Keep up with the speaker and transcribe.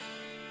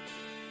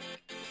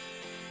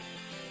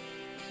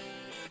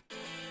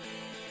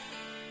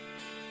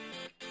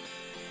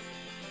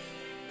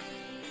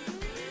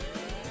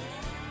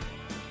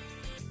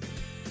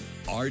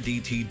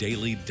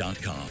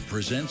RDTDaily.com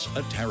presents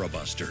a Tara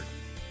Buster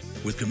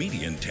with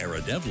comedian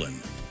Tara Devlin.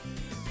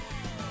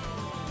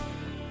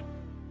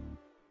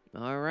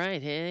 All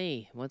right,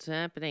 hey, what's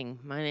happening?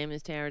 My name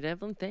is Tara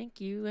Devlin.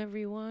 Thank you,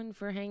 everyone,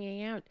 for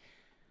hanging out.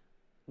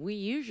 We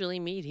usually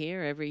meet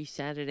here every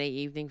Saturday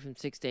evening from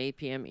 6 to 8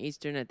 p.m.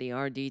 Eastern at the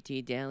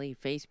RDT Daily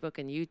Facebook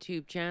and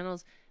YouTube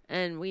channels,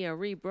 and we are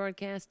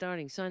rebroadcast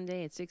starting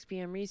Sunday at 6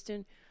 p.m.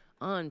 Eastern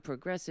on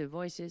Progressive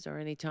Voices or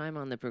anytime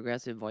on the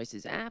Progressive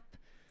Voices app.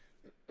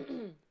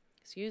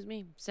 Excuse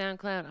me,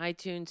 SoundCloud,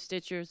 iTunes,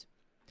 Stitcher,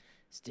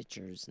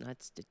 not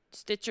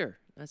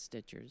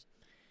Stitchers.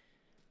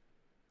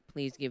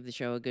 Please give the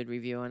show a good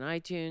review on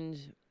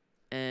iTunes,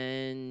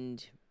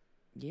 and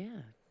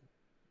yeah,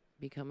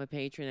 become a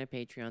patron at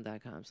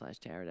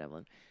patreon.com/Tara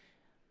Devlin.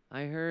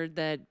 I heard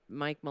that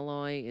Mike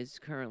Malloy is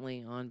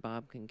currently on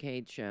Bob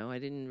Kincaid's show. I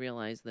didn't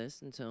realize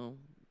this until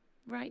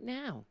right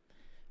now.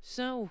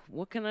 So,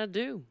 what can I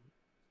do?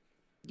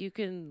 You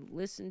can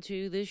listen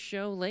to this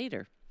show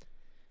later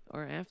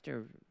or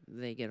after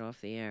they get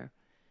off the air.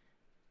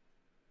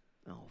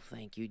 Oh,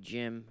 thank you,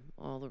 Jim.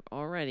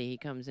 Already he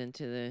comes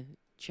into the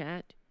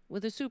chat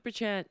with a super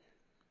chat.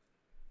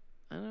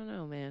 I don't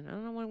know, man. I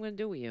don't know what I'm going to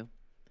do with you,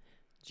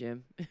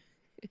 Jim.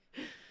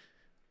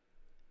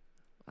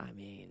 I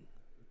mean,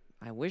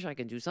 I wish I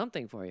could do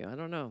something for you. I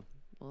don't know.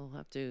 We'll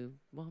have to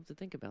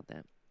think about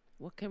that.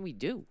 What can we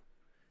do?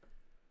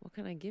 What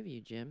can I give you,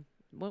 Jim?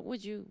 What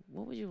would you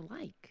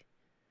like?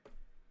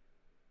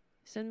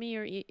 Send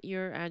me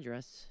your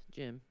address,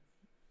 Jim,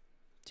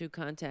 to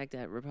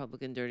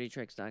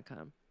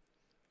contact@republicandirtytricks.com.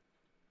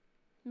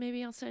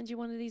 Maybe I'll send you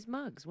one of these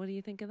mugs. What do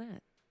you think of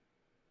that?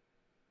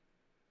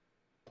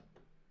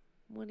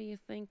 What do you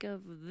think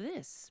of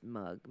this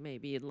mug?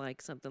 Maybe you'd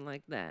like something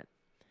like that.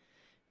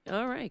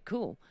 All right,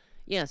 cool.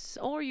 Yes,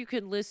 or you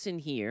could listen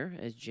here,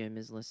 as Jim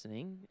is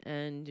listening,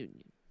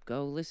 and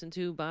go listen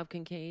to Bob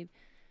Kincaid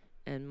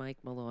and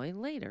Mike Malloy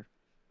later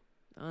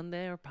on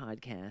their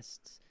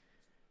podcasts.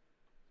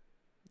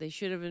 They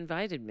should have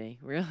invited me,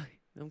 really.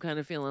 I'm kind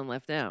of feeling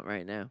left out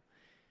right now.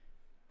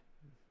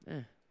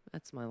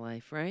 That's my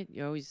life, right?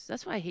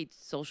 That's why I hate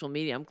social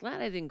media. I'm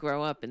glad I didn't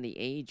grow up in the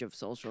age of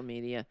social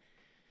media.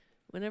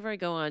 Whenever I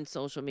go on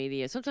social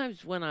media,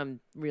 sometimes when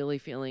I'm really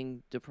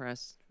feeling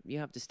depressed, you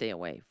have to stay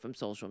away from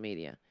social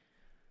media.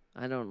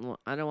 I don't want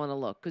to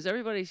look, because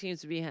everybody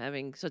seems to be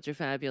having such a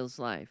fabulous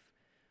life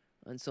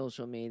on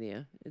social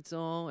media.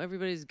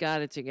 Everybody's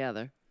got it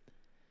together.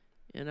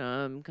 You know,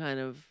 I'm kind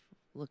of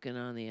looking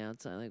on the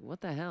outside like,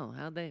 what the hell?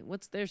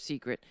 What's their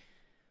secret?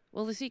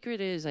 Well, the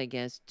secret is, I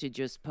guess, to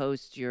just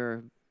post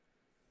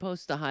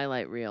the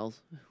highlight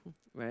reels,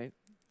 right?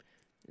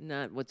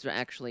 Not what's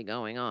actually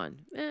going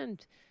on. And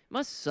it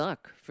must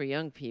suck for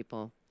young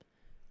people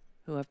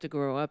who have to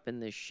grow up in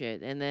this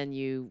shit. And then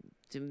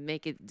to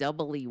make it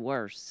doubly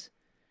worse,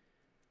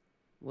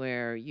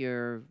 where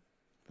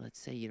let's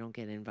say you don't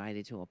get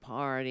invited to a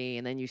party,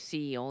 and then you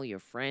see all your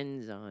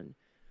friends on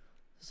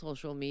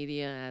social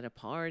media at a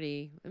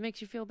party. It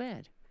makes you feel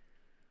bad.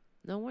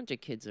 No wonder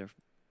kids are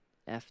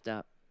effed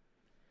up.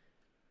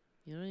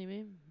 You know what I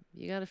mean?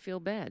 You gotta feel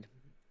bad.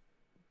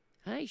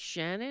 Hi,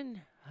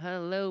 Shannon.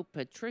 Hello,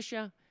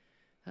 Patricia.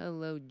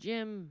 Hello,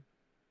 Jim.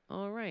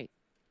 All right.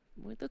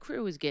 Well, the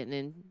crew is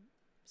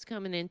it's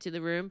coming into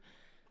the room.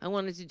 I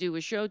wanted to do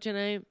a show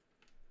tonight.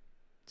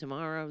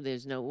 Tomorrow,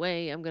 there's no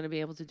way I'm going to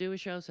be able to do a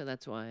show, so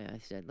that's why I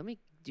said, let me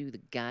do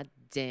the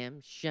goddamn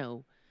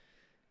show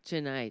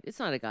tonight. It's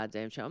not a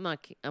goddamn show. I'm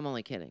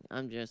only kidding.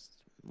 I'm just,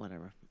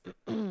 whatever.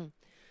 I'm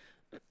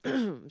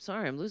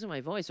sorry, I'm losing my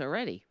voice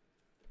already.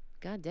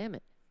 God damn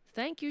it.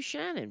 Thank you,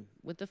 Shannon,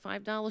 with the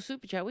 $5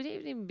 super chat. We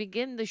didn't even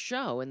begin the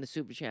show, and the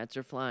super chats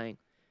are flying.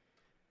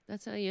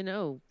 That's how you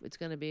know it's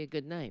going to be a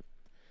good night.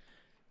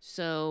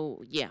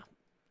 So, yeah.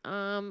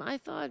 I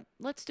thought,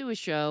 let's do a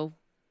show.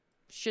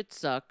 Shit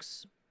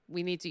sucks.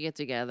 We need to get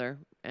together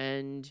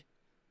and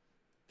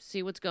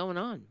see what's going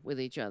on with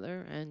each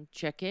other and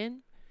check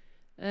in.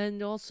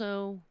 And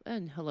also,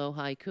 hello,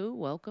 Haiku.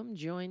 Welcome.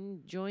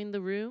 Join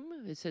the room.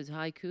 It says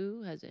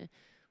Haiku has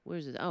where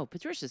is it? Oh,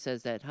 Patricia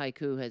says that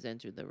Haiku has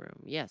entered the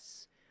room.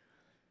 Yes.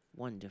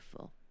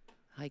 Wonderful.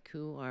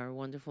 Haiku, our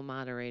wonderful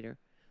moderator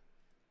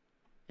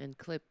and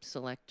clip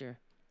selector.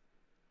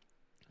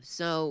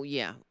 So,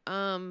 yeah.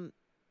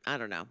 I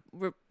don't know.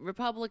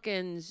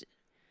 Republicans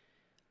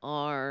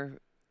are,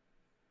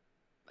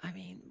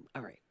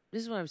 all right.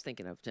 This is what I was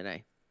thinking of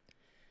today.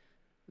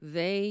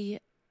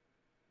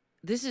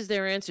 This is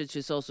their answer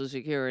to Social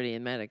Security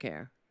and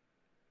Medicare.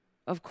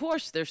 Of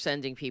course they're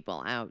sending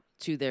people out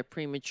to their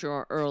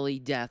premature early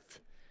death.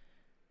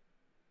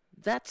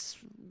 That's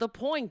the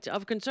point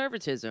of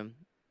conservatism.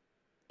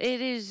 It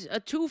is a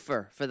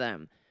twofer for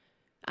them.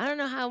 I don't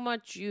know how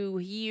much you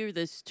hear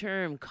this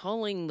term,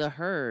 culling the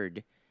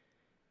herd.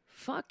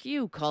 Fuck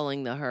you,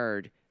 culling the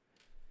herd.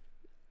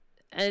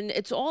 And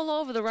it's all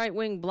over the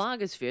right-wing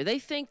blogosphere. They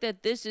think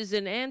that this is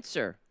an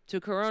answer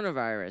to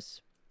coronavirus.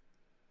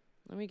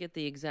 Let me get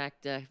the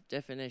exact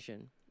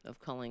definition of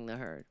culling the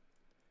herd.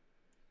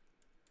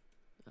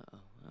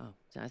 Oh,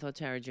 So I thought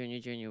Tara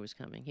Jr. was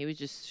coming. He was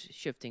just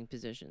shifting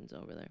positions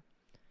over there.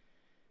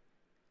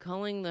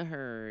 Culling the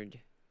herd.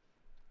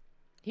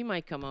 He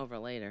might come over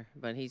later,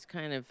 but he's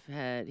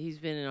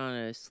been on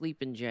a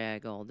sleeping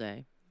jag all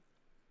day.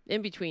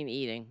 In between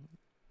eating.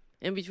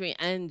 In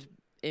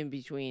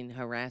between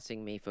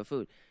harassing me for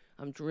food.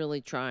 I'm really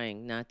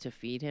trying not to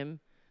feed him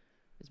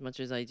as much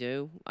as I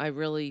do. I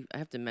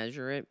have to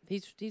measure it.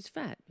 He's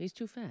fat. He's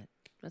too fat.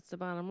 That's the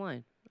bottom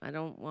line. I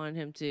don't want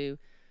him to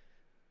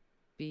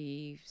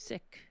be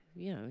sick.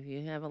 You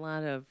have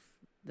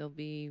there'll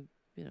be,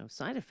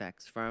 side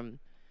effects from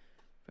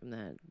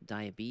that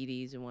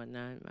diabetes and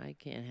whatnot.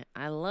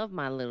 I love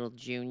my little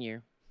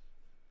junior.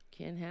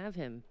 Can't have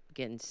him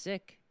getting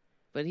sick.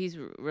 But he's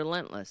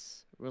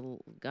relentless.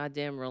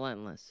 Goddamn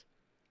relentless.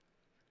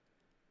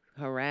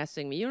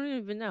 Harassing me. You don't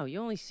even know. You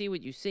only see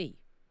what you see.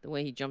 The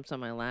way he jumps on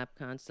my lap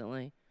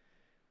constantly.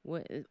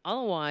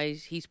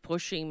 Otherwise, he's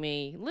pushing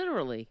me.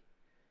 Literally.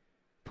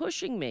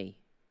 Pushing me.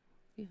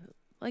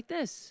 Like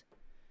this.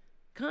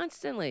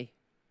 Constantly.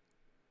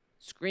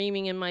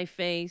 Screaming in my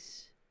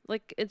face.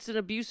 Like it's an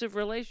abusive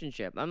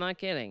relationship. I'm not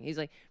kidding. He's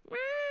like,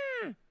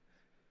 Rah!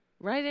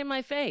 Right in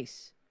my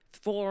face.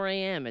 4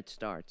 a.m. it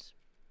starts.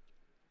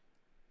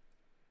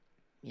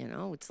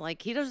 It's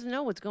like he doesn't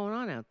know what's going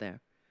on out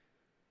there.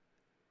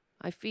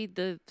 I feed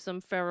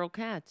some feral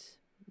cats.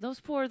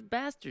 Those poor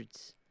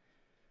bastards.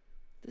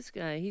 This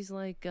guy, he's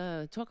like,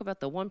 talk about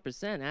the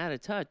 1% out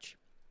of touch.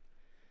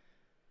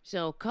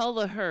 So, cull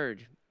the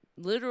herd.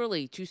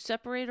 Literally, to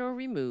separate or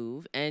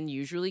remove and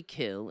usually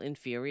kill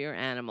inferior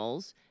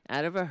animals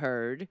out of a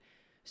herd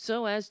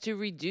so as to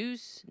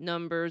reduce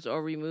numbers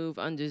or remove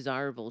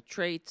undesirable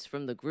traits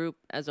from the group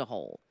as a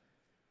whole.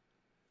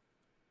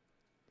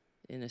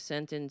 In a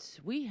sentence,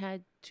 we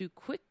had to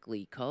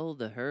quickly cull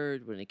the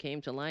herd when it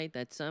came to light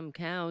that some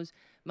cows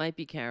might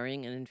be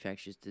carrying an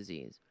infectious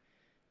disease.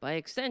 By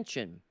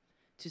extension,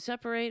 to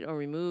separate or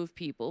remove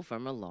people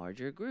from a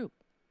larger group.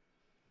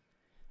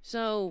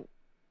 So,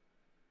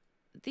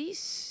 these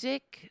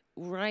sick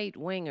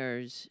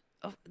right-wingers,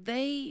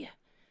 they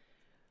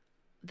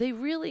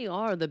really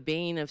are the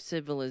bane of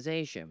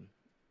civilization.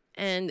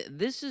 And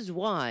this is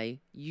why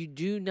you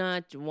do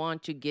not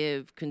want to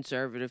give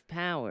conservative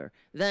power.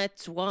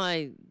 That's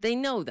why they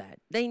know that.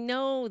 They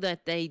know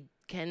that they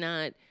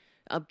cannot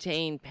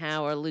obtain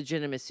power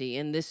legitimacy,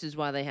 and this is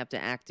why they have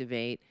to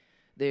activate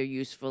their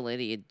useful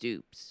idiot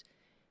dupes.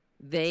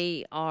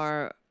 They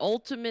are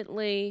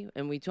ultimately,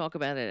 and we talk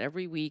about it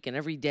every week and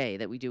every day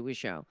that we do a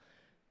show,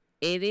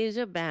 it is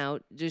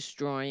about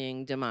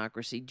destroying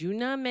democracy. Do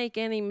not make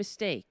any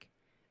mistake.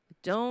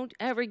 Don't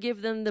ever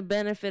give them the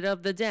benefit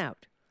of the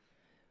doubt.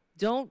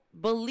 Don't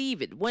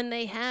believe it. When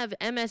they have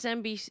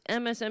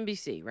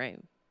MSNBC, right?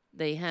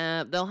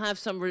 They'll have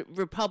some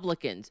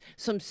Republicans,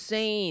 some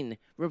sane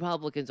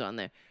Republicans on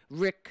there.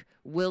 Rick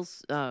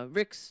Wilson,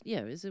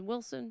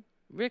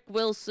 Rick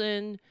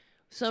Wilson,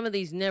 some of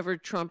these never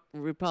Trump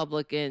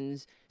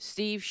Republicans,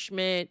 Steve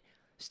Schmidt.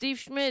 Steve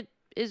Schmidt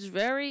is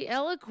very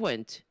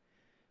eloquent.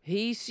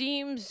 He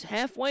seems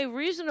halfway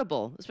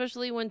reasonable,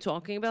 especially when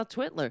talking about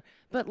Twitler.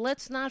 But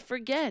let's not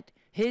forget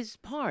his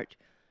part.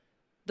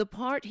 The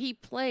part he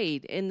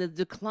played in the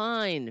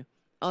decline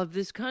of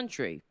this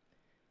country.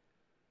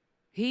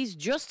 He's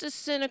just as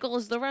cynical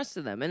as the rest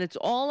of them, and it's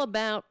all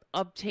about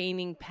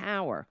obtaining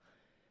power.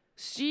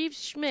 Steve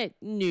Schmidt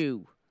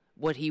knew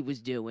what he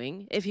was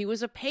doing. If he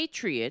was a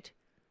patriot,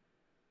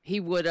 he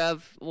would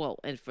have,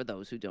 and for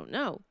those who don't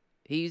know,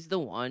 he's the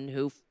one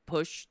who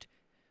pushed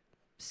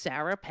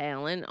Sarah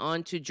Palin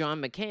onto John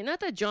McCain.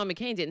 Not that John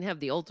McCain didn't have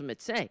the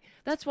ultimate say.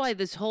 That's why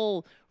this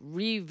whole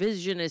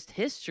revisionist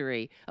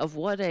history of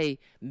what a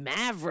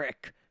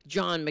maverick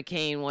John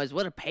McCain was,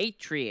 what a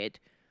patriot,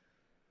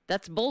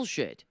 that's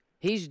bullshit.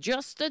 He's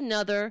just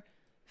another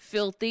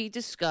filthy,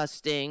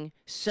 disgusting,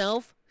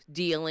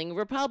 self-dealing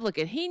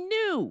Republican. He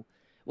knew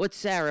what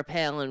Sarah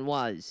Palin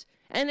was.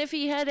 And if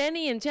he had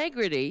any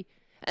integrity,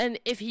 and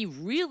if he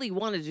really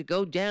wanted to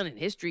go down in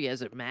history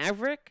as a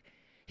maverick,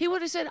 he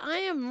would have said, I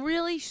am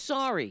really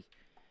sorry,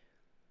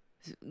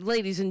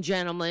 ladies and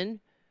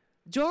gentlemen.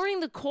 During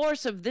the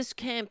course of this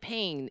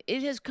campaign,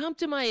 it has come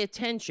to my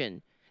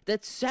attention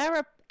that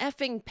Sarah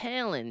effing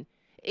Palin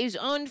is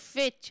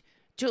unfit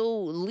to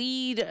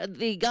lead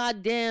the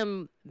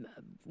goddamn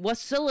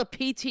Wasilla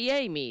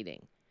PTA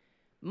meeting,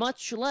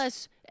 much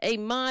less a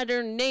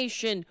modern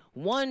nation,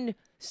 one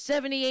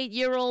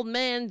 78-year-old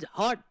man's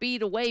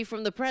heartbeat away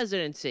from the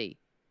presidency,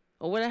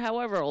 or whatever,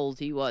 however old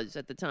he was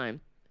at the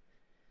time.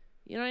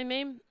 You know what I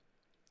mean?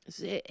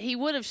 He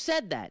would have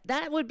said that.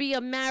 That would be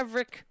a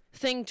maverick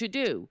thing to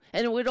do.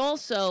 And it would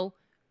also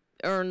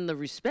earn the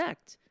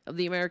respect of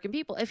the American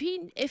people. If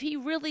he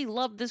really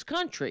loved this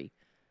country.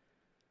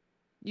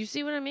 You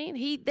see what I mean?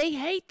 They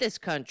hate this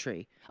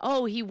country.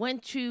 Oh, he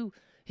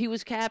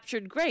was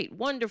captured. Great.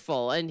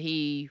 Wonderful. And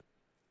he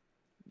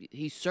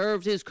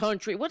served his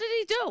country. What did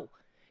he do?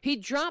 He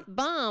dropped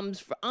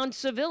bombs on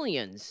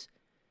civilians.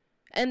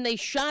 And they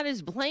shot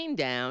his plane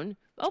down.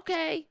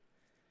 Okay.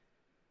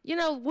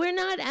 We're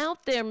not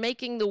out there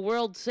making the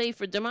world safe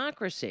for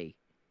democracy.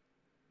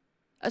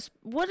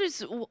 What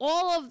is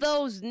all of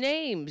those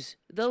names,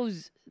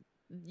 those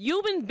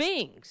human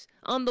beings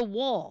on the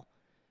wall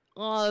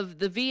of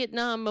the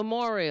Vietnam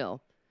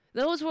Memorial?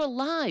 Those were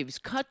lives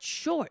cut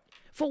short.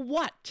 For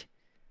what?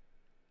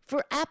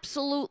 For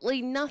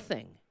absolutely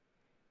nothing.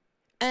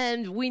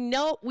 And we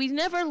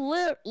never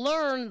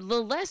learned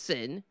the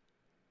lesson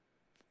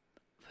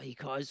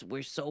because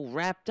we're so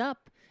wrapped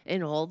up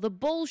in all the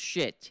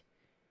bullshit.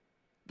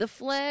 The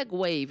flag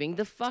waving,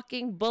 the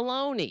fucking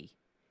baloney.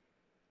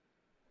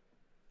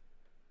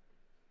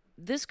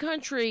 This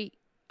country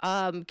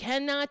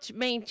cannot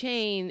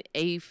maintain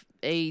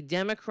a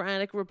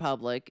democratic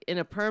republic in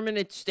a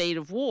permanent state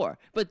of war,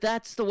 but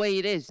that's the way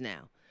it is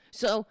now.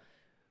 So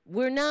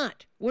we're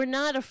not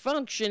a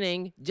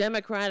functioning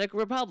democratic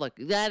republic.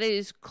 That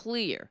is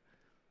clear.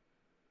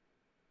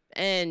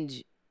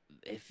 And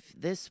if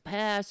this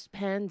past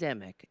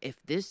pandemic,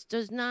 if this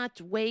does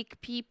not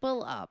wake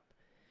people up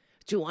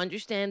to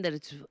understand that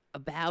it's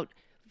about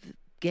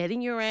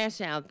getting your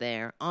ass out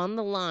there on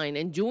the line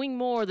and doing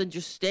more than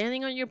just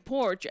standing on your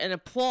porch and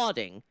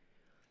applauding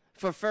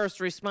for first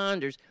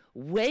responders.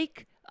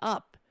 Wake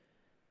up.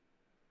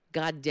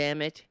 God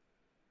damn it.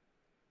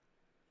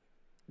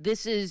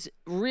 This is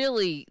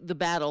really the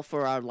battle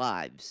for our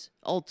lives,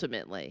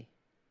 ultimately.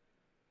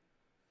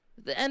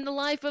 And the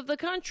life of the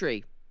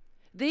country.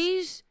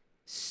 These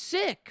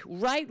sick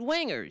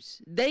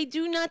right-wingers, they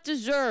do not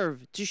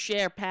deserve to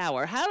share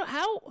power.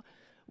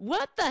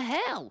 What the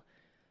hell?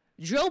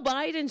 Joe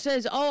Biden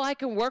says, oh, I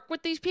can work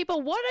with these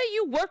people. What are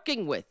you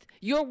working with?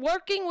 You're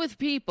working with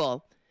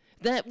people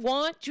that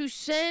want to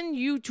send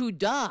you to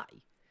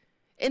die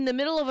in the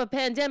middle of a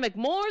pandemic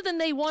more than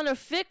they want to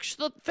fix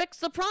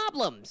the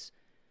problems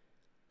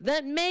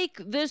that make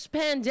this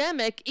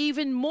pandemic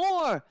even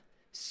more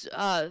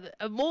harder,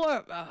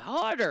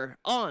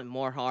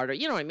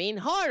 you know what I mean?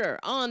 Harder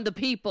on the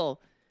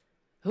people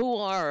who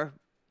are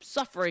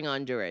suffering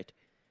under it.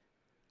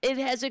 It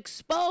has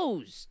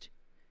exposed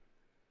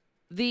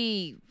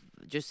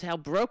just how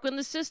broken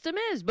the system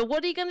is. But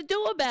what are you going to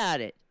do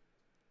about it?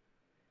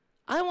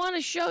 I want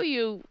to show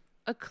you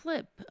a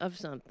clip of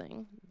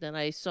something that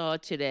I saw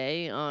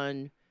today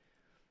on,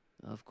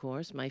 of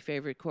course, my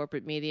favorite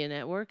corporate media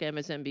network,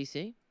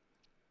 MSNBC.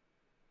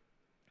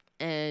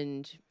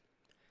 And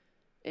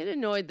it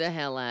annoyed the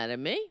hell out of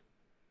me.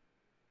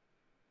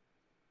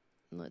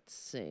 Let's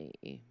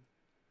see.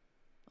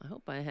 I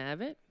hope I have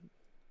it.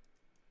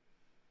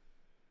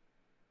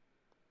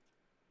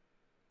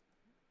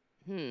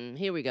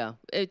 Here we go.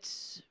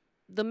 It's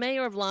the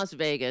mayor of Las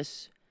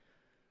Vegas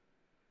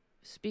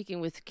speaking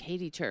with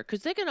Katie Turk,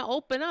 because they're going to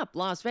open up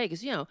Las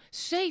Vegas,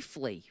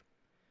 safely.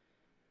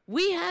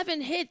 We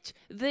haven't hit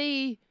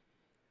the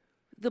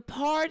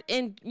part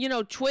in,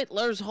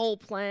 Twitler's whole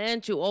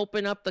plan to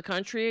open up the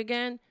country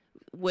again,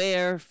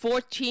 where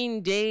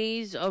 14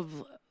 days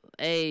of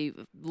a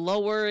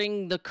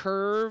lowering the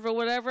curve or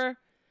whatever.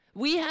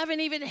 We haven't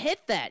even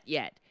hit that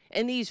yet.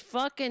 And these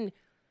fucking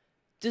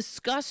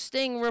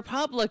disgusting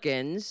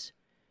Republicans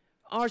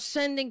are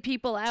sending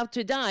people out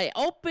to die,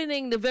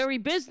 opening the very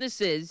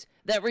businesses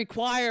that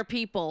require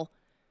people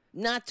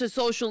not to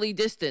socially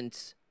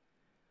distance.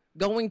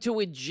 Going to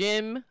a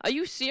gym. Are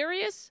you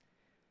serious?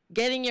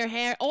 Getting your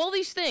hair, all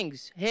these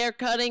things. Hair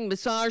cutting,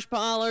 massage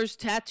parlors,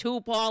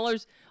 tattoo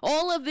parlors,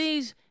 all of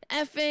these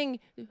effing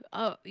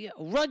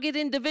rugged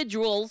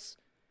individuals,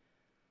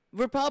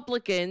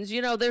 Republicans,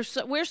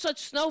 we're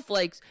such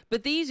snowflakes,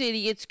 but these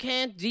idiots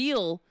can't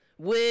deal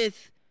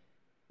with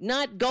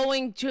not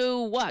going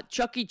to,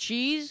 Chuck E.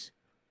 Cheese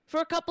for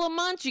a couple of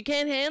months? You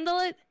can't handle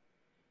it?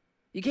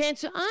 You can't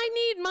say, I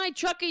need my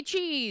Chuck E.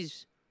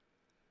 Cheese.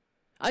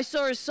 I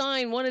saw a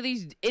sign, one of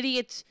these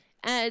idiots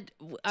at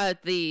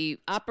the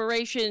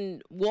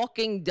Operation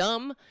Walking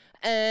Dumb,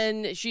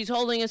 and she's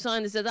holding a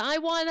sign that says, I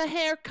want a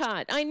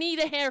haircut. I need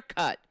a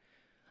haircut.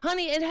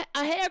 Honey,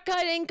 a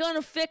haircut ain't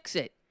gonna fix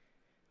it.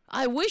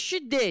 I wish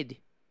it did.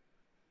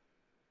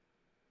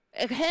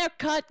 A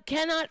haircut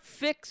cannot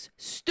fix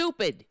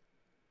stupid.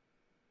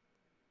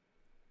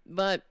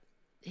 But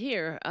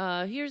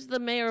here's the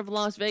mayor of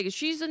Las Vegas.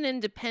 She's an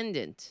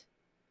independent.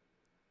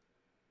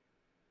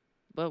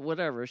 But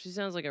whatever. She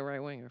sounds like a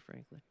right-winger,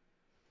 frankly.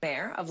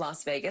 Mayor of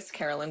Las Vegas,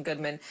 Carolyn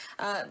Goodman.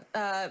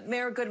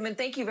 Mayor Goodman,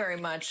 thank you very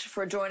much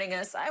for joining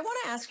us. I want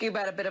to ask you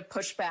about a bit of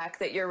pushback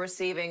that you're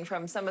receiving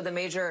from some of the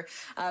major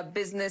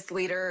business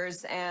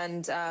leaders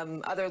and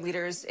other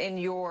leaders in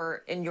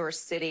your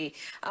city.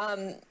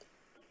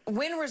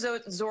 Wynn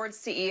Resorts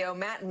CEO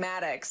Matt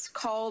Maddox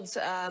called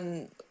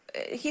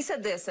he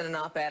said this in an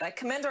op-ed: I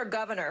commend our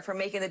governor for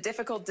making the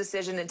difficult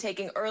decision and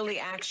taking early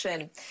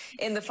action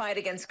in the fight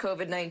against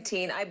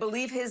COVID-19. I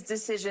believe his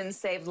decision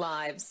saved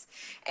lives.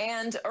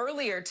 And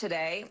earlier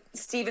today,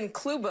 Stephen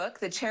Klubuk,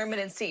 the chairman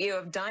and CEO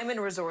of Diamond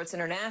Resorts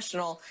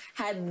International,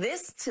 had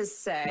this to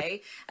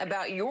say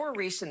about your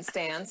recent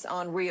stance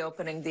on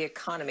reopening the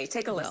economy.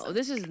 Take a listen. No,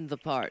 this isn't the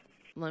part.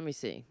 Let me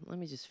see. Let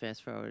me just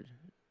fast forward.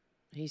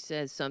 he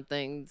says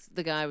something.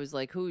 The guy was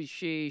like, who is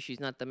she? She's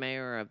not the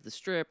mayor of the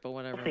Strip or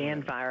whatever. The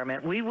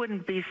environment. We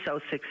wouldn't be so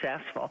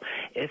successful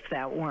if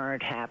that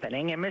weren't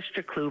happening. And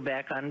Mr.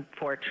 Klubeck,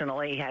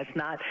 unfortunately, has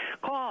not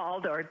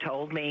called or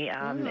told me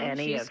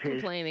any she's of his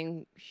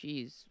complaining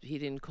he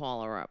didn't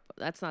call her up.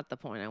 That's not the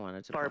point I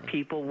wanted to our play.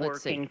 people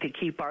working to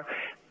keep our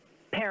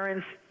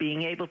parents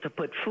being able to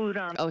put food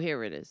on. Oh,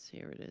 here it is.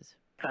 Here it is.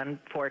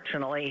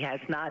 Unfortunately, has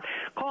not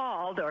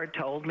called or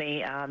told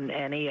me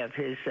any of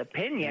his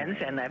opinions,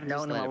 and I've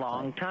known him a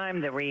long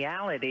time. The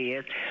reality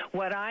is,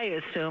 what I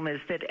assume is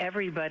that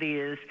everybody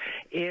is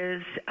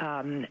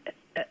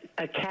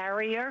a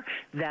carrier,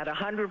 that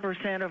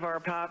 100% of our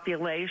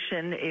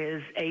population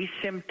is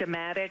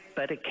asymptomatic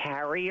but a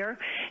carrier.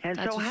 And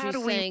That's so what how she's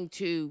do we saying,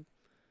 to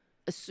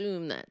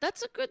assume that.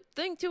 That's a good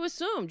thing to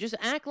assume. Just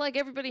act like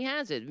everybody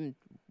has it.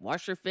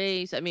 Wash your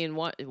face.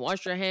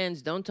 Wash your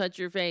hands. Don't touch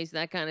your face.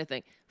 That kind of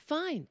thing.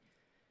 Fine.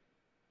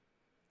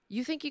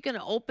 You think you're going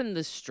to open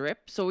the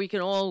Strip so we can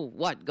all,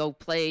 go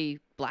play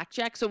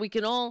blackjack? So we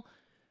can all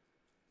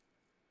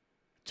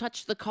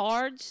touch the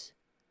cards,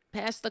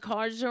 pass the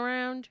cards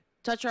around,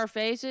 touch our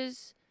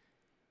faces,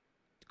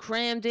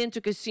 crammed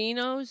into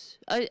casinos?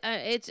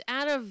 It's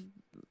out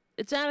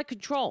of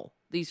control,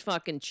 these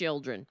fucking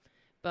children.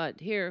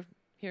 But here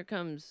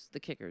comes the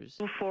kickers.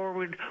 Move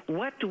forward.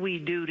 What do we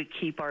do to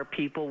keep our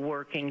people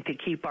working, to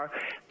keep our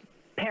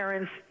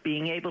parents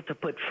being able to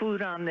put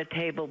food on the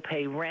table,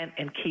 pay rent,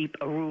 and keep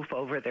a roof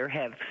over their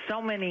head?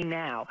 So many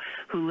now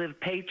who live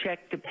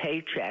paycheck to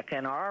paycheck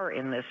and are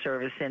in the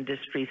service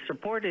industry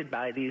supported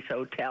by these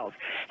hotels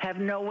have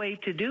no way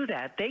to do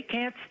that. They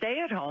can't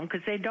stay at home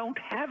because they don't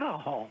have a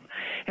home.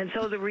 And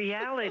so the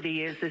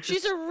reality is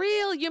she's a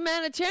real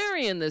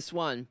humanitarian, this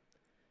one.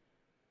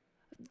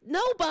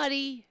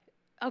 Nobody...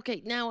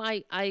 Okay, now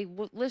I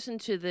listened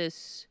to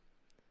this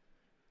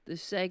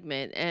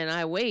segment, and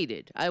I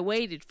waited. I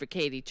waited for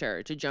Katie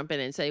Tur to jump in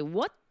and say,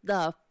 what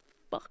the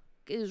fuck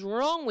is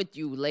wrong with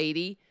you,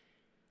 lady?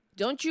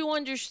 Don't you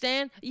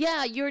understand?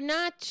 Yeah, you're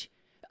not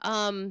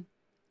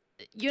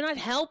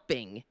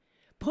helping.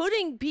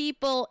 Putting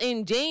people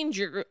in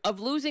danger of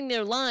losing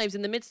their lives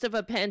in the midst of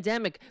a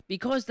pandemic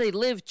because they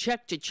live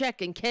check to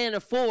check and can't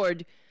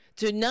afford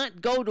to not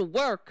go to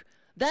work,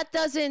 that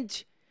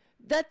doesn't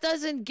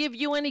give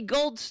you any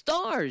gold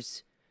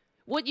stars.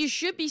 What you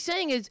should be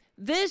saying is,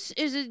 this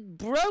is a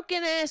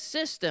broken-ass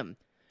system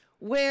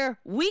where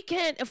we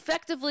can't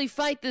effectively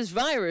fight this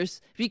virus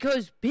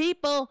because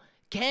people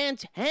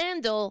can't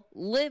handle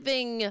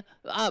living,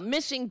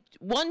 missing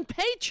one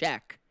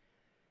paycheck.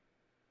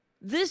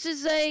 This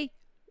is a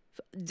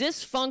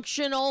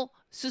dysfunctional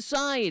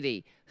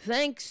society,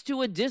 thanks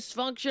to a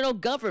dysfunctional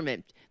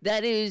government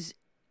that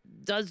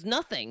does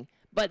nothing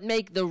but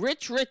make the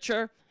rich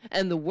richer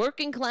and the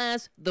working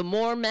class the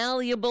more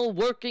malleable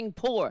working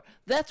poor.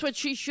 That's what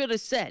she should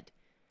have said.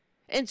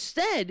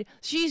 Instead,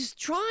 she's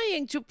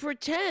trying to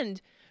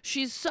pretend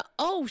she's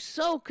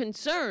so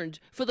concerned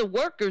for the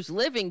workers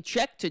living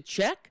check to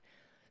check,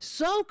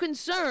 so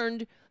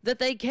concerned that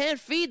they can't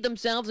feed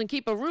themselves and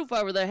keep a roof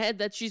over their head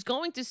that she's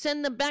going to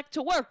send them back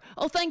to work.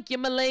 Oh, thank you,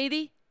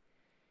 milady.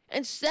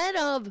 Instead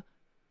of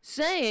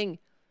saying,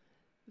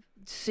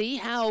 see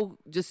how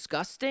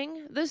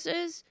disgusting this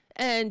is?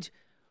 And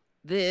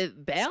the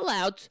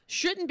bailouts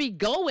shouldn't be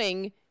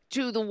going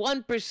to the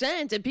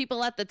 1% and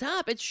people at the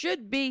top. It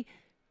should be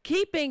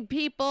keeping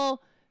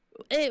people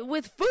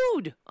with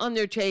food on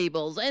their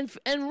tables and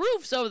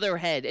roofs over their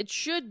head. It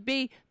should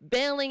be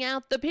bailing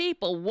out the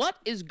people. What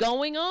is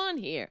going on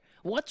here?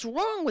 What's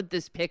wrong with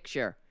this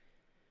picture?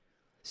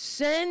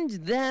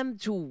 Send them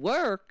to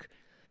work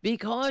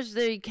because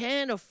they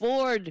can't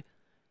afford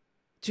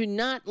to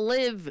not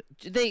live,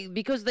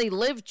 because they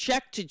live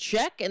check to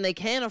check and they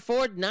can't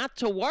afford not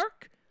to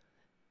work?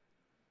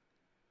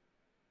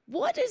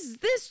 What is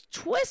this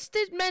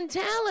twisted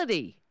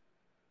mentality?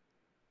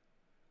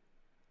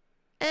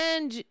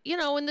 And,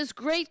 in this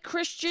great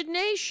Christian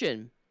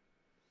nation.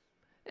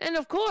 And,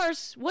 of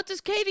course, what does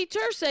Katie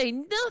Tur say?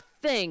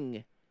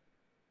 Nothing.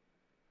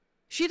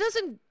 She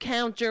doesn't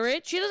counter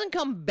it. She doesn't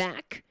come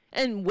back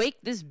and wake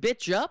this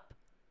bitch up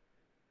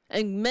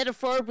and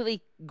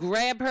metaphorically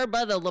grab her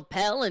by the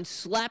lapel and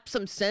slap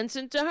some sense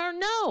into her.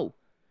 No.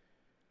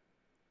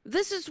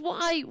 This is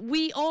why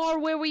we are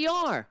where we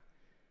are.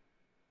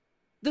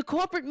 The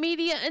corporate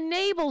media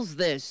enables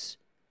this.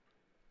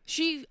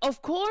 She,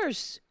 of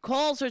course,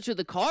 calls her to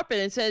the carpet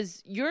and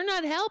says, you're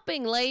not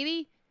helping,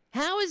 lady.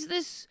 How is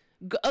this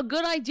a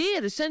good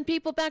idea to send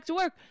people back to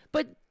work?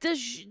 But does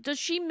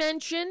she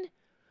mention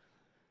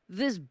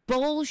this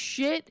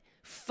bullshit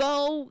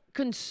faux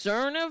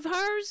concern of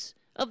hers,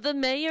 of the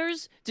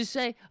mayor's, to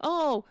say,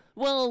 oh,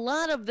 well, a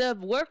lot of the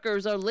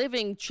workers are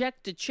living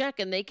check to check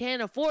and they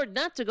can't afford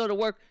not to go to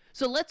work,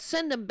 so let's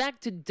send them back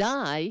to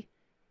die.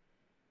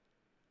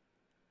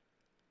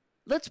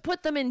 Let's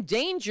put them in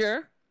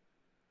danger.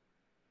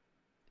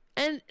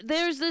 And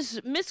there's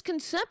this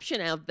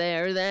misconception out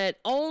there that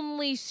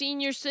only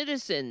senior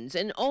citizens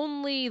and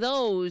only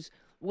those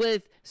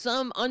with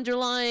some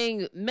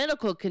underlying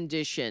medical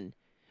condition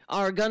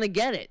are going to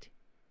get it.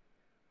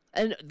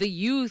 and the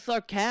youth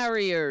are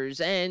carriers,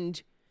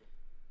 and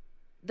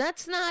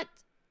that's not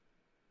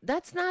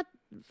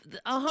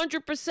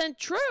 100%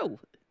 true.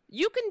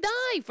 You can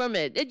die from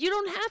it. You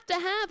don't have to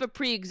have a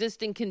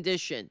pre-existing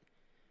condition.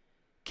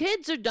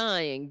 Kids are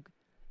dying.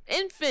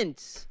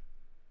 Infants.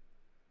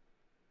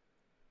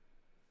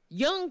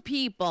 Young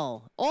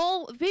people.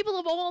 All people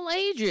of all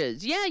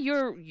ages. Yeah,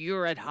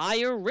 you're at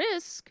higher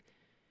risk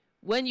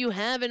when you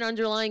have an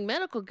underlying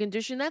medical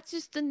condition. That's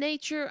just the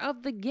nature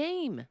of the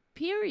game.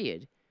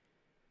 Period.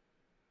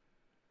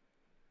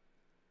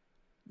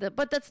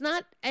 But that's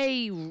not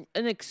an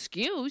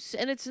excuse,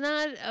 and it's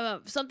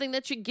not something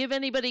that should give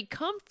anybody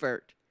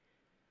comfort,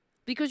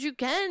 because you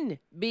can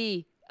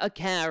be a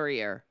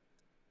carrier.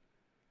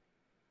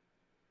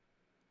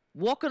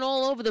 Walking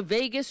all over the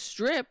Vegas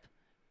Strip,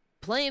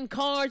 playing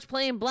cards,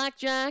 playing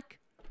blackjack.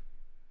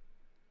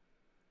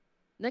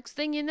 Next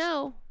thing you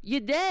know, you're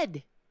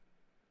dead.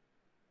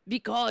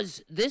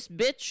 Because this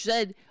bitch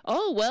said,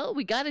 oh, well,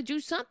 we got to do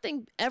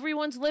something.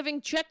 Everyone's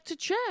living check to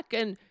check,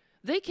 and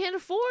they can't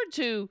afford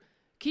to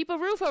keep a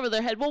roof over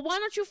their head. Well, why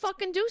don't you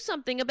fucking do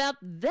something about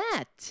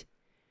that?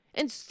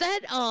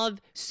 Instead of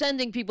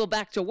sending people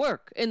back to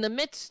work in the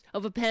midst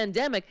of a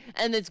pandemic,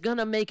 and it's going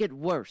to make it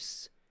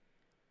worse.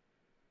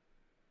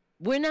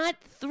 We're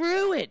not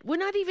through it. We're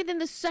not even in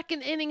the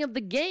second inning of the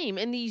game.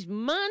 And these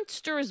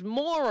monstrous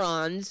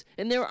morons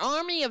and their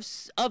army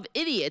of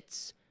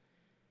idiots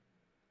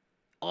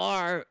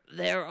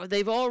it's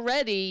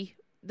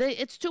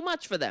too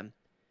much for them.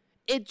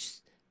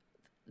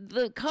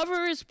 The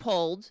cover is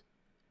pulled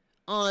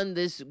on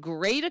this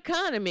great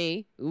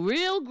economy,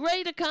 real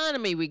great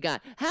economy we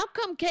got. How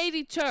come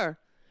Katie Tur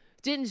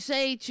didn't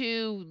say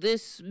to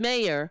this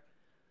mayor,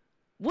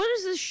 what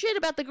is this shit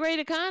about the great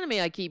economy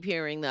I keep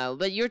hearing, though?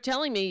 But you're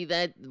telling me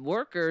that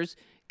workers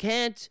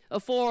can't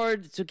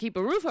afford to keep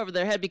a roof over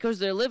their head because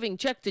they're living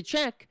check to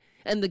check,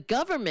 and the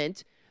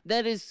government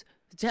that is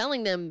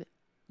telling them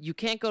you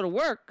can't go to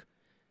work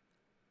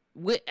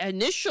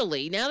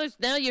initially,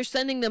 now you're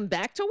sending them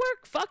back to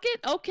work? Fuck it.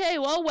 Okay,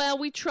 well,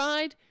 we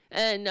tried.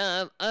 And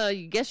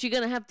I guess you're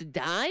going to have to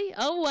die?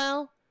 Oh,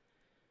 well.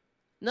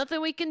 Nothing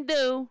we can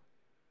do.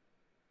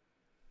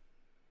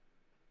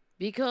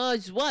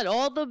 Because what?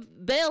 All the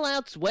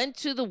bailouts went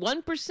to the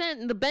 1%,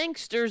 and the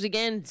banksters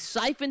again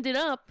siphoned it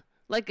up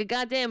like a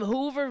goddamn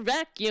Hoover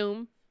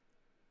vacuum.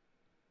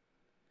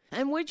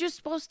 And we're just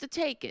supposed to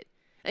take it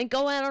and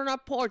go out on our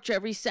porch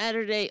every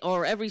Saturday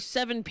or every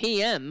 7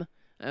 p.m.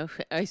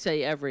 I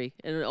say every,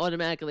 and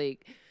automatically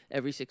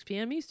every 6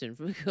 p.m. Eastern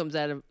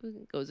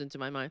goes into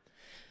my mind.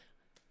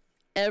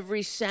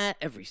 Every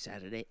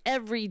Saturday,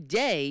 every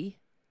day,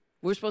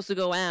 we're supposed to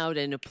go out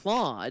and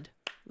applaud,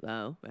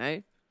 though,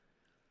 right?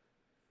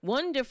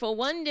 Wonderful,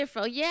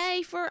 wonderful,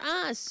 yay for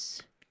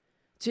us.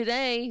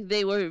 Today,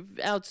 they were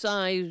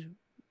outside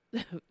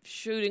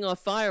shooting off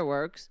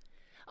fireworks.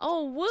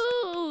 Oh,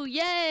 woo,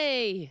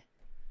 yay.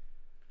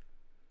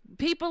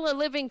 People are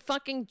living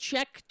fucking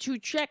check to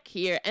check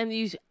here, and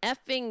these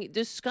effing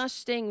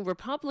disgusting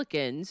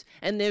Republicans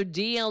and their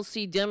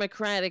DLC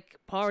Democratic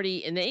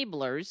Party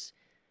enablers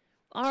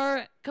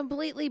are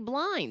completely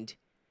blind.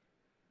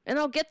 And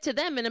I'll get to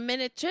them in a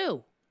minute,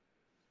 too.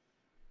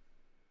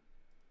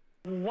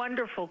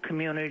 Wonderful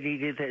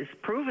community that has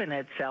proven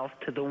itself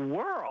to the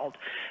world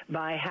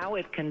by how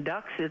it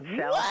conducts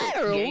itself,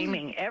 its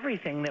gaming,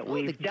 everything that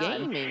we've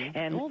done.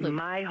 And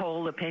my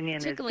whole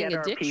opinion is get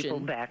our people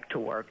back to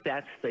work.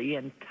 That's the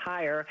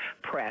entire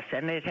press.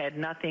 And it had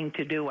nothing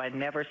to do, I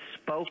never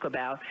spoke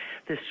about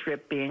the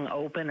Strip being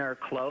open or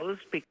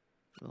closed because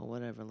well,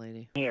 whatever,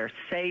 lady. Here,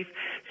 safe,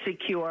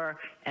 secure,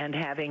 and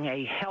having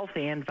a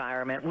healthy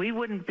environment. We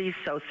wouldn't be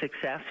so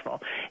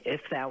successful if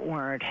that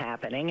weren't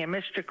happening. And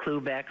Mr.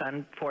 Klubeck,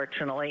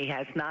 unfortunately,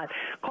 has not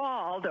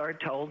called or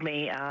told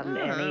me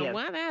any of...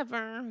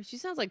 Whatever. She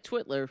sounds like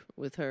Twitler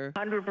with her.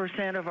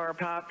 100% of our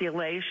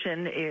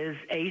population is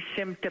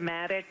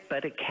asymptomatic,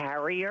 but a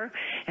carrier.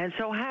 And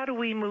so how do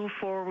we move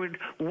forward?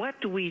 What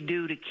do we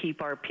do to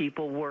keep our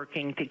people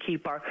working, to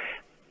keep our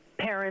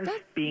parents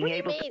being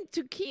able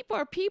to keep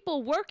our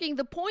people working?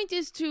 The point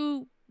is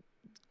to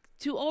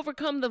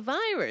overcome the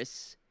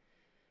virus.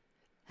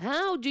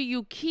 How do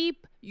you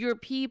keep your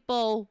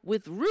people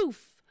with a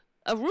roof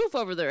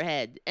over their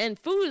head and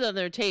food on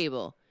their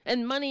table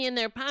and money in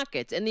their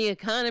pockets and the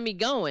economy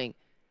going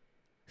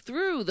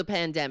through the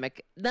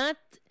pandemic? Not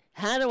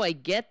how do I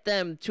get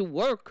them to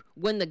work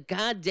when the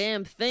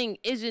goddamn thing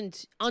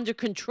isn't under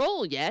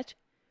control yet?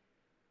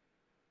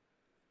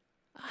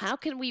 How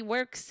can we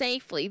work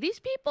safely? These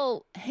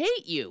people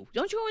hate you.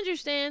 Don't you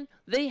understand?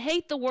 They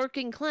hate the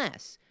working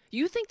class.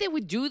 You think they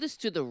would do this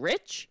to the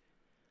rich?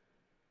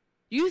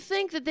 You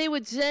think that they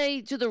would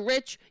say to the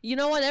rich, you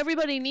know what?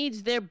 Everybody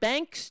needs their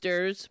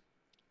banksters.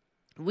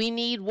 We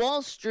need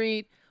Wall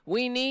Street.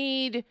 We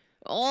need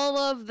all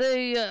of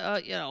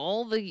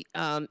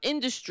the,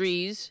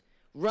 industries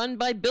run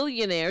by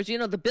billionaires. You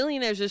know, the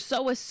billionaires are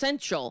so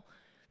essential.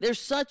 They're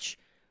such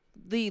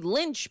the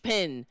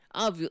linchpin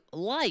of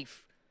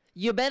life.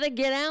 You better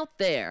get out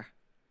there.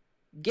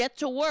 Get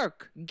to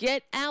work.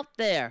 Get out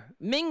there.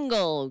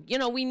 Mingle. You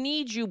know, we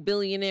need you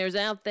billionaires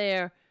out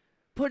there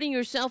putting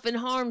yourself in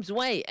harm's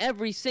way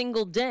every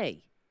single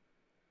day.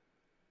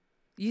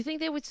 You think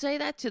they would say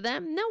that to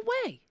them? No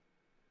way.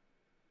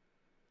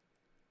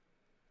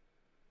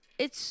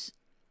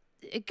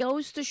 It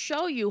goes to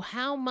show you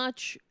how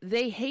much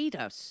they hate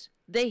us.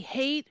 They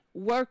hate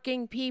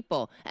working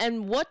people.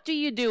 And what do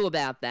you do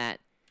about that?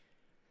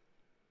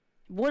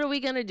 What are we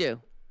going to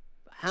do?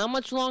 How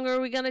much longer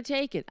are we going to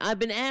take it? I've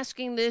been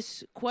asking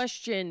this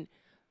question,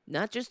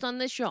 not just on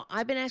this show.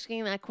 I've been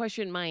asking that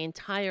question my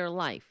entire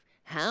life.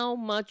 How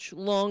much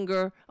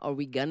longer are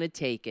we going to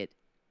take it?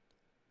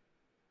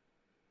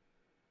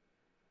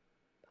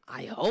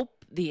 I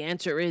hope the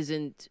answer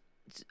isn't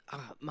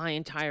my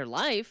entire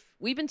life.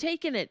 We've been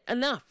taking it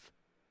enough.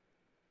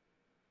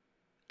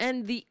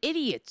 And the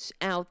idiots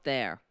out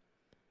there,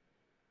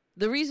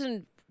 the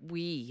reason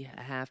we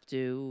have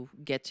to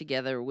get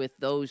together with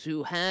those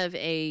who have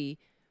a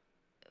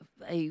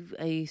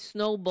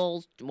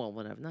snowball, well,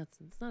 whatever,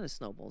 it's not a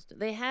snowball.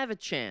 They have a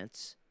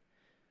chance.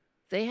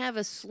 They have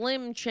a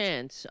slim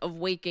chance of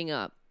waking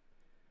up.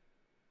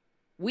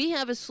 We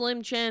have a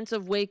slim chance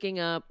of waking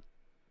up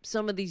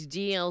some of these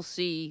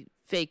DLC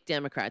fake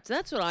Democrats.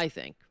 That's what I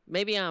think.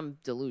 Maybe I'm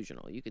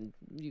delusional. You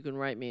can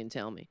write me and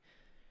tell me.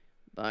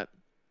 But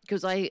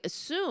because I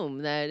assume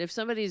that if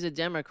somebody's a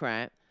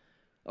Democrat,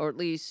 or at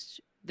least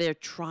they're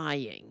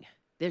trying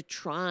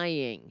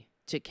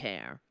to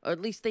care, or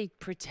at least they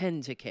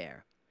pretend to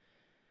care.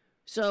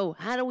 So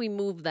how do we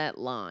move that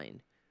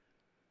line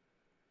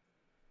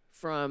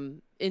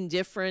from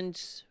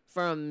indifference,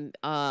 from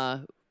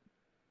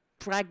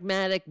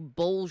pragmatic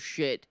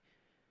bullshit,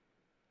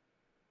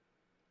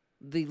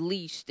 the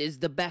least is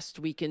the best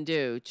we can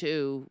do,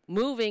 to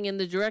moving in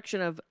the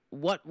direction of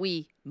what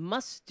we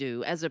must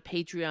do as a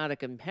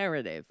patriotic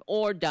imperative,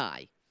 or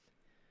die?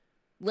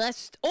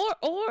 Lest,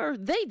 or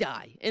they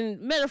die,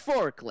 and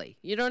metaphorically,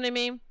 you know what I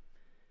mean?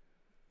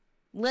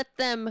 Let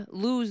them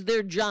lose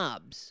their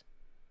jobs,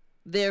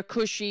 their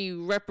cushy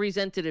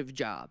representative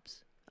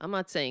jobs. I'm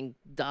not saying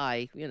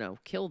die,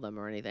 kill them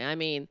or anything. I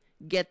mean,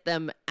 get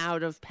them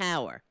out of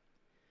power.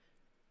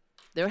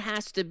 There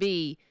has to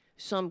be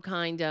some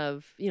kind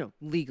of,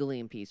 legally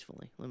and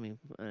peacefully. Let me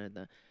add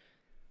that.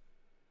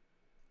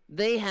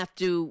 They have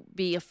to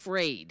be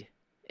afraid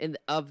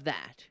of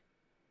that.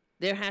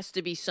 There has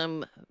to be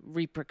some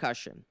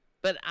repercussion.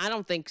 But I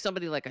don't think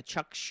somebody like a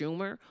Chuck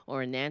Schumer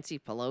or a Nancy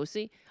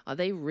Pelosi, are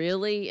they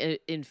really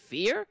in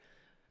fear?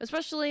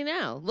 Especially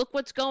now. Look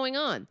what's going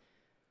on.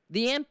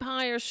 The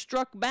empire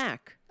struck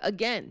back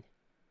again.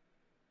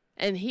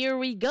 And here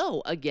we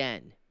go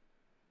again.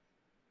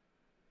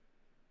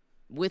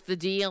 With the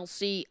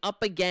DLC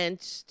up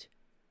against,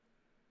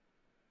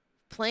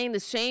 playing the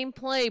same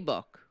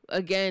playbook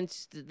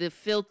against the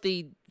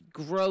filthy,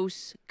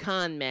 gross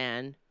con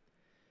man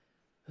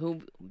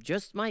who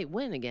just might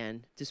win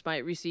again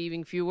despite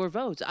receiving fewer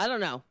votes. I don't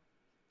know.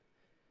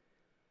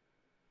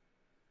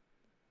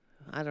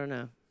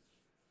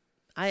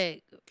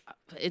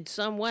 In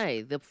some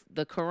way, the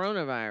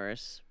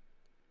coronavirus,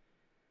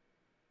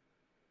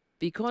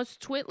 because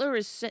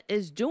Twitler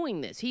is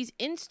doing this, he's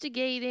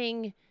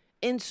instigating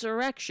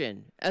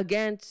insurrection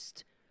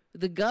against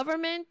the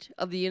government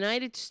of the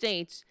United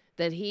States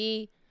that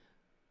he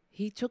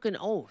took an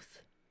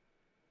oath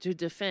to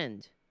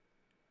defend.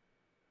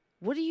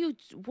 What do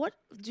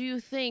you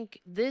think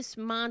this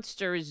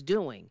monster is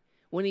doing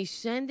when he's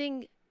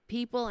sending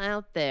people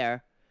out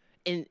there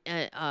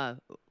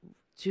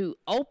to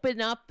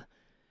open up?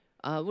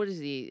 What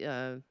did he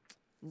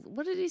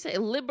say?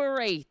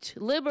 Liberate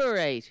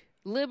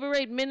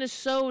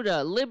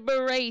Minnesota,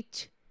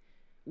 liberate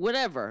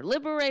whatever.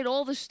 Liberate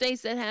all the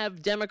states that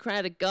have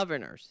Democratic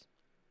governors.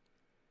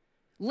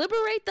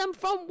 Liberate them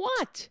from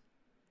what?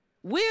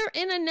 We're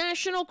in a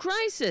national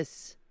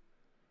crisis.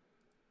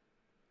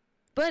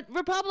 But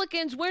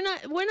Republicans, we're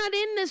not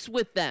in this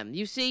with them.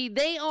 You see,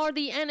 they are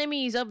the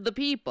enemies of the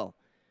people.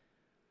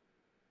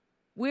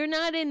 We're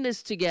not in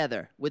this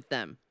together with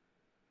them.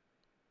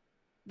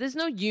 There's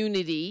no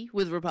unity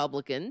with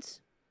Republicans.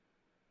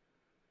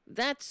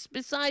 That's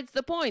besides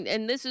the point.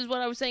 And this is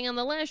what I was saying on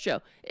the last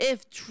show.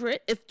 If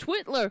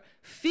Twitler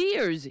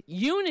fears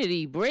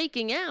unity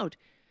breaking out,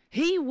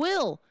 he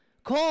will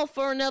call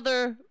for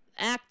another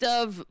act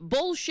of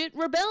bullshit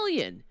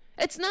rebellion.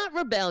 It's not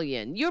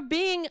rebellion. You're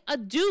being a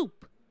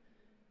dupe.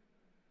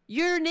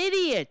 You're an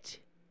idiot.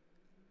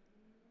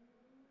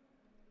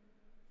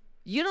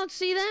 You don't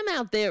see them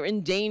out there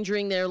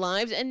endangering their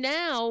lives. And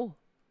now,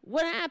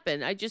 what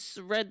happened? I just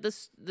read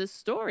this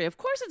story. Of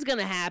course it's going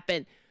to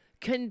happen.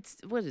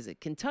 What is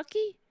it,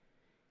 Kentucky?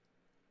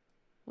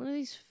 One of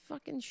these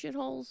fucking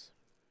shitholes?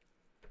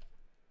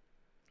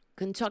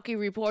 Kentucky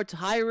reports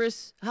high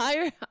risk.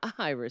 I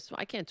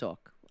can't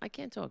talk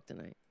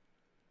tonight.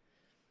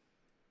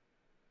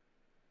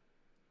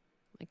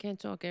 I can't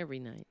talk every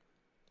night.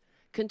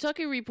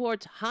 Kentucky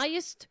reports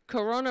highest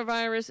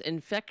coronavirus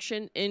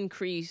infection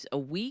increase a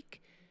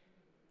week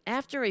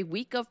after a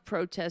week of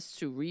protests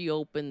to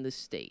reopen the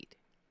state.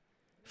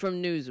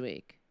 From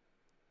Newsweek.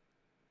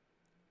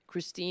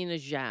 Christina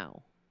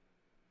Zhao.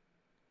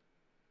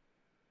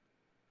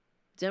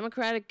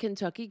 Democratic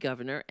Kentucky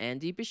Governor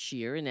Andy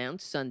Beshear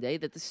announced Sunday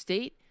that the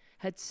state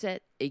had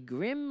set a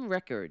grim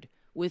record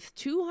with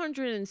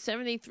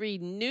 273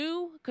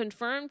 new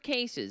confirmed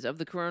cases of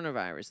the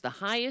coronavirus, the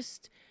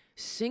highest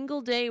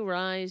single-day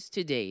rise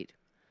to date.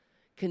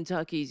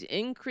 Kentucky's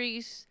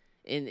increase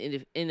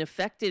in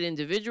infected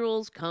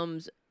individuals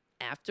comes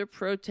after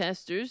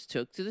protesters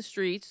took to the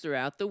streets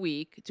throughout the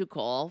week to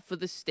call for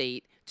the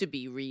state to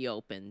be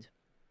reopened.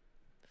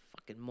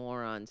 Fucking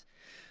morons.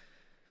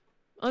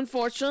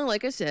 Unfortunately,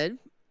 like I said,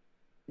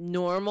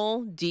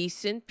 normal,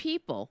 decent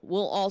people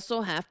will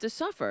also have to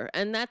suffer,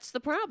 and that's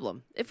the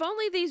problem. If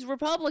only these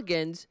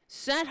Republicans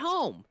sat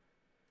home,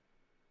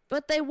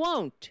 but they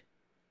won't.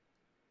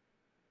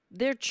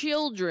 Their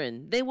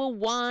children, they will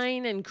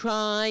whine and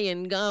cry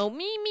and go,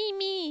 me, me,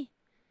 me,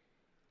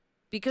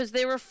 because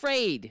they're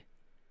afraid.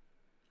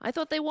 I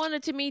thought they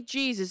wanted to meet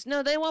Jesus.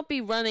 No, they won't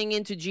be running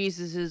into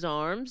Jesus'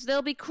 arms.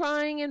 They'll be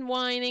crying and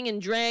whining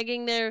and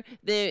dragging their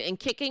and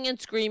kicking and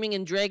screaming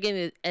and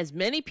dragging as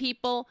many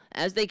people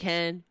as they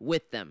can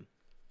with them.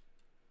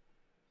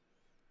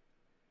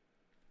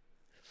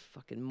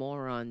 Fucking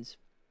morons.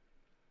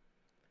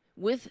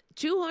 With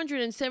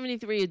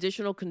 273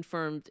 additional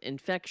confirmed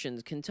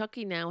infections,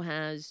 Kentucky now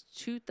has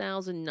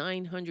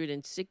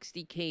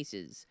 2,960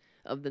 cases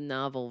of the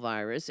novel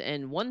virus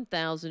and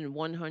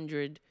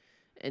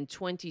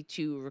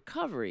 1,122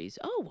 recoveries.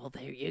 Oh, well,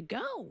 there you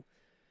go.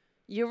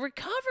 You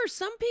recover.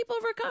 Some people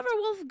recover.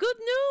 Well, good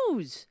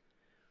news.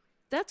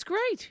 That's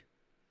great.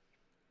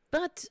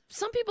 But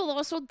some people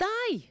also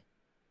die.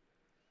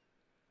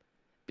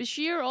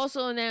 Beshear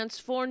also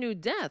announced 4 new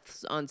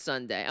deaths on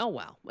Sunday. Oh,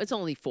 well, it's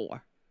only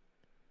 4.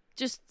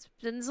 Just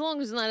as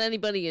long as it's not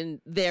anybody in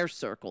their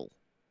circle.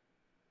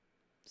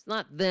 It's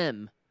not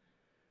them.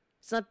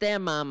 It's not their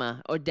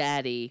mama or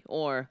daddy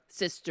or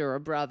sister or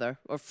brother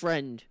or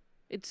friend.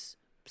 It's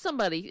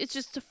somebody. It's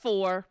just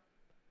 4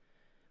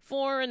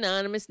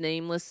 anonymous,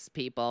 nameless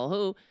people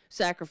who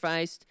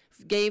sacrificed,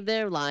 gave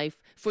their life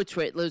for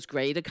Twitler's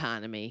great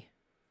economy.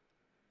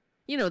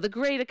 You know, the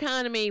great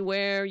economy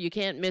where you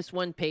can't miss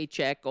one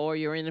paycheck or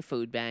you're in a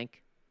food bank.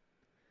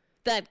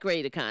 That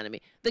great economy.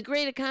 The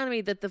great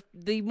economy that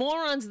the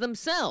morons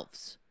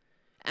themselves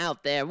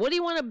out there, what do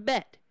you want to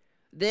bet?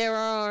 There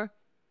are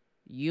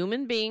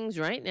human beings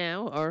right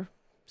now, or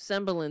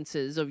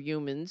semblances of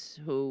humans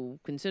who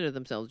consider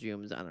themselves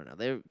humans. I don't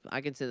know. I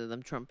consider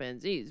them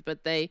Trumpanzees,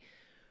 but they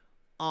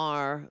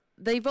vote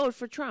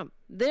for Trump.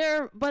 They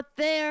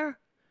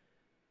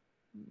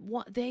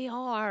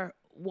are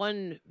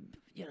one,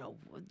 you know,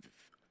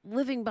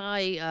 living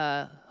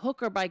by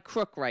hook or by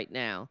crook right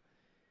now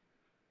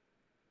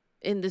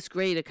in this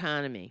great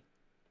economy.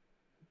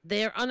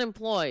 They're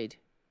unemployed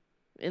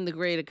in the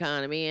great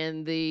economy,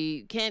 and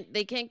they can't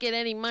get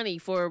any money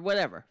for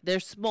whatever. Their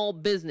small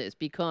business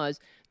because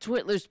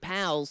Twitler's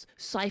pals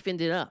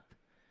siphoned it up.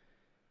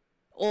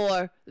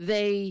 Or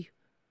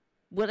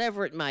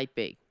whatever it might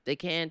be. They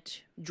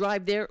can't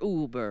drive their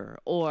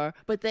Uber,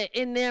 but they're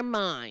in their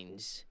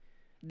minds.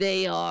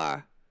 They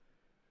are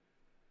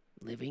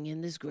living in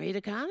this great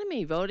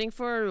economy, voting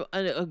for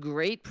a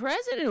great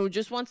president who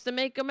just wants to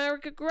make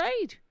America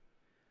great.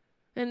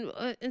 And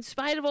in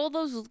spite of all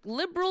those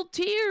liberal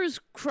tears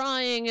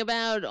crying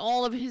about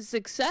all of his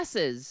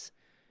successes,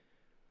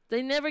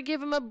 they never give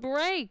him a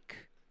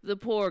break, the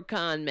poor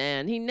con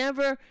man. He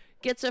never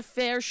gets a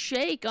fair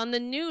shake on the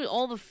news,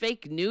 all the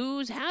fake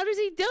news. How does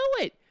he do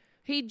it?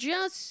 He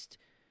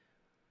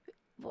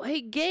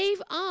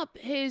gave up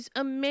his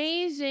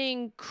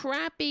amazing,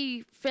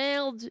 crappy,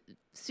 failed,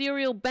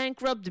 serial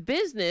bankrupt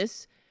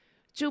business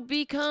to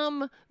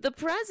become the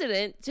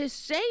president to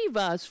save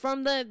us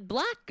from the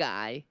black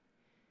guy.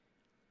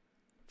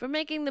 For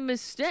making the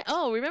mistake.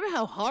 Oh, remember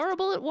how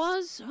horrible it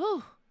was?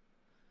 Oh.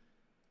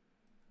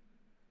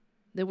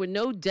 There were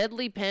no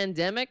deadly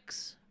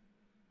pandemics.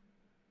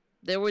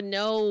 There were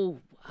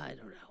no, I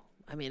don't know.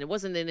 I mean, it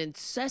wasn't an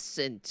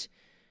incessant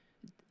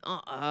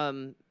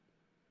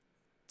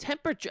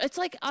temperature. It's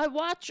like I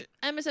watch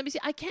MSNBC.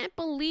 I can't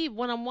believe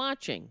what I'm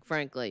watching,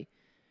 frankly.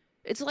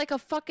 It's like a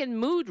fucking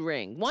mood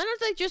ring. Why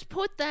don't they just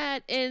put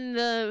that in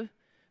the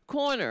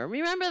corner?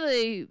 Remember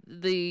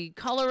the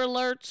color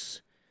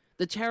alerts?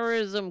 The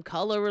terrorism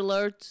color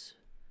alerts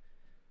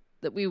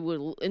that we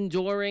were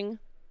enduring.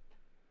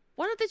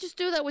 Why don't they just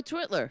do that with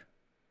Twitler?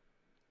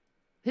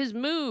 His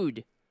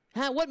mood.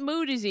 What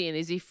mood is he in?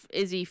 Is he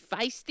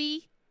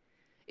feisty?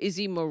 Is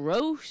he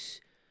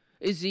morose?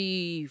 Is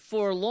he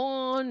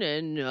forlorn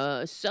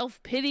and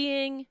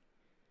self-pitying?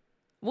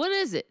 What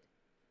is it?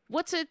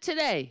 What's it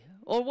today?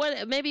 Or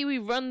what? Maybe we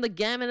run the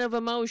gamut of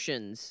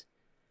emotions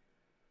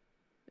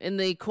in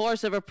the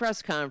course of a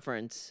press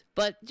conference.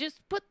 But just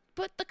put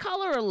the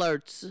color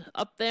alerts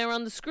up there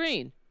on the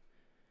screen.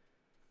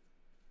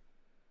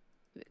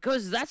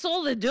 Because that's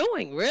all they're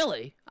doing,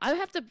 really. I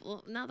have to,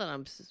 now that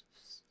I'm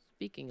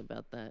speaking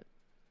about that,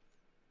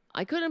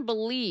 I couldn't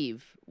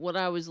believe what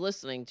I was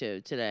listening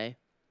to today.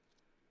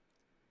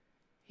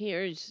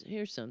 Here's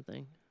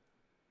something.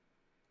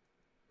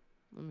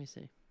 Let me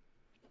see.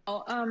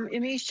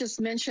 Amish just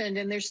mentioned,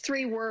 and there's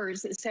 3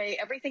 words that say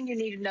everything you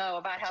need to know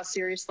about how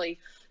seriously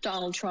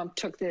Donald Trump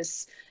took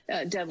this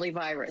deadly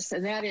virus,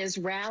 and that is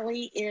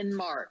rally in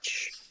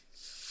March.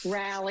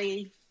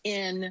 Rally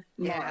in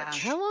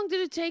March. How long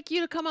did it take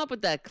you to come up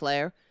with that,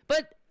 Claire?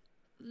 But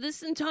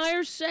this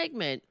entire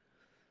segment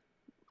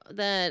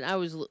that I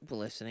was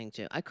listening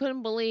to, I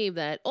couldn't believe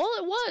that all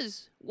it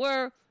was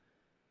were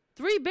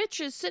 3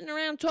 bitches sitting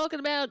around talking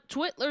about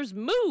Twitler's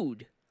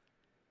mood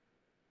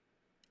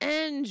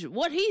and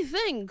what he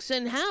thinks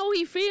and how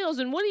he feels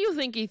and what do you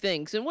think he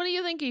thinks and what do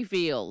you think he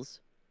feels.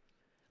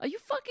 Are you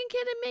fucking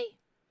kidding me?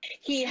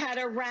 He had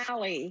a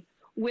rally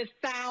with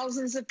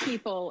thousands of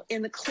people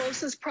in the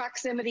closest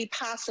proximity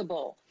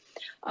possible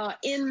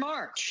in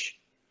March.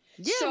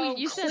 Yeah, so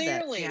you said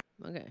clearly, that.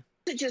 Yeah. Okay.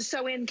 It's just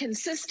so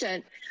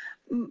inconsistent.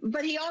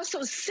 But he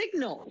also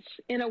signals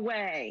in a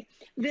way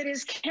that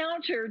is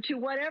counter to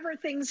whatever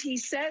things he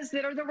says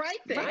that are the right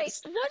things. Right.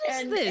 What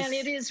is this? And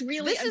it is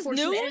really this is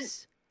unfortunate.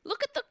 news.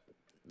 Look at the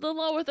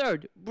lower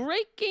third.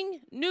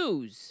 Breaking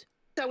news.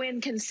 So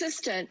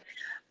inconsistent.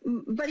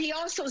 But he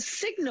also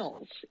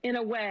signals in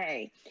a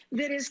way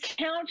that is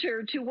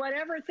counter to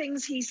whatever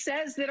things he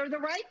says that are the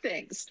right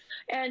things.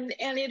 And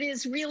it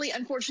is really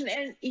unfortunate.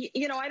 And,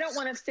 you know, I don't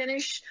want to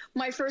finish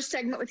my first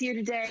segment with you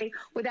today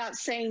without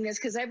saying this,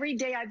 because every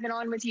day I've been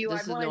on with you,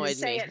 I've wanted to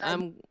say it.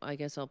 I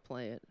guess I'll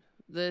play it.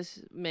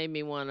 This made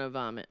me want to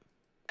vomit.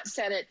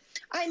 Said it.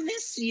 I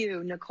miss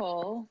you,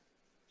 Nicole.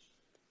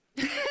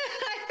 I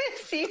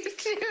miss you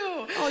too.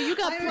 Oh, you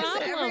got problems. I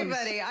miss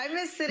everybody. I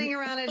miss sitting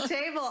around a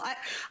table.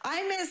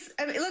 I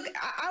mean, look,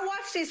 I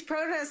watch these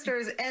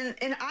protesters, and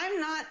I'm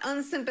not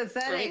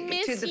unsympathetic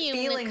to the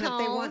feeling Nicole.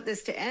 that they want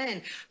this to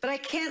end. But I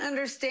can't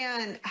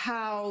understand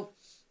how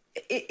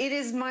it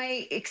is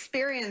my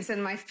experience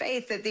and my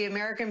faith that the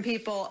American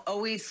people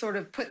always sort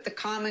of put the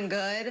common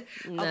good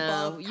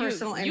above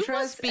personal interest. You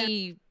must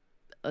be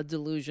a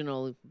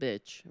delusional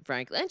bitch,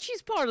 frankly. And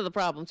she's part of the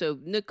problem. So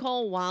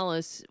Nicole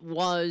Wallace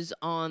was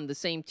on the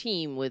same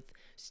team with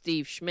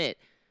Steve Schmidt.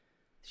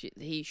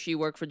 She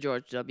worked for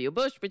George W.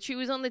 Bush, but she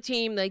was on the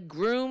team that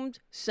groomed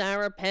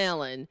Sarah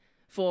Palin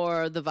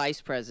for the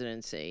vice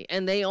presidency.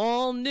 And they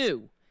all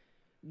knew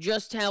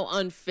just how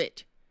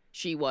unfit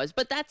she was.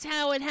 But that's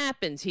how it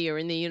happens here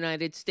in the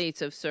United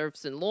States of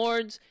serfs and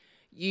lords.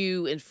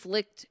 You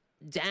inflict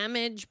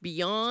damage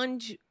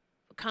beyond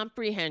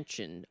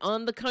comprehension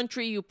on the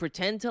country you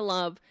pretend to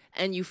love,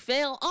 and you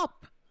fail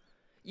up.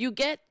 You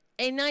get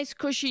a nice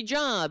cushy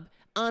job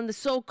on the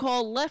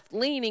so-called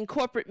left-leaning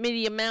corporate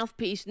media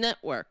mouthpiece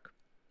network.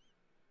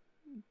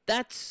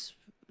 That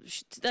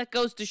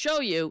goes to show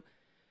you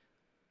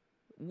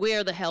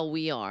where the hell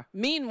we are.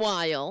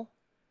 Meanwhile,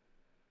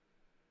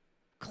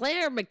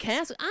 Claire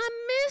McCaskill, I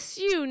miss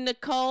you,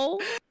 Nicole.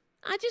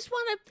 I just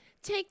want to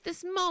take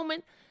this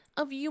moment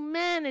of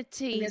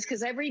humanity.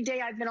 Because every day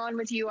I've been on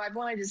with you, I've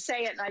wanted to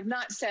say it and I've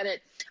not said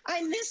it.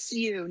 I miss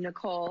you,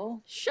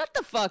 Nicole. Shut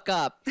the fuck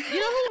up. You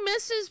know who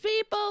misses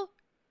people?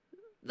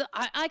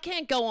 I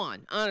can't go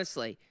on,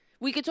 honestly.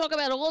 We could talk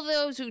about all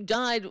those who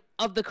died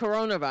of the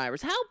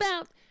coronavirus. How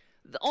about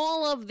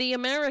all of the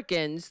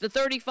Americans, the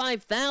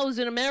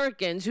 35,000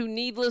 Americans who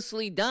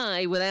needlessly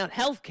die without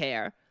health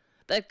care,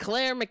 that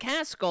Claire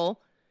McCaskill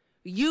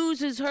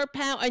uses her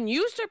power and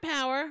used her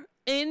power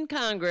in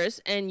Congress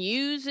and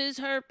uses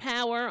her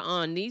power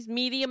on these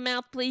media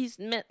mouthpiece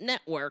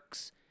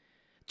networks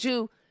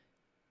to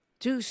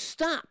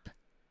stop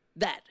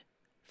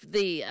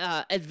the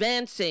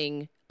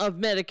advancing of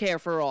Medicare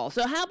for all.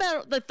 So how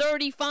about the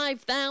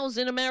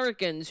 35,000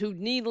 Americans who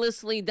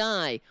needlessly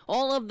die,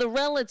 all of the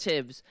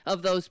relatives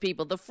of those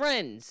people, the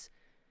friends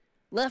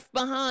left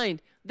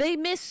behind? They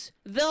miss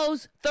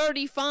those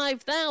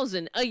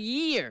 35,000 a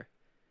year.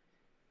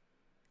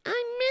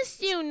 I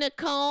miss you,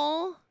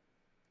 Nicole.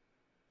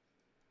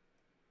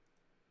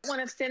 I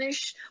want to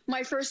finish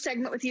my first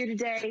segment with you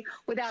today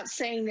without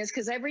saying this,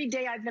 because every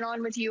day I've been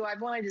on with you,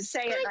 I've wanted to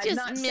say it, and I've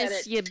not said it. I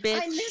just miss you,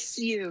 bitch. I miss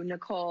you,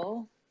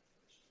 Nicole.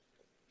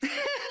 I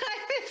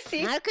miss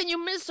you. How can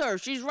you miss her?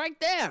 She's right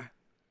there.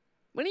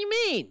 What do you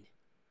mean?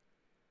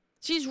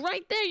 She's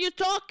right there. You're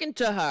talking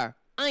to her.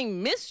 I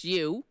miss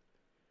you.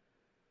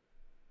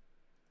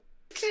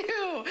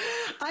 Too.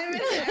 I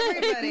miss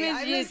everybody.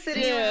 I miss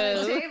sitting around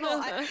a table.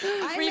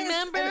 I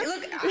remember?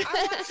 Look,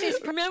 I watch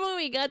these. Remember when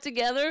we got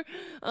together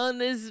on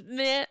this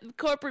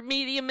corporate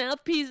media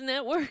mouthpiece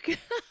network,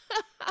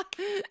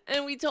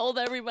 and we told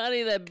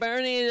everybody that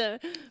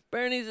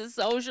Bernie's a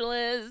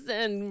socialist,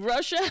 and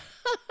Russia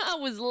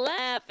was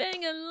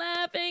laughing and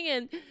laughing,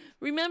 and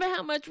remember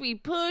how much we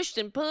pushed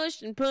and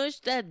pushed and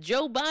pushed that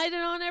Joe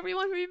Biden on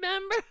everyone?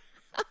 Remember?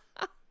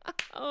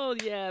 Oh,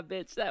 yeah,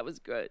 bitch, that was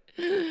good.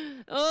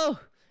 Oh,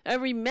 I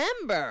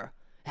remember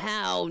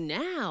how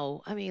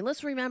now, I mean,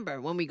 let's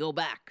remember when we go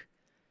back.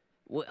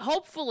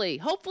 Hopefully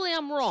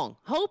I'm wrong.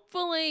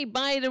 Hopefully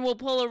Biden will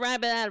pull a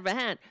rabbit out of a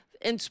hat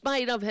in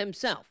spite of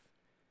himself.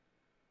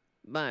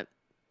 But,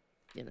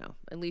 you know,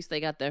 at least they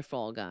got their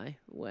fall guy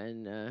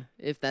when,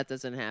 if that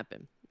doesn't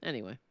happen.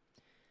 Anyway.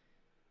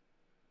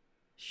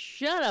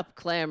 Shut up,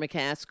 Claire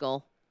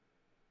McCaskill.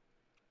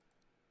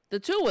 the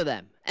two of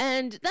them.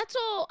 And that's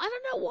all. I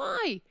don't know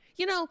why.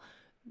 You know,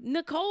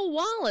 Nicole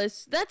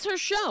Wallace, that's her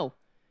show,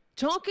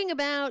 talking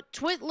about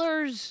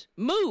Twitler's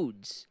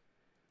moods.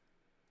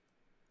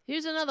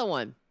 Here's another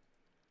one.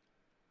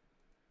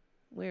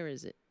 Where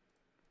is it?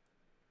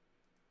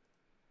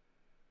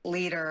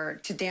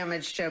 Leader to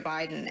damage Joe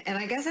Biden. And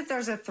I guess if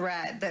there's a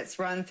thread that's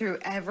run through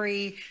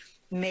every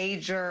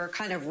major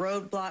kind of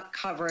roadblock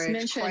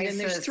coverage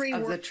crisis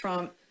of the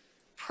Trump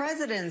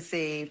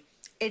presidency,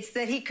 it's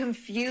that he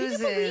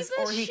confuses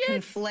or he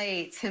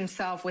conflates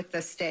himself with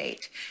the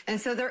state. And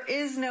so there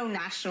is no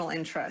national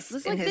interest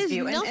in his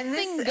view. There's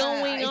nothing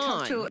going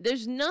on.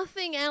 There's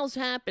nothing else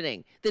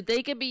happening that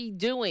they could be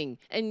doing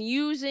and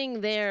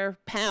using their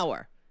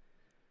power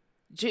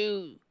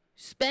to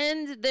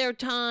spend their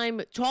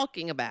time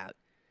talking about,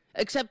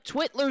 except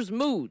Twitler's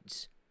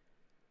moods.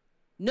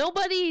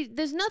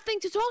 There's nothing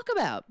to talk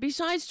about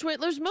besides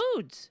Twitler's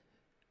moods.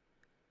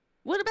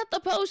 What about the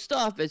post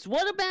office?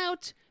 What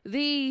about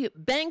the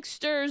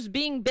banksters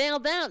being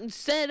bailed out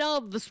instead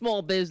of the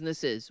small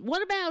businesses?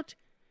 What about,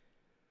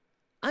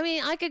 I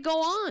mean, I could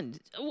go on.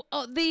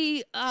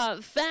 The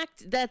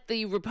fact that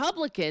the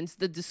Republicans,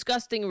 the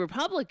disgusting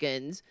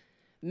Republicans,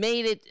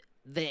 made it,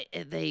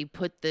 they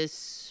put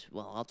this,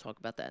 well, I'll talk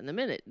about that in a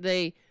minute.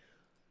 They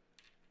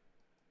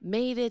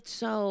made it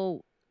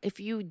so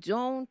if you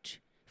don't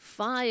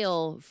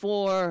file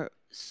for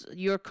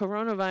your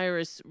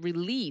coronavirus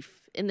relief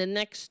in the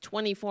next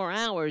 24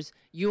 hours,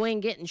 you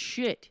ain't getting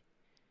shit.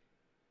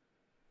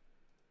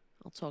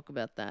 I'll talk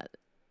about that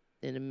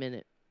in a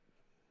minute.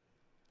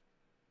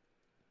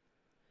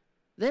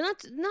 They're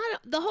not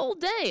the whole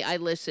day I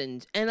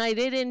listened and I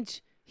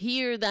didn't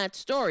hear that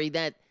story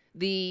that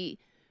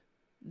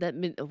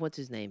what's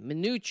his name?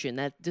 Mnuchin,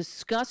 that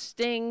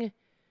disgusting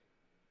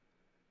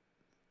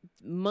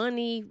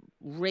money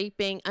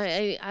raping,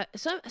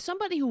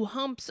 somebody who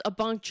humps a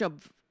bunch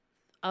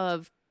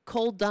of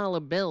cold dollar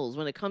bills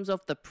when it comes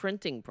off the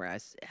printing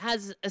press,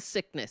 has a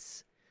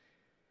sickness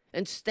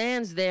and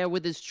stands there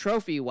with his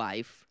trophy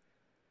wife.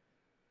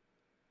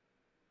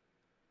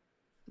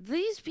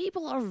 These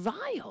people are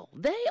vile.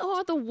 They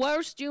are the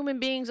worst human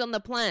beings on the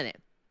planet.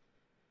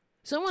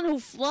 Someone who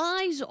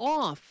flies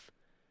off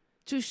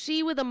to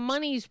see where the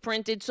money's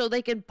printed so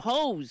they can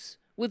pose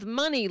with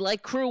money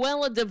like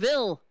Cruella de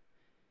Vil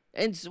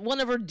and one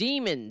of her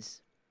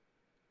demons.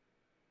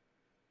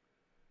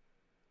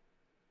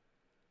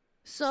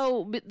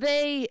 So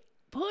they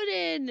put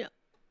in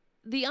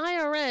the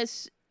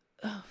IRS.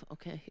 Oh,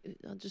 okay,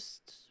 I'll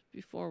just,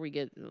 before we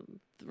get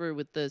through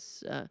with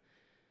this,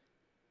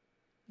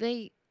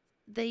 they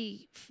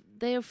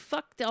have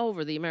fucked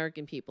over the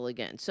American people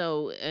again.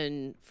 So,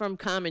 and from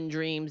Common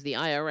Dreams, the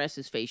IRS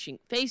is facing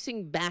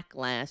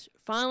backlash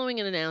following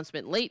an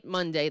announcement late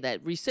Monday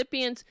that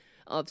recipients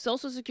of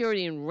Social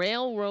Security and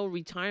railroad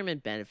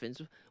retirement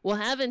benefits will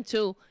have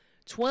until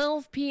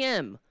 12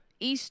 p.m.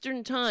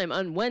 Eastern Time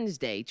on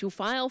Wednesday to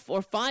file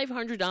for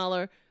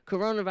 $500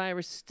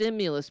 coronavirus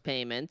stimulus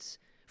payments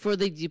for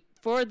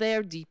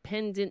their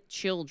dependent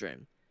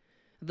children.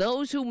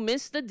 Those who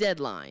miss the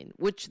deadline,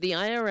 which the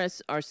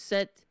IRS are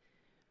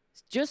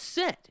just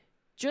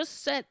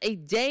set a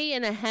day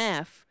and a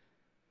half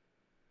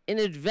in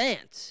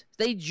advance.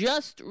 They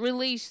just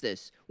released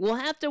this. Will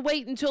have to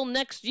wait until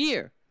next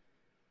year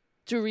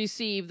to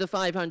receive the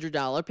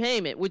 $500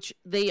 payment, which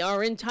they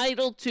are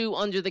entitled to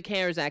under the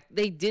CARES Act.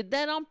 They did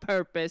that on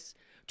purpose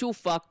to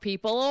fuck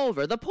people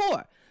over, the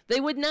poor. They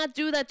would not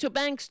do that to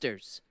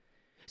banksters.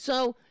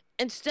 So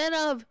instead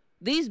of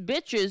these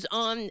bitches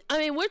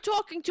we're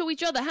talking to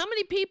each other. How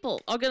many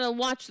people are going to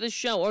watch this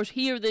show or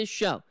hear this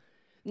show?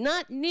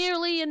 Not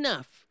nearly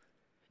enough.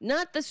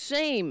 Not the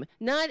same.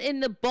 Not in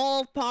the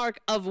ballpark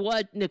of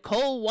what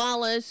Nicole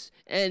Wallace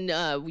and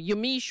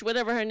Yamiche,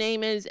 whatever her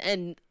name is,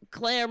 and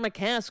Claire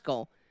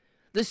McCaskill.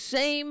 The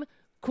same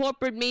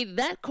corporate media,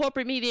 that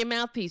corporate media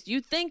mouthpiece.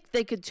 You think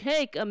they could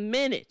take a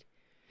minute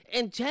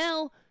and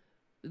tell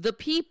the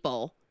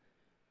people,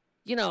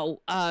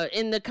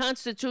 in the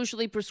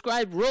constitutionally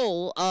prescribed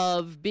role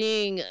of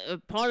being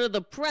part of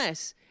the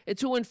press,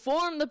 to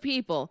inform the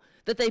people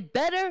that they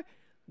better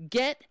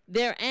get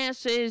their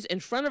asses in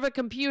front of a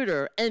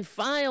computer and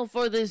file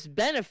for this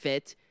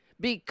benefit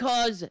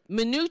because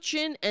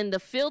Mnuchin and the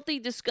filthy,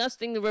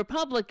 disgusting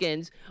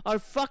Republicans are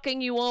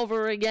fucking you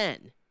over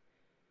again.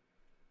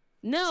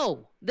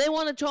 No, they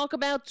want to talk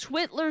about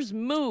Twitler's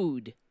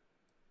mood.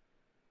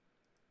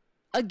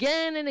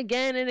 Again and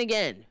again and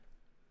again.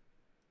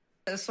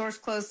 A source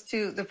close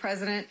to the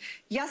president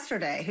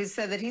yesterday who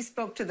said that he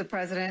spoke to the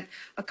president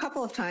a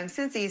couple of times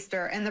since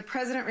Easter, and the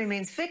president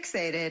remains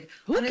fixated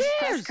on his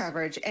press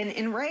coverage and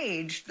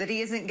enraged that he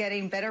isn't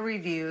getting better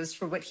reviews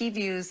for what he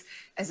views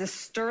as a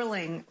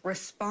sterling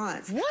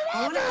response. Whatever.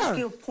 I want to ask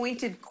you a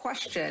pointed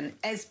question.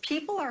 As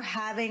people are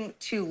having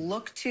to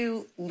look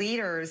to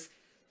leaders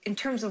in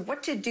terms of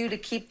what to do to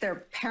keep their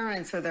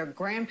parents or their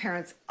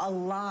grandparents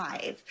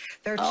alive,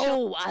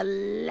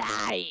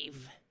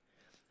 alive.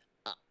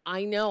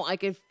 I know, I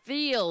can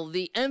feel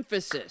the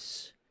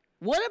emphasis.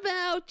 What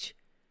about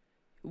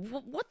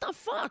What the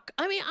fuck?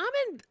 I mean,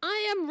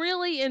 I am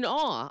really in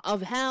awe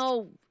of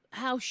how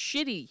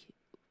shitty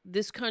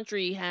this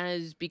country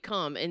has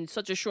become in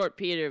such a short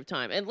period of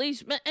time. At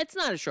least it's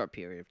not a short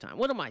period of time.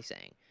 What am I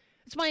saying?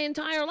 It's my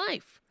entire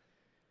life.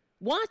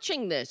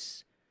 Watching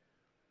this,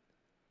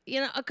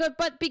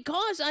 but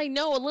because I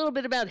know a little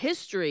bit about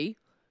history,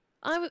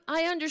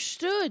 I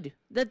understood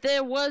that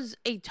there was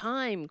a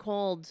time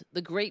called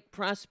the Great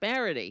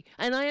Prosperity.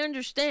 And I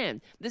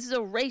understand this is a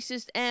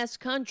racist-ass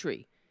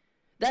country.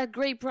 That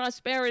great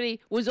prosperity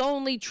was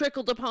only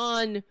trickled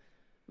upon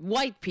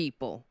white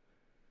people.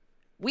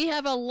 We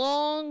have a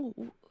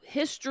long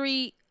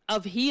history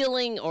of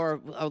healing, or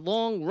a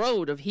long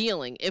road of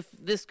healing, if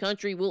this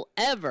country will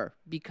ever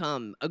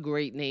become a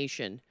great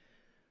nation.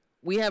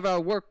 We have our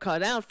work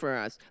cut out for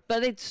us.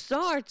 But it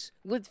starts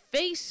with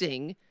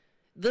facing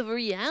the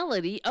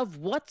reality of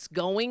what's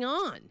going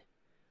on.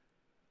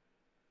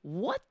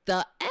 What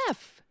the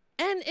F?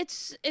 And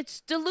it's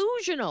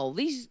delusional.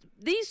 These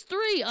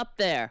three up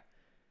there,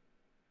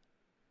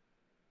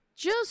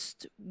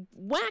 just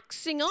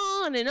waxing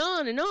on and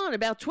on and on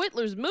about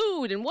Twitler's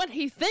mood and what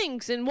he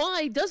thinks and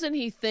why doesn't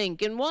he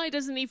think and why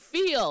doesn't he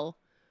feel.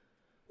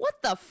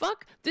 What the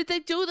fuck? Did they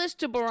do this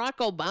to Barack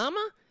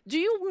Obama? Do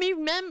you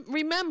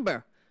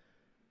remember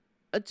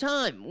a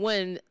time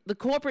when the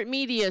corporate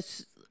media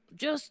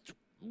just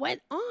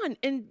went on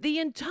and the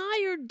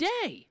entire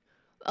day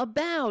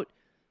about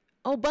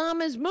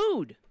Obama's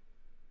mood?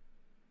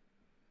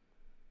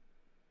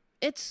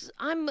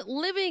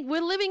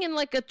 We're living in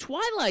like a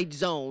twilight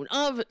zone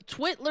of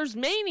Twitler's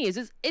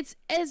manias. It's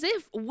as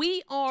if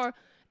we are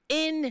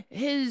in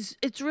his,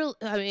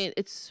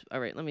 all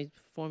right, let me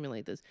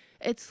formulate this.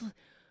 It's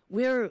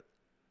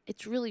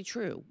really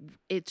true.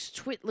 It's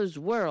Twitler's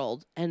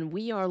world and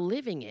we are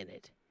living in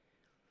it.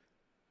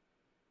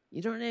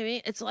 You know what I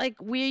mean? It's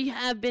like we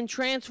have been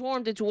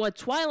transformed into a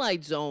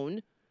twilight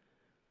zone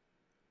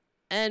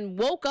and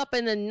woke up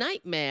in a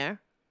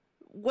nightmare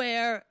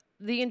where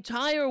the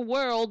entire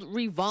world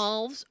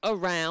revolves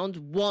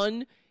around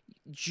one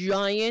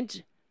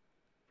giant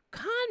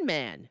con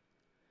man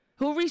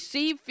who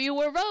received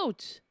fewer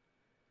votes.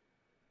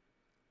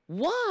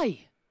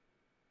 Why?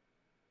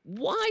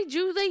 Why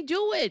do they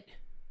do it?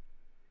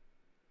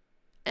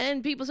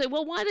 And people say,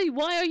 well, why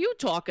are you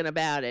talking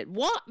about it?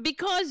 What?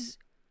 Because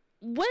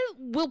when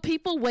will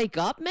people wake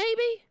up,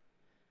 maybe?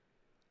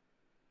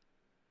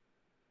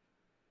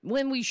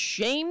 When we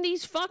shame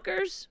these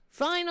fuckers,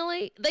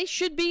 finally, they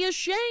should be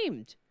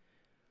ashamed.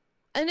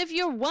 And if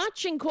you're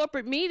watching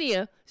corporate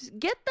media,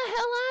 get the hell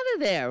out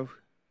of there.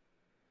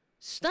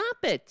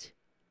 Stop it.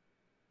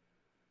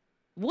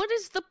 What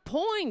is the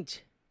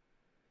point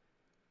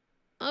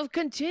of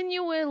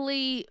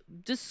continually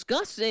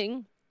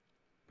discussing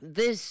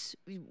this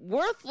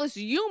worthless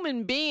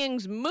human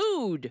being's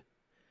mood?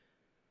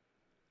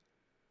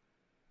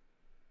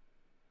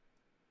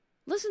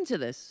 Listen to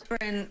this.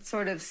 And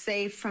sort of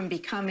safe from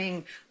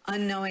becoming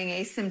unknowing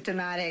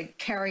asymptomatic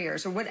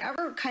carriers, or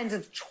whatever kinds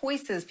of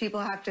choices people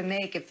have to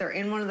make if they're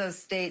in one of those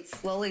states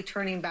slowly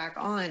turning back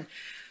on.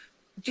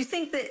 Do you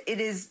think that it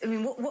is, I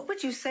mean, what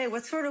would you say?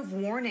 What sort of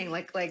warning?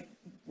 Like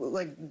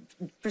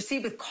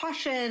proceed with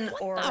caution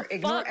or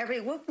ignore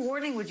what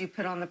warning would you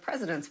put on the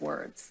president's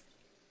words?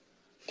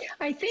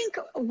 I think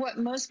what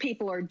most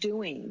people are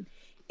doing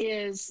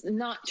is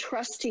not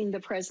trusting the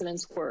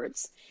president's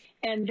words.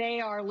 And they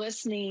are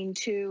listening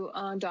to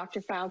Dr.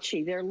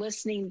 Fauci. They're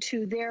listening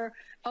to their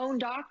own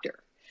doctor.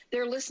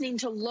 They're listening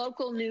to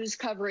local news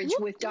coverage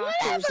with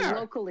doctors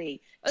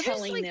locally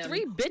telling them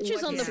three bitches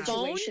what on the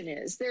phone? Situation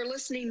is. They're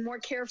listening more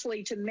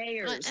carefully to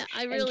mayors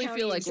I really and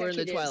feel like we're in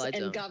the executives twilight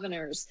zone. and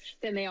governors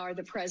than they are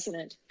the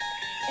president.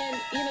 And,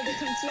 the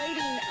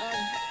conflating of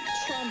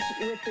Trump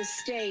with the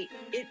state,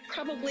 it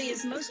probably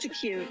is most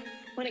acute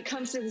when it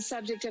comes to the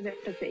subject of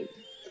empathy.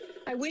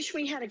 I wish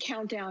we had a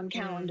countdown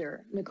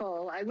calendar,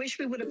 Nicole. I wish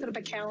we would have put up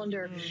a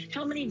calendar.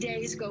 How many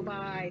days go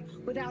by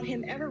without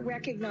him ever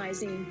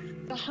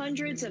recognizing the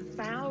hundreds of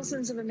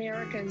thousands of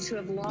Americans who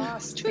have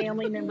lost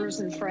family members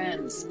and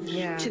friends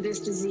to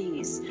this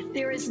disease?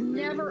 There is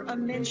never a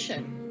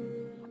mention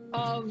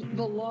of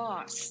the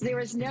loss. There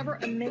is never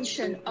a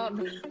mention of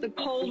the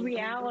cold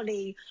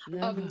reality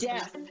of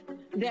death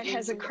that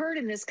has occurred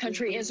in this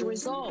country as a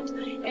result.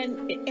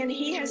 And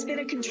he has been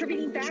a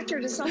contributing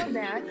factor to some of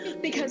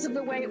that because of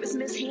the way it was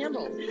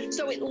mishandled.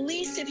 So at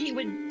least if he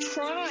would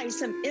try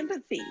some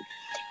empathy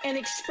and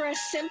express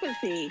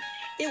sympathy,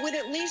 it would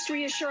at least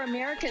reassure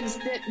Americans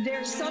that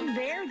there's some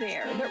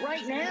there. But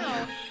right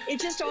now, it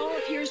just all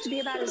appears to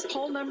be about his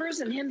poll numbers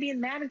and him being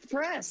mad at the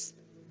press.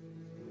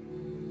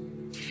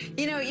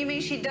 You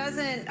mean she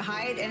doesn't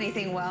hide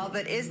anything well,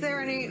 but is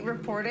there any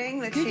reporting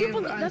that you've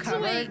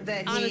uncovered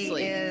that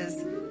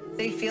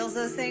he feels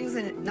those things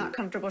and not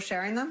comfortable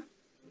sharing them?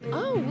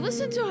 Oh,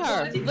 listen to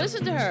her.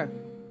 Listen to her.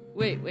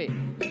 Wait.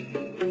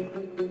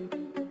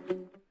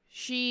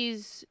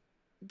 She's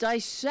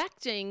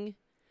dissecting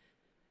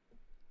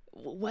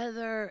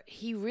whether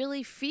he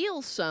really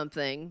feels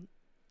something,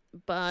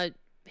 but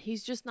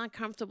he's just not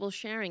comfortable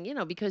sharing,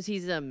 because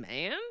he's a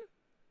man.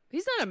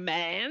 He's not a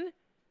man.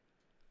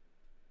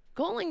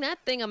 Calling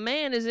that thing a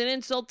man is an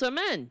insult to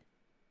men.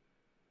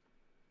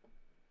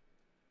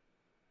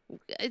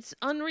 It's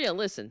unreal.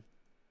 Listen.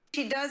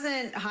 She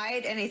doesn't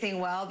hide anything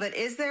well, but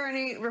is there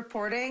any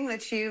reporting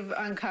that you've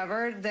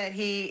uncovered that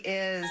he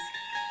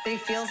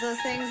feels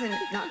those things and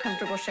not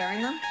comfortable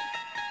sharing them?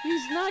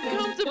 He's not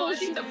comfortable. I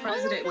think the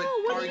president would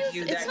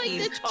argue that it's like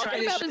they're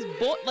talking about his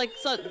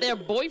their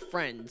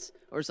boyfriends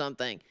or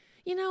something.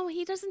 You know,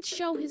 he doesn't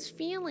show his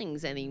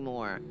feelings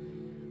anymore.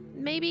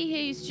 Maybe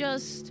he's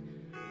just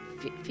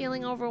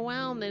feeling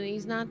overwhelmed and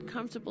he's not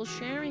comfortable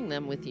sharing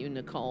them with you,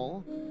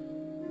 Nicole.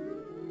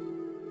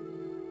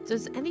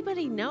 Does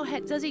anybody know?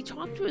 Does he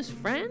talk to his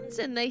friends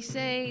and they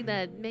say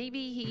that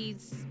maybe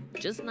he's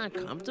just not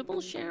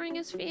comfortable sharing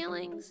his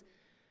feelings?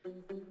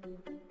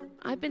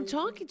 I've been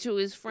talking to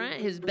his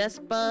friend, his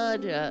best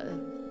bud,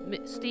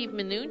 Steve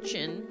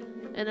Mnuchin,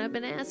 and I've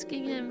been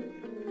asking him,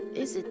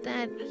 is it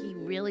that he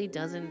really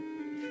doesn't,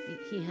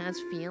 he has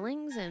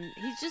feelings and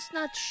he's just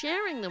not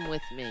sharing them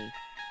with me?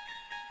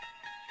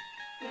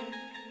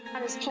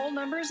 His poll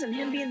numbers and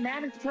him being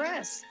mad at the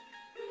press.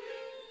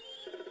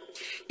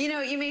 You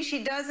know, you mean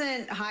she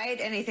doesn't hide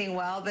anything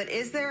well, but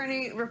is there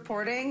any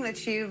reporting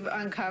that you've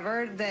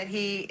uncovered that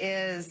he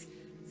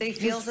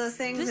feels those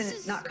things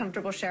and not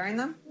comfortable sharing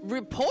them?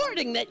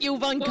 Reporting that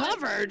you've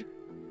uncovered?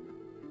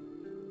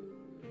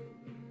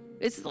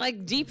 It's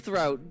like Deep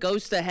Throat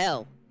goes to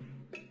hell.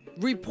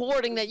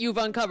 Reporting that you've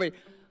uncovered.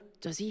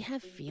 Does he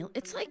have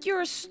It's like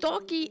you're a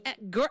stalky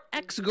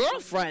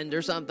ex-girlfriend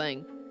or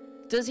something.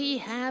 Does he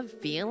have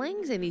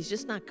feelings and he's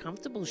just not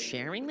comfortable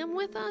sharing them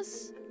with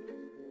us?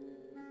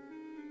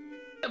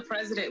 The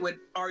president would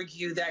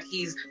argue that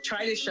he's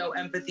trying to show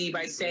empathy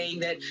by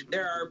saying that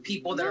there are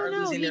people that are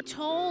losing their lives. He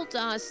told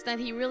us that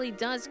he really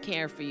does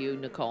care for you,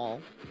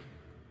 Nicole.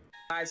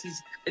 lives.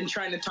 He's been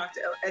trying to talk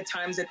at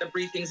times at the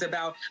briefings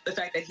about the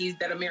fact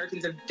that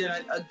Americans have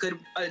done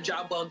a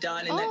job well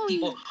done and that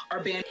people are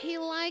banned. He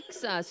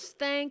likes us.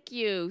 Thank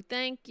you,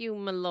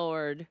 my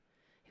lord.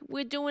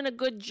 We're doing a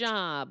good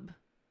job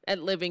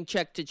at living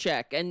check to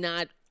check and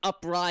not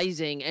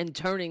uprising and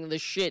turning the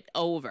shit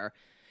over.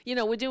 You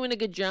know, we're doing a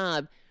good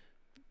job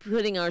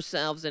putting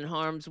ourselves in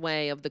harm's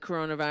way of the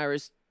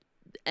coronavirus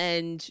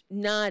and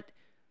not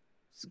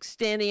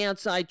standing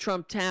outside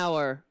Trump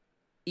Tower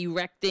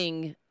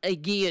erecting a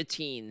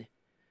guillotine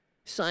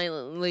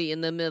silently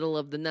in the middle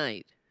of the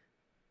night.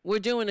 We're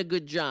doing a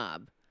good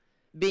job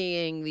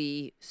being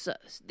the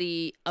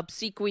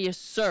obsequious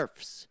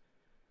serfs,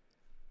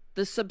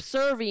 the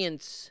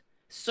subservient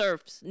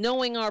serfs,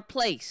 knowing our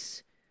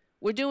place.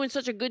 We're doing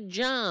such a good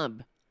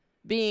job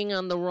being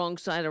on the wrong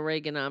side of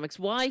Reaganomics.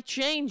 Why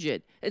change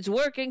it? It's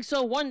working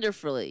so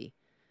wonderfully.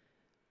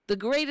 The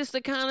greatest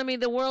economy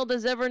the world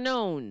has ever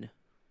known.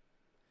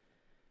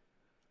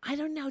 I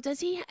don't know.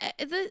 Does he have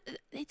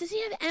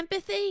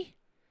empathy?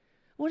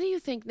 What do you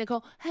think,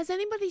 Nicole? Has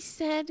anybody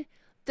said,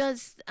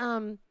 does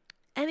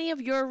any of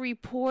your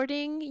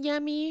reporting,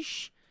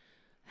 Yamiche,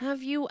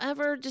 have you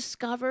ever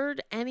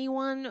discovered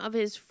anyone of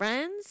his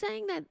friends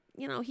saying that,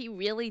 you know, he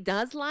really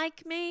does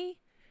like me?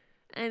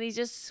 And he's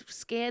just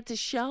scared to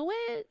show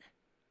it?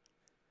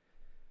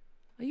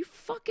 Are you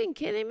fucking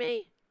kidding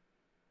me?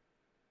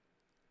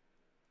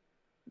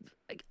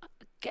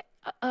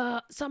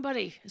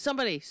 Somebody,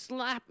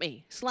 slap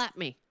me.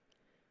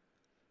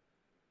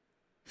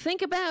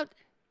 Think about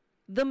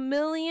the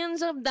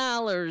millions of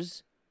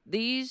dollars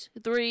these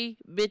three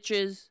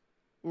bitches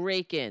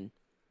rake in.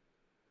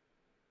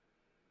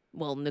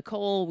 Well,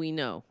 Nicole, we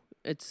know.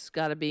 It's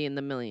got to be in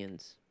the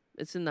millions.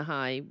 It's in the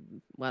high,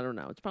 I don't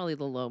know. It's probably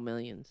the low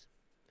millions.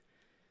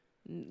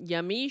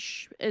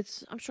 Yamiche,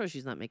 I'm sure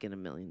she's not making $1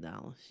 million.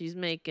 She's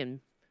making,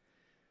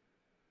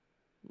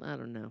 I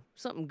don't know,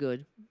 something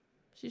good.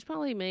 She's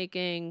probably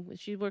making,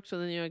 she works for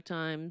the New York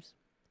Times.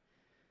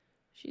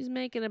 She's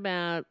making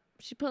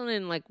she's putting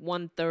in like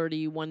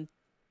 130,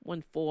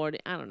 140.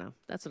 I don't know.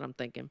 That's what I'm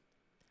thinking.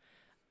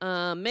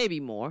 Maybe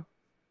more.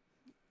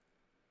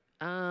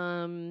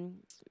 Claire,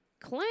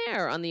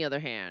 on the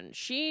other hand,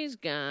 she's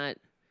got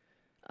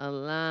a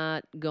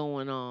lot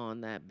going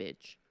on, that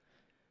bitch.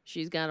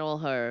 She's got all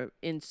her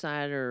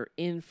insider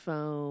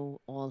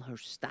info, all her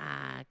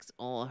stocks,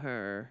 all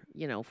her,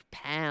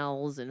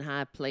 pals in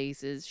high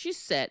places. She's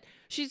set.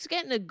 She's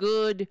getting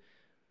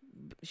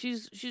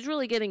she's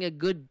really getting a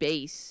good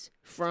base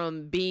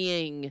from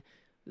being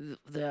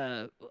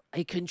a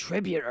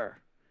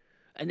contributor,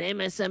 an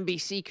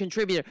MSNBC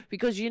contributor,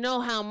 because you know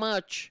how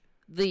much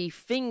the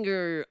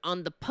finger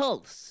on the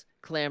pulse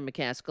Claire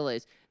McCaskill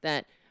is,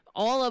 that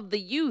all of the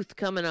youth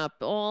coming up,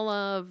 all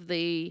of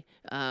the,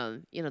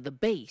 the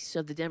base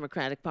of the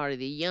Democratic Party,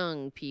 the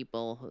young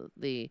people,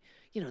 the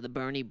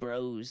Bernie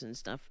bros and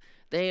stuff,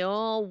 they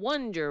all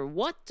wonder,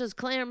 what does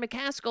Claire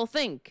McCaskill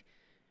think?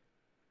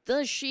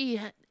 Does she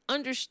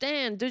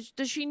understand?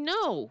 Does she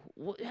know?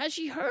 Has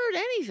she heard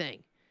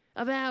anything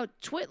about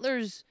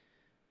Twitler's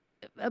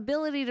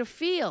ability to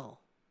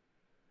feel?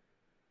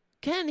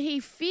 Can he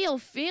feel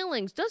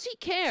feelings? Does he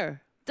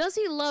care? Does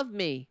he love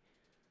me?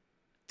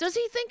 Does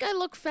he think I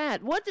look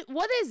fat? What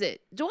is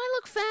it? Do I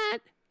look fat?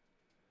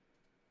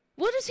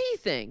 What does he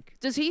think?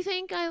 Does he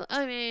think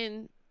I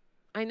mean,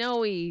 I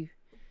know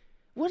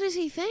what does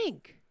he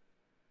think?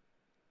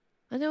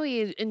 I know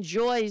he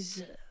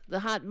enjoys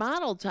the hot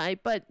model type,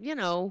 but,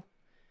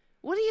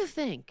 what do you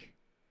think?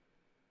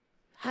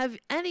 Has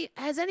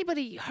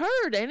anybody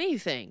heard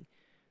anything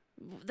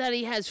that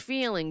he has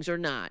feelings or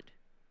not?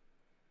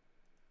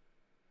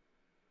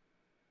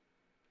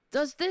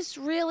 Does this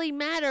really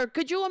matter?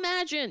 Could you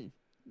imagine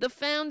the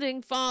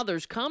founding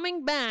fathers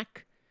coming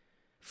back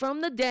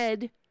from the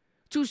dead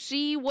to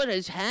see what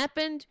has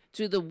happened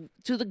to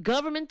the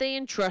government they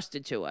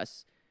entrusted to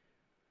us?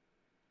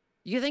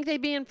 You think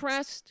they'd be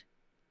impressed?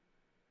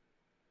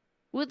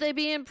 Would they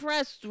be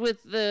impressed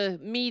with the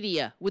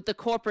media, with the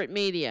corporate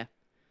media?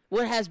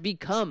 What has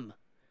become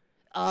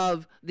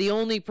of the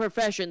only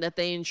profession that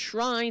they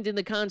enshrined in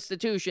the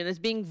Constitution as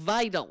being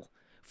vital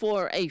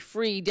for a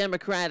free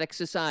democratic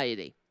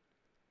society?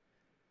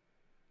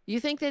 You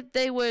think that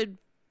they would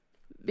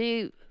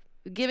be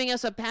giving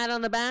us a pat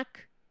on the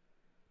back?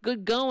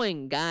 Good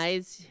going,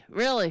 guys.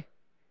 Really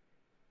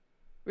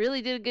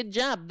did a good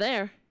job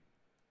there.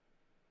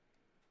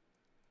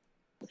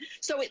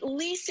 So at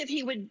least if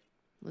he would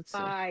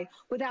buy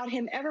without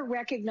him ever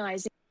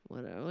recognizing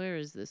where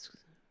is this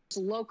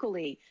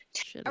locally,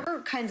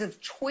 whatever kinds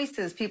of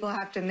choices people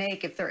have to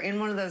make if they're in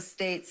one of those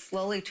states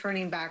slowly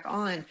turning back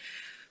on,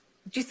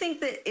 do you think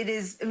that it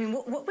is, I mean,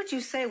 what would you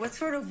say? What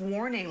sort of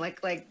warning?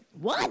 Like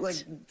what?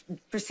 Like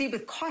proceed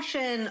with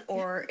caution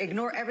or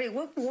ignore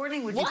what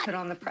warning would you put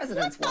on the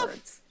president's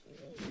words?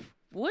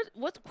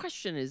 What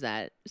question is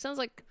that? It sounds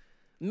like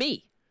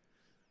me.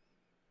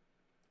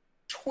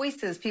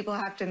 Choices people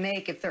have to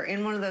make if they're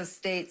in one of those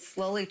states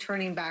slowly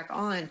turning back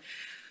on.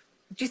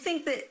 Do you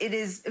think that it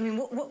is, I mean,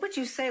 what would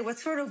you say? What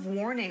sort of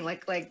warning?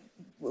 Like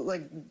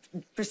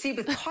proceed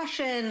with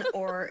caution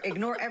or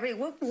ignore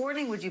what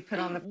warning would you put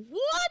on the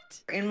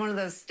in one of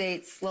those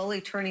states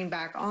slowly turning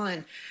back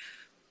on?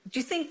 Do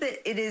you think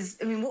that it is,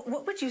 I mean,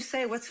 what would you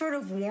say? What sort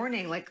of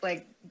warning? Like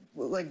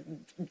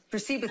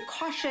proceed with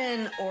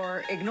caution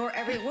or ignore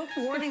what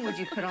warning would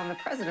you put on the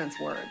president's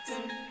words?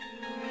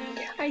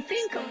 I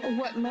think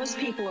what most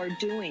people are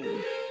doing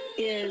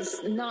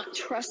is not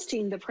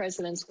trusting the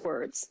president's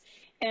words,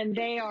 and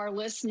they are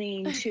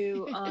listening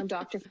to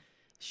Dr.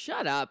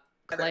 Shut up,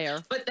 Claire.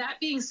 But that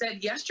being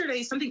said,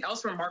 yesterday something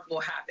else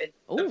remarkable happened.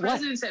 Ooh, the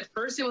president said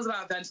first it was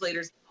about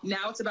ventilators,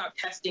 now it's about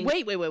testing.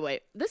 Wait.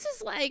 This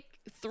is like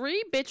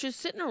three bitches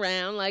sitting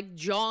around, like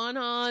jawing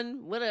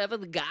on whatever,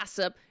 the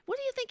gossip. What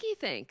do you think he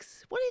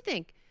thinks? What do you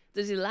think?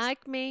 Does he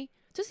like me?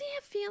 Does he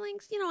have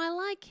feelings? I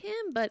like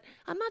him, but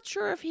I'm not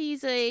sure if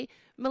he's a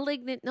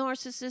malignant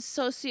narcissist,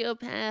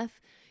 sociopath.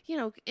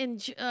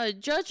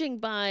 Judging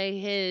by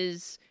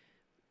his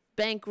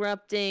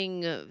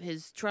bankrupting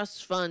his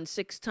trust fund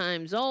 6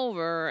 times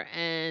over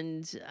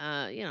and,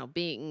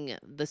 being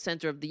the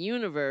center of the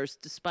universe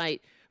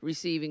despite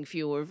receiving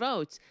fewer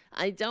votes,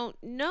 I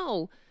don't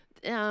know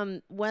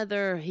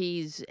whether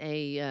he's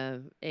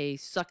a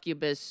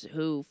succubus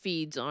who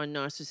feeds on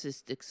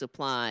narcissistic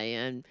supply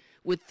and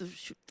would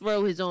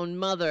throw his own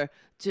mother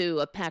to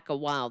a pack of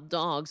wild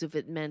dogs if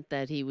it meant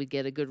that he would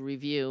get a good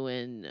review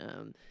in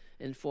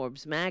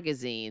Forbes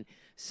magazine.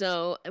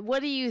 So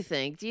what do you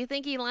think? Do you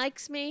think he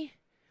likes me?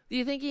 Do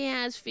you think he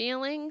has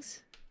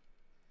feelings?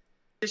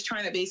 Just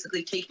trying to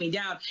basically take me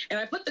down. And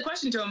I put the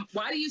question to him,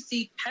 why do you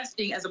see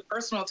testing as a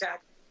personal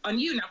attack on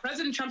you? Now,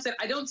 President Trump said,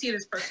 I don't see it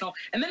as personal.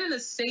 And then in the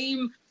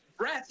same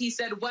breath, he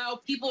said, well,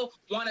 people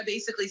want to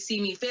basically see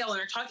me fail and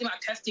are talking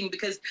about testing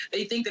because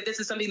they think that this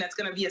is something that's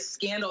going to be a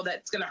scandal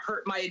that's going to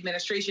hurt my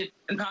administration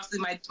and possibly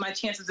my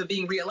chances of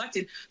being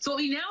reelected. So what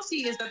we now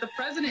see is that the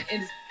president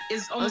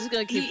is almost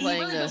going to keep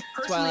playing really the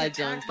personally Twilight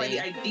Zone attacked by the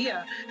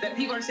idea that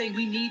people are saying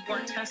we need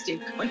more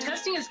testing, when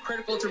testing is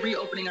critical to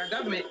reopening our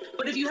government.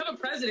 But if you have a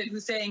president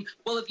who's saying,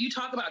 well, if you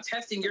talk about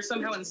testing, you're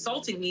somehow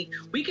insulting me,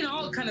 we can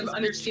all kind of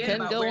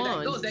understand about where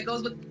that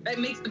goes. That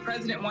makes the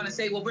president want to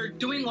say, well, we're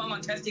doing long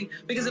on testing,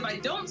 because if I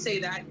don't say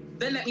that,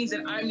 then that means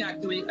that I'm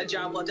not doing a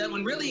job well done,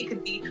 when really it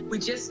could be, we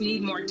just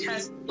need more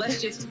tests.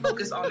 Let's just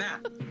focus on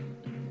that.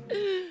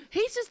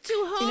 He's just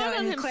too hard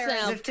on Claire,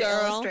 himself, as if to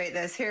illustrate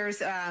this,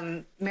 here's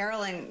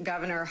Maryland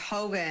Governor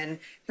Hogan,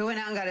 who went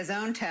out and got his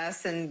own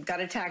tests and got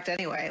attacked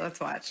anyway.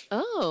 Let's watch.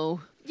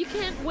 Oh, you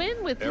can't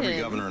win with him. Every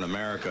governor in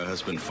America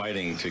has been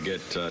fighting to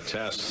get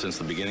tests since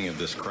the beginning of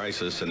this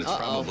crisis, and it's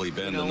probably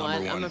been the number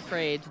one. I'm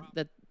afraid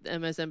that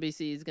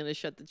MSNBC is going to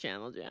shut the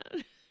channel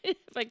down if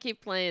I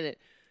keep playing it.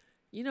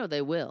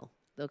 They will.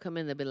 They'll come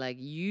in, they'll be like,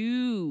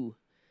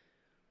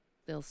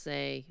 they'll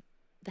say,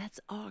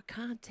 that's our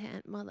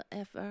content, mother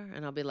effer.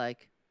 And I'll be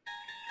like,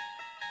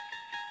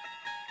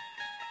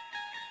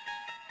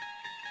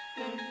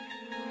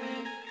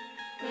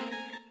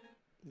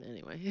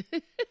 anyway.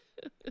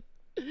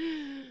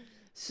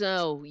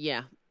 So,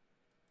 yeah.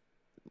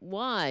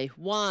 Why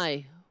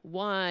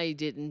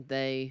didn't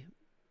they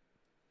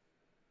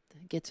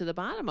get to the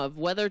bottom of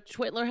whether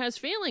Twitler has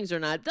feelings or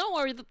not? Don't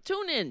worry.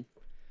 Tune in.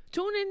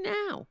 Tune in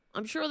now.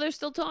 I'm sure they're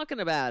still talking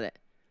about it.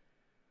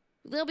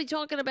 They'll be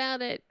talking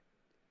about it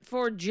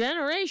for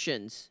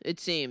generations, it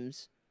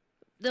seems.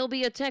 there'll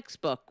be a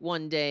textbook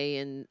one day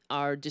in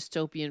our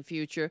dystopian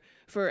future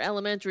for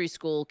elementary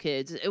school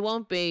kids. It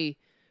won't be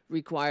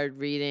required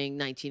reading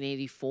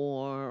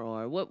 1984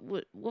 or what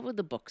were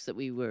the books that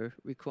we were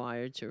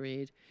required to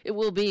read? It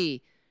will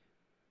be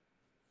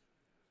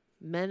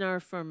Men Are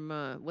From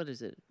what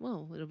is it?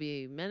 Well, it'll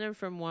be Men Are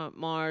From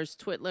Mars.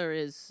 Twitler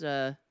is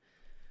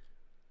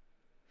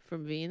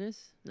from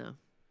Venus. No,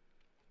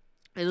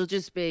 it'll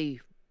just be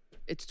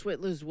it's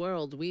Twitler's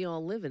world. We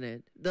all live in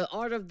it. The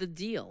Art of the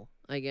Deal,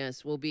 I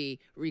guess, will be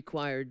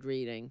required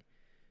reading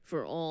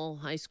for all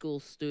high school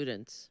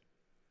students,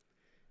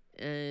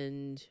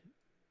 and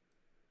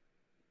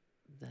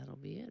that'll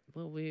be it.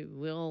 Well,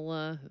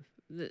 we'll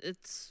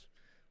it's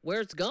where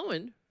it's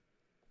going.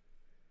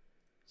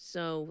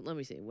 So let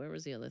me see. Where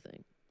was the other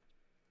thing?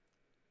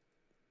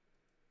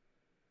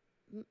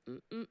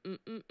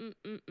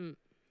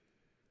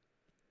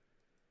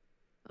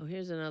 Oh,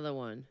 here's another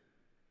one.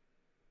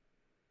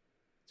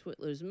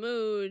 Twitler's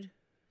mood.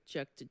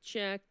 Check to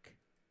check.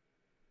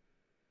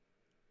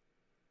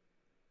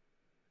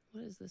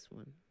 What is this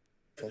one?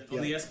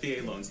 On the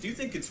SBA loans, do you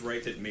think it's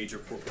right that major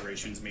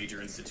corporations,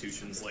 major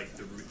institutions like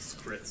the Ruth's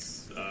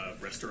Chris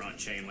restaurant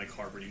chain like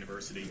Harvard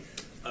University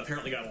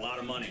apparently got a lot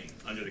of money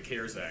under the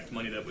CARES Act,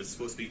 money that was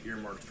supposed to be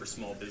earmarked for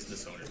small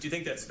business owners? Do you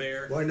think that's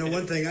fair? Well, I know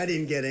one thing, I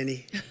didn't get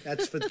any.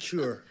 That's for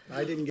sure.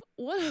 I didn't get...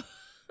 What?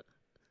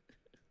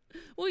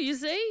 Well, you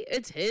see,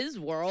 it's his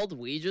world.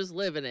 We just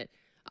live in it.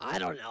 I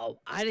don't know.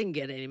 I didn't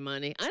get any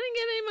money. I didn't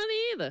get any money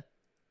either.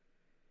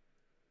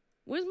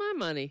 Where's my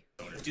money?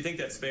 Do you think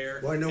that's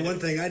fair? Well, I know one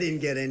thing, I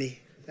didn't get any.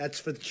 That's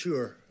for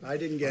sure. I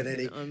didn't get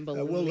any.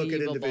 We'll look at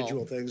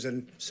individual things,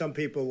 and some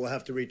people will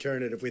have to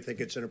return it if we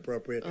think it's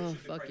inappropriate. Oh,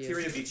 fuck you.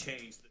 Criteria be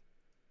changed.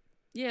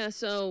 Yeah,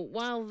 so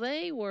while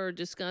they were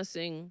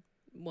discussing,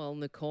 well,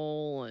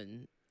 Nicole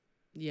and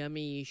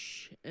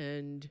Yamiche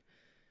and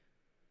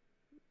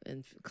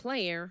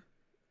Claire,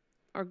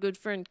 our good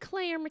friend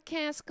Claire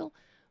McCaskill,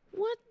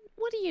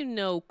 what do you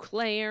know,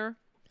 Claire?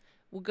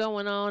 We're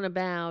going on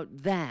about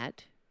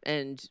that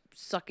and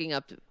sucking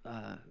up,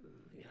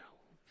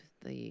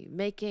 the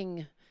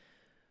making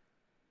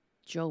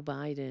Joe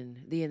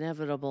Biden the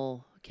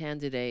inevitable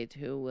candidate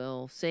who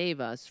will save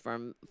us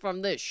from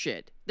this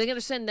shit. They're going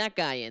to send that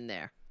guy in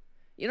there.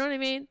 You know what I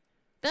mean?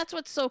 That's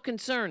what's so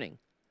concerning.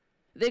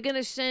 They're going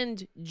to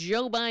send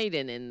Joe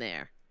Biden in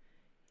there.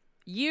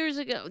 Years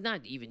ago,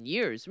 not even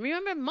years,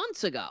 remember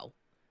months ago,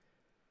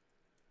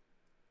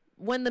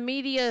 when the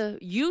media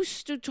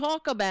used to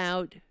talk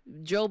about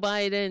Joe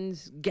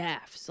Biden's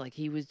gaffes, like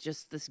he was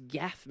just this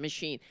gaffe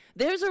machine.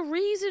 There's a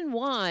reason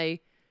why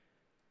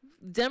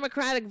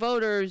Democratic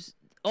voters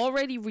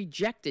already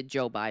rejected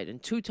Joe Biden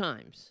 2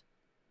 times.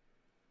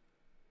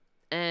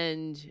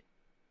 And,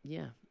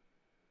 yeah.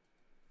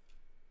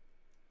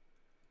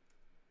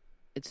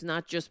 It's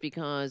not just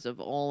because of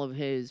all of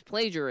his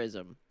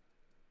plagiarism.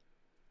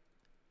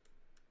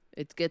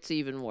 It gets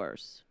even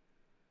worse.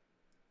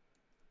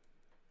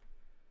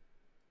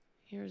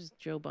 Here's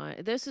Joe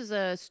Biden. This is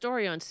a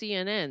story on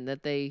CNN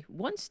that they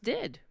once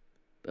did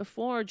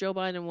before Joe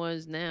Biden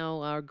was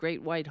now our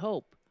great white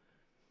hope.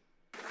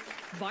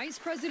 Vice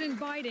President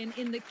Biden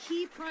in the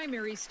key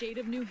primary state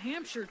of New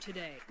Hampshire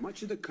today.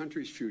 Much of the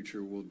country's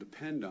future will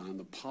depend on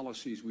the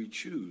policies we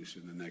choose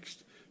in the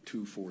next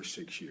 2, 4,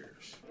 6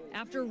 years.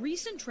 After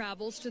recent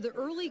travels to the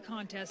early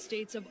contest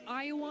states of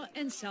Iowa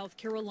and South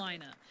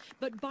Carolina.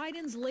 But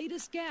Biden's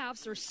latest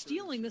gaffes are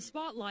stealing the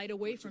spotlight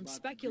away from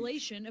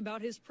speculation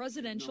about his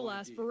presidential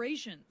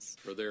aspirations.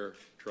 For their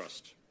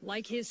trust.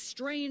 Like his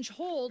strange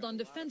hold on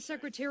Defense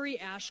Secretary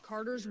Ash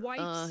Carter's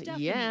wife,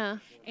 Stephanie. Yeah.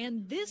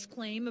 And this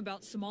claim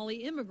about Somali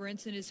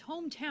immigrants in his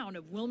hometown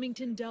of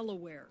Wilmington,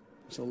 Delaware.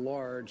 It's a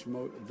large,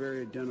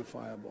 very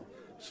identifiable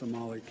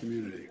Somali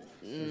community.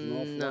 There's an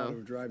awful lot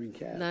of driving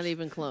cabs. Not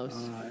even close.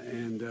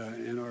 And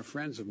are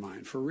friends of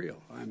mine, for real.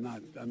 I'm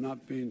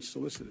not being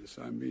solicitous.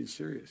 I'm being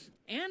serious.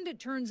 And it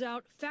turns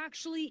out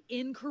factually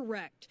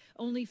incorrect.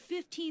 Only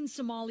 15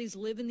 Somalis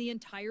live in the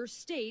entire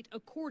state,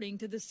 according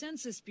to the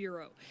Census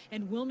Bureau.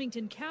 And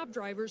Wilmington cab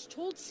drivers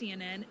told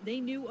CNN they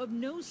knew of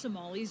no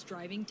Somalis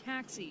driving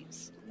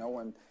taxis. No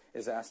one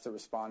is asked to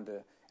respond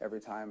to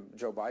every time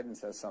Joe Biden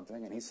says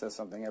something, and he says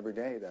something every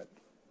day that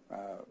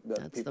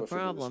people should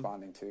be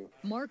responding to.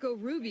 Marco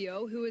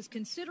Rubio, who is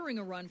considering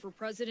a run for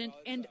president,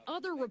 and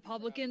other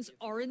Republicans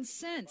are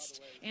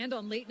incensed. And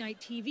on late night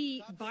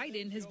TV,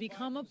 Biden has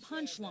become a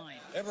punchline.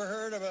 Ever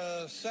heard of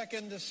a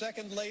second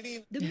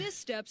lady? The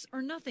missteps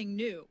are nothing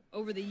new.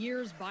 Over the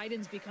years,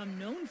 Biden's become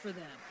known for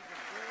them.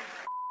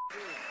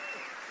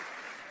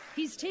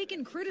 He's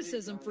taken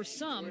criticism for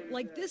some,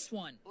 like this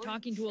one,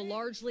 talking to a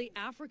largely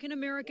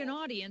African-American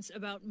audience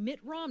about Mitt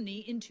Romney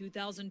in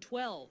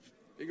 2012.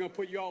 They're going to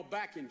put you all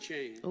back in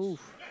chains.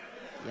 Oof.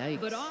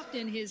 Yikes. But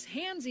often his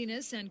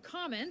handsiness and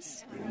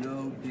comments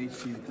No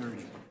dates to your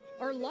 30.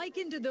 are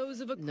likened to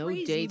those of a No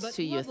crazy dates but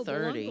to your lovable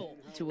 30 uncle.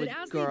 to But a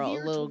as girl, they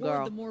veer a little toward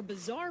girl. the more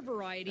bizarre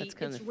variety, That's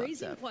kinda it's fucked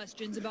raising up.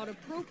 questions about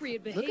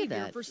appropriate Look at behavior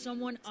that. for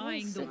someone all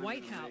eyeing the sick.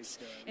 White House.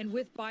 And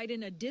with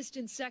Biden a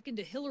distant second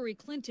to Hillary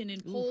Clinton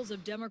in polls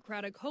of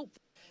Democratic hope,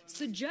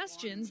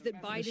 suggestions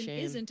that Biden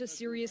isn't a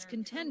serious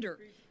contender.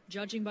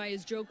 Judging by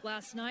his joke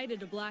last night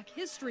at a Black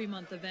History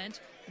Month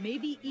event,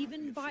 maybe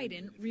even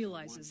Biden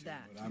realizes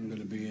that. I'm going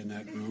to be in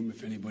that room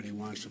if anybody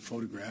wants a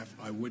photograph.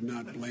 I would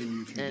not blame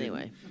you if you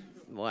Anyway,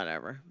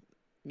 whatever.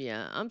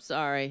 Yeah, I'm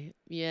sorry.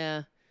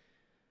 Yeah.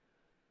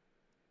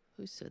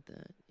 Who said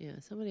that? Yeah,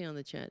 somebody on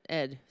the chat.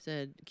 Ed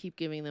said, keep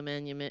giving them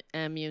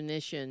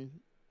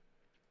ammunition.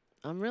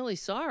 I'm really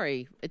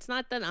sorry. It's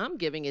not that I'm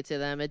giving it to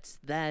them. It's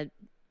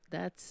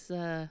that's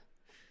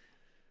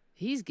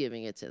he's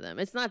giving it to them.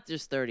 It's not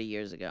just 30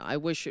 years ago. I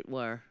wish it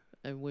were.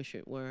 I wish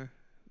it were,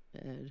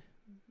 Ed.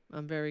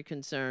 I'm very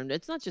concerned.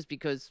 It's not just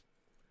because,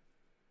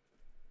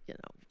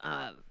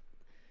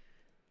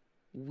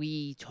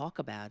 we talk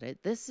about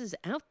it. This is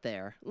out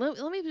there. Let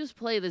me just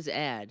play this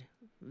ad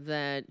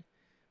that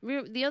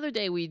the other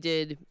day we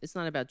did. It's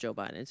not about Joe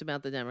Biden. It's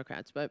about the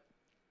Democrats. But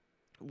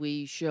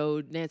we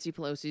showed Nancy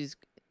Pelosi's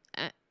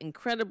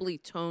incredibly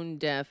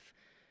tone-deaf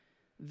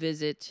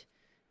visit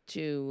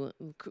to,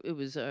 it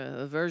was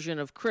a version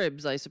of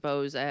Cribs, I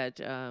suppose,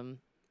 at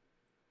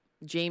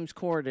James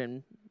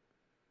Corden,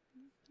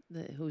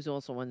 who's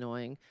also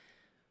annoying,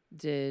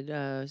 did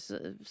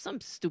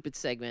some stupid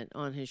segment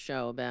on his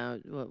show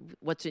about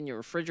what's in your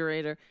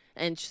refrigerator.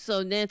 And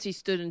so Nancy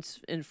stood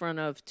in front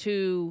of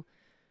two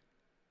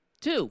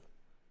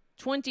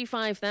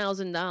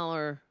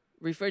 $25,000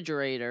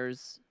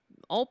 refrigerators,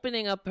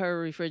 opening up her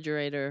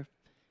refrigerator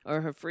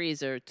or her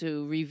freezer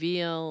to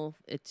reveal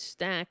it's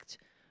stacked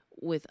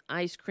with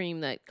ice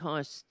cream that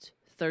costs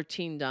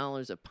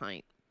 $13 a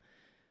pint.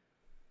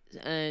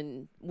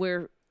 And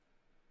where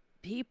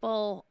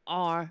people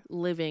are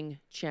living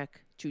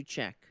check to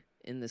check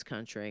in this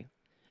country.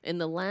 In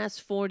the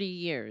last 40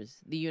 years,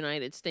 the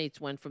United States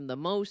went from the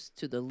most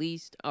to the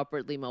least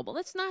upwardly mobile.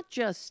 That's not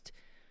just,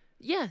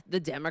 the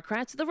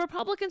Democrats. The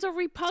Republicans are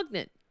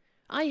repugnant.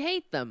 I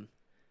hate them.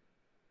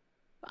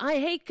 I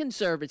hate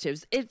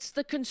conservatives. It's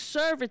the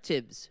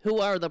conservatives who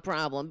are the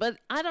problem. But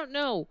I don't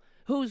know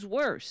who's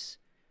worse,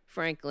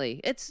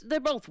 frankly. They're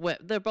both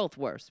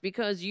worse,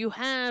 because you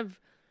have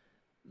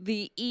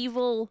the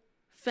evil,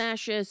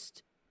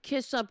 fascist,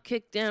 kiss up,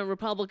 kick down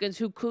Republicans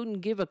who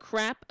couldn't give a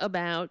crap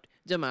about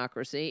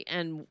democracy,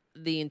 and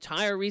the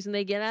entire reason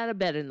they get out of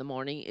bed in the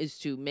morning is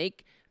to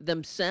make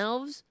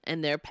themselves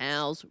and their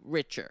pals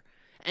richer,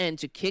 and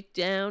to kick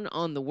down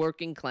on the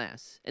working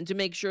class, and to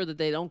make sure that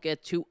they don't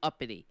get too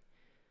uppity.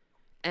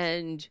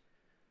 And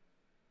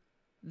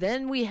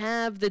then we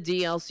have the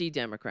DLC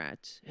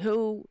Democrats,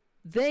 who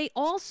they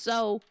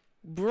also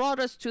brought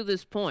us to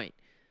this point.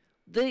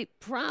 The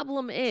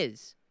problem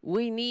is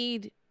we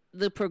need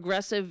the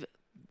progressive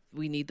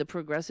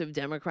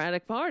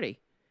Democratic Party.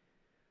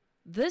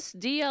 This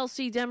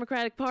DLC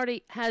Democratic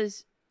Party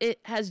has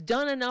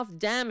done enough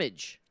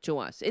damage to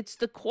us. It's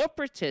the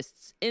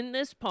corporatists in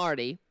this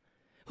party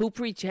who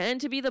pretend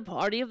to be the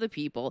party of the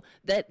people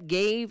that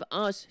gave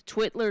us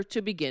Twitler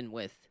to begin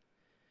with.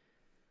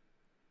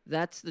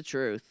 That's the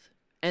truth.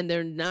 And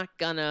they're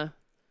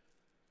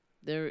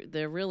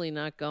really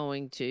not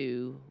going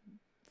to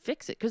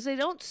fix it, because they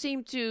don't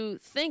seem to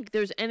think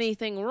there's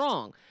anything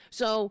wrong.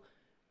 So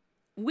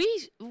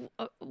we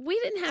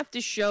didn't have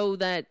to show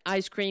that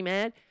ice cream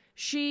ad.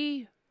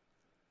 Nancy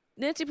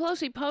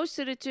Pelosi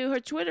posted it to her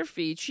Twitter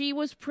feed. She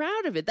was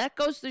proud of it. That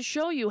goes to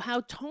show you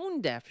how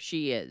tone deaf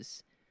she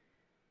is.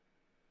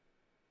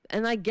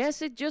 And I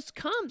guess it just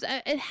comes.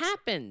 It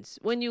happens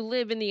when you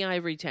live in the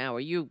ivory tower.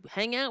 You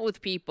hang out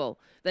with people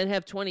that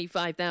have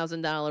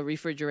 $25,000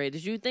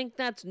 refrigerators. You think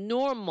that's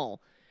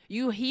normal.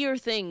 You hear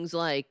things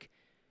like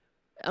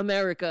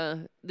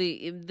America,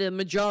 the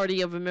majority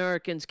of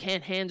Americans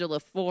can't handle a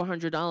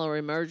 $400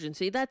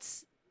 emergency. That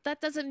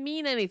doesn't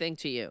mean anything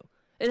to you.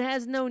 It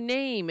has no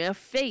name, a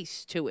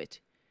face to it.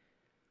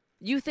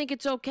 You think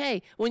it's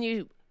okay when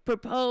you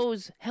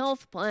propose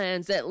health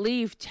plans that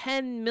leave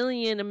 10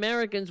 million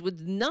Americans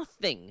with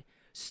nothing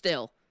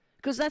still.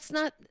 Because that's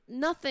not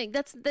nothing.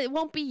 It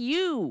won't be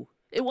you.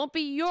 It won't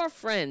be your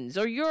friends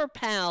or your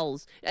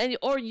pals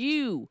or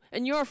you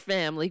and your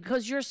family,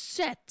 because you're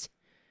set.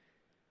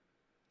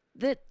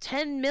 The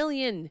 10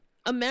 million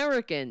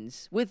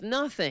Americans with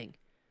nothing.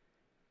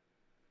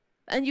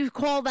 And you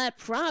call that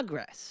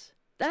progress.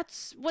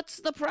 What's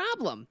the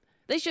problem?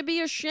 They should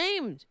be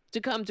ashamed to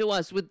come to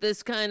us with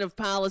this kind of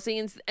policy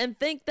and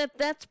think that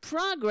that's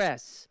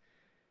progress.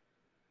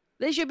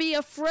 They should be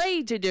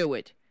afraid to do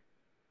it.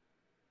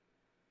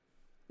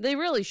 They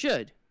really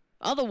should.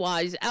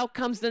 Otherwise, out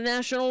comes the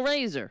national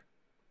razor.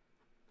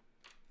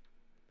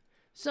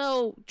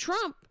 So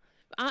Trump,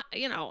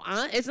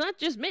 it's not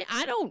just me.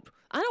 I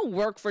don't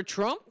work for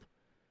Trump.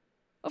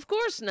 Of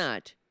course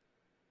not.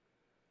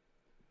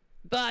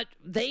 But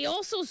they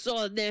also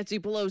saw Nancy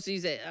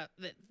Pelosi's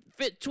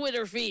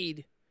Twitter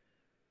feed.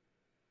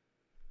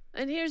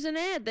 And here's an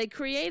ad they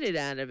created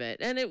out of it.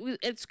 And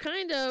it's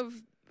kind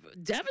of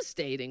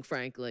devastating,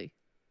 frankly.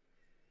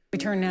 We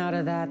turn now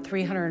to that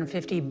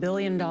 $350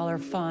 billion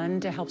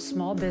fund to help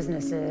small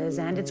businesses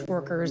and its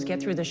workers get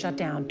through the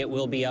shutdown. It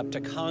will be up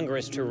to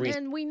Congress to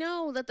And we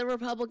know that the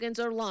Republicans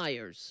are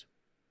liars.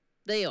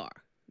 They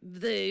are.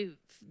 the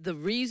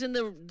reason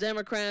the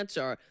Democrats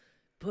are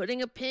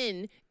putting a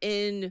pin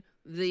in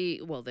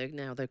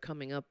they're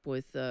coming up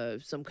with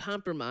some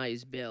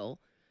compromise bill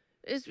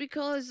is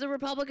because the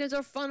Republicans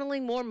are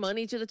funneling more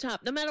money to the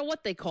top, no matter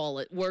what they call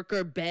it,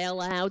 worker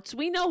bailouts.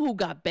 We know who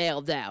got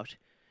bailed out,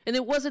 and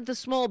it wasn't the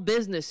small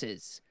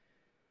businesses.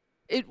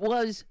 It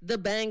was the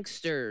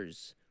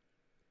banksters.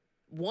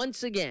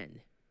 Once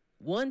again,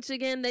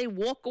 they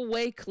walk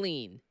away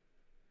clean.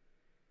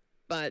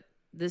 But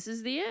this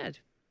is the ad.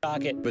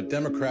 But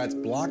Democrats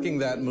blocking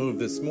that move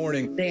this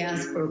morning. They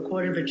asked for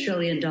 $250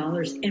 billion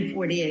in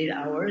 48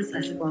 hours.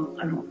 I said, well,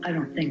 I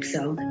don't think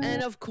so.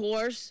 And of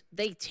course,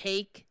 they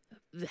take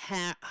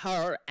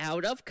her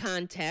out of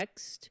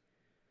context.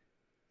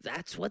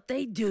 That's what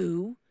they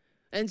do.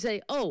 And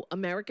say, oh,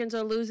 Americans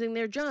are losing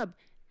their job.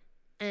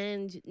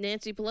 And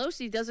Nancy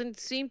Pelosi doesn't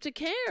seem to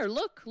care.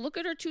 Look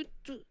at her two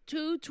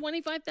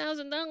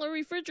 $25,000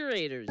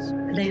 refrigerators.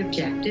 They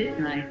objected,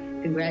 and I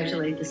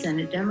congratulate the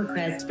Senate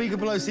Democrats. Speaker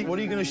Pelosi, what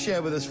are you going to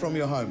share with us from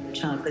your home?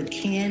 Chocolate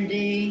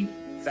candy.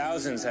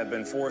 Thousands have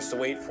been forced to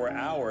wait for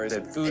hours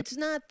at food. It's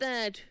not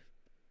that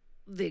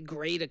the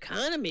great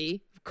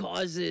economy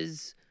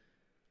causes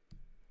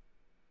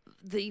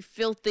the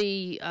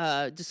filthy,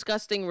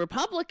 disgusting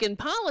Republican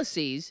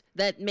policies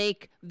that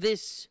make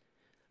this,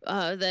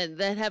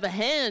 that have a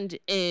hand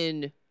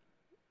in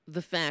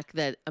the fact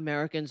that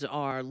Americans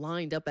are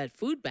lined up at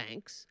food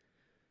banks.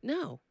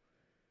 No.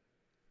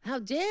 How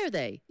dare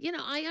they?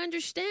 I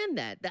understand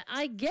that.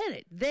 I get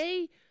it.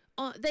 They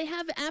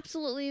have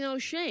absolutely no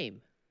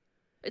shame.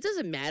 It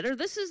doesn't matter.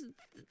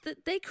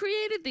 They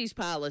created these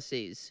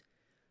policies.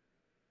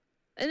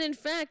 And in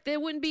fact, there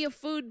wouldn't be a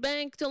food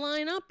bank to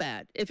line up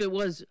at if it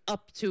was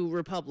up to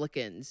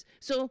Republicans.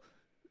 So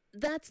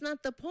that's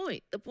not the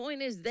point. The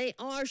point is they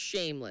are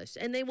shameless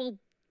and they will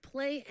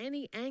play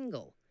any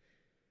angle.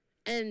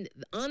 And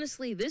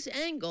honestly, this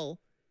angle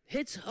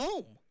hits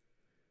home.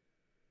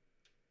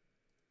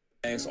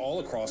 Banks all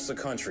across the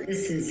country.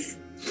 This is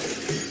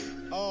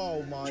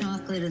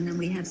chocolate, and then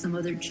we have some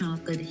other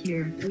chocolate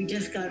here. We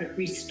just got it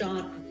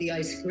restocked with the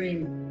ice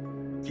cream.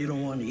 You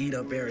don't want to eat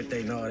up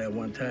everything all at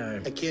one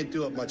time. I can't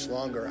do it much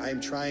longer. I'm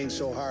trying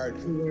so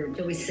hard. We're,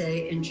 shall we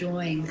say,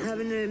 enjoying.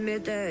 Having to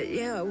admit that,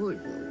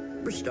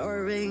 we're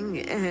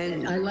starving,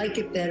 and I like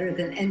it better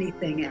than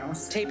anything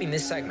else. Taping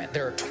this segment,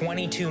 there are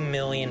 22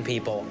 million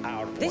people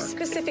out of work. This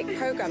specific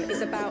program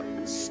is about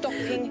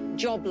stopping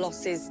job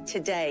losses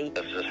today.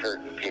 This is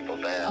hurting people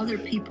bad. Other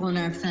people in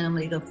our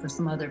family look for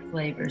some other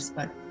flavors,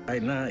 but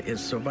right now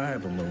it's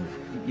survival move.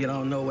 You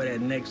don't know where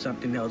that next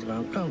something else is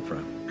going to come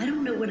from. I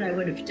don't know what I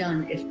would have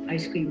done if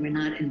ice cream were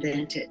not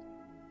invented.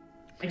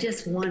 I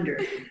just wonder.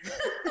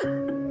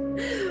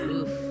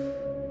 Oof.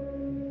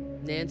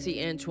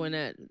 Nancy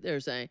Antoinette,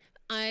 they're saying,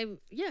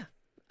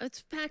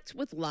 it's packed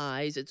with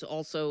lies. It's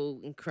also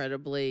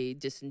incredibly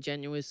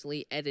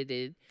disingenuously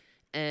edited.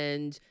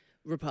 And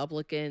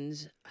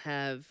Republicans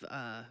have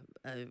a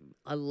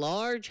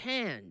large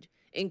hand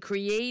in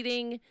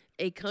creating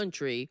a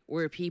country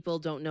where people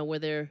don't know where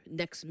their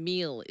next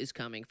meal is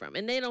coming from.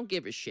 And they don't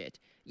give a shit.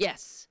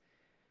 Yes.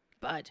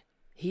 But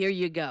here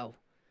you go.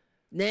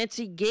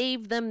 Nancy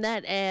gave them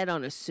that ad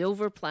on a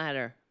silver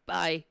platter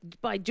by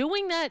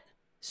doing that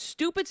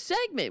stupid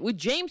segment with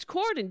James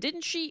Corden.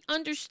 Didn't she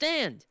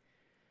understand?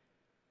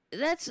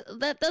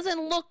 That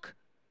doesn't look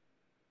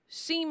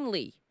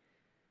seemly.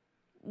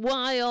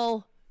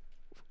 While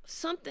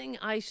something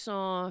I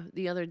saw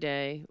the other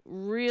day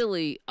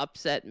really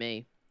upset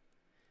me.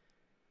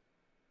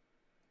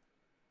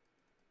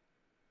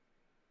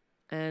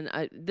 And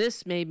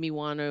this made me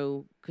want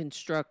to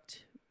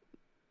construct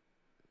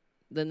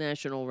the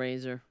national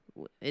razor.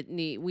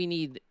 We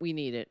need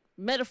it.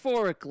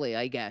 Metaphorically,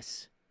 I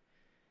guess.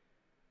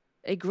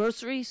 A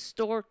grocery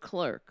store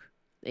clerk,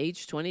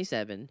 age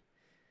 27,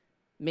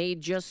 made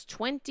just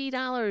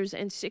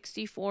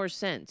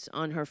 $20.64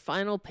 on her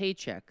final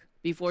paycheck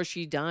before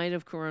she died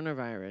of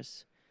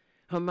coronavirus.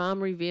 Her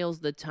mom reveals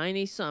the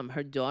tiny sum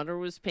her daughter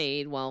was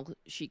paid while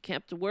she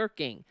kept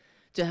working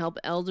to help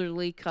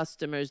elderly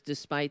customers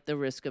despite the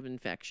risk of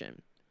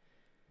infection.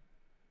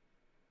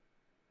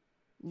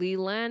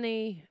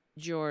 Leilani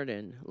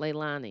Jordan.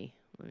 Leilani,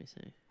 let me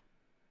see.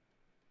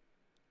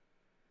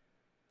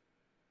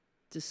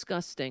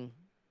 Disgusting.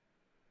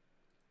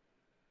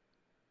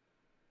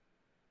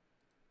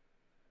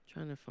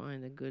 Trying to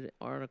find a good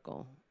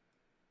article.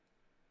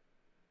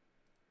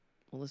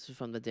 Well, this is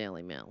from the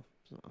Daily Mail.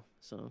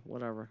 So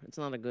whatever. It's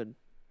not a good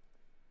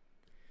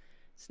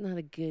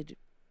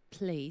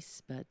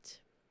place, but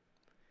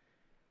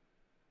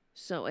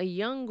so a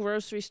young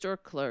grocery store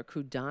clerk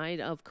who died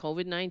of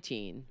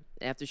COVID-19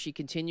 after she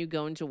continued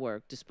going to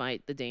work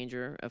despite the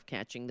danger of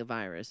catching the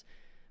virus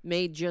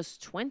made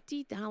just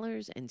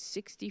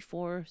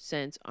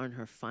 $20.64 on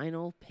her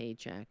final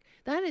paycheck.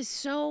 That is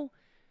so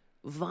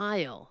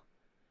vile.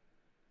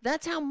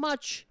 That's how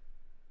much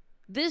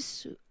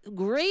this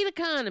great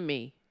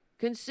economy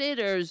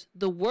considers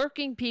the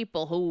working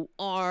people who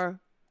are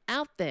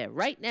out there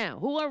right now,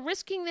 who are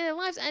risking their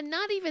lives. And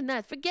not even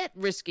that, forget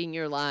risking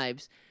your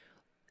lives.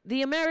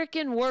 The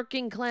American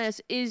working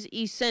class is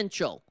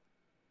essential.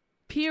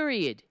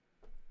 Period.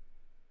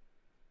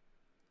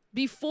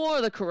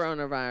 Before the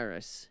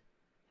coronavirus.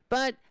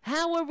 But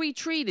how are we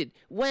treated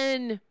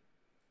when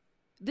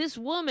this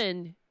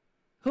woman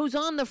who's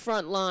on the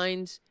front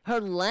lines, her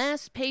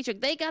last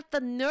paycheck, they got the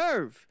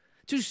nerve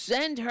to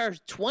send her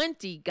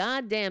 $20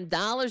 goddamn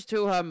dollars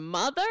to her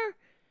mother?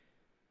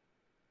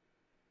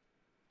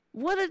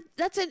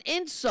 That's an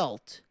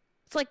insult.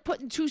 It's like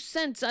putting 2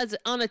 cents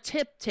on a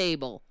tip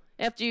table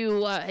after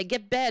you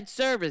get bad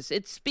service.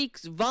 It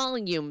speaks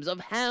volumes of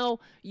how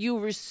you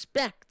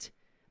respect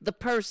the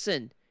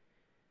person.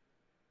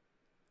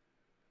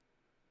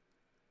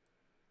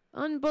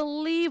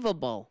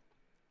 Unbelievable.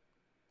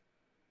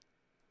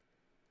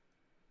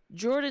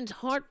 Jordan's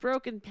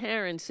heartbroken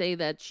parents say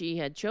that she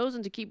had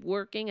chosen to keep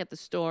working at the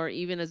store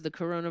even as the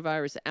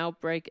coronavirus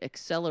outbreak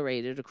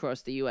accelerated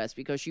across the U.S.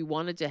 because she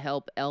wanted to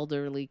help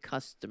elderly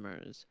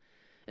customers.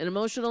 An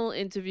emotional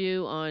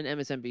interview on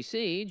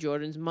MSNBC,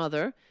 Jordan's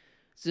mother,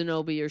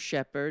 Zenobia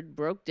Shepard,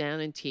 broke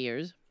down in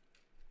tears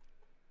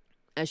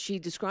as she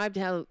described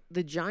how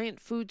the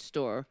giant food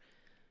store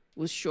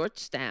was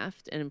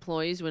short-staffed and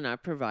employees were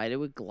not provided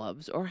with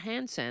gloves or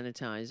hand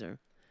sanitizer.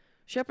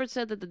 Shepard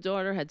said that the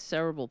daughter had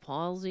cerebral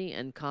palsy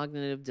and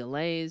cognitive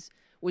delays,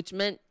 which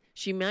meant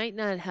she might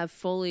not have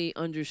fully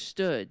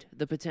understood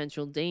the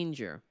potential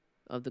danger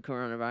of the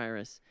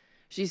coronavirus.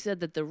 She said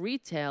that the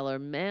retailer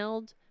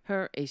mailed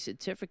her a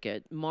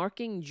certificate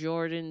marking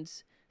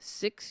Jordan's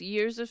 6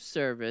 years of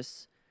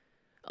service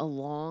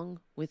along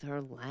with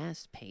her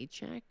last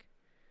paycheck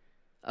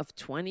of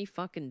 $20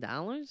 fucking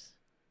dollars.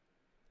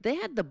 They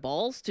had the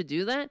balls to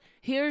do that.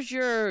 Here's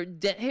your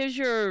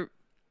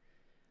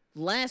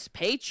last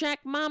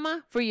paycheck,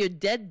 mama, for your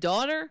dead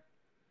daughter.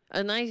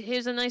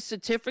 Here's a nice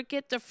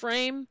certificate to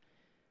frame.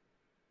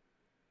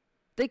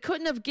 They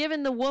couldn't have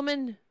given the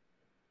woman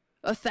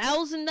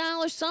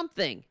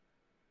 $1,000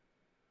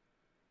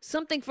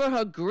 something for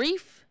her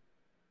grief.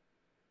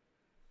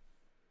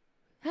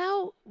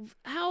 How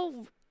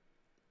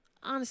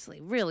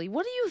honestly, really,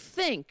 what do you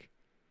think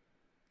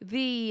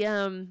the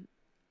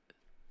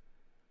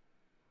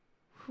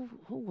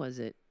who was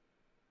it?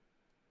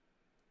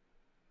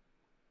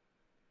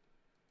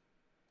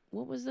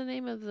 What was the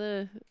name of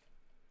the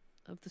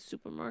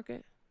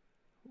supermarket?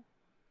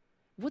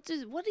 What do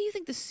you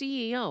think the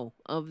CEO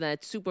of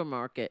that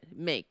supermarket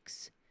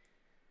makes?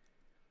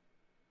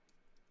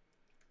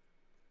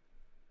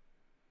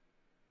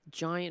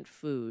 Giant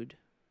Food.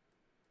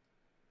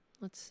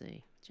 Let's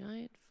see.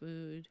 Giant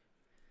Food.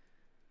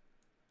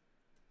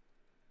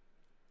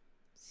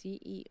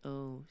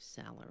 CEO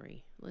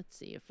salary. Let's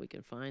see if we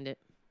can find it.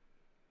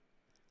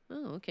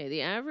 Oh, okay.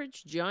 The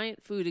average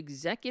Giant Food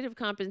executive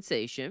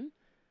compensation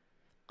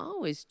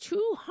is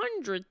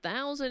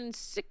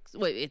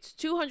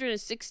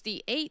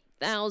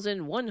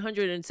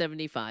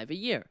 $268,175 a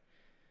year.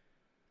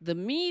 The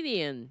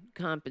median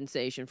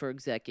compensation for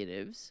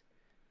executives,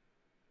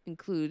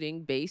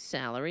 including base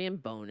salary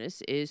and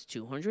bonus, is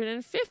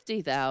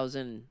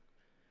 $250,000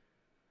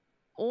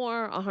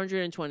 or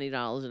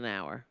 $120 an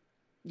hour.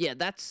 Yeah,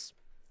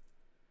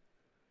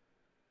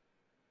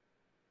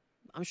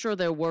 I'm sure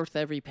they're worth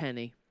every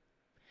penny.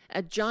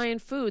 At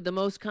Giant Food, the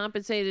most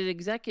compensated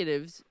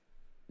executives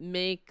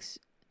makes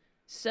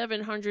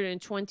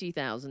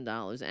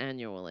 $720,000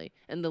 annually,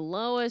 and the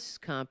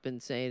lowest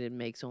compensated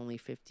makes only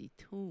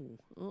 $52,000.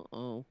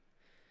 Uh-oh.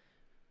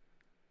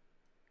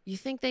 You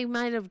think they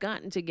might have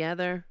gotten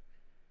together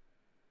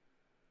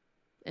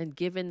and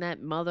given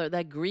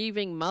that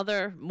grieving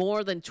mother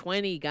more than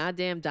 $20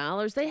 goddamn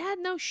dollars? They had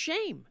no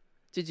shame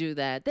to do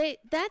that.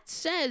 That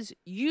says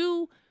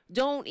you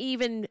don't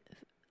even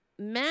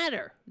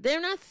matter. They're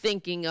not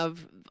thinking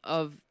of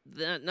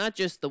not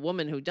just the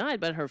woman who died,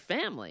 but her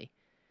family.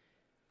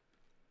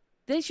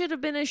 They should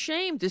have been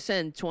ashamed to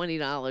send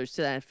 $20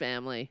 to that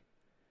family.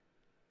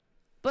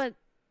 But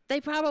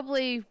they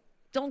probably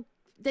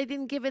they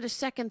didn't give it a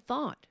second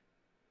thought.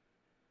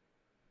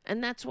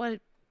 And that's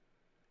what's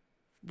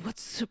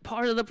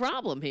part of the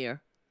problem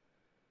here.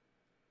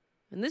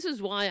 And this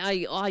is why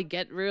I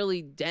get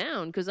really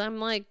down, because I'm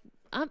like,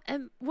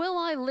 will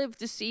I live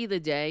to see the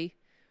day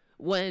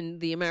when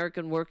the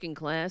American working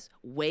class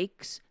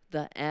wakes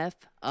the F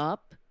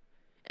up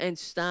and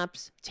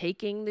stops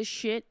taking the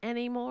shit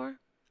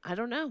anymore? I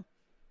don't know.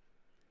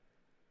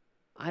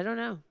 I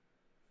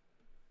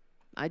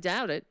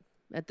doubt it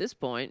at this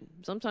point.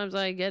 Sometimes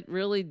I get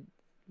really,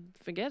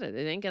 forget it.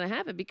 It ain't going to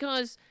happen,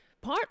 because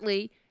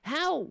partly,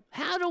 how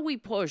do we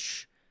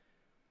push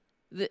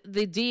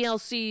the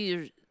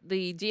DLC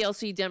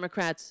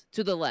Democrats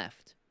to the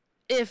left,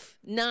 if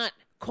not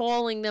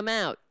calling them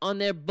out on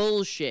their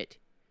bullshit?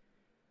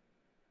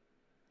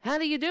 How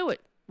do you do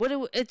it?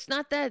 It's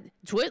not that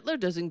Twitler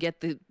doesn't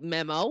get the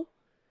memo,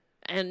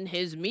 and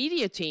his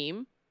media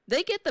team,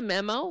 they get the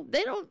memo.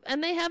 They don't,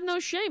 and they have no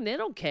shame. They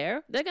don't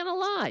care. They're going to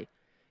lie.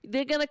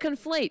 They're going to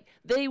conflate.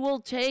 They will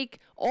take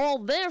all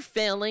their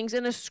failings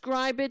and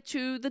ascribe it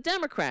to the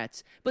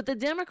Democrats. But the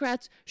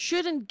Democrats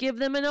shouldn't give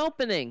them an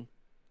opening.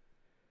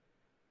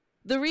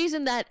 The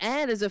reason that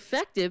ad is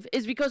effective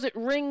is because it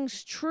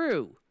rings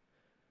true.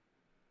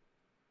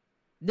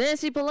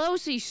 Nancy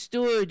Pelosi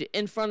stood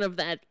in front of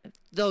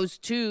those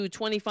two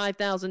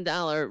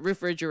 $25,000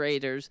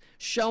 refrigerators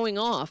showing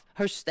off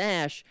her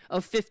stash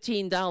of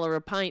 $15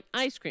 a pint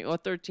ice cream or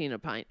 $13 a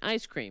pint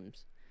ice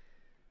creams.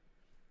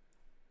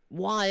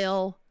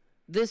 While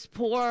this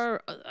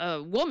poor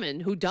woman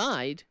who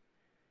died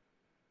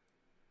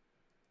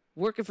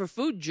working for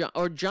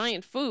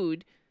Giant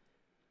Food,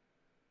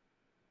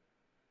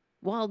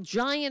 while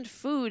Giant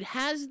Food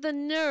has the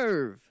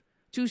nerve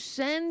to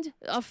send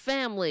a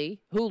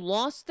family who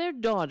lost their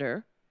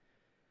daughter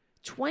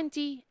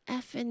 $20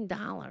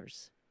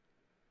 effing.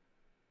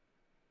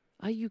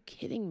 Are you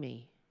kidding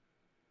me?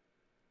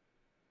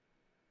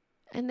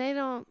 And they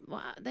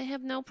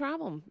have no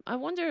problem. I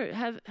wonder,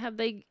 have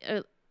they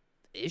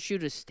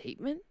issued a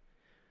statement?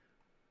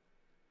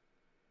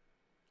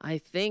 I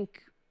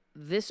think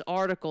this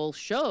article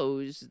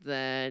shows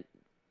that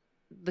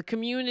the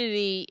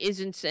community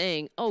isn't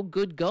saying, oh,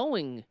 good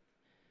going,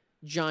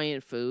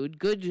 Giant Food,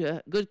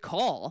 good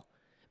call.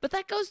 But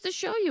that goes to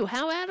show you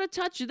how out of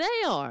touch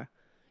they are.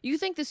 You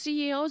think the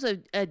CEOs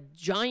at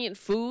Giant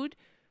Food,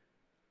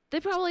 they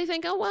probably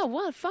think, oh, well,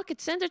 what? Fuck it,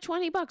 send her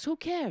 $20. Who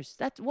cares?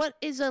 What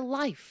is a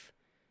life?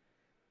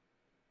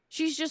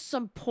 She's just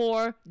some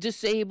poor,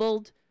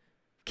 disabled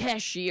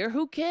cashier.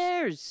 Who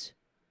cares?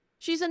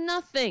 She's a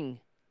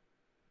nothing.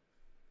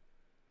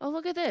 Oh,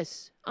 look at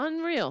this.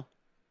 Unreal.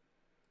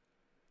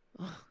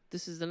 Oh,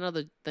 this is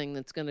another thing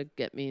that's going to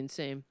get me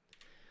insane.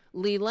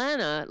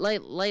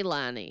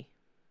 Leilani,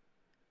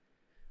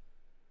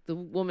 the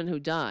woman who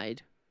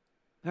died,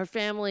 her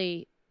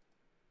family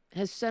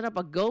has set up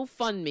a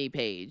GoFundMe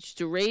page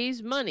to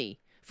raise money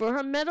for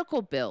her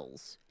medical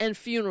bills and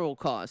funeral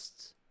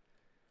costs.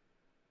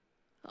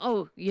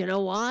 Oh, you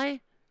know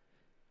why?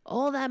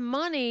 All that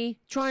money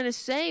trying to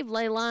save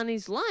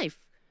Leilani's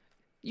life.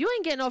 You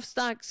ain't getting off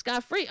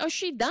scot-free. Oh,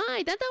 she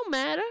died. That don't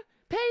matter.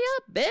 Pay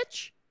up,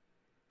 bitch.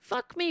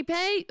 Fuck me,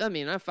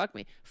 not fuck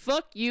me.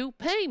 Fuck you,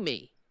 pay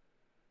me.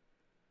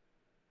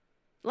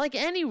 Like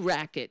any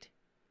racket.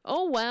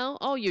 Oh, well.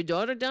 Oh, your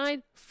daughter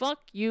died?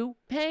 Fuck you,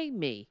 pay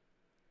me.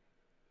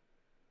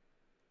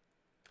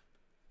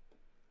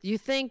 You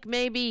think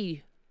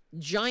maybe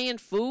Giant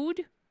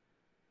Food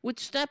would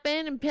step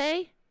in and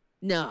pay?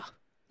 No.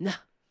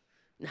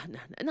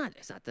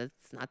 It's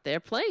not their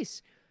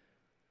place.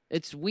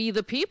 It's we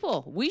the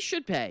people. We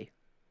should pay.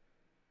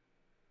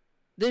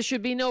 There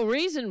should be no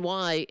reason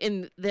why,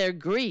 in their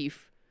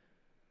grief,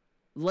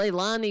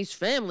 Leilani's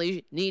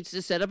family needs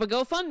to set up a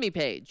GoFundMe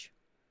page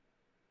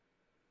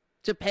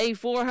to pay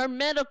for her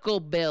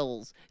medical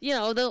bills. You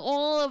know,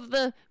 all of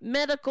the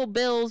medical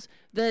bills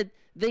that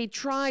they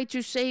try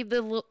to save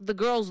the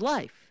girl's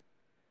life.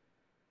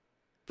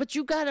 But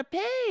you gotta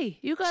pay.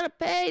 You gotta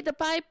pay the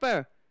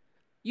piper.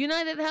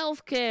 United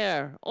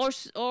Healthcare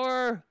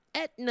or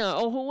Aetna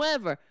or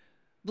whoever.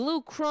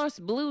 Blue Cross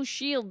Blue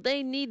Shield,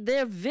 they need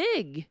their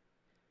VIG.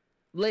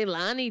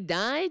 Leilani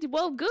died?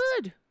 Well,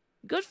 good.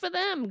 Good for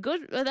them.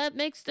 Good. That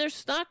makes their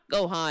stock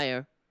go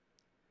higher.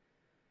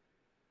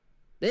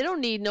 They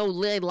don't need no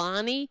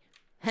Leilani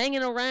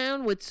hanging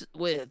around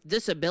with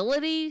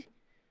disability,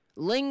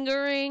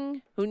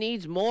 lingering, who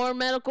needs more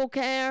medical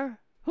care.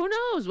 Who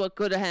knows what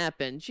could have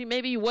happened? She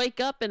maybe wake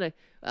up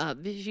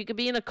she could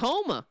be in a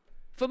coma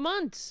for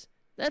months.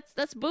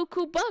 That's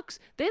buku bucks.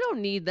 They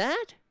don't need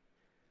that.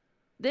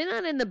 They're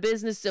not in the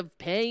business of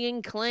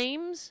paying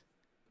claims.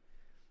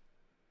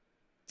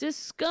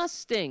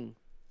 Disgusting.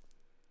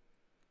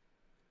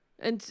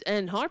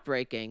 And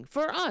heartbreaking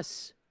for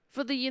us,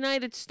 for the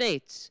United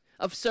States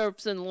of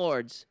serfs and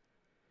lords.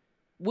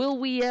 Will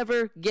we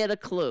ever get a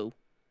clue?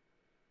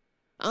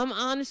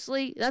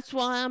 Honestly, that's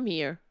why I'm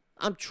here.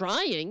 I'm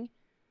trying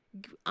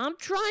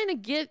to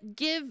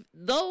give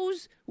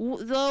those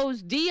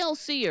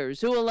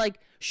DLCers who are like,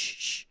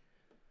 shh,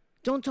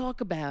 don't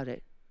talk about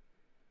it.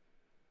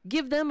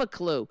 Give them a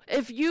clue.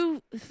 If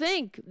you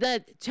think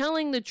that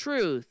telling the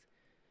truth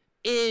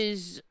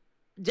is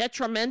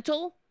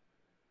detrimental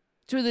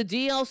to the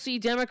DLC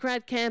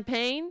Democrat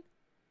campaign,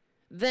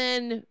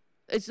 then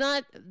it's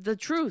not the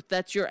truth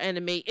that's your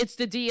enemy. It's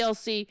the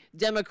DLC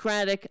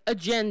Democratic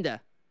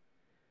agenda.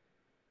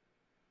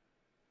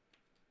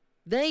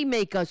 They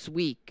make us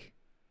weak.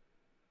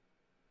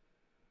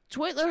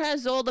 Twitler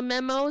has all the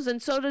memos,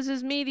 and so does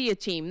his media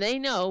team. They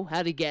know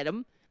how to get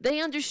them. They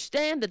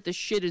understand that the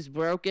shit is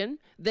broken.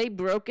 They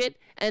broke it,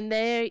 and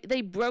they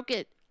broke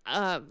it.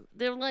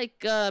 They're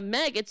like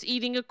maggots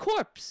eating a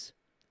corpse.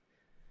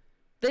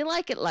 They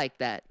like it like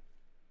that.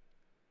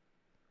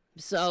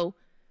 So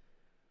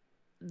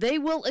they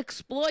will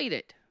exploit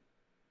it.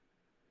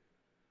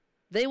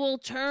 They will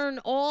turn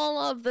all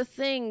of the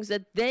things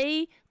that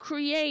they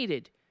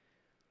created.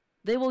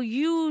 They will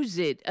use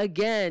it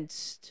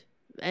against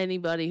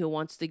anybody who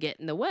wants to get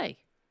in the way.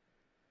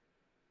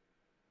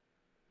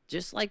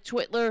 Just like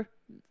Twitler,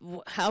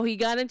 how he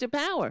got into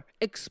power,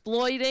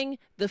 exploiting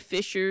the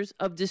fissures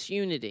of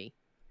disunity,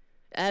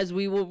 as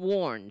we were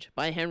warned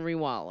by Henry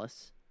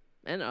Wallace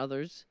and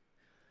others.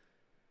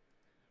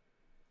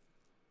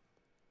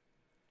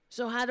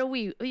 So how do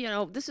we,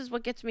 this is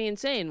what gets me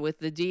insane with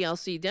the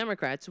DLC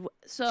Democrats.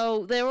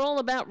 So they're all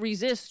about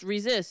resist.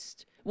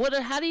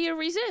 How do you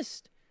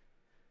resist?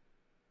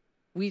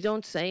 We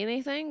don't say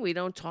anything. We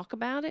don't talk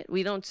about it.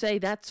 We don't say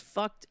that's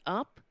fucked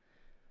up.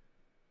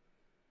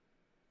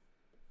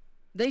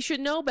 They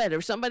should know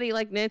better. Somebody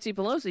like Nancy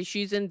Pelosi,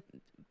 she's in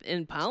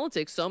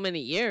politics so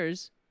many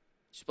years.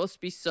 She's supposed to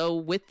be so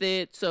with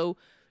it, so,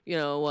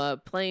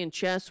 playing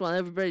chess while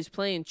everybody's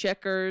playing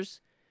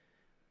checkers.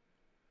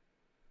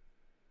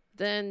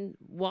 Then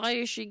why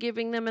is she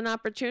giving them an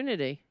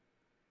opportunity?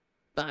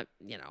 But,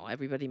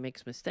 everybody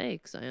makes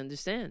mistakes. I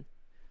understand.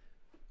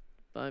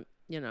 But,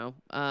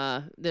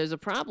 there's a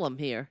problem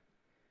here.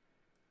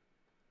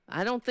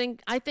 I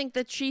think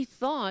that she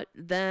thought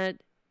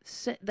that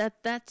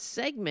that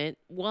segment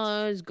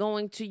was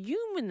going to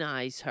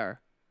humanize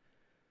her.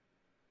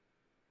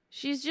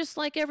 She's just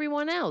like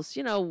everyone else,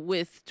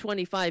 with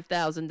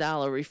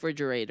 $25,000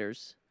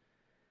 refrigerators.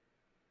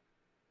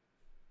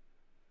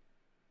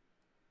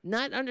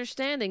 Not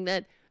understanding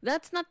that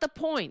that's not the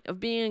point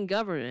of being in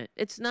government.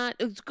 It's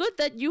good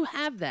that you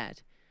have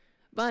that.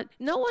 But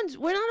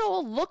we're not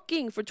all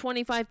looking for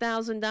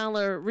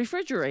 $25,000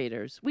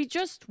 refrigerators. We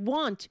just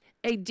want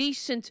a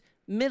decent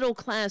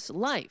middle-class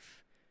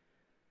life.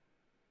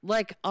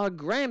 Like our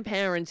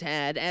grandparents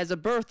had as a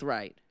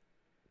birthright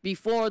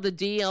before the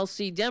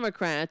DLC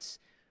Democrats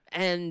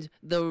and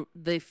the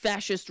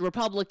fascist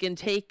Republican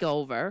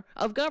takeover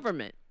of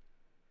government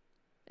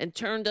and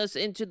turned us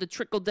into the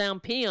trickle-down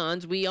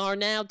peons we are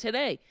now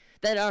today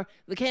that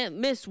can't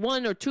miss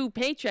 1 or 2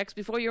 paychecks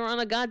before you're on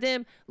a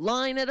goddamn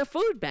line at a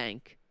food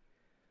bank.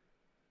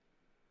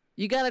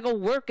 You got to go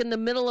work in the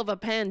middle of a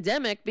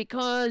pandemic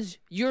because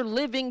you're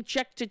living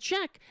check to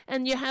check,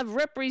 and you have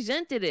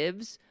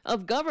representatives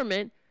of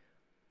government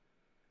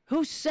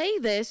who say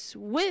this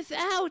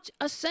without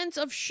a sense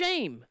of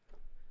shame.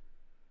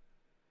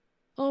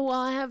 Oh,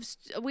 well,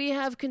 we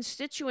have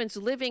constituents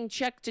living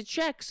check to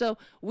check, so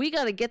we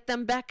got to get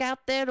them back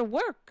out there to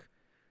work.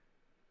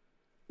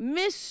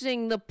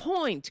 Missing the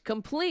point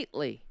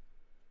completely.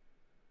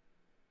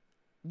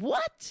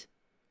 What?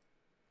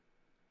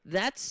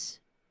 That's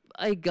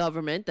a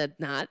government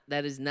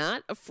that is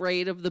not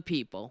afraid of the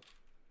people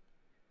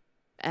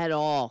at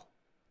all.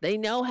 They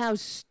know how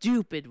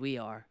stupid we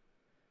are.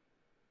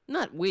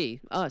 Not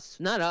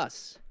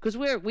us, because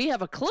we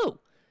have a clue.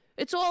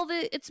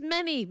 It's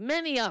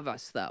many of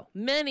us, though.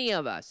 Many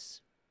of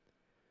us.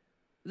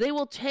 They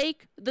will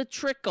take the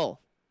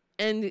trickle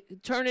and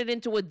turn it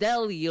into a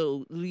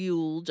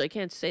deluge. I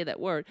can't say that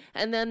word.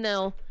 And then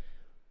they'll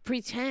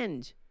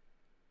pretend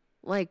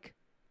like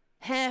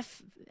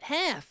half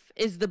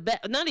is the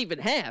best. Not even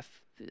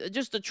half.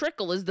 Just a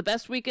trickle is the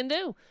best we can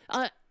do.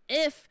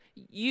 If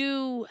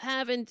you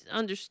haven't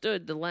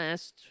understood the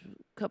last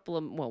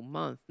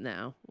month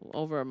now,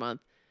 over a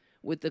month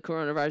with the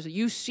coronavirus,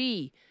 you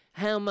see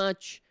how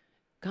much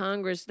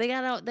Congress, they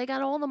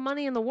got all the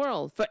money in the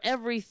world for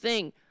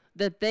everything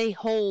that they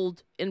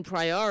hold in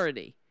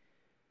priority.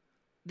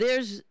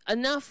 There's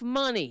enough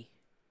money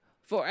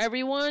for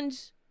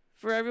everyone's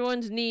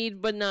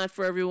need, but not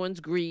for everyone's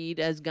greed,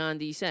 as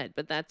Gandhi said.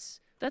 But that's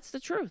the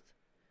truth.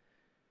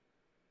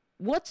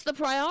 What's the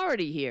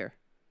priority here?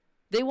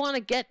 They want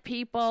to get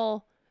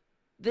people.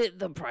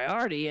 The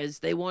priority is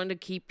they want to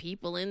keep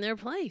people in their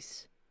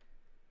place.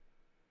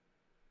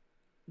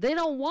 They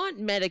don't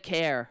want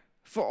Medicare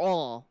for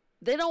all.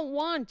 They don't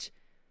want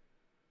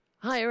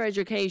higher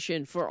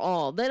education for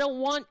all. They don't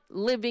want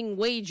living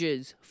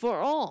wages for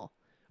all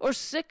or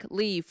sick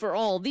leave for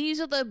all. These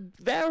are the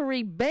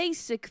very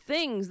basic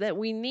things that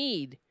we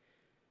need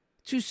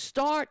to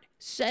start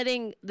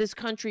setting this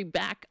country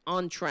back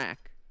on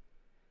track.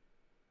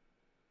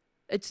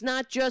 It's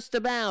not just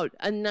about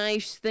a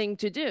nice thing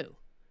to do.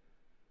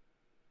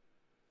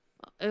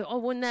 Oh,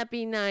 wouldn't that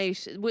be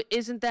nice?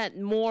 Isn't that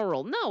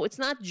moral? No, it's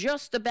not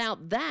just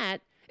about that.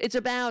 It's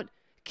about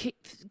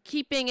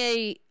keeping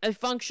a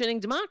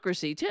functioning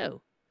democracy,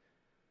 too.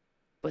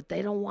 But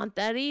they don't want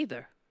that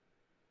either.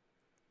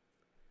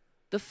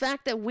 The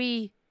fact that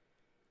we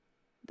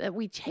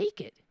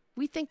take it,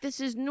 we think this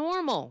is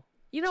normal.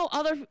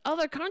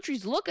 Other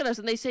countries look at us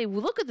and they say,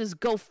 well, look at this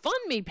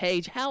GoFundMe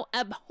page. How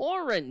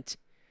abhorrent.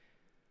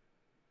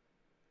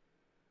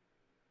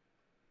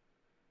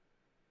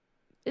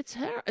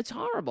 It's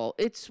horrible.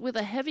 It's with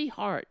a heavy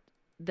heart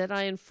that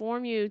I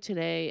inform you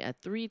today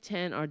at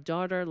 3:10, our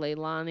daughter,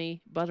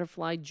 Leilani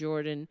Butterfly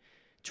Jordan,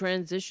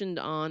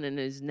 transitioned on and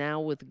is now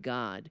with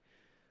God.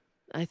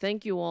 I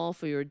thank you all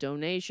for your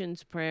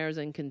donations, prayers,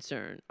 and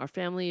concern. Our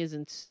family is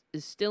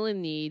still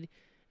in need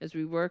as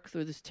we work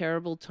through this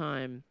terrible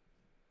time.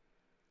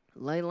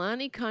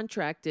 Leilani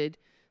contracted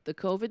the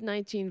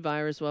COVID-19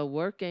 virus while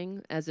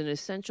working as an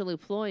essential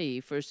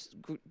employee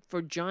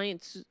for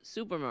Giant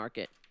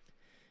Supermarket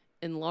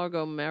in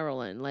Largo,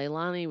 Maryland.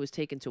 Leilani was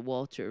taken to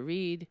Walter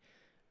Reed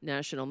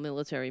National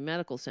Military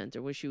Medical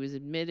Center, where she was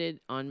admitted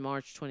on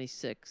March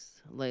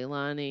 26th.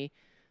 Leilani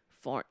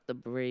fought the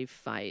brave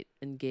fight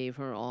and gave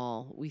her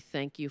all. We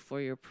thank you for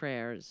your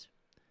prayers,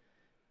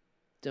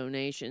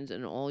 donations,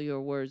 and all your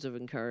words of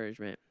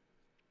encouragement.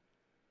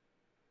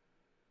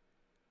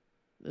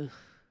 Ugh.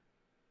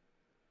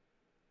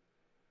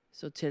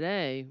 So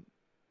today,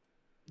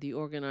 the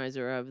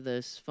organizer of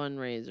this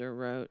fundraiser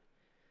wrote,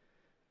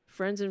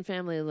 "Friends and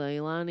family,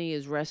 Leilani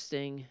is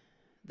resting.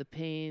 The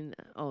pain,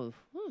 how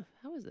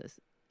is this?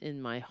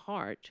 In my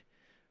heart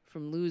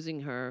from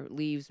losing her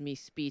leaves me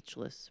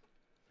speechless.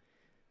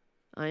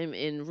 I'm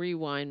in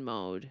rewind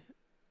mode,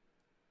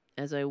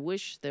 as I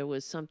wish there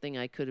was something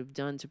I could have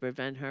done to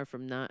prevent her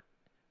from not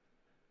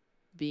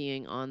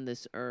being on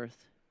this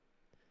earth.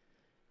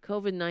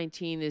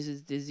 COVID-19 is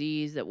a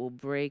disease that will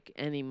break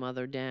any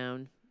mother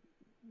down.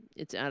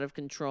 It's out of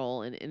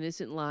control, and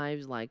innocent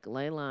lives like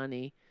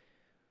Leilani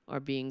are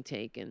being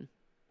taken.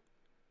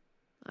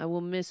 I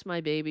will miss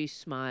my baby's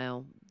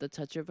smile, the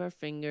touch of her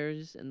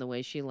fingers and the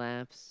way she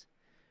laughs,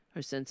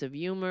 her sense of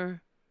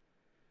humor,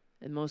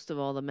 and most of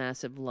all, the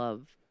massive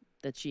love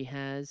that she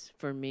has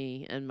for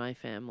me and my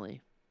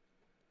family.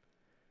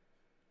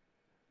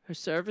 Her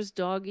service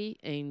doggy,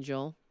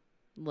 Angel,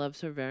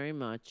 loves her very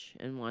much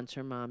and wants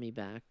her mommy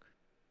back.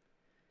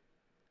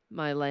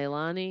 My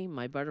Leilani,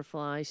 my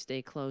butterfly,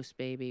 stay close,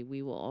 baby.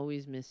 We will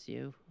always miss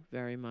you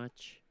very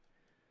much.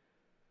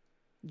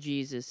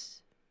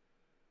 Jesus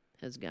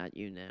has got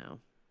you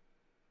now."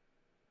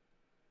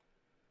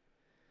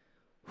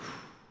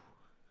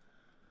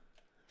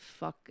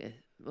 Fuck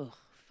it. Ugh,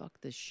 fuck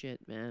this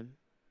shit, man.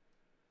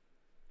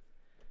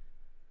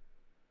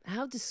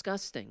 How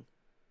disgusting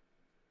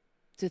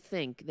to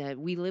think that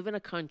we live in a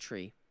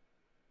country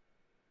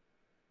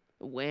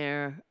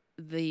where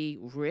the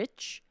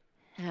rich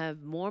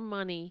have more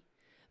money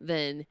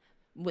than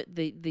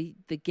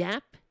the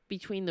gap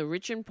between the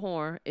rich and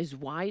poor is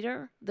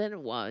wider than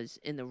it was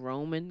in the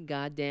Roman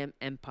goddamn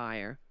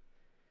Empire,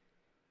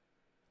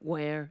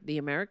 where the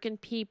American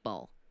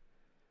people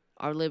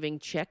are living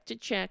check to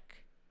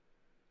check,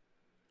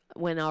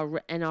 when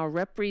our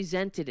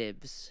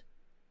representatives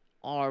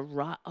are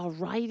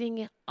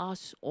writing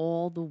us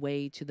all the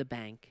way to the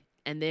bank,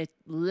 and they're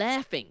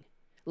laughing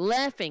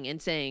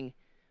and saying,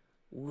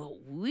 "Well,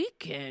 we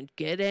can't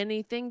get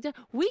anything done.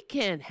 We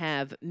can't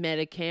have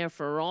Medicare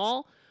for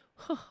all.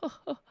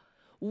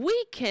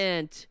 We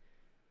can't.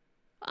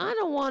 I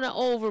don't want to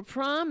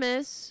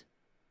overpromise."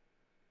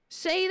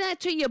 Say that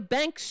to your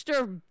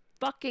bankster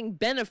fucking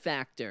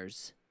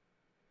benefactors.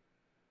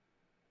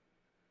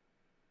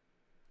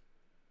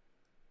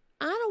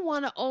 I don't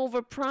want to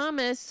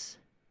overpromise.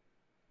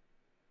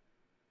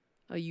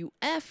 Are you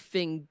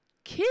effing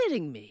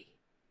kidding me?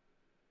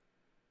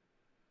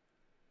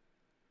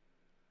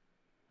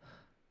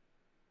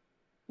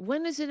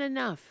 When is it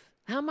enough?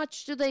 How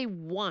much do they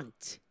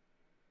want?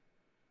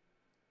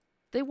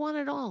 They want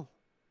it all.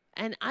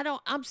 And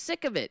I'm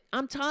sick of it.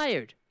 I'm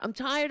tired. I'm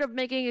tired of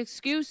making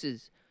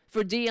excuses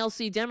for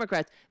DLC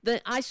Democrats.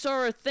 I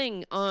saw a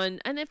thing on,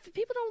 and if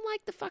people don't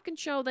like the fucking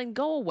show, then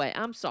go away.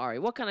 I'm sorry.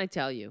 What can I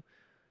tell you?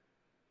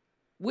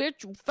 We're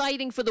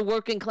fighting for the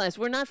working class.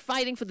 We're not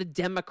fighting for the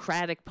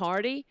Democratic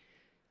Party.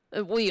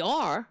 We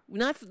are.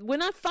 We're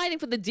not fighting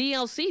for the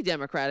DLC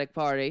Democratic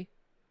Party.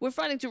 We're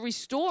fighting to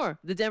restore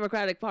the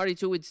Democratic Party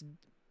to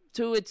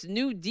its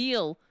New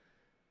Deal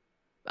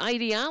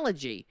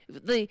ideology,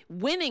 the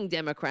winning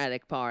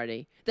Democratic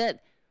Party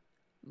that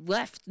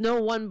left no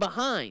one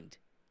behind.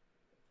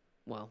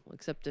 Well,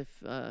 except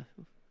if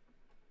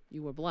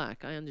you were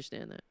black. I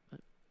understand that.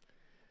 But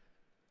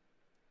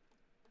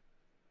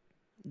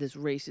this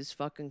racist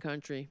fucking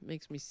country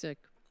makes me sick.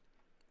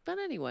 But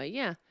anyway,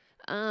 yeah.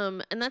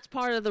 And that's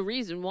part of the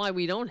reason why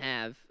we don't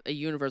have a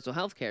universal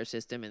health care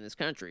system in this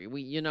country.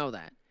 You know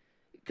that.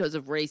 Because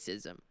of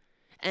racism.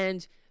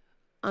 And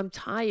I'm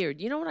tired.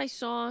 You know what I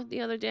saw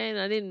the other day, and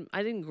I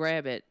didn't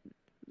grab it.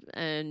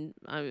 And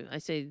I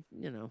say,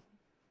 I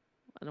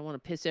don't want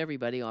to piss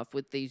everybody off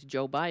with these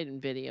Joe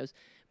Biden videos.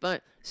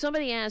 But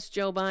somebody asked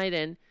Joe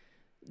Biden,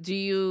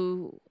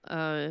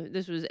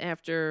 this was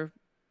after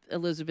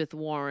Elizabeth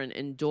Warren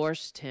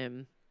endorsed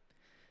him,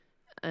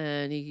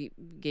 and he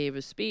gave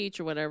a speech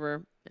or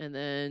whatever, and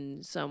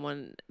then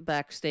someone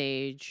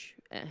backstage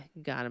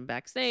got him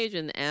backstage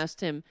and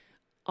asked him,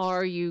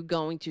 "Are you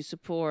going to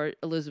support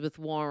Elizabeth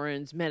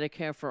Warren's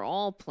Medicare for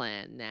All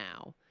plan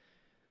now?"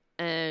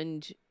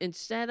 And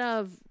instead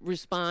of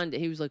responding,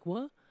 he was like,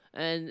 "What?"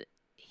 And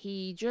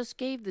he just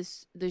gave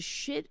this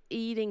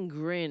shit-eating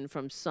grin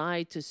from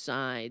side to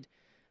side.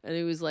 And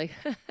he was like,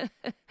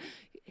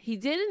 he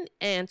didn't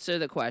answer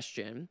the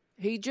question.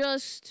 He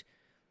just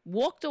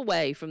walked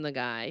away from the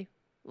guy.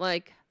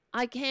 Like,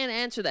 I can't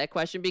answer that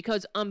question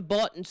because I'm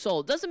bought and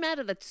sold. Doesn't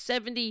matter that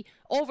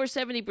over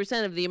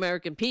 70% of the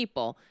American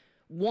people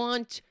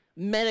want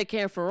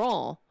Medicare for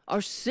all,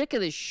 are sick of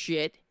this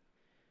shit,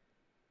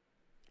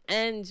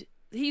 and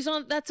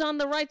that's on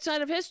the right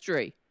side of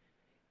history.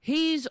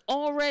 He's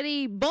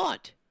already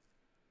bought.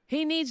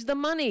 He needs the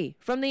money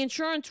from the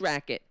insurance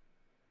racket.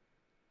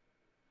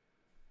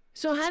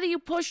 So how do you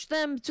push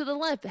them to the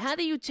left? How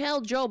do you tell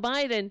Joe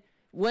Biden,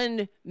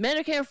 when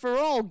Medicare for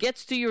all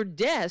gets to your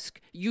desk,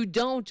 you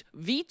don't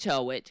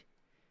veto it?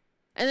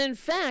 And in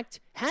fact,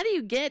 how do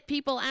you get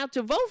people out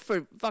to vote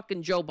for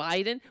fucking Joe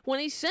Biden when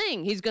he's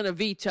saying he's going to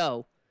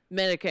veto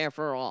Medicare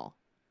for all?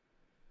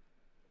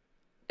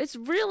 It's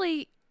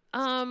really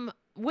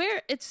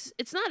where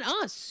it's not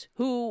us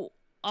who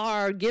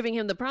are giving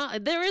him the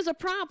problem. There is a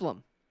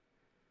problem.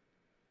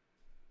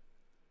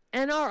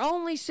 And our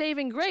only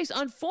saving grace,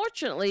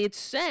 unfortunately, it's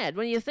sad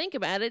when you think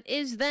about it,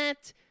 is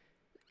that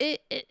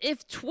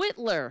if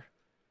Twitler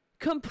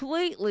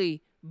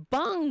completely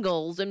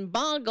bungles and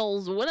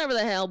boggles, whatever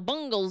the hell,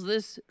 bungles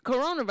this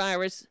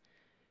coronavirus,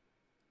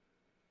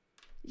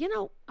 you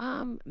know,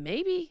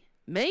 maybe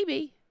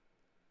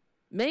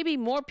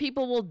more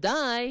people will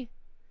die.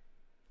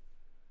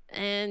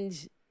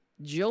 And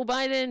Joe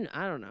Biden,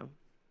 I don't know,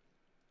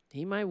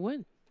 he might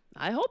win.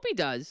 I hope he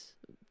does.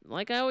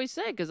 Like I always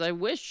say, because I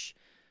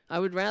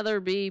would rather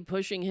be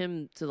pushing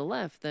him to the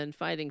left than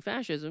fighting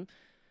fascism.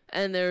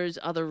 And there's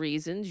other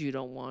reasons you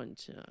don't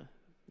want,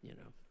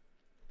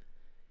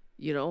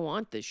 you don't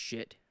want this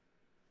shit.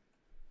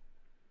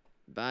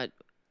 But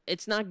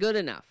it's not good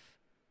enough.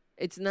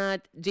 It's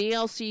not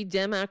DLC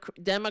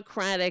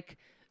Democratic,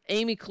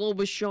 Amy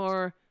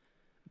Klobuchar,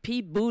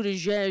 Pete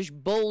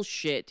Buttigieg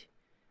bullshit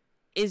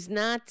is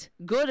not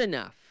good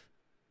enough.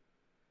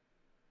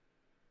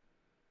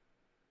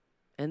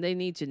 And they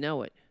need to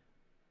know it.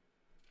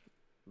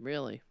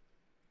 Really.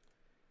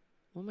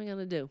 What am I going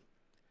to do?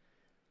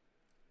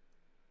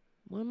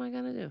 What am I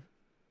going to do?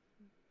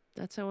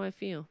 That's how I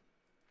feel.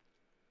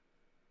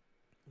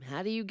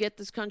 How do you get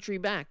this country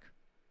back?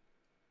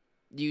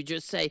 Do you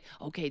just say,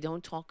 okay,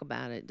 don't talk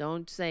about it.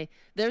 Don't say,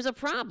 there's a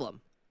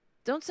problem.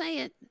 Don't say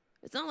it.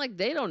 It's not like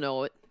they don't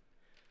know it.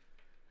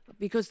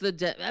 Because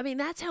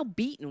that's how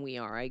beaten we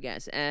are, I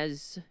guess,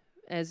 as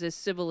a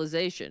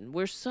civilization.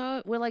 We're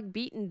like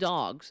beaten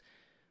dogs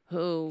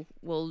who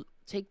will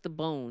take the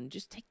bone.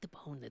 Just take the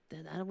bone.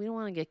 We don't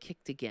want to get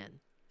kicked again.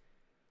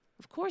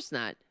 Of course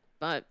not.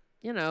 But,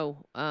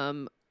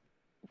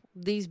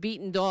 these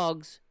beaten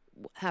dogs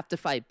have to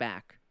fight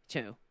back,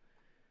 too.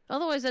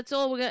 Otherwise, that's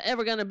all we're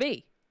ever going to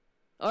be.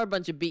 Are a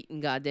bunch of beaten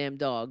goddamn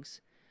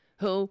dogs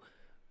who...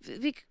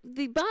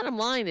 The bottom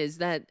line is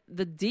that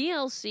the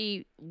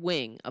DLC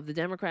wing of the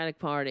Democratic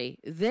Party,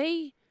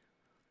 they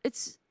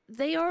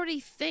already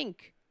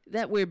think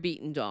that we're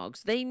beaten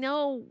dogs. They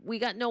know we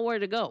got nowhere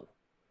to go.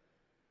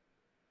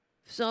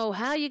 So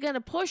how you going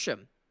to push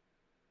them?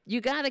 You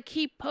got to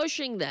keep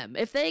pushing them.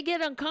 If they get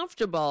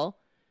uncomfortable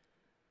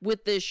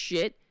with this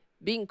shit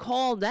being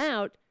called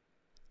out,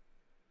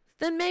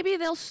 then maybe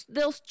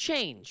they'll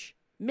change.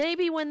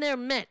 Maybe when they're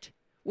met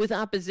with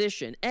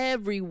opposition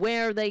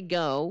everywhere they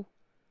go,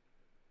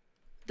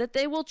 that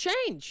they will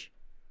change.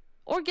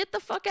 Or get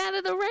the fuck out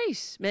of the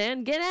race,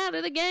 man. Get out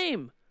of the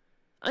game.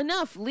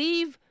 Enough.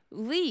 Leave.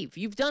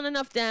 You've done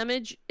enough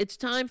damage. It's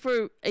time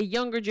for a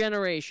younger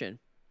generation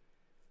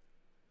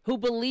who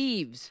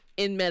believes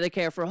in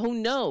Medicare, who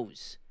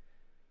knows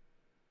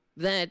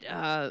that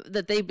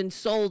they've been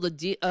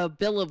sold a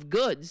bill of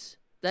goods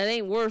that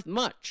ain't worth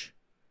much.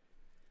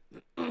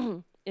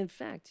 In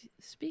fact,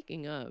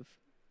 speaking of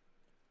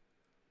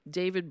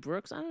David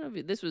Brooks, I don't know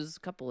if this was a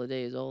couple of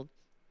days old.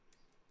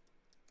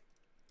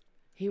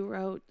 He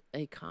wrote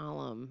a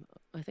column,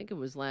 I think it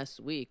was last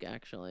week,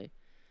 actually.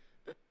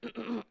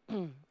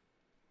 And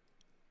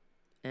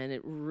it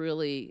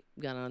really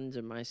got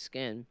under my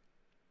skin.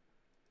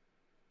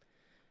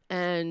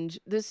 And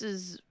this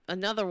is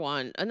another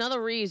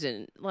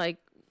reason, like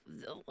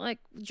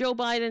Joe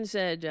Biden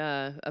said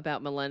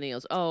about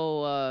millennials.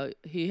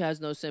 He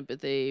has no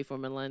sympathy for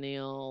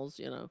millennials,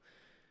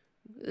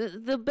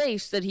 The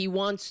base that he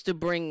wants to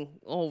bring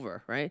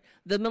over, right?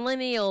 The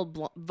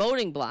millennial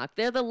voting bloc,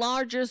 they're the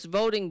largest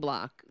voting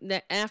bloc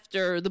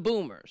after the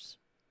boomers.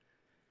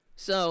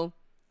 So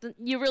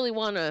you really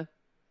want to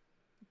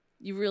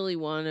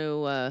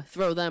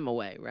throw them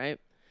away, right?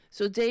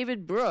 So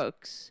David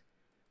Brooks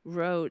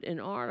wrote an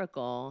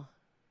article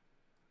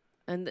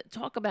and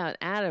talk about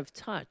out of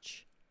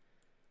touch.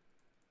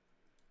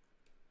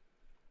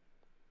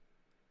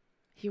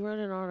 He wrote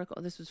an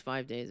article, this was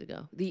 5 days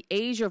ago. The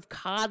age of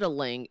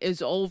coddling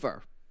is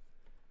over.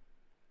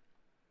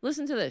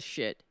 Listen to this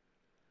shit.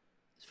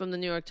 It's from the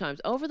New York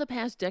Times. Over the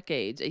past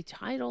decades, a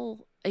tide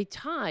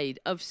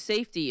of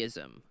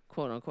safetyism,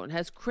 quote unquote,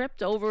 has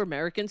crept over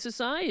American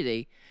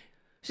society.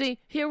 See,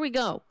 here we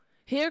go.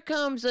 Here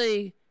comes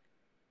a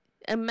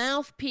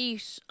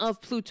mouthpiece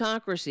of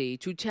plutocracy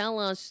to tell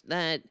us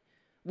that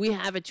we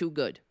have it too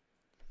good.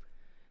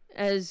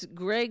 As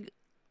Greg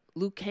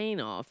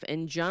Lukianoff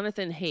and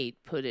Jonathan Haidt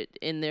put it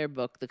in their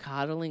book, The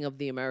Coddling of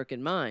the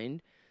American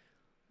Mind,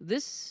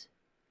 this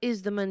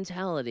is the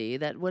mentality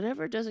that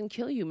whatever doesn't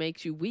kill you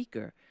makes you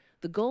weaker.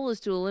 The goal is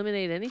to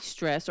eliminate any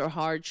stress or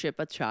hardship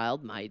a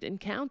child might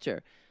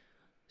encounter,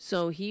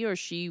 so he or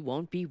she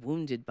won't be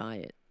wounded by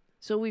it.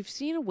 So we've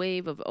seen a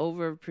wave of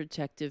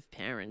overprotective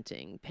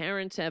parenting.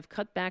 Parents have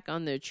cut back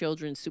on their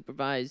children's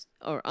supervised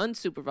or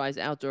unsupervised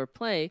outdoor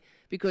play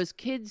because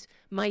kids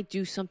might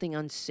do something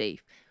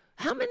unsafe.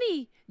 How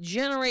many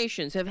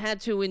generations have had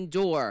to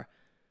endure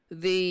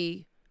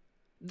this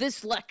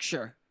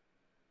lecture?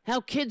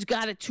 How kids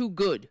got it too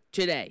good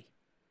today.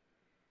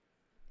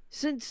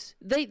 Since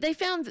they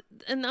found,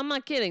 and I'm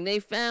not kidding, they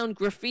found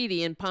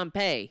graffiti in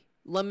Pompeii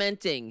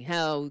lamenting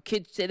how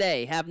kids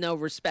today have no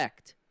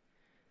respect.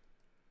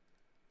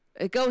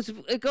 It goes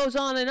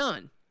on and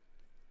on.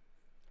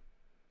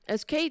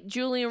 As Kate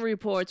Julian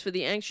reports for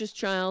The Anxious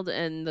Child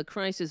and the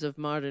Crisis of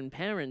Modern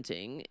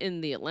Parenting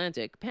in The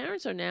Atlantic,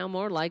 parents are now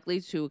more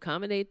likely to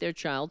accommodate their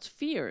child's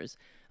fears,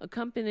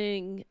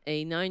 accompanying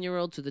a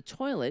 9-year-old to the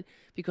toilet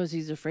because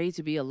he's afraid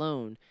to be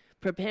alone,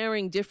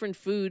 preparing different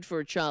food for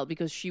a child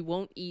because she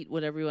won't eat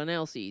what everyone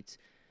else eats.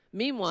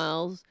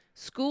 Meanwhile,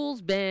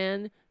 schools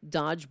ban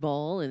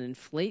dodgeball and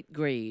inflate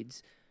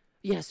grades.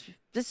 Yes,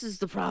 this is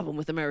the problem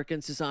with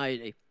American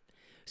society.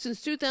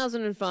 Since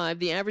 2005,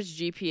 the average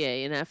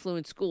GPA in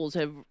affluent schools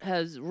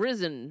has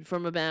risen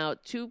from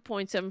about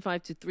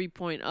 2.75 to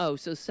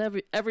 3.0, so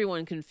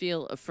everyone can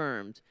feel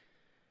affirmed.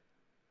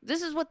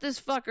 This is what this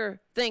fucker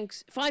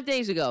thinks 5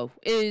 days ago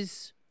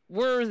is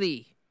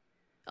worthy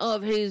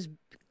of his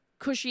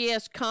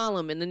cushy-ass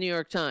column in the New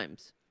York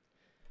Times.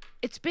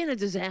 It's been a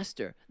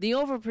disaster. The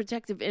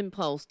overprotective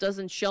impulse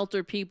doesn't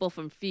shelter people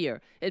from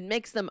fear. It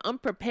makes them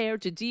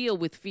unprepared to deal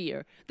with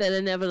fear that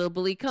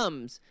inevitably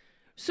comes.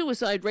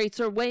 Suicide rates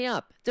are way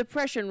up.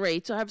 Depression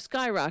rates have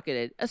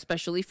skyrocketed,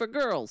 especially for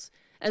girls.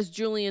 As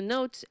Julian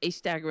notes, a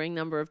staggering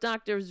number of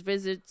doctors'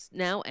 visits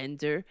now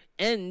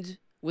end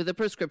with a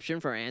prescription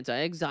for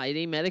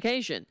anti-anxiety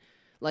medication,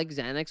 like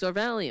Xanax or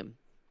Valium.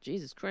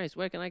 Jesus Christ,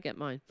 where can I get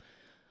mine?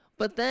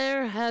 But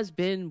there has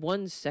been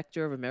one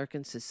sector of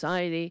American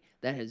society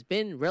that has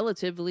been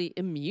relatively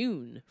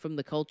immune from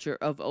the culture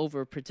of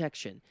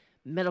overprotection: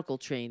 medical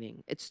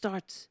training. It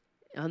starts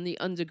on the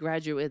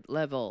undergraduate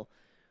level.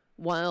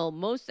 While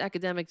most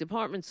academic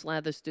departments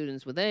slather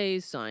students with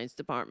A's, science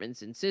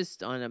departments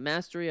insist on a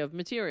mastery of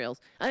materials.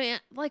 I mean,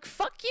 like,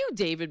 fuck you,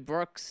 David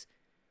Brooks.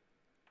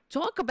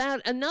 Talk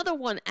about another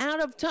one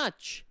out of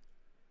touch.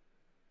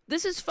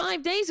 This is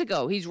 5 days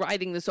ago he's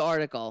writing this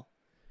article.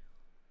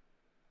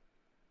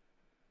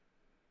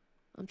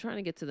 I'm trying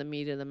to get to the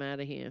meat of the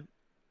matter here.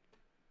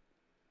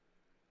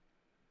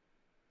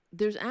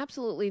 There's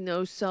absolutely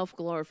no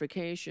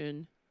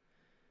self-glorification,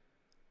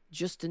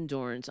 just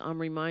endurance. I'm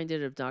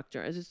reminded of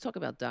let's talk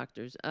about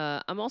doctors.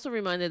 I'm also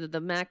reminded of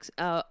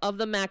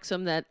the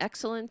maxim that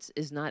excellence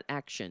is not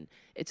action.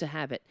 It's a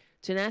habit.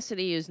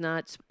 Tenacity is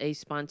not a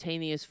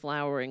spontaneous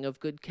flowering of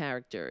good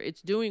character.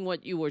 It's doing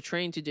what you were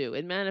trained to do.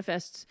 It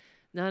manifests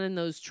not in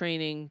those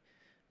training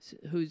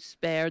who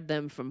spared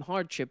them from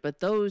hardship, but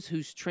those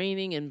whose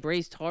training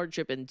embraced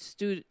hardship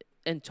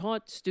and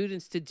taught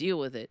students to deal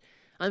with it.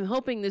 I'm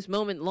hoping this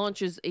moment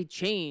launches a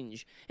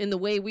change in the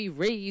way we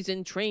raise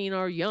and train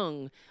our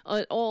young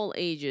at all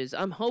ages.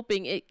 I'm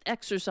hoping it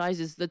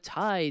exercises the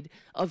tide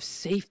of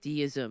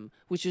safetyism,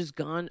 which has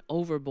gone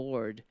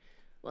overboard.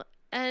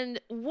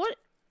 And what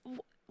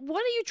are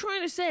you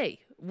trying to say?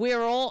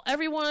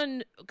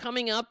 Everyone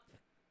coming up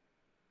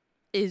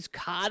is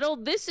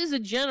coddled? This is a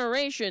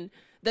generation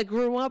that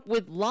grew up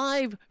with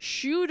live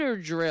shooter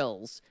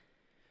drills.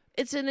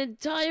 It's an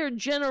entire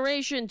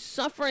generation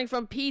suffering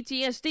from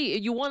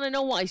PTSD. You want to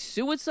know why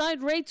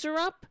suicide rates are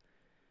up?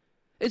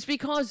 It's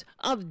because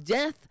of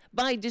death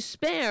by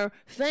despair,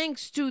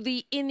 thanks to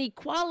the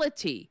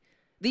inequality,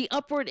 the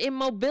upward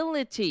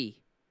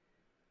immobility.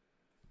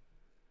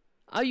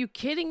 Are you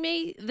kidding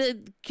me?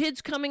 The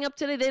kids coming up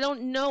today, they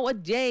don't know a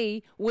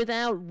day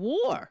without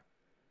war,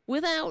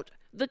 without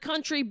the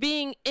country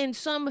being in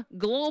some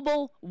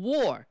global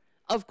war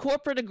of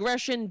corporate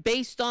aggression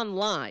based on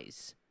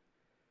lies.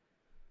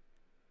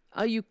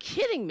 Are you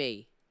kidding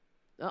me?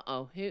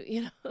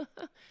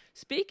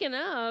 Speaking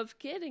of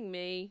kidding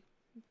me,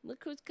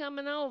 look who's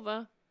coming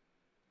over.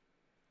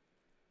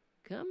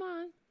 Come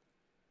on.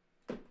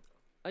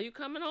 Are you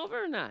coming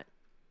over or not?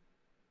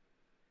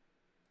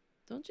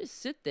 Don't just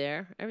sit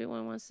there.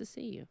 Everyone wants to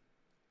see you.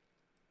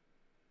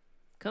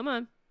 Come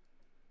on.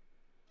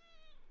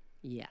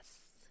 Yes.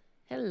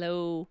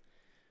 Hello.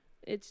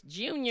 It's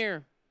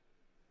Junior.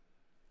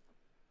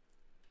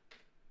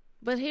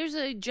 But here's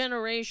a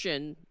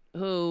generation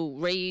who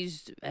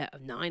raised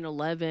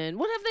 9/11.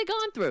 What have they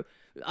gone through?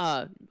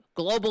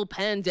 Global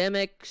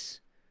pandemics,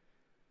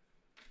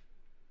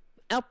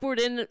 upward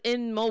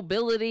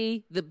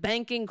immobility, the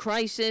banking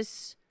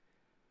crisis,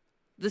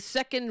 the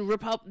second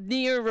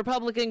near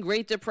Republican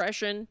Great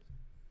Depression.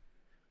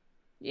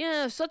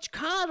 Yeah, such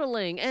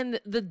coddling.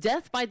 And the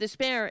death by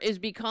despair is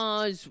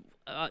because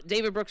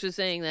David Brooks is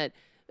saying that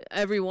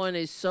everyone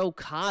is so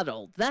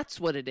coddled. That's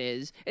what it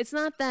is. It's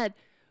not that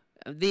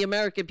the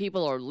American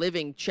people are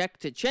living check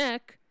to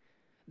check,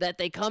 that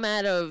they come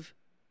out of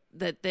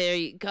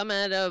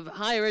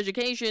higher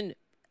education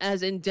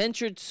as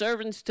indentured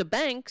servants to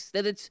banks,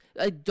 that it's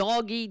a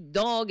dog eat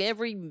dog,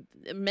 every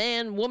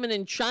man, woman,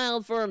 and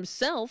child for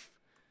himself,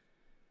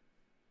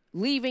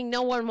 leaving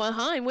no one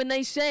behind. When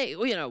they say,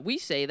 we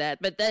say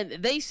that, but then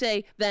they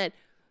say that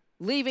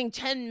leaving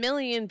 10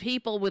 million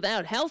people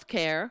without health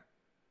care,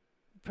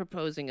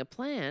 proposing a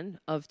plan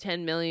of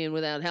 10 million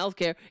without health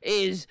care,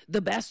 is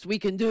the best we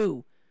can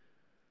do.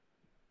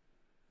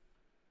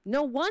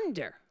 No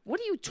wonder.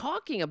 What are you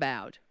talking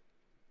about?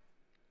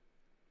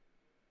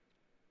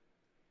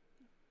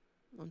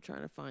 I'm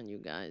trying to find you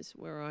guys.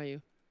 Where are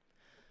you?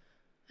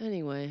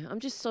 Anyway,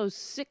 I'm just so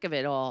sick of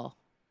it all.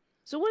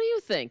 So what do you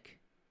think?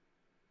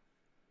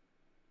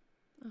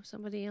 Oh,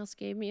 somebody else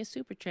gave me a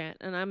super chat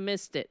and I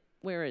missed it.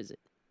 Where is it?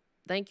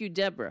 Thank you,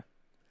 Deborah.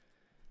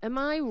 Am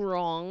I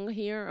wrong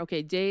here?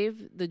 Okay,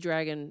 Dave the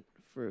Dragon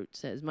Fruit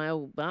says, my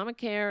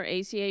Obamacare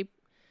ACA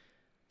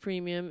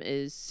premium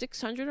is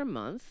 $600 a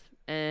month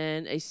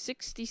and a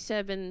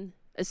 $6,700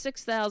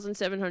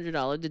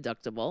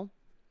 deductible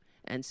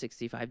and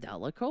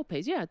 $65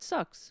 copays. Yeah, it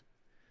sucks.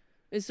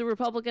 It's the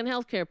Republican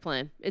healthcare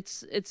plan. It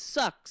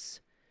sucks.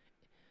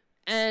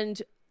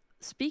 And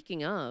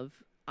speaking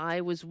of,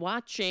 I was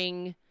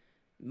watching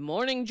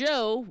Morning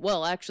Joe.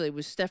 Well, actually, it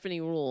was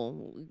Stephanie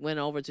Rule. Went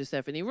over to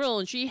Stephanie Rule,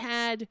 and she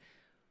had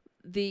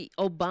the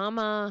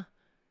Obama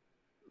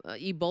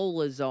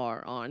Ebola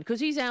czar on because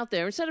he's out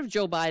there instead of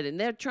Joe Biden.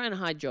 They're trying to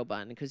hide Joe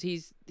Biden because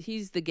he's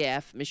the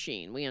gaffe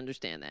machine. We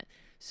understand that.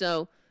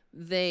 So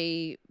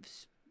this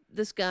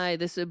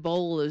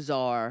Ebola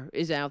czar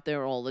is out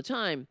there all the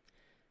time,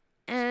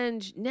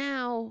 and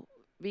now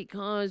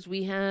because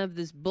we have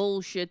this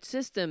bullshit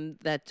system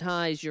that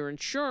ties your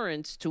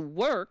insurance to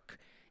work,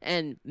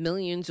 and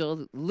millions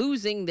are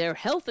losing their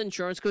health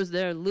insurance because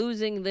they're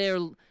losing their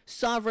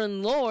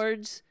sovereign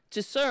lords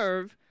to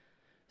serve.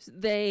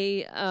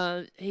 Stephanie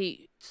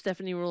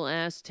Rule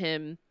asked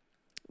him,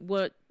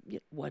 what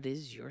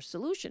is your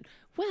solution?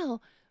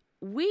 Well,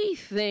 we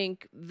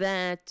think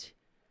that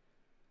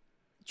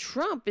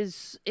Trump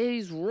is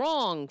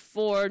wrong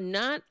for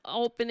not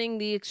opening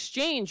the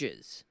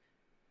exchanges.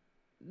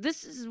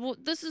 This is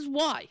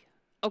why.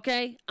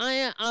 Okay,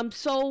 I'm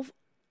so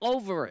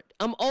over it.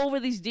 I'm over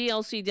these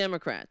DLC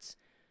Democrats.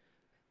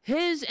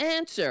 His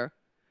answer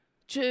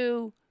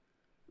to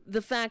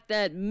the fact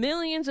that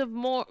millions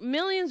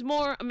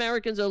more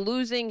Americans are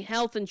losing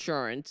health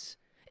insurance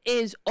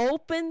is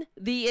open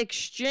the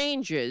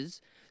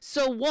exchanges.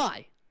 So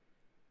why?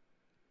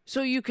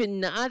 So you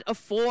cannot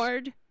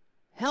afford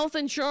health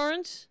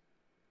insurance?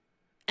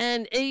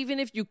 And even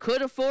if you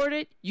could afford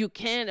it, you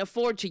can't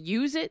afford to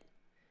use it?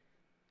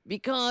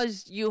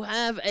 Because you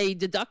have a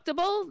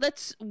deductible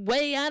that's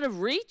way out of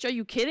reach? Are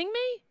you kidding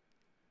me?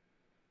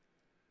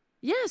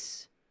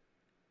 Yes.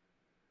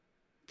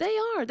 They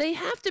are. They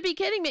have to be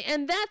kidding me.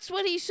 And that's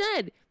what he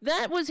said.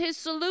 That was his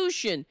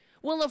solution.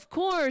 Well, of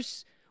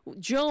course,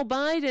 Joe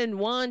Biden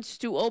wants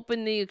to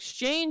open the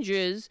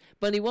exchanges,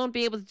 but he won't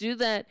be able to do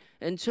that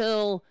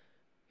until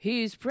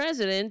he's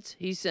president,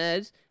 he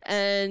says.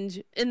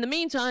 And in the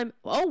meantime,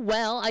 oh,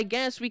 well, I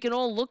guess we can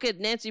all look at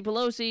Nancy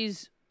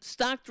Pelosi's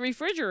stocked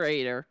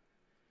refrigerator.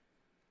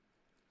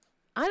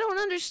 I don't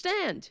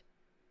understand.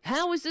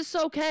 How is this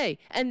okay?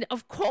 And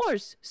of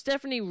course,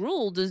 Stephanie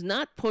Rule does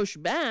not push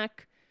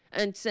back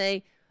and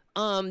say,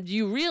 do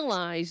you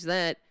realize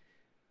that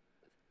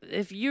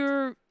if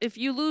you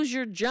lose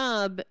your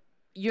job,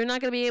 you're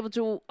not going to be able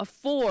to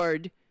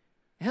afford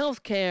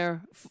health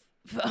care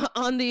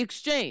on the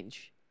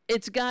exchange?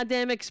 It's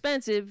goddamn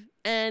expensive,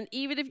 and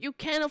even if you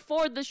can't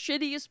afford the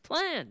shittiest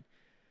plan,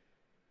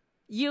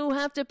 you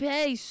have to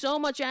pay so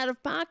much out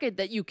of pocket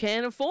that you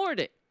can't afford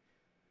it.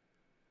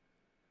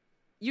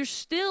 You're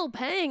still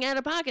paying out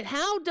of pocket.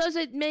 How does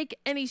it make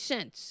any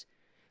sense?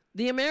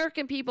 The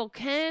American people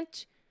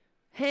can't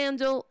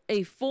handle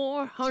a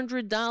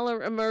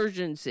 $400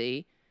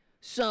 emergency,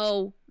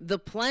 so the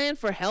plan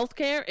for health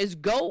care is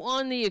go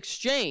on the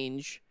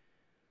exchange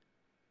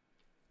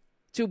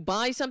to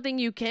buy something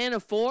you can't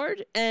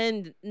afford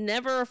and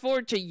never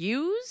afford to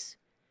use?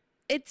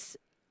 It's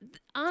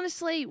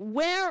honestly,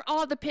 where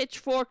are the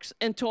pitchforks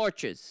and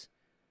torches?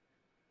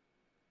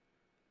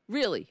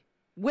 Really,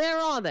 where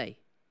are they?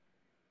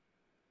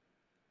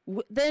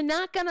 They're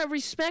not going to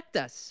respect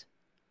us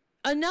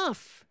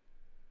enough.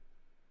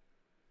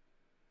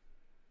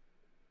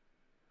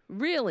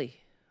 Really.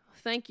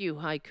 Thank you,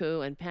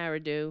 Haiku and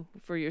Paradu,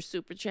 for your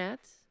super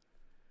chats.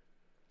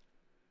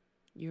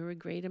 You're a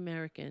great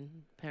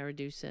American,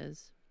 Paradu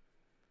says.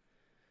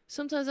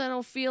 Sometimes I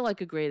don't feel like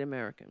a great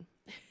American.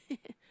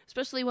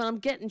 Especially when I'm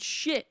getting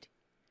shit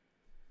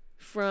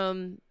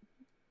from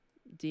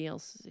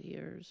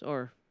DLCers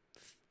or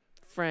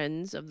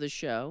friends of the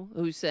show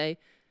who say,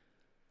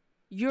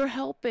 you're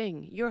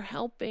helping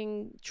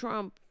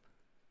Trump.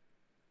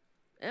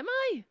 Am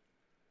I?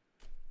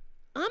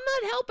 I'm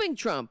not helping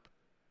Trump.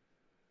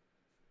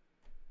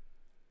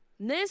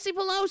 Nancy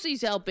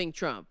Pelosi's helping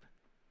Trump.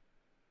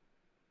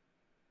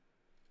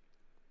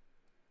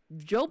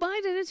 Joe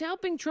Biden is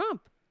helping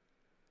Trump.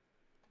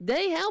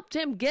 They helped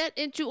him get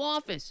into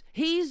office.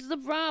 He's the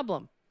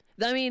problem.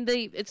 I mean,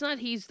 it's not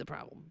he's the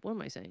problem. What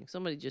am I saying?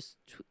 Somebody just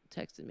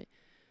texted me.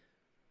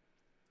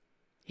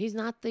 He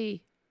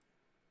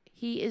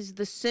is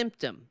the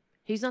symptom.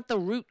 He's not the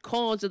root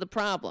cause of the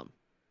problem.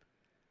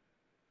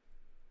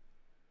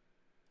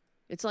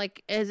 It's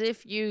like as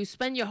if you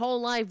spend your whole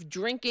life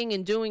drinking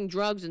and doing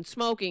drugs and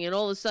smoking, and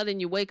all of a sudden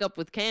you wake up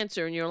with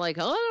cancer and you're like,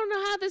 oh, I don't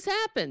know how this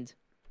happened.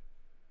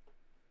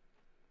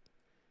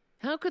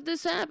 How could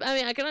this happen? I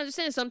mean, I can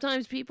understand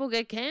sometimes people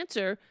get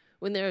cancer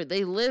when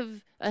they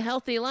live a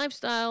healthy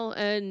lifestyle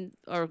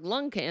or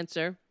lung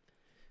cancer.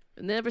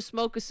 never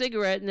smoke a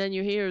cigarette, and then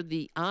you hear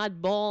the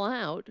oddball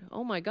out.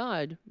 Oh, my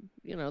God.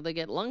 They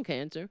get lung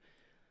cancer.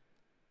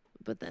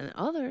 But then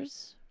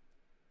others,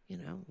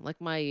 like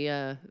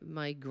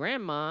my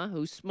grandma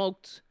who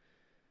smoked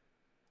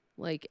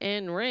like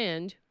Ayn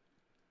Rand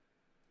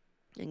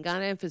and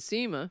got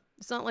emphysema.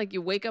 It's not like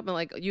you wake up and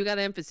like, you got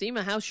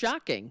emphysema? How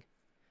shocking.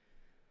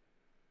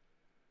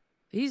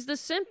 He's the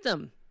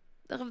symptom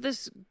of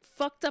this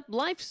fucked up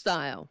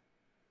lifestyle.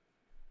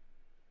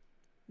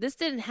 This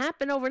didn't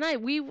happen overnight.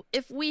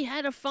 If we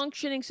had a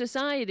functioning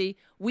society,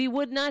 we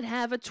would not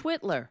have a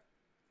Twitler.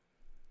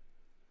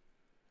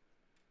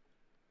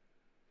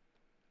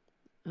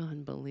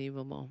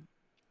 Unbelievable.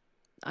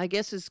 I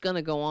guess it's going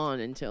to go on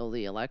until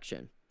the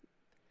election.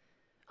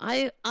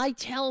 I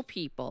tell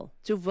people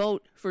to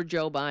vote for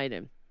Joe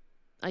Biden.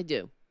 I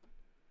do.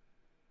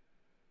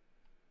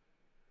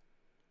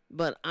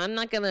 But I'm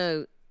not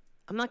gonna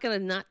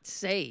not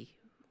say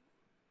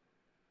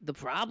the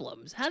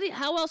problems.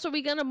 How else are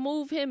we gonna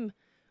move him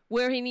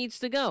where he needs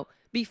to go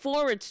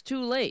before it's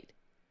too late?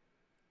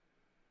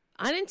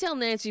 I didn't tell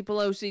Nancy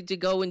Pelosi to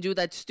go and do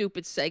that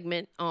stupid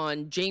segment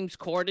on James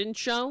Corden's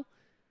show.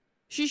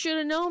 She should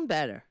have known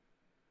better.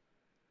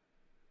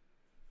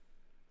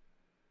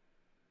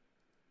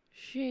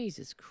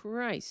 Jesus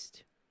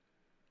Christ.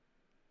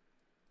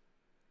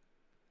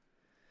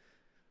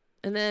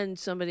 And then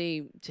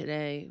somebody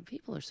today,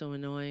 people are so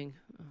annoying.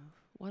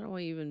 Why do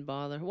I even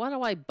bother? Why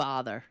do I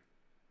bother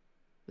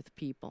with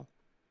people?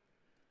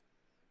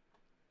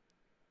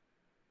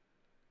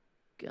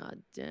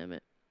 God damn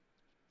it.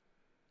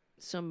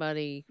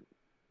 Somebody,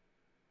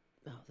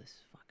 this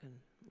fucking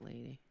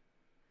lady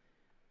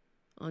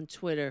on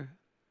Twitter,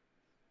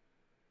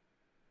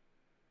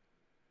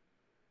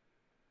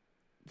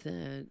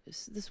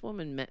 this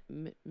woman,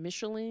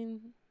 Micheline,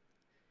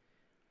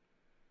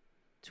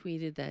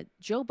 tweeted that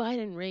Joe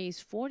Biden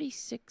raised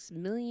 $46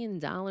 million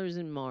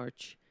in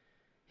March.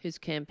 His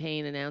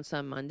campaign announced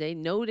on Monday,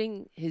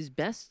 noting his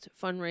best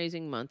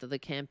fundraising month of the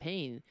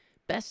campaign,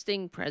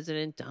 besting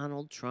President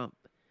Donald Trump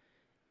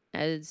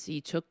as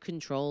he took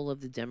control of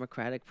the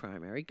Democratic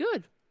primary.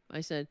 Good. I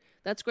said,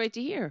 that's great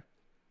to hear.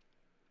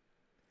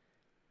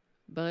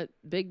 But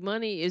big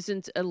money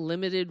isn't a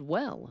limited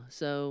well,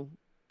 so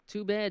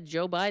too bad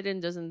Joe Biden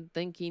doesn't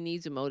think he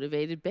needs a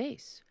motivated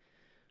base.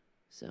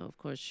 So, of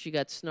course, she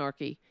got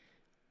snarky.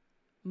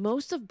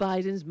 Most of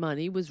Biden's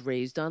money was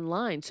raised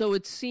online, so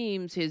it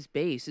seems his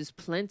base is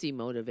plenty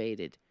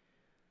motivated.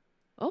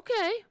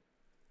 Okay.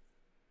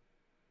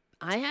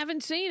 I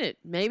haven't seen it.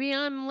 Maybe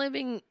I'm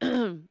living,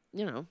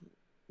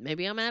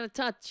 maybe I'm out of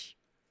touch.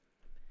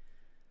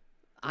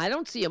 I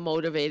don't see a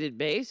motivated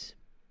base.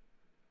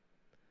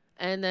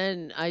 And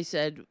then I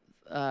said,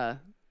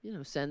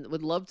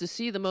 would love to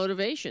see the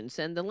motivation.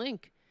 Send the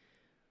link.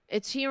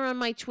 It's here on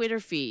my Twitter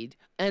feed,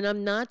 and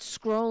I'm not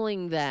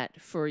scrolling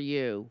that for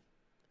you.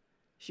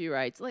 She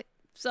writes,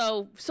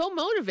 so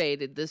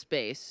motivated, this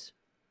base.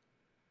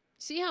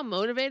 See how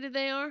motivated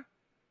they are?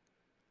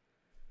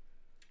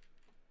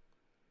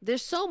 They're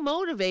so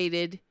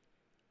motivated,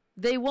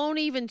 they won't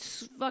even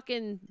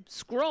fucking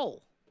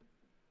scroll.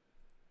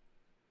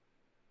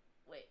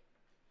 Wait.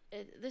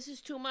 This is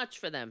too much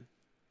for them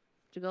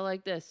to go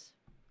like this.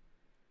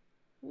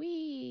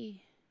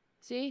 Wee.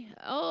 See?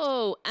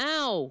 Oh,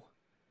 ow.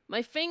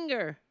 My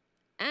finger.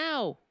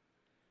 Ow.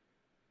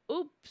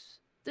 Oops.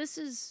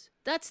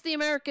 That's the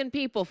American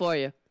people for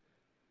you.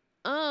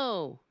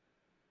 Oh.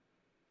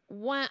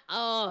 Wow.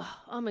 Oh,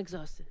 I'm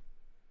exhausted.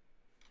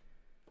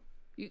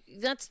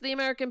 That's the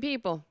American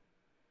people.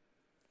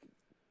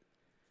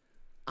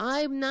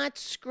 I'm not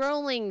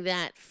scrolling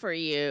that for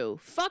you.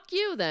 Fuck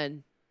you,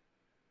 then.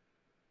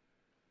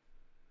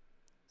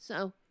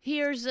 So,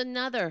 here's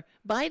another.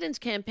 Biden's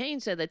campaign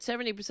said that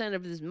 70%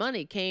 of his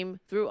money came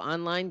through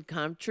online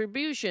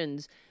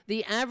contributions.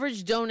 The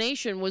average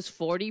donation was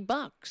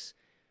 $40,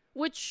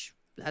 which,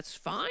 that's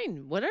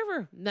fine.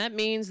 Whatever. That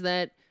means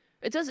that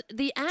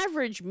the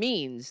average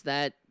means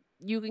that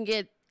you can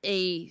get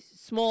a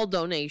small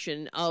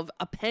donation of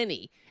a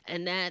penny,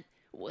 and that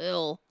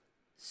will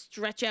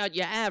stretch out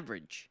your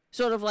average.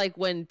 Sort of like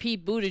when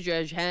Pete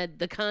Buttigieg had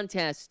the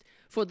contest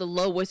for the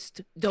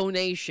lowest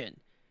donation,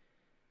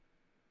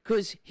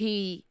 because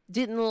he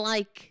didn't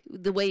like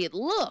the way it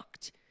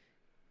looked,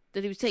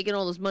 that he was taking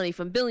all this money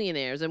from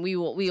billionaires, and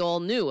we all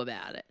knew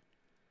about it.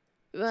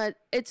 But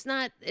it's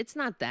not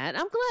that.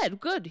 I'm glad.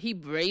 Good. He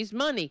raised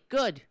money.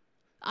 Good.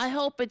 I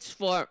hope it's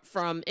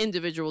from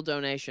individual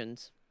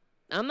donations.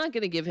 I'm not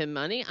going to give him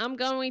money. I'm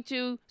going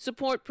to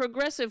support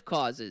progressive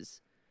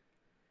causes.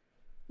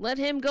 Let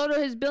him go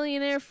to his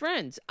billionaire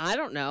friends. I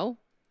don't know.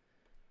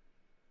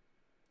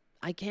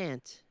 I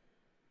can't.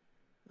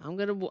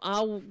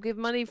 I'll give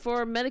money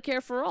for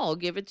Medicare for All.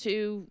 Give it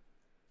to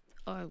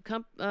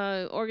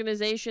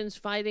organizations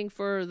fighting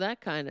for that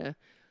kind of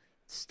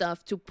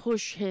stuff to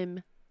push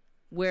him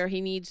where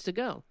he needs to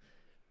go.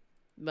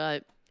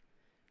 But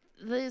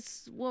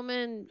this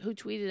woman who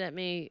tweeted at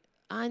me,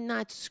 I'm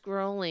not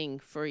scrolling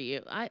for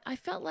you. I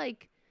felt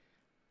like,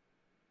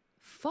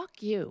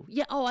 fuck you.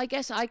 Yeah, I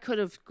guess I could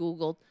have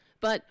Googled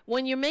But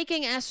when you're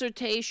making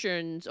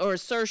assertions or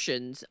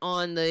assertions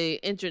on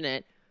the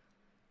internet,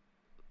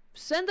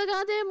 send the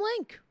goddamn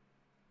link.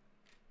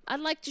 I'd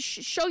like to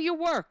show your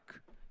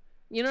work.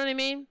 You know what I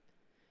mean?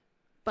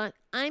 But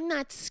I'm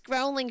not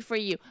scrolling for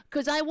you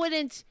because I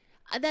wouldn't.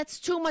 That's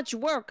too much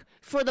work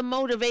for the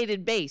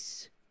motivated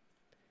base.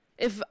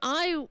 If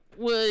I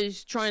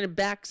was trying to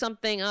back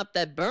something up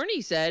that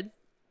Bernie said,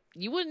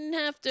 you wouldn't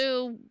have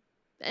to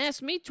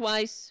ask me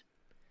twice.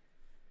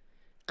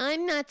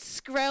 I'm not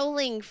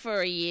scrolling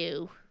for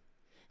you.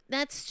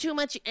 That's too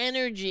much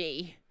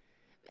energy.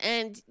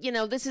 And, you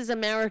know, this is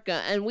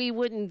America, and we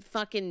wouldn't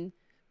fucking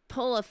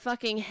pull a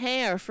fucking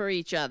hair for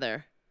each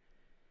other.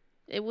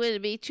 It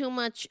would be too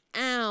much,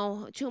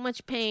 too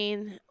much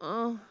pain.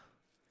 Oh.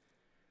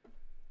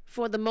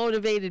 For the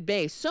motivated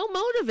base. So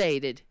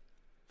motivated.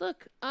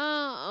 Look,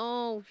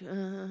 I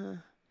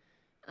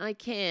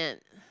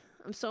can't.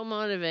 I'm so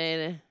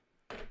motivated.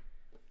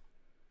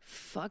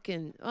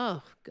 Fucking,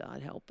 oh,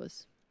 God help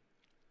us.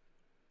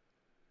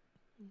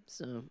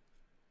 So,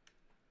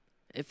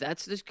 if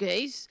that's the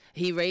case,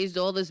 he raised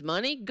all this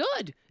money,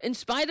 good, in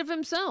spite of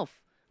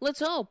himself. Let's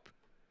hope.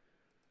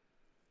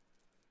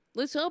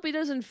 Let's hope he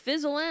doesn't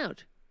fizzle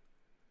out.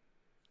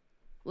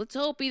 Let's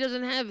hope he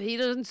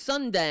doesn't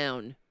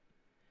sundown.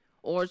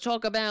 Or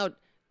talk about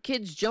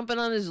kids jumping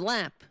on his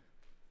lap.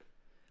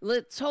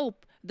 Let's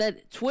hope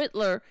that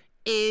Twitler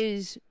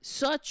is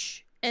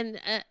such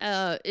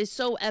is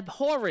so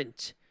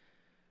abhorrent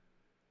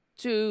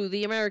to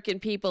the American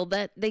people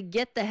that they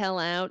get the hell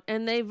out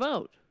and they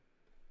vote.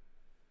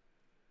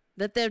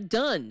 That they're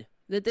done.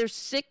 That they're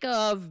sick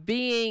of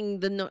being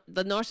the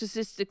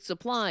narcissistic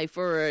supply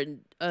for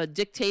a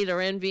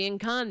dictator envying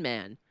con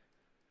man.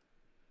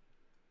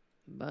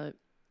 But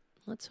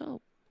let's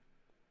hope.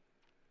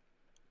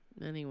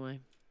 Anyway.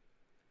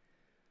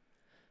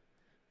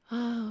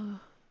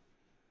 Oh,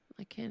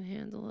 I can't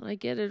handle it. I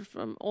get it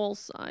from all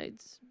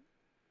sides.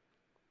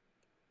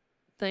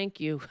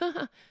 Thank you.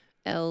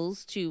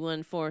 Els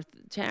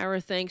 214. Tara,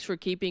 thanks for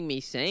keeping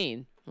me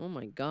sane. Oh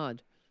my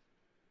God.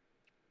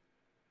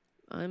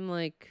 I'm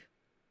not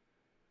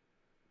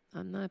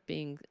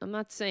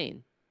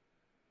sane.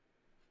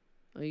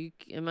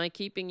 Am I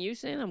keeping you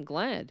sane? I'm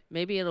glad.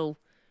 Maybe it'll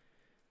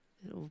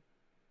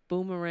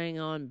boomerang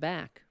on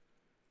back.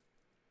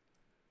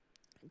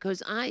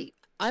 Because I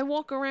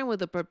walk around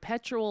with a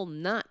perpetual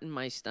knot in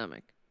my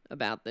stomach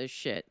about this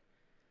shit.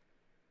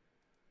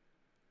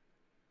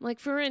 Like,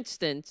 for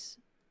instance,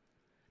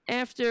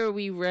 after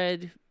we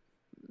read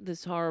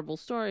this horrible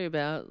story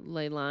about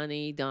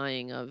Leilani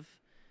dying of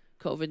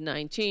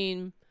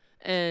COVID-19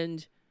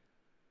 and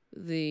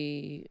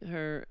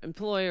her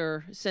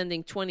employer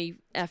sending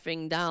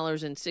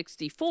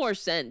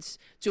 $20.64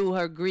 to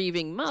her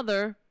grieving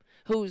mother,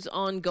 who's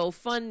on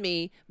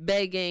GoFundMe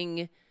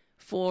begging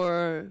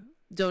for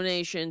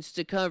donations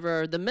to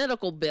cover the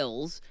medical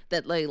bills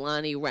that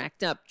Leilani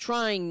racked up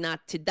trying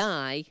not to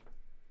die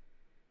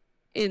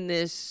in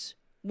this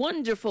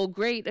wonderful,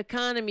 great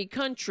economy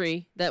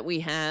country that we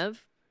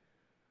have,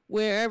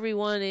 where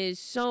everyone is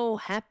so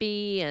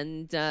happy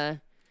and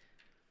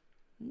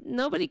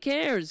nobody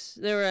cares.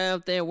 They're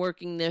out there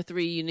working their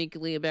 3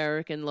 uniquely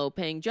American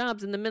low-paying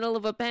jobs in the middle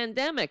of a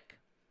pandemic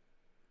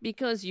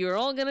because you're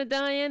all going to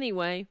die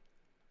anyway.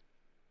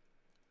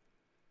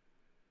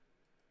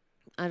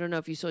 I don't know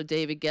if you saw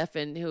David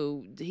Geffen,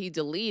 who he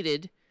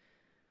deleted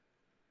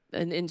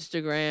an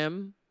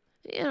Instagram.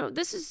 You know,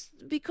 this is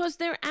because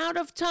they're out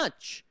of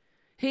touch.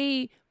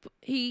 He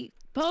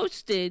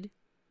posted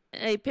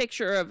a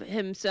picture of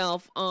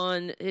himself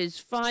on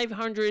his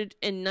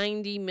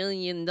 $590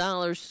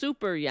 million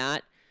super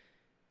yacht,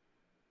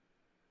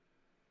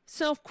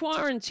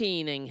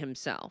 self-quarantining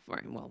himself.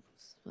 Right, well,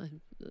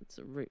 that's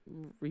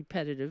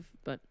repetitive,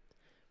 but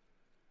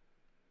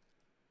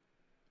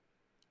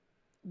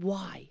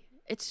why?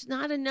 It's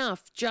not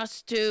enough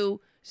just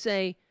to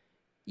say,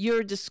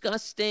 you're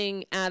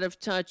disgusting, out of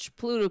touch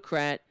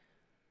plutocrat.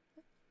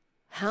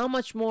 How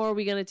much more are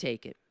we going to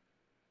take it?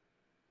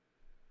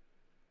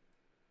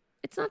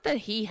 It's not that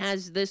he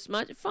has this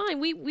much.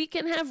 Fine, we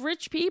can have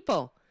rich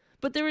people.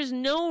 But there is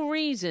no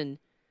reason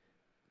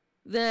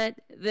that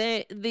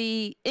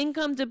the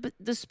income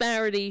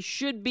disparity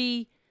should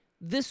be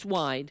this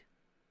wide.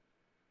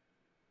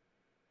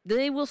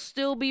 They will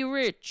still be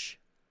rich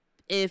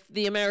if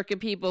the American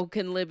people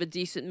can live a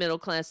decent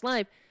middle-class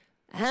life,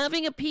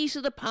 having a piece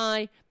of the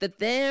pie that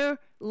their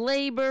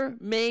labor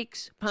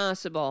makes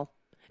possible.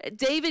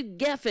 David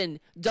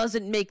Geffen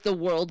doesn't make the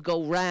world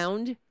go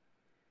round.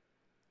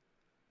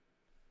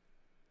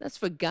 That's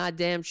for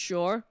goddamn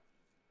sure.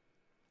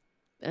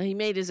 He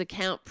made his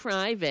account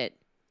private.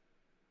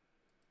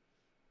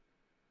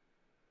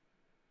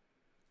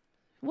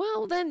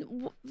 Well,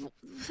 then,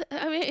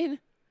 I mean,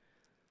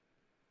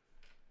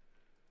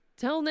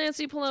 tell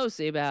Nancy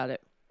Pelosi about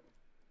it.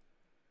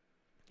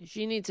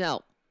 She needs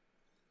help.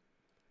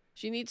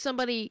 She needs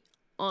somebody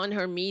on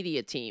her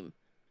media team,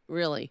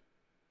 really.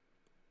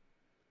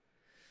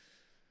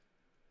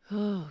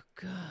 Oh,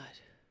 God.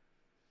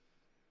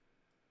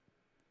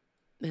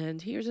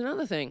 And here's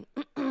another thing.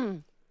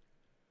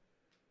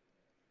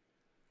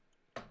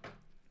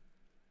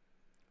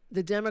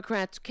 The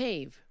Democrats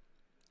cave.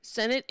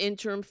 Senate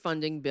interim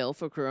funding bill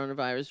for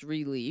coronavirus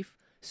relief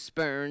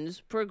spurns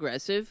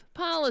progressive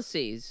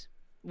policies.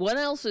 What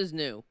else is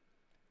new?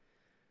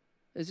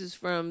 This is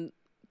from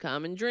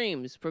Common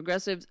Dreams.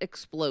 Progressives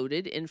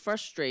exploded in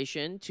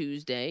frustration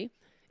Tuesday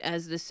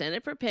as the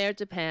Senate prepared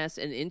to pass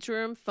an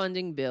interim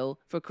funding bill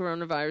for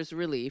coronavirus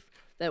relief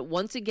that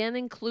once again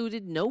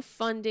included no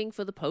funding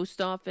for the post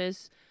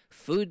office,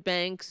 food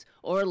banks,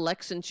 or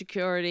election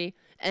security,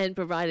 and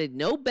provided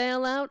no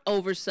bailout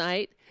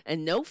oversight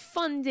and no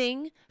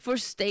funding for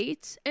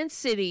states and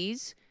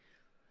cities,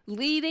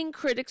 leading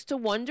critics to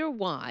wonder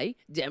why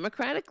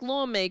Democratic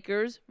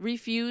lawmakers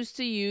refused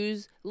to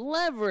use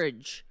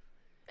leverage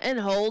and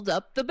hold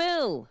up the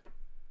bill,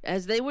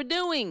 as they were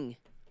doing.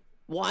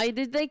 Why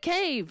did they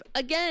cave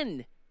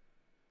again?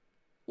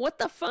 What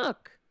the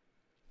fuck?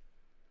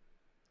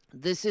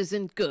 This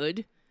isn't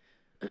good,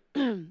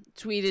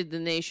 tweeted the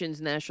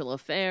nation's national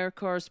affair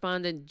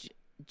correspondent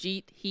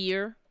Jeet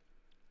Heer.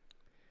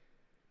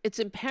 It's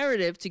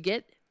imperative to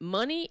get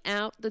money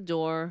out the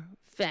door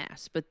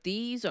fast, but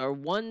these are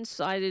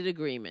one-sided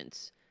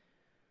agreements.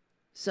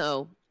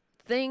 So,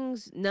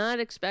 things not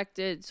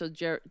expected. So,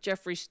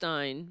 Jeffrey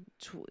Stein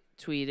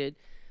tweeted,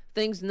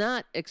 things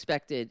not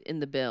expected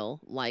in the bill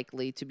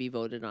likely to be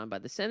voted on by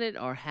the Senate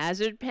are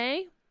hazard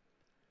pay.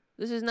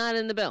 This is not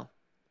in the bill.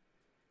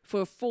 For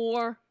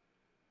the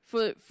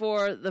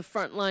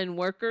frontline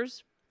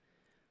workers,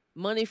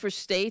 money for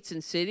states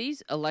and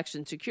cities,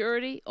 election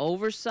security,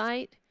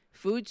 oversight,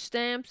 food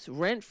stamps,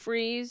 rent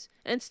freeze,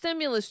 and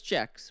stimulus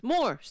checks.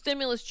 More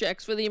stimulus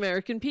checks for the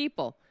American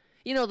people.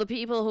 You know, the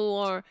people who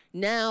are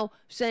now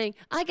saying,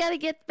 I got to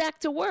get back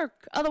to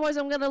work, otherwise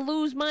I'm going to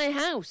lose my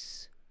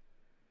house.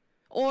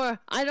 Or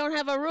I don't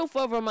have a roof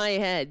over my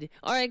head,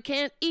 or I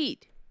can't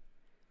eat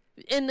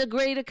in the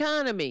great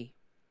economy.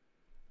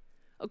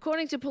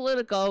 According to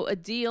Politico, a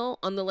deal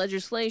on the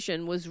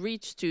legislation was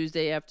reached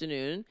Tuesday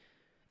afternoon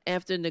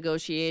after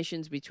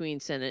negotiations between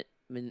Senate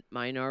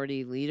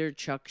Minority Leader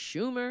Chuck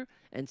Schumer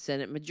and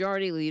Senate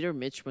Majority Leader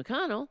Mitch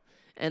McConnell,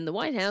 and the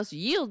White House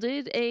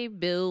yielded a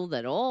bill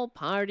that all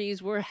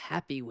parties were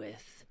happy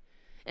with.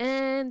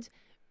 And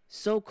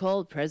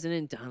so-called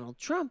President Donald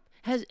Trump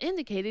has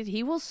indicated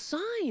he will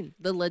sign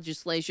the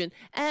legislation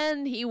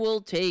and he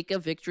will take a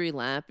victory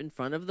lap in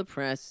front of the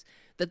press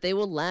that they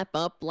will lap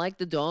up like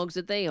the dogs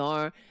that they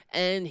are,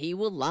 and he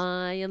will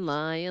lie and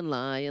lie and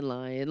lie and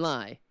lie and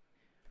lie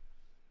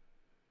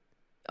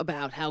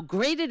about how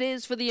great it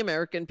is for the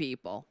American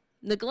people,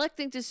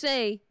 neglecting to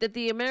say that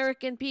the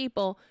American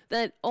people,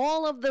 that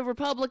all of the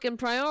Republican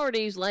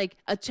priorities like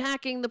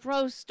attacking the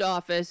post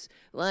office,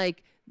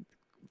 like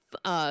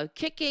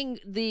kicking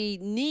the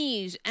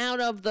knees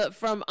out of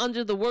from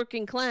under the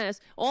working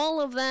class,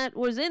 all of that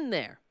was in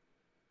there.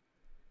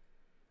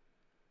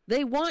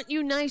 They want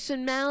you nice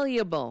and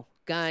malleable,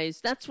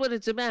 guys. That's what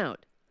it's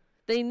about.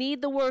 They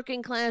need the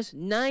working class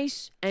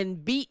nice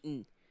and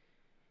beaten.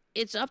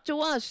 It's up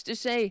to us to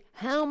say,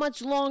 how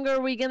much longer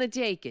are we going to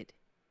take it?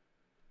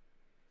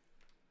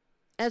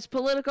 As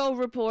Politico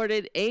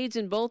reported, aides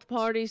in both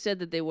parties said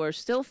that they were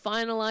still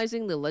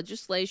finalizing the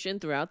legislation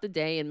throughout the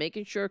day and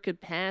making sure it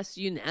could pass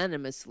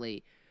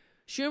unanimously.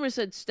 Schumer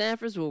said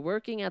staffers were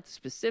working out the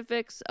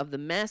specifics of the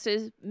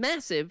massive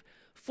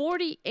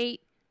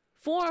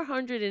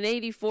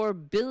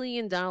 $484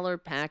 billion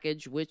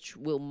package, which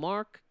will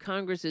mark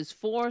Congress's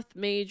fourth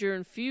major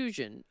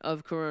infusion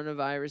of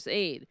coronavirus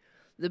aid.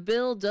 The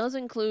bill does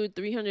include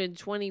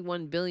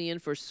 $321 billion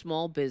for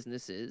small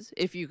businesses,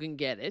 if you can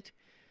get it,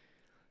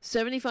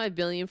 $75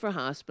 billion for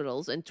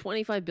hospitals, and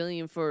 $25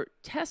 billion for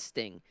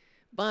testing.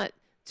 But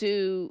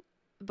to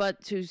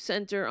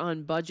center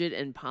on budget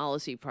and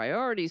policy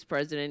priorities,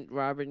 President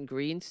Robert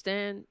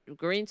Greenspan,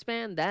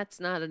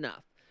 that's not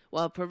enough.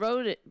 While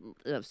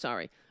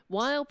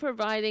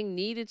providing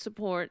needed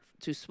support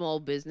to small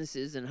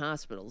businesses and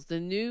hospitals, the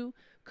new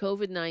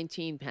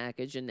COVID-19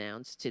 package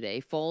announced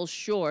today falls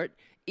short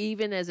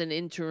even as an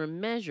interim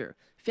measure,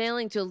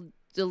 failing to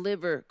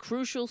deliver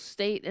crucial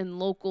state and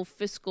local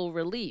fiscal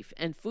relief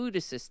and food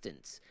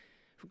assistance,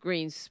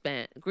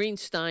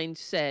 Greenstein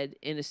said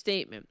in a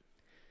statement.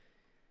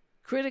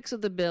 Critics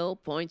of the bill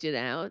pointed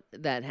out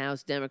that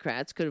House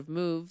Democrats could have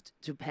moved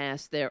to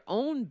pass their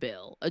own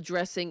bill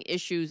addressing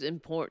issues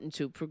important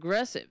to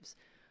progressives.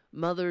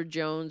 Mother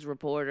Jones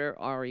reporter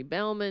Ari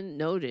Bellman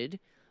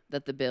noted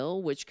that the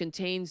bill, which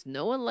contains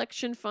no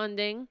election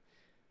funding,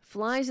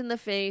 flies in the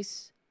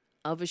face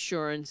of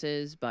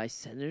assurances by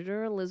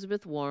Senator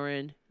Elizabeth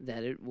Warren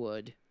that it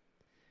would.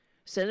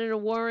 Senator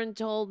Warren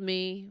told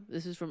me,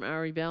 this is from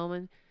Ari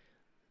Bellman,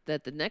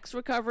 that the next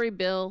recovery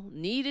bill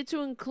needed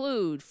to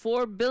include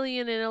 $4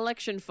 billion in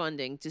election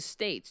funding to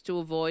states to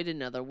avoid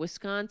another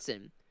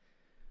Wisconsin.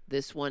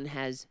 This one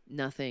has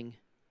nothing.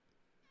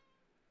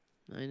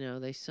 I know,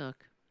 they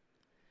suck.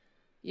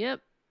 Yep.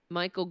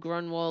 Michael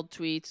Grunwald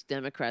tweets,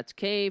 Democrats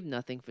cave,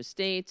 nothing for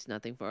states,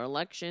 nothing for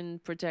election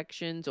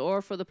protections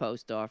or for the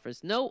post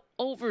office. No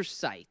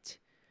oversight.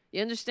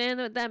 You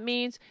understand what that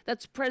means?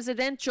 That's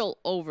presidential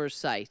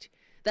oversight.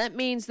 That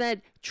means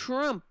that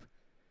Trump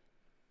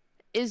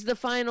is the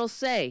final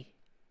say.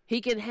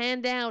 He can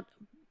hand out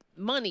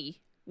money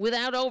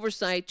without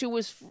oversight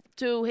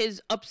to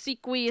his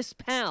obsequious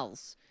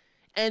pals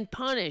and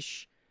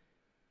punish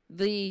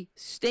the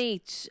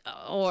states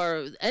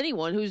or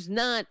anyone who's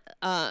not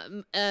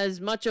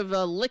as much of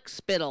a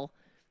lickspittle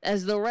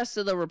as the rest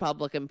of the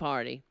Republican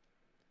Party.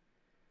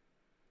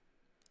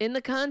 In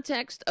the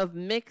context of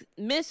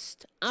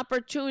missed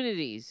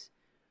opportunities,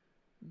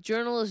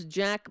 journalist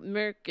Jack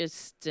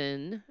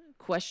Murkison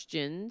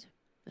questioned,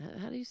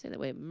 how do you say that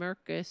way?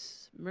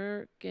 Murkison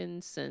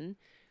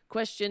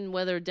questioned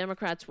whether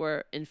Democrats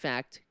were, in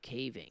fact,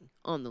 caving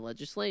on the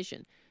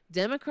legislation.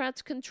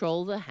 Democrats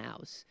control the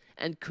House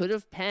and could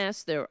have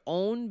passed their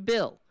own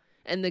bill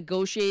and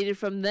negotiated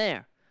from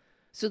there.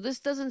 So this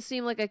doesn't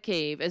seem like a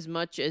cave as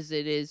much as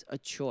it is a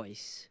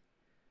choice.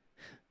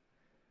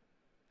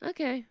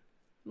 Okay.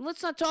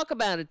 Let's not talk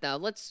about it, though.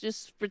 Let's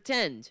just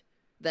pretend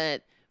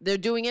that they're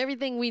doing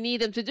everything we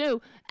need them to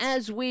do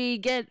as we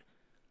get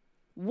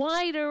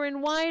wider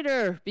and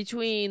wider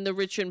between the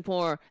rich and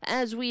poor,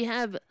 as we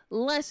have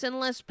less and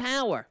less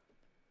power.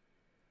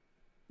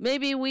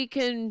 Maybe we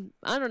can,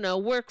 I don't know,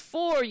 work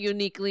for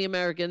uniquely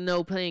American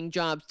no-paying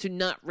jobs to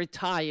not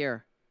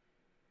retire,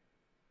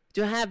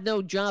 to have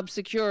no job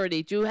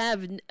security, to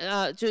have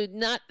to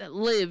not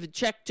live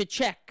check to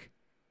check.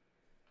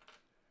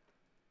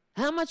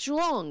 How much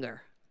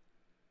longer?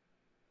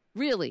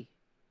 Really?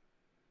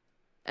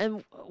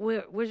 And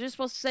we're just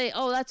supposed to say,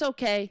 oh, that's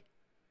okay.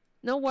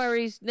 No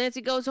worries. Nancy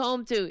goes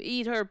home to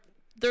eat her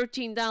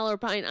 $13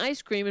 pint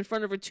ice cream in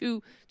front of her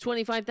two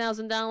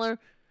 $25,000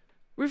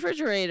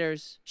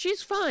 refrigerators.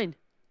 She's fine.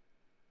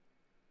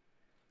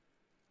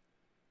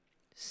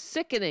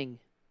 Sickening.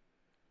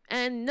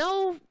 And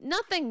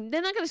nothing.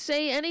 They're not going to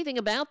say anything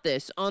about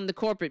this on the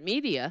corporate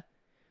media.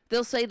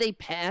 They'll say they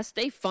passed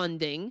a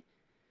funding.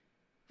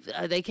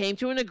 They came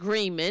to an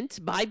agreement,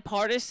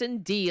 bipartisan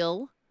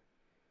deal.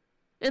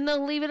 And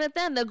they'll leave it at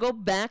that. They'll go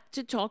back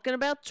to talking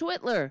about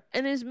Twitler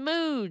and his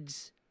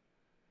moods.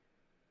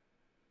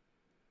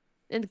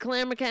 And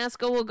Claire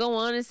McCaskill will go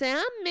on and say,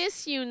 I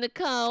miss you,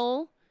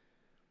 Nicole.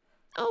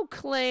 Oh,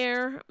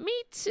 Claire, me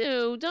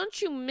too. Don't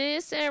you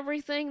miss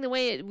everything the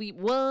way it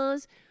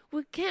was?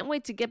 We can't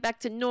wait to get back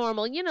to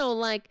normal. You know,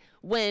 like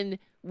when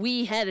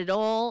we had it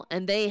all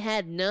and they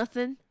had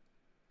nothing.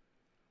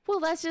 Well,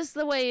 that's just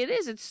the way it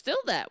is. It's still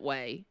that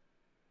way.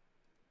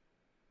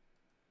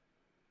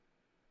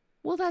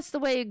 Well, that's the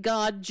way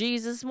God,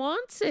 Jesus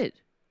wants it,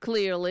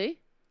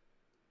 clearly.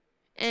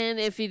 And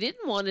if he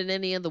didn't want it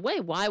any other way,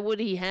 why would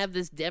he have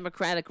this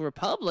democratic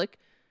republic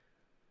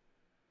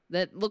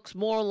that looks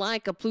more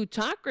like a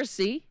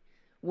plutocracy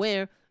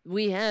where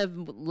we have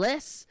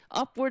less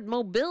upward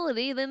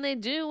mobility than they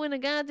do in a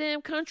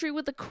goddamn country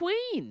with a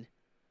queen?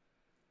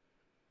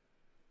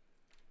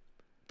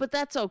 But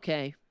that's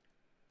okay.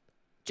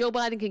 Joe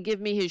Biden can give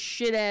me his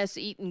shit-ass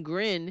eating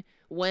grin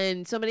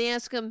when somebody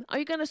asks him, are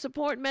you going to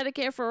support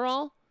Medicare for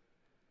all?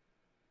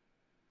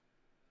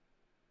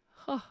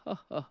 Ha,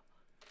 ha, ha.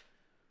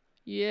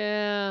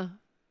 Yeah.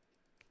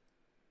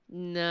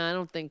 No, I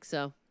don't think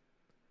so.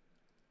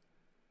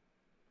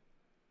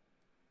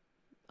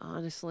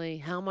 Honestly,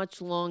 how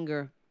much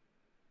longer?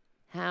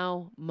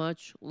 How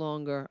much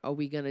longer are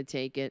we going to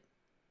take it?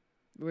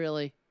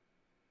 Really?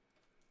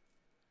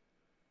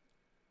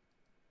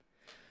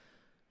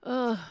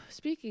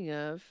 Speaking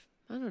of,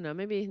 I don't know,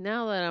 maybe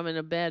now that I'm in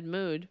a bad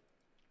mood,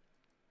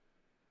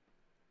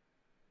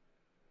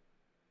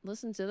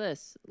 listen to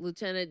this.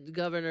 Lieutenant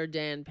Governor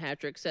Dan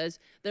Patrick says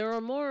there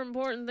are more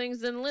important things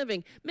than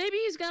living. Maybe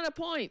he's got a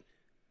point.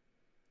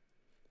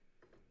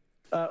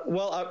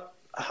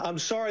 I'm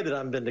sorry that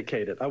I'm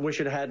vindicated. I wish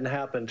it hadn't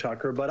happened,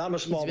 Tucker, but I'm a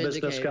small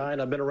business guy,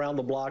 and I've been around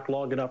the block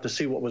long enough to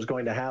see what was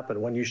going to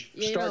happen. When you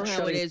start know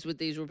how it is with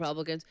these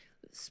Republicans.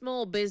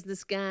 Small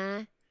business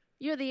guy.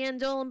 You're the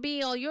end-all and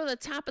be-all. You're the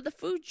top of the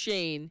food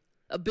chain,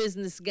 a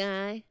business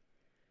guy.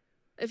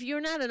 If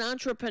you're not an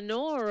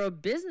entrepreneur or a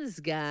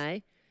business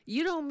guy,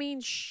 you don't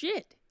mean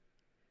shit.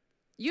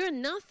 You're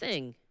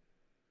nothing.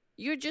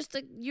 You're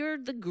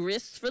the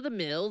grist for the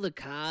mill, the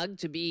cog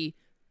to be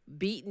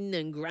beaten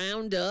and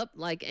ground up,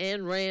 like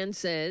Ayn Rand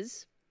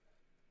says.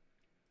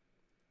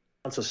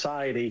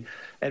 Society,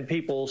 and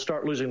people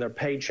start losing their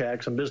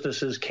paychecks, and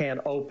businesses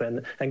can't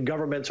open, and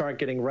governments aren't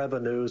getting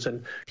revenues,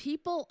 and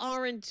people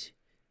are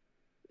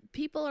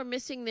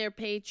missing their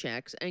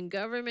paychecks, and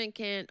government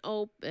can't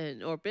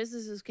open, or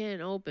businesses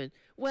can't open.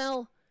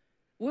 Well,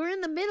 we're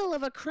in the middle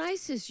of a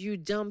crisis, you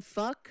dumb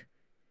fuck.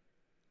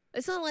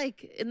 It's not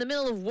like in the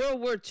middle of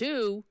World War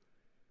II,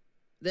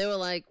 they were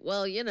like,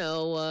 well,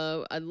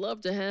 I'd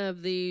love to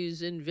have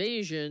these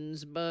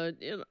invasions, but,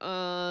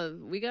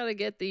 we got to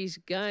get these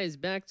guys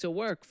back to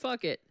work.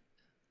 Fuck it.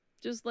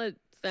 Just let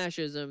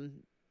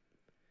fascism,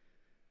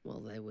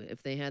 well,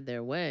 if they had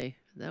their way,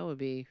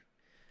 they'd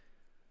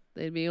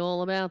be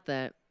all about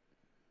that.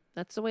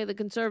 That's the way the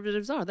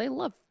conservatives are. They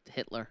love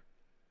Hitler.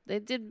 They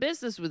did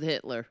business with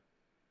Hitler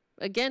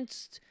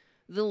against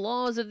the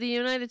laws of the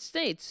United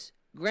States.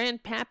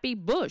 Grandpappy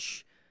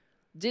Bush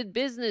did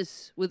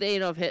business with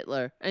Adolf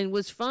Hitler and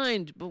was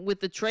fined with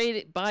the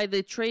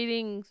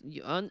trading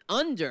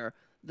under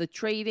the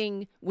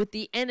Trading with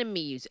the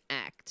Enemies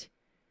Act.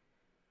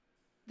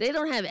 They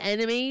don't have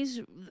enemies,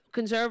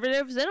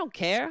 conservatives. They don't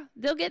care.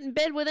 They'll get in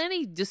bed with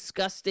any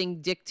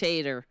disgusting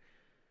dictator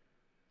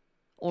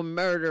or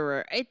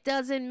murderer. It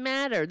doesn't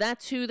matter.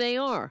 That's who they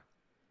are.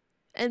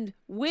 And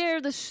we're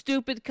the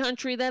stupid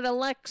country that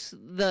elects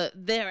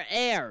their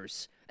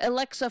heirs,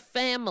 elects a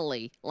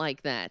family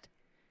like that,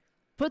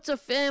 puts a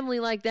family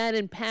like that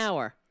in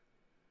power.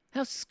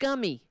 How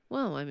scummy.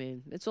 Well, I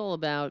mean, it's all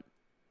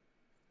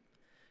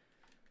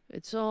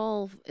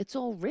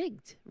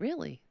rigged,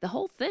 really. The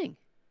whole thing.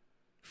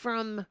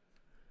 From,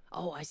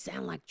 I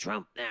sound like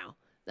Trump now.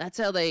 That's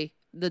how the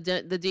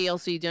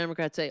DLC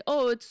Democrats say,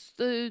 it's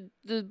the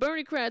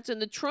Bernie-crats and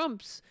the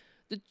Trumps.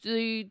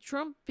 The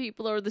Trump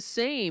people are the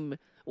same.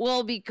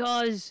 Well,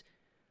 because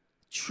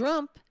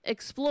Trump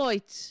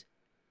exploits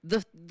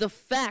the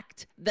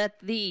fact that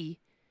the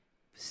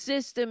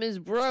system is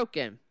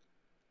broken.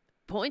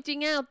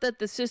 Pointing out that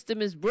the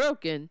system is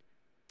broken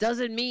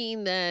doesn't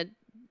mean that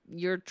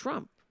you're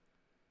Trump.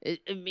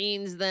 It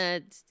means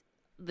that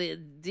the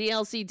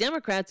DLC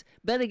Democrats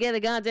better get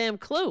a goddamn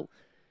clue.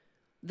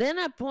 They're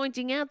not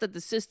pointing out that the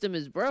system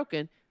is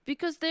broken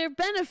because they're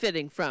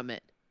benefiting from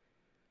it.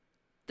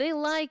 They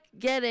like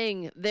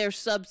getting their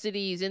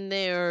subsidies and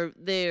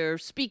their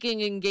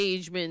speaking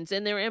engagements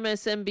and their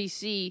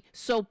MSNBC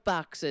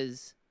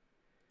soapboxes.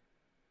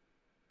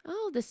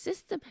 The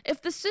system.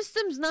 If the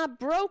system's not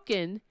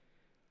broken,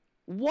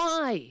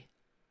 why?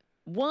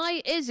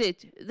 Why is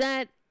it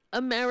that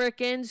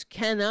Americans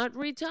cannot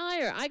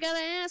retire? I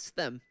gotta ask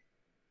them.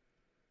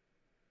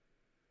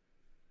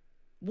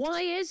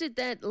 Why is it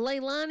that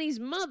Leilani's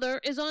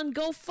mother is on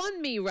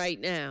GoFundMe right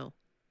now?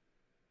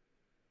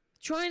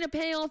 Trying to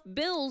pay off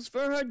bills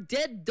for her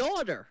dead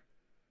daughter.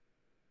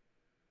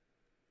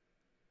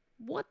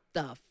 What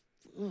the...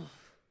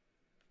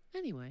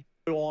 Anyway.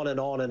 On and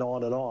on and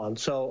on and on.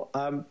 So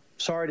I'm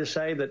sorry to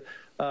say that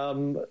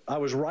I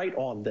was right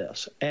on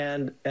this.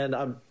 And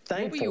I'm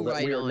thankful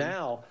that we are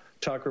now,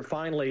 Tucker,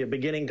 finally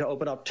beginning to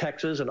open up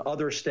Texas and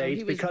other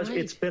states because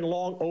it's been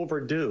long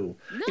overdue.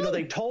 No.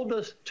 They told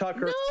us,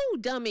 Tucker...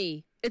 No,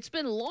 dummy. It's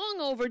been long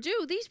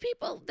overdue. These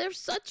people, they're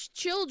such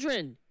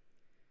children.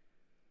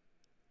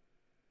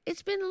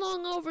 It's been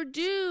long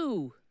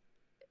overdue.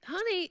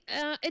 Honey,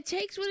 it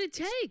takes what it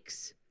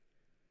takes.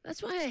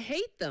 That's why I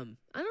hate them.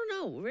 I don't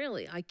know,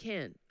 really. I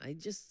can't. I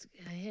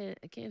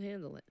can't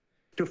handle it.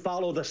 To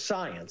follow the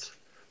science.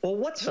 Well,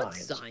 what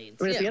science? I mean,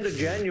 at the end of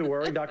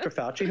January, Dr.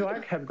 Fauci, who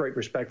I have great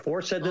respect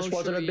for, said this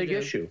wasn't a big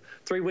issue.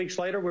 3 weeks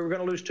later, we were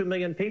going to lose 2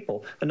 million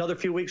people. Another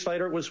few weeks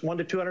later, it was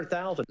 100,000 to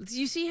 200,000. Do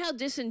you see how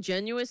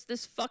disingenuous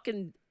this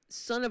fucking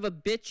son of a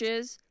bitch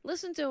is?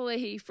 Listen to the way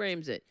he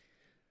frames it.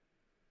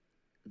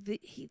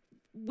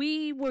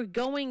 We were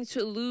going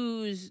to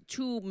lose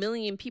 2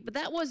 million people.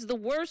 That was the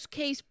worst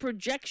case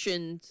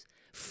projections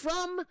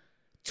from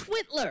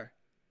Twitler.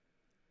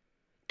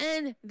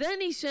 And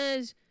then he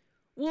says,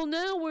 well,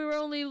 now we're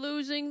only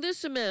losing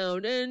this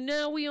amount, and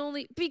now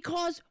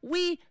because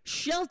we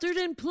sheltered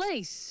in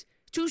place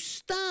to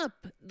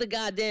stop the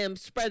goddamn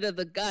spread of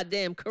the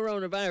goddamn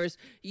coronavirus,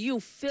 you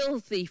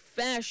filthy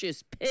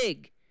fascist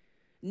pig.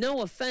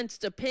 No offense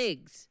to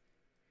pigs.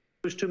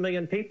 Lose 2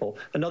 million people.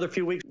 Another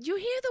few weeks. You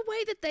hear the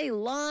way that they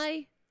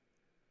lie?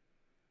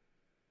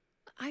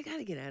 I got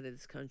to get out of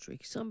this country.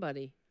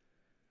 Somebody.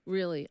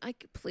 Really.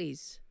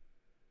 Please.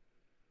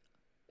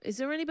 Is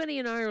there anybody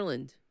in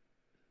Ireland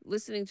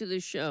listening to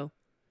this show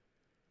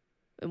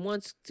and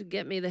wants to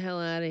get me the hell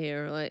out of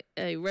here? Like,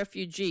 hey,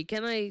 refugee,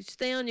 can I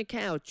stay on your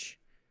couch?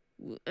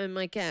 And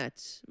my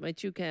cats, my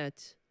 2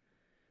 cats.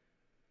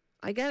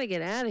 I got to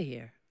get out of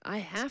here. I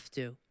have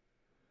to.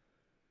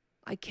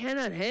 I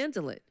cannot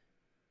handle it.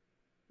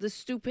 The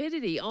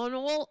stupidity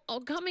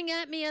coming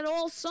at me at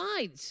all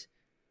sides.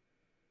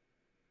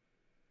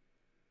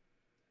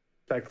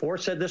 For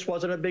said this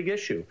wasn't a big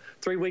issue.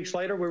 3 weeks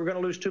later, we were going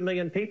to lose 2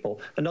 million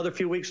people. Another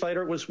few weeks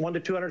later, it was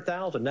 100,000 to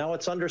 200,000. Now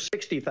it's under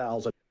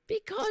 60,000.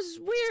 Because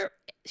we're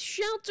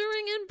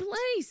sheltering in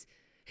place.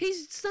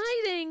 He's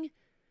citing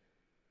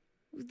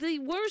the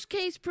worst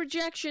case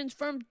projections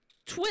from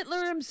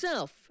Twitler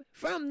himself,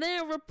 from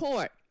their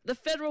report. The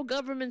federal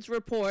government's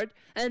report,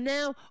 and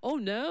now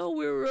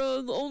we're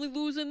only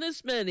losing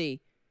this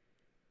many.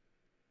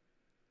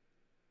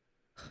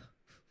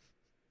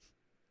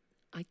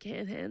 I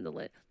can't handle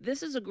it.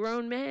 This is a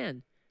grown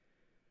man.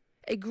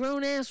 A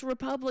grown-ass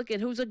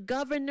Republican who's a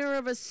governor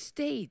of a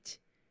state.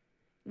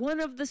 One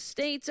of the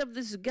states of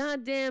this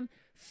goddamn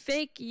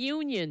fake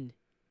union.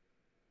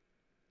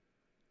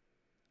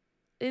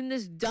 In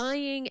this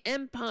dying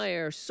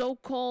empire,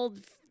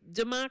 so-called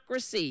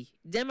democracy,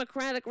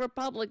 democratic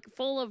republic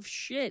full of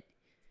shit.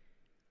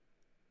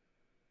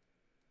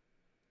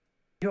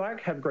 Who I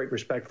have great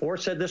respect for,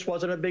 said this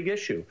wasn't a big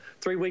issue.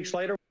 3 weeks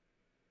later.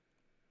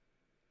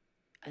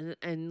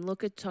 And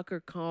look at Tucker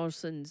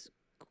Carlson's,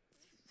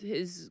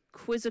 his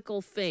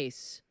quizzical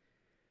face,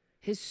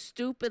 his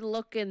stupid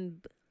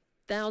looking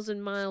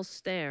 1,000-mile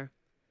stare.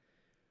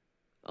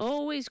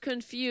 Always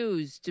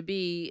confused to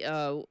be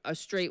a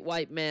straight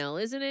white male,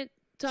 isn't it,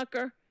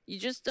 Tucker? You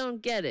just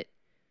don't get it.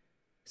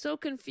 So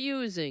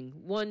confusing,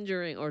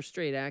 wondering, or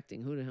straight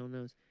acting, who the hell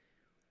knows?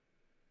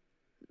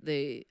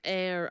 The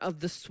heir of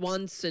the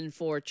Swanson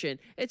fortune.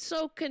 It's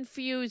so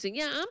confusing.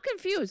 Yeah, I'm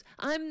confused.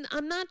 I'm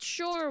not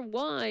sure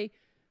why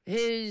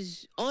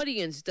his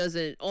audience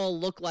doesn't all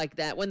look like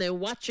that when they're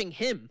watching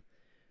him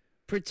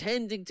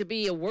pretending to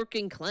be a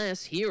working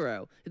class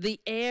hero, the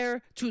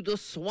heir to the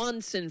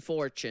Swanson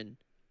fortune.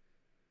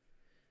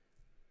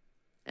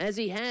 As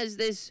he has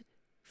this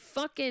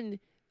fucking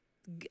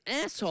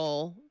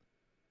asshole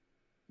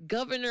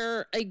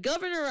governor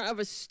of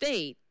a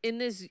state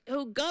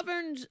who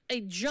governs a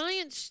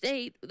giant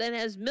state that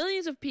has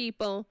millions of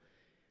people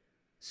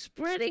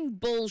spreading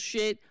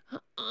bullshit.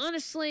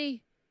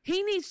 Honestly,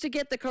 he needs to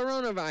get the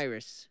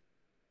coronavirus.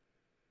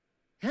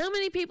 How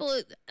many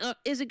people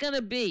is it going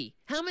to be?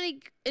 How many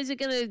is it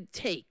going to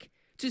take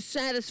to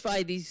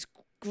satisfy these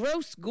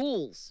gross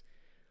ghouls?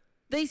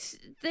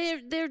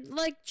 They're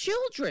like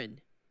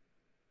children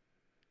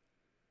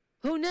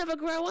who never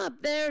grow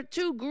up. They're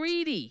too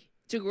greedy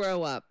to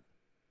grow up.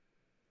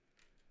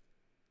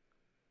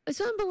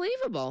 It's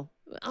unbelievable.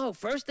 Oh,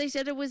 first they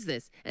said it was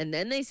this, and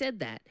then they said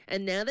that,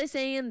 and now they're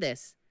saying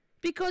this.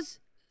 Because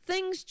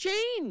things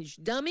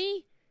change,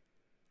 dummy.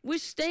 We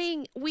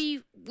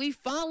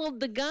followed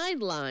the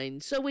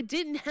guidelines, so it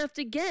didn't have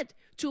to get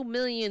to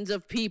millions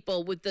of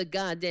people with the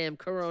goddamn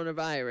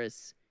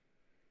coronavirus.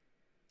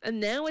 And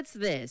now it's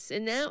this,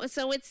 and now,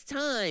 so it's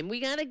time. We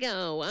gotta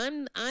go.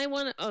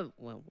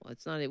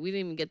 It's not it. We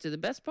didn't even get to the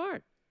best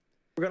part.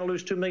 We're going to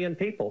lose 2 million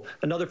people.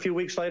 Another few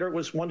weeks later, it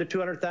was 1 to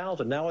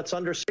 200,000. Now it's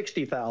under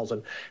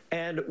 60,000.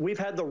 And we've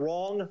had the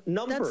wrong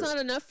numbers. That's not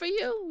enough for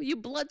you? You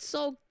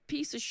blood-soaked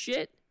piece of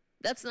shit?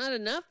 That's not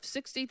enough?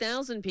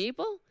 60,000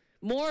 people?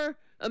 More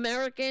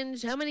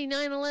Americans? How many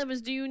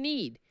 9/11s do you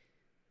need?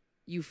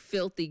 You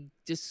filthy,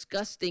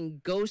 disgusting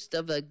ghost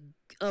of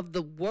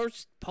the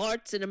worst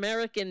parts in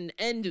American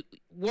and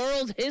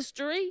world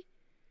history?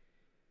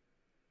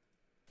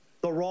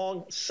 The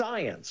wrong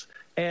science.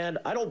 And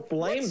I don't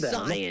blame them.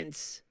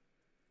 Science?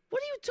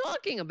 What are you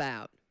talking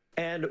about?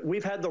 And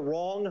we've had the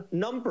wrong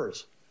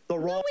numbers. No,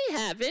 we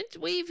haven't.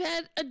 We've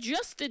had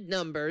adjusted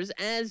numbers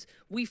as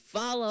we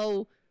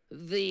follow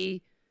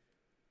the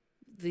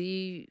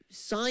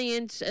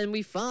science and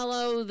we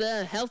follow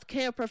the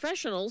healthcare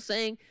professionals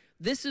saying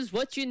this is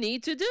what you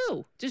need to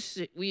do.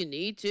 You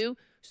need to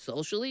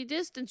socially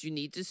distance. You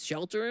need to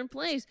shelter in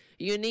place.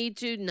 You need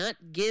to not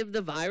give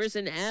the virus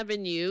an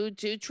avenue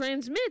to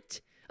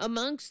transmit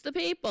amongst the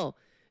people.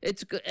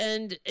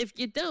 And if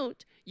you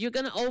don't, you're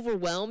going to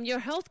overwhelm your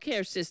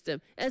healthcare system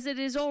as it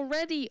is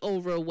already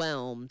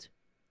overwhelmed.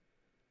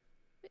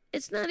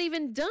 It's not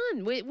even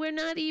done. We're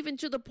not even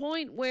to the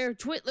point where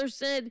Twitler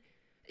said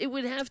it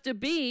would have to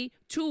be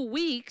 2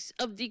 weeks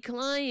of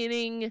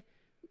declining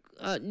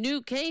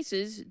new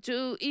cases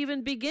to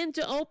even begin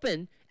to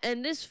open.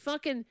 And this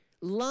fucking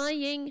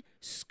lying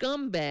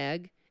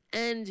scumbag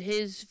and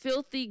his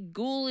filthy,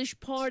 ghoulish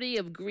party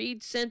of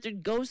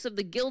greed-centered ghosts of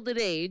the Gilded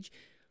Age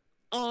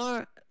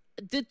are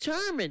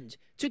determined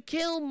to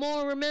kill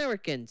more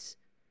Americans,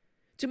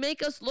 to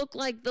make us look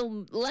like the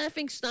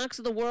laughingstocks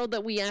of the world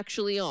that we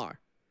actually are,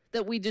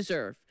 that we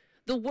deserve.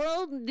 The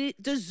world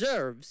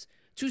deserves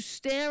to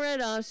stare at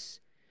us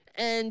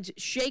and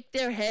shake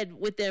their head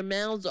with their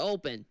mouths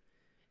open.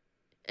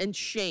 And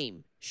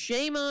shame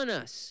on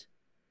us,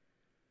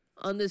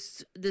 on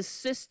this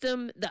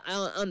system,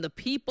 on the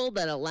people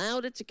that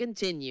allowed it to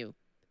continue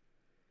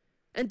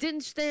and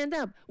didn't stand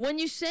up. When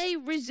you say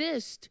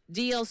resist,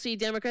 DLC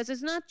Democrats,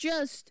 it's not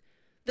just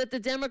that the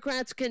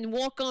Democrats can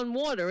walk on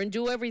water and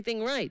do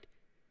everything right.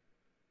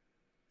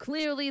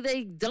 Clearly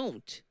they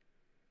don't.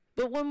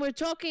 But when we're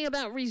talking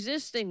about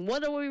resisting,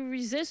 what are we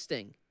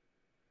resisting?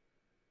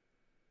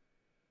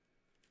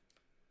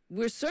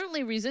 We're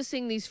certainly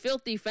resisting these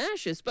filthy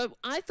fascists, but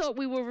I thought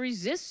we were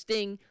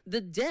resisting the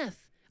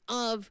death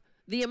of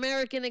the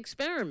American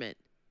experiment.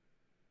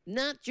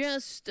 Not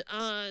just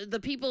the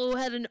people who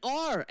had an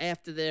R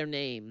after their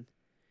name,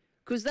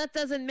 because that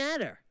doesn't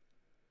matter.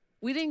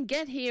 We didn't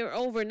get here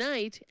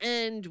overnight,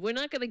 and we're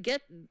not going to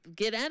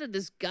get out of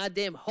this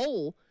goddamn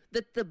hole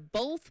that the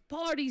both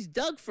parties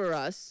dug for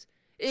us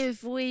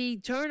if we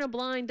turn a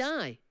blind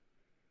eye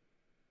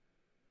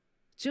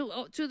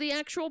to the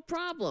actual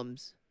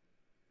problems.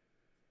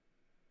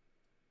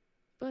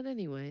 But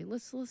anyway,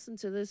 let's listen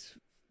to this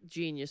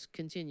genius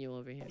continue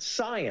over here.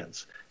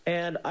 Science.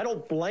 And I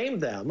don't blame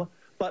them,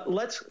 but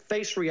let's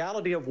face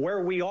reality of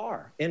where we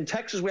are. In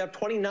Texas, we have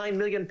 29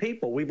 million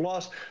people. We've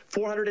lost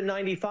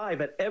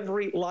 495, and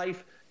every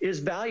life is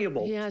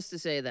valuable. He has to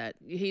say that.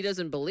 He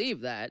doesn't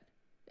believe that.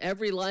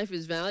 Every life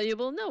is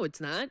valuable? No, it's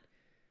not.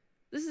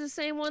 This is the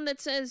same one that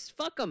says,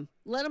 fuck them,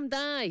 let them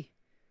die.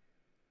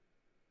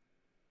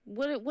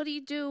 What do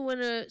you do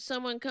when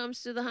someone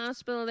comes to the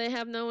hospital and they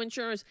have no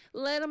insurance?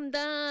 Let them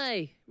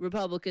die,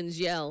 Republicans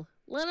yell.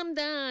 Let them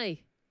die.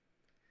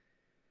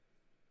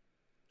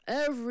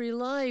 Every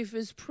life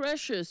is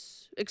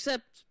precious,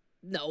 except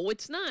No,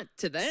 it's not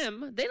to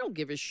them. They don't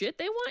give a shit.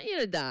 They want you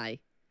to die.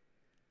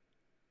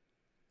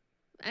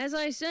 As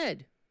I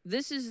said,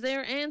 this is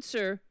their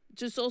answer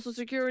to Social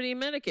Security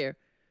and Medicare.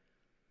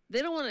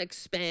 They don't want to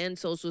expand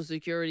Social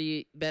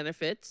Security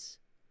benefits.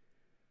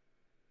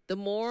 The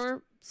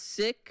more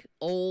sick,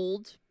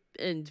 old,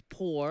 and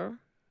poor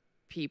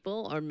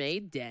people are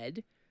made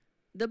dead,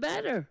 the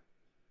better.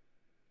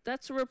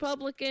 That's a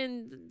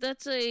Republican,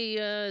 that's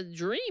a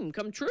dream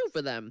come true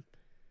for them.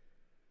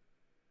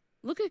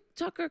 Look at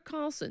Tucker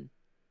Carlson.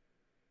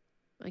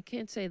 I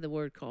can't say the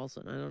word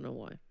Carlson. I don't know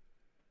why.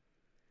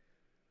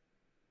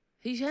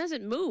 He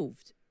hasn't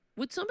moved.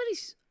 Would somebody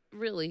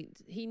really,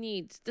 he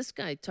needs, this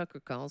guy, Tucker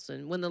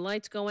Carlson, when the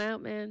lights go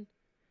out, man,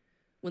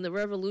 when the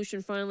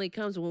revolution finally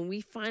comes, when we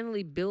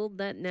finally build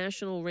that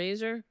national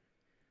razor,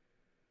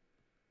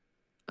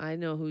 I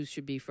know who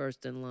should be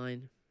first in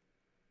line.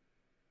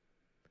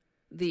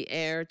 The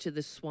heir to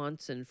the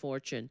Swanson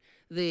fortune,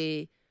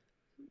 the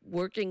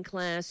working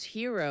class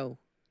hero,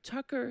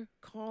 Tucker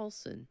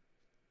Carlson,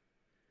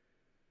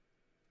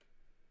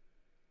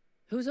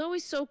 who's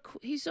always so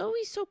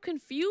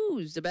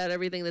confused about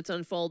everything that's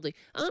unfolding.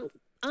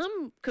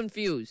 I'm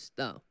confused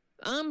though.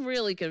 I'm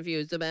really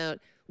confused about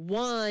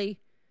why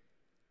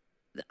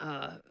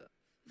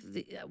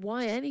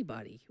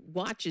anybody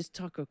watches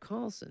Tucker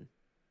Carlson.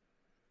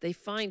 They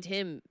find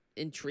him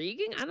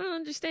intriguing? I don't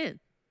understand.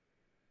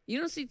 You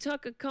don't see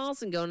Tucker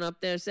Carlson going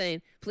up there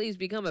saying, please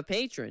become a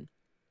patron,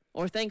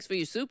 or thanks for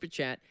your super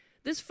chat.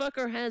 This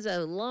fucker has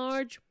a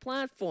large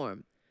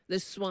platform,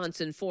 this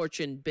Swanson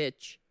fortune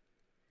bitch.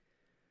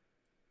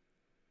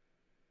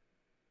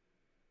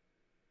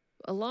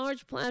 A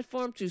large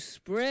platform to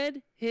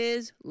spread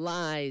his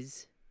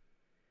lies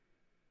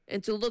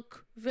and to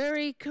look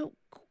very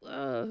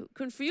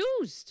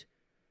confused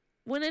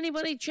when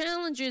anybody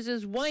challenges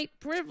his white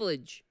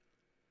privilege.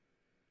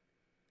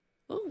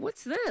 Oh,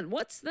 what's that?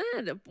 What's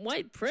that?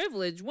 White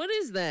privilege? What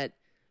is that?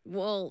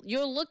 Well,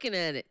 you're looking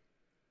at it.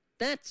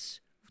 That's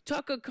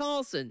Tucker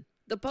Carlson,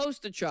 the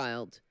poster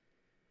child.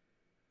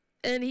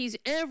 And he's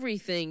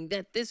everything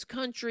that this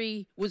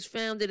country was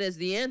founded as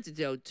the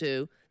antidote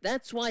to.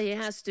 That's why he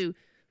has to,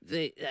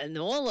 and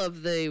all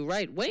of the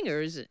right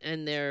wingers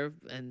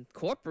and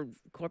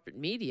corporate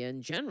media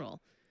in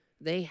general,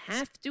 they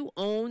have to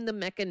own the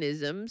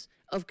mechanisms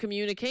of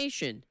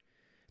communication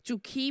to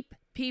keep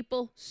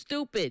people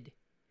stupid.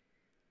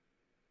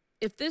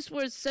 If this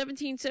was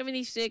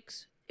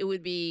 1776, it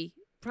would be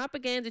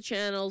propaganda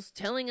channels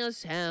telling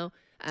us how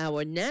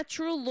our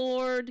natural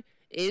Lord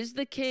is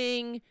the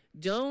king.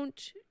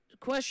 Don't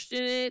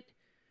question it.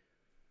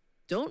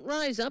 Don't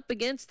rise up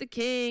against the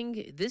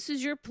king. This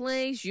is your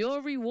place.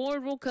 Your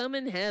reward will come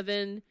in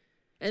heaven.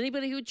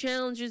 Anybody who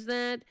challenges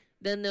that,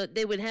 then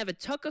they would have a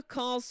Tucker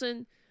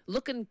Carlson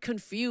looking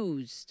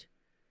confused.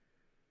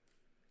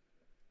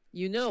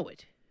 You know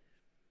it.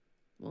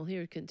 Well,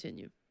 here,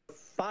 continue.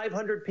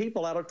 500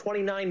 people out of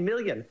 29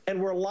 million, and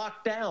we're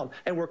locked down,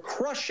 and we're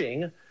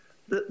crushing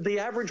the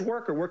average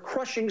worker. We're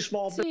crushing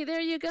small business. See,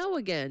 there you go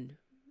again.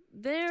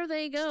 There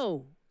they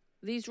go.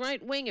 These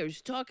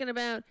right-wingers talking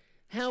about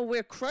how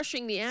we're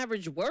crushing the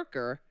average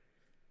worker,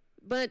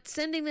 but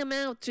sending them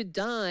out to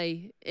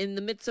die in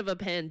the midst of a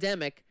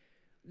pandemic,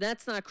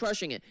 that's not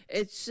crushing it.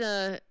 It's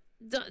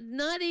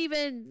not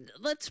even,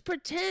 let's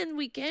pretend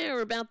we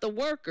care about the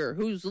worker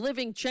who's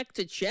living check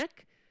to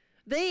check.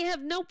 They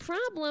have no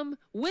problem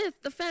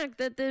with the fact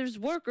that there's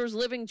workers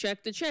living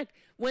check to check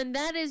when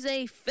that is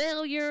a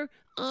failure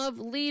of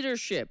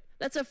leadership.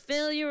 That's a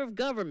failure of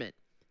government.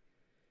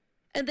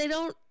 And they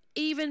don't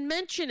even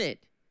mention it.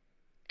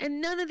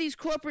 And none of these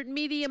corporate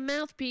media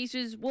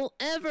mouthpieces will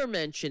ever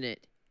mention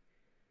it.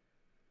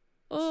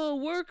 Oh,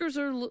 workers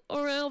are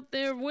out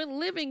there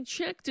living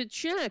check to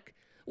check.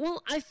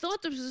 Well, I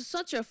thought this was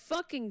such a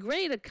fucking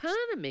great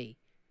economy.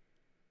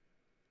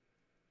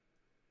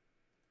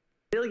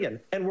 Billion,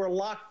 and we're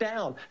locked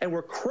down, and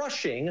we're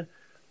crushing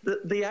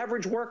the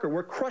average worker.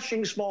 We're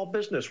crushing small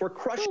business. We're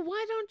crushing. Well,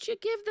 why don't you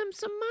give them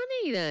some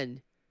money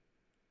then?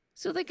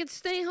 So they could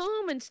stay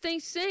home and stay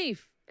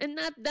safe and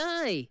not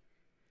die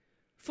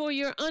for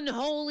your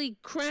unholy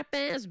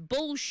crap-ass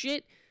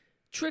bullshit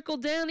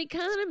trickle-down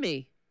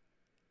economy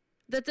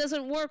that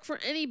doesn't work for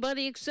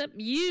anybody except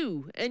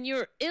you and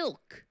your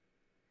ilk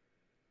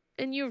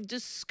and your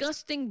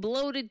disgusting,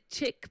 bloated,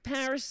 tick,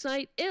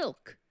 parasite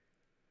ilk.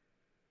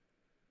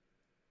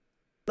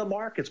 The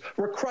markets.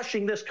 We're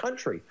crushing this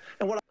country.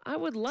 And what I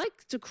would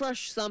like to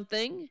crush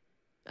something.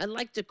 I'd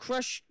like to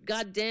crush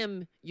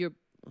goddamn your...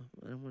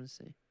 I don't want to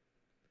say.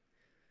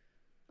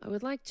 I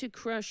would like to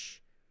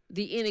crush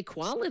the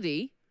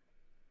inequality,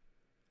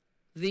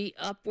 the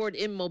upward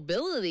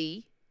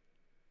immobility.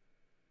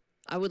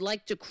 I would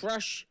like to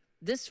crush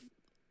this.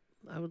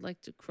 I would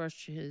like to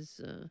crush his...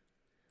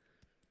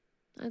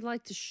 I'd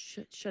like to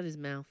shut his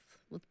mouth.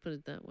 Let's put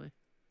it that way.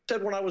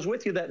 Said when I was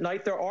with you that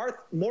night, there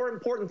are more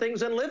important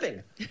things than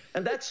living.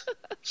 And that's...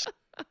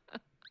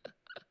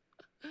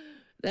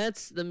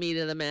 That's the meat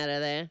of the matter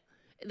there.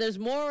 There's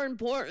more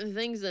important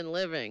things than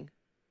living.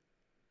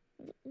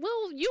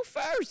 Well, you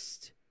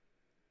first.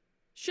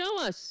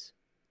 Show us.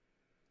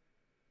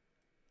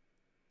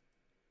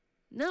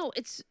 No,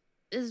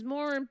 there's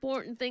more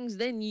important things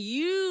than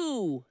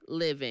you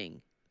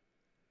living.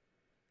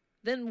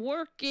 Than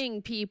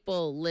working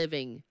people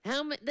living.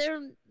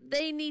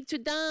 They need to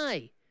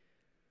die.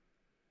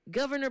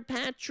 Governor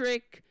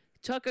Patrick,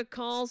 Tucker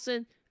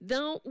Carlson,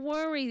 don't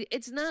worry.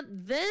 It's not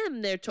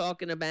them they're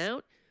talking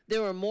about.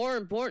 There are more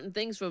important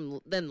things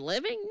than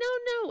living.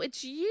 No,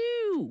 it's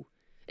you.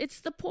 It's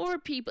the poor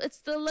people. It's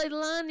the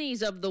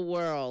Leilanis of the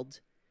world.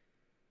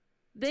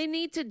 They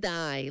need to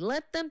die.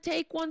 Let them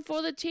take one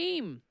for the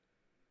team.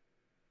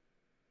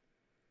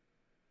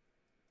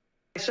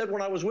 I said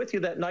when I was with you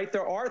that night,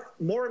 there are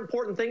more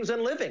important things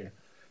than living.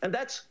 And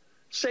that's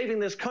saving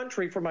this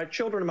country for my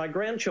children and my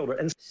grandchildren.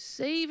 And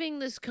saving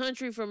this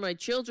country for my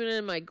children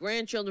and my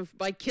grandchildren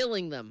by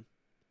killing them.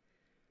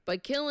 By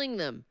killing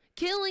them.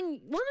 Why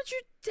don't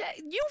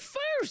you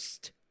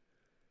first?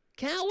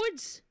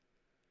 Cowards.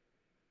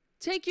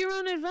 Take your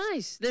own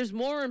advice. There's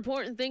more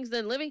important things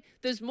than living.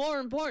 There's more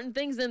important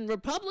things than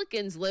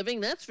Republicans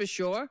living, that's for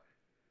sure.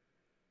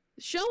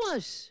 Show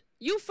us.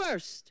 You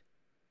first.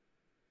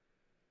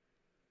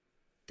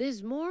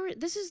 There's more.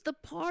 This is the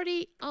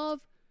party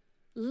of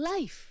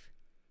life.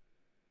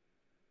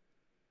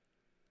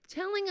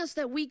 Telling us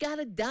that we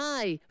gotta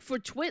die for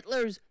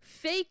Twitler's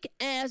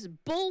fake-ass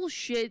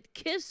bullshit,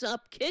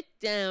 kiss-up,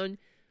 kick-down,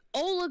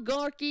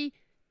 oligarchy,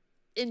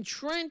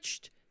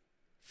 entrenched,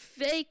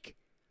 fake,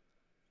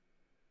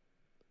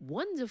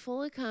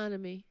 wonderful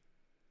economy.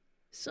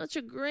 Such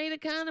a great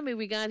economy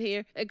we got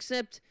here,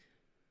 except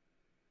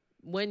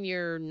when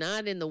you're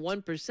not in the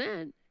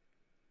 1%.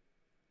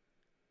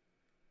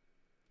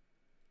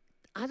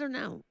 I don't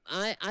know.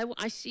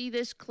 I see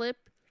this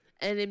clip,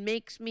 and it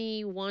makes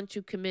me want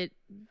to commit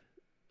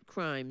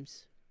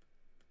crimes.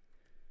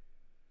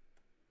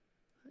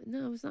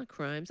 No, it's not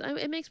crimes.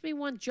 It makes me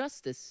want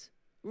justice.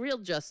 Real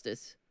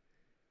justice.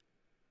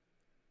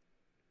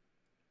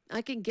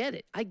 I can get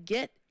it. I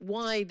get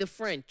why the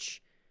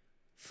French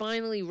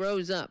finally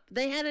rose up.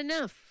 They had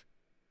enough.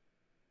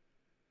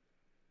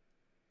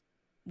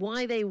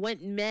 Why they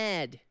went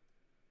mad.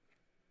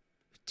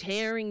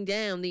 Tearing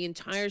down the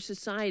entire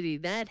society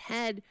that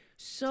had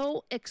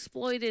so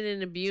exploited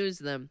and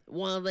abused them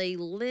while they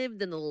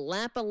lived in the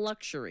lap of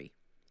luxury.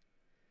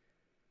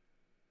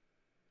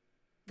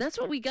 That's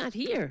what we got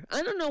here.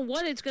 I don't know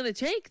what it's going to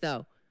take,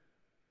 though.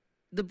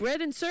 The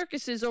bread and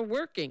circuses are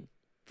working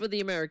for the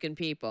American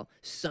people.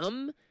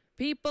 Some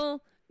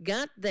people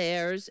got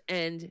theirs,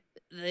 and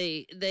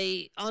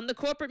they on the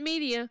corporate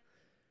media,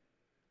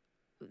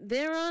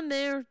 they're on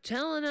there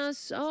telling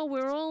us, oh,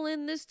 we're all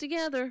in this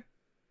together.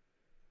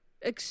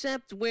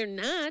 Except we're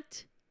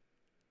not.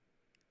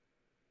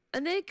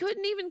 And they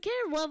couldn't even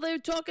care while they were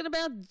talking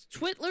about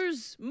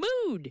Twitler's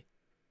mood.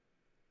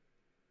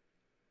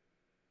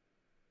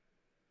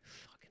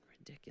 Fucking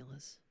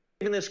ridiculous.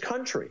 In this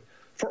country,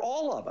 for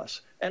all of us.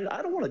 And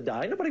I don't want to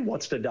die. Nobody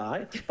wants to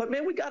die. But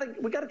man, we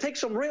gotta take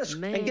some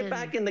risks and get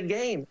back in the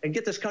game and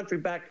get this country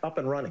back up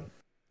and running.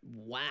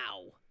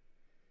 Wow.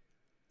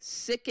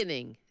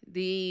 Sickening.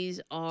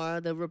 These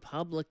are the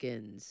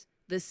Republicans.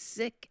 The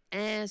sick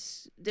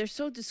ass, they're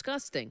so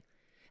disgusting.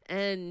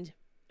 And,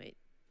 wait,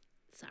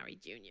 sorry,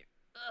 Junior.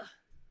 Ugh.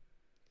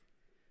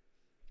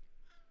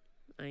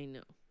 I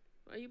know.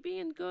 Are you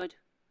being good?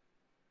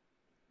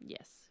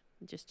 Yes,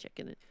 I'm just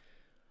checking it.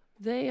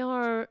 They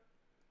are,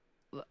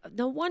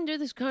 no wonder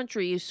this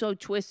country is so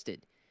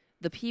twisted.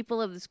 The people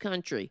of this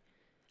country.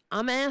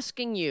 I'm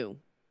asking you,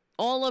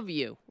 all of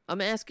you,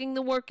 I'm asking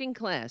the working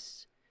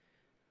class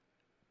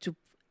to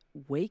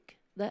wake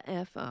the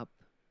F up.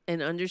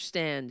 And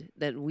understand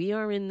that we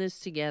are in this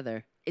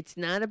together. It's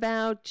not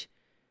about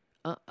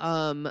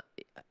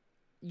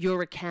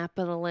you're a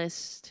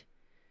capitalist,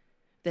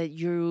 that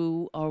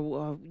you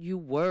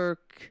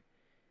work.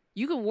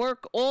 You can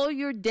work all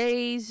your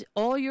days,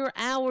 all your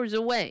hours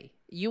away.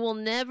 You'll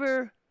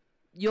never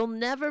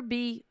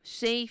be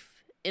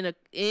safe in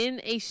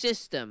a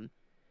system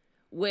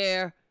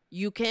where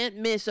you can't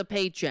miss a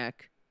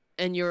paycheck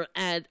and you're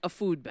at a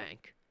food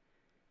bank.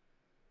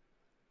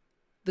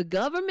 The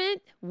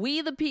government, we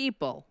the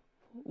people,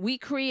 we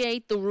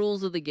create the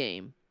rules of the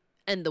game.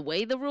 And the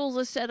way the rules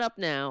are set up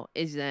now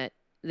is that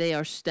they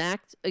are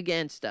stacked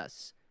against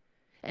us.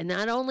 And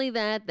not only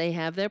that, they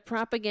have their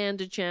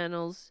propaganda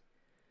channels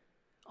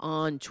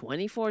on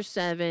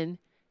 24/7,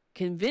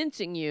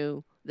 convincing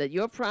you that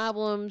your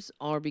problems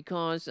are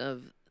because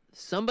of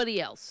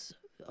somebody else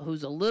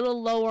who's a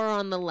little lower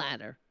on the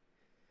ladder.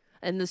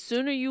 And the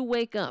sooner you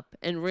wake up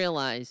and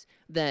realize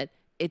that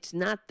it's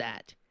not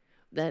that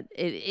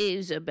it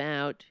is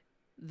about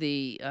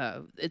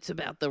it's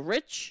about the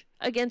rich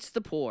against the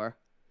poor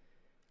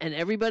and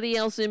everybody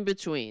else in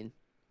between,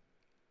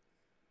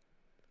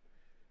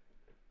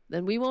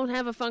 then we won't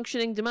have a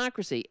functioning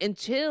democracy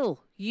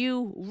until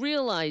you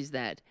realize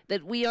that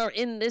we are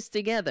in this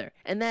together.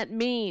 And that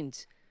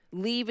means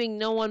leaving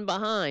no one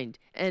behind.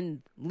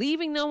 And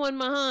leaving no one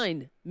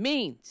behind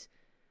means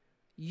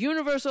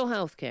universal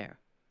health care,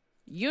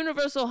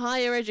 universal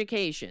higher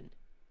education,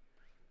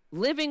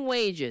 living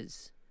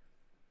wages,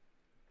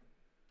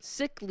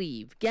 sick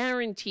leave,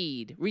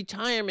 guaranteed,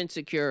 retirement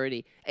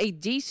security, a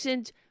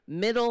decent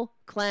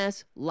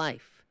middle-class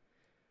life.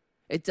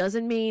 It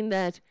doesn't mean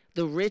that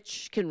the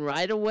rich can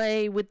ride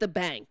away with the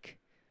bank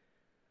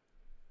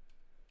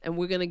and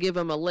we're going to give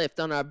them a lift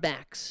on our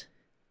backs.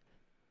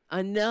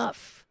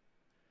 Enough.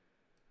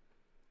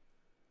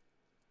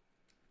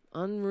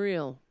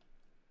 Unreal.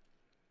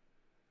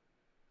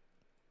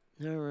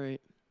 All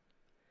right.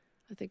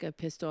 I think I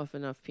pissed off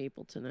enough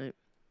people tonight.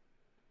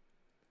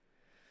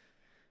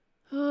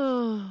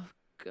 Oh,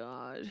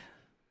 God.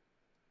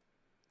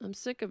 I'm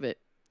sick of it.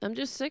 I'm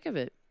just sick of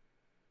it.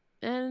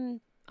 And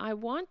I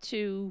want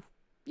to,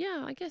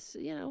 I guess,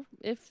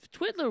 if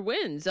Twitler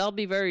wins, I'll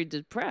be very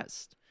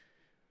depressed.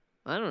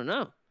 I don't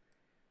know.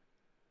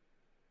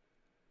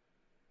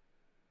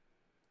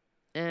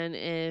 And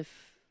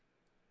if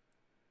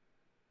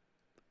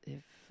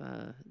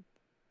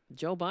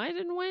Joe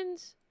Biden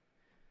wins,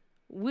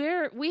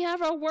 we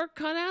have our work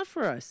cut out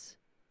for us.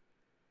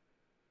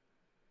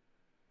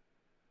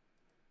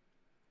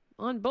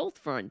 On both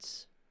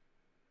fronts.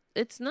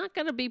 It's not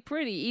going to be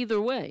pretty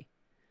either way.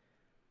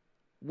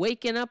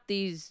 Waking up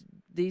these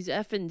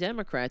effing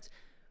Democrats.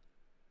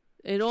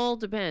 It all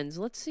depends.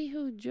 Let's see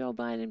who Joe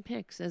Biden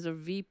picks as a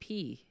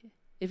VP.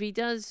 If he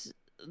does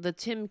the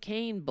Tim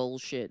Kaine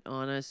bullshit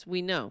on us,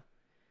 we know.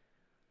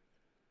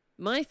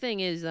 My thing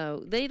is,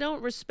 though, they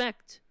don't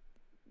respect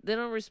the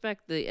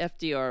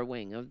FDR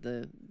wing of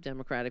the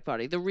Democratic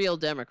Party, the real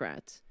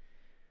Democrats.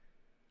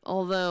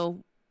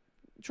 Although,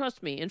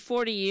 trust me, in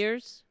 40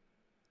 years,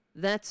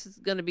 that's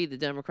going to be the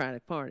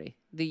Democratic Party,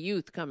 the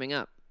youth coming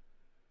up.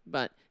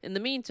 But in the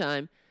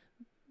meantime,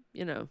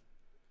 I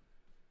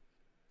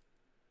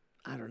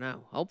don't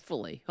know.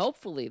 Hopefully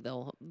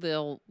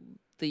the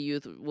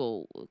youth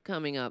will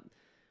coming up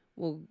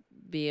will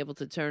be able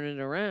to turn it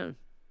around.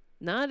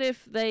 Not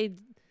if they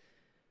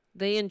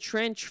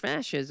entrench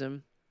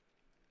fascism.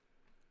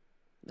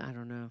 I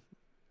don't know.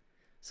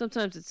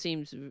 Sometimes it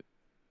seems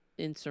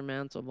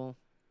insurmountable.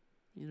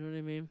 You know what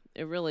I mean?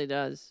 It really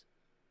does.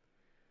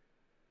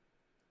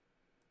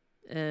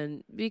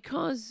 And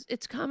because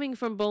it's coming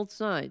from both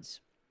sides,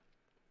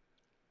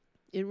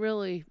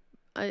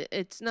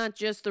 it's not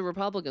just the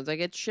Republicans. I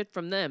get shit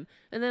from them.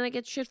 And then I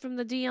get shit from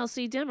the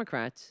DLC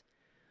Democrats.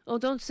 Oh,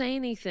 don't say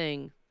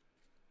anything.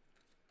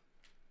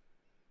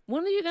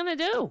 What are you going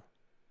to do?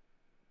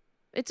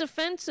 It's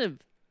offensive.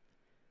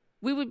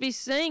 We would be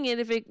saying it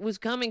if it was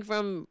coming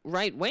from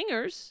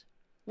right-wingers.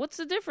 What's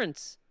the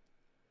difference?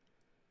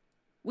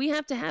 We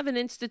have to have an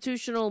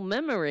institutional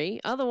memory.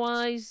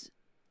 Otherwise,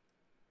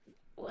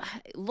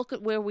 look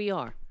at where we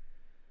are.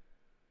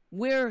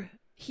 We're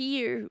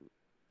here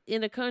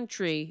in a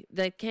country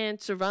that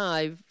can't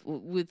survive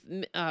with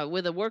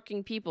the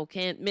working people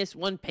can't miss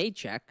one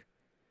paycheck.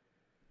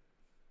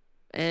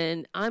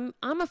 And I'm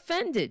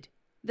offended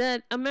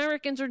that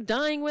Americans are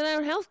dying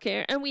without health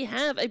care, and we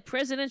have a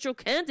presidential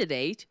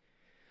candidate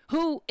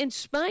who, in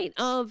spite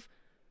of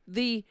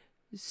the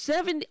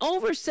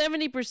over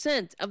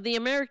 70% of the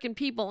American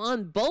people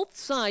on both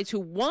sides who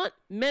want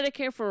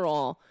Medicare for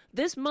all,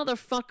 this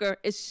motherfucker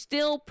is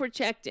still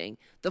protecting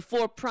the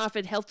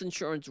for-profit health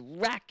insurance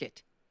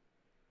racket.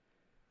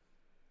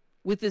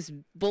 With this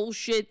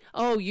bullshit,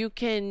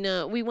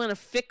 we want to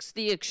fix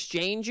the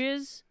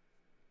exchanges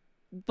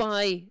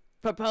by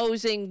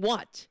proposing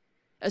what?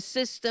 A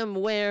system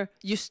where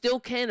you still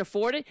can't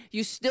afford it?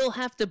 You still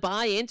have to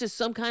buy into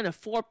some kind of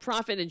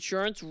for-profit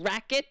insurance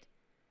racket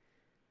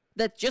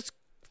that just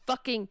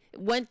fucking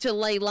went to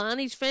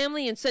Leilani's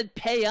family and said,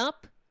 pay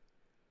up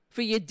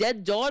for your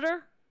dead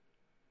daughter?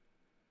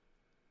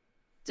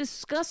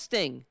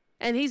 Disgusting.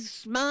 And he's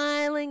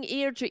smiling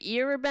ear to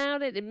ear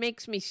about it. It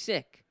makes me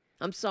sick.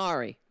 I'm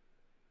sorry.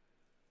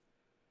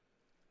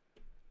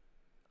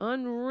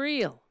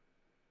 Unreal.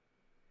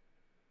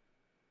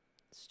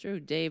 It's true.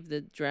 Dave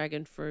the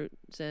Dragon Fruit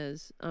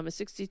says, I'm a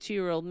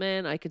 62-year-old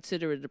man. I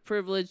consider it a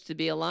privilege to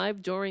be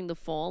alive during the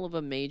fall of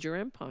a major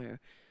empire.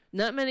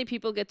 Not many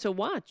people get to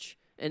watch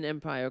an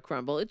empire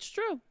crumble. It's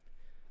true.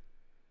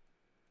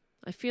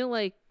 I feel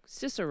like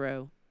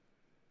Cicero,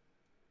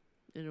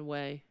 in a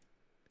way,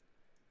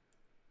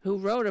 who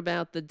wrote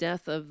about the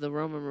death of the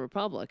Roman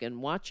Republic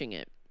and watching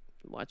it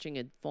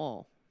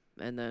fall.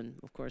 And then,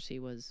 of course, he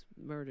was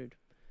murdered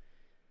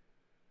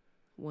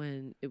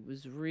when it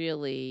was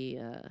really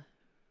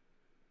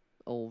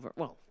over.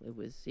 Well,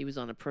 he was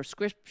on a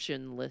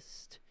prescription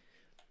list.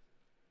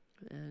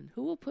 And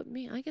who will put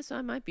me? I guess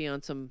I might be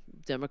on some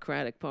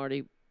Democratic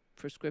Party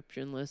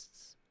prescription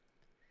lists.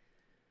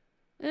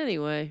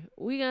 Anyway,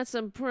 we got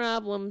some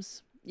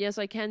problems. Yes,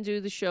 I can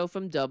do the show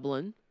from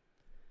Dublin.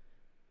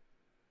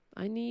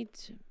 I don't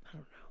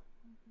know.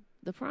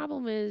 The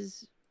problem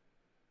is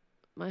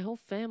my whole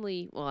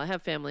family, well, I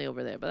have family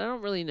over there, but I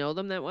don't really know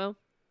them that well.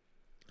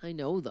 I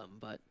know them,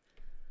 but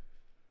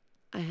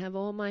I have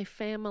all my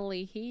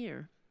family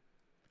here.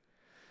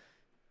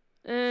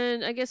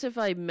 And I guess if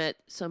I met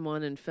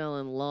someone and fell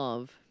in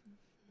love,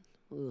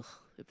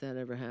 if that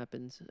ever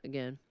happens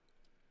again,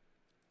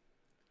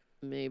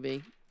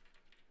 maybe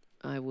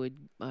I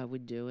would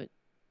do it.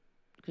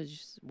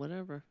 because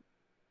whatever.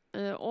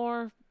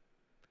 Or,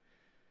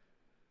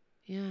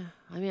 yeah,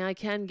 I mean, I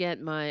can get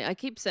I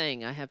keep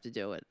saying I have to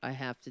do it. I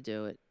have to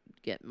do it.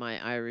 Get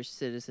my Irish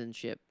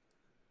citizenship.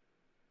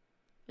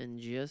 And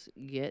just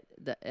get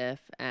the F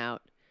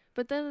out.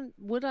 But then,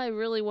 would I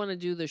really want to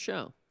do the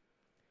show?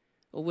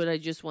 Or would I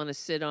just want to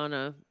sit on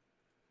a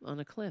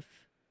cliff?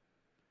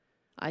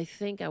 I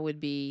think I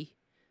would be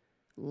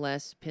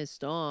less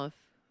pissed off,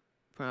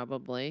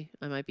 probably.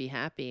 I might be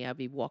happy. I'd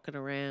be walking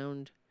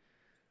around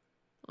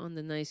on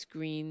the nice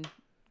green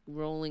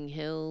rolling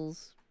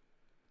hills,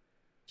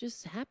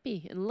 just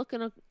happy and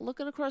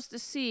looking across the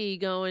sea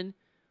going,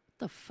 what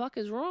the fuck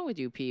is wrong with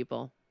you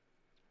people?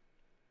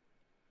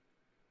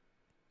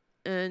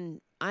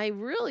 And I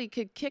really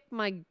could kick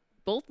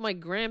both my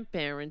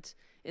grandparents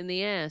in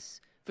the ass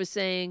for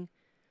saying,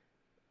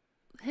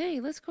 hey,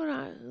 let's go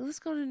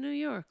to New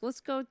York.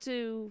 Let's go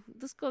to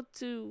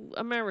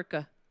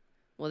America.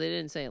 Well, they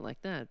didn't say it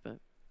like that, but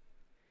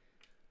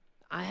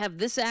I have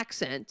this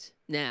accent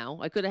now.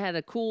 I could have had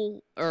a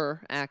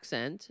cooler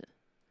accent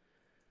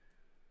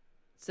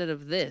instead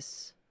of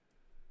this.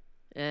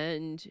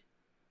 And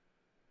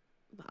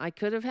I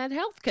could have had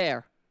health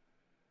care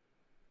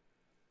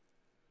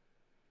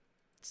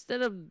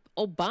instead of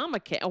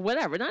Obamacare or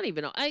whatever. Not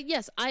even.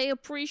 Yes, I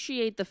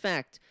appreciate the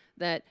fact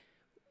that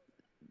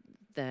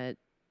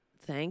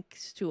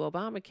thanks to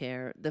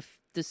Obamacare, the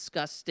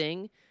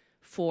disgusting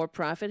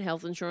for-profit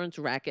health insurance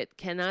racket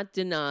cannot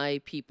deny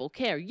people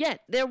care.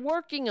 Yet, they're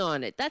working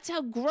on it. That's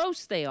how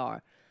gross they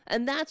are.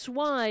 And that's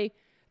why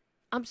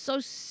I'm so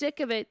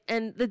sick of it.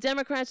 And the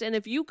Democrats, and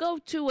if you go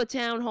to a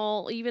town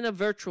hall, even a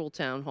virtual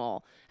town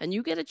hall, and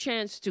you get a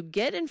chance to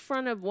get in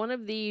front of one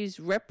of these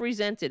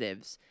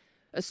representatives,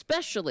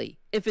 especially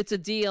if it's a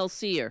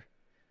DLCer,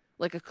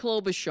 like a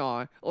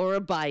Klobuchar or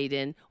a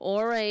Biden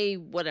or a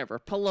whatever,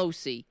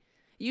 Pelosi,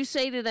 you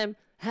say to them,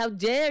 how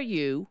dare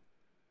you?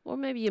 Or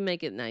maybe you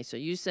make it nicer.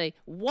 You say,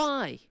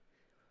 why?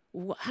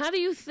 How do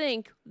you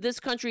think this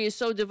country is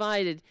so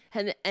divided?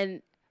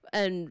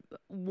 And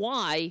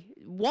why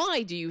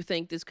do you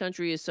think this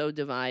country is so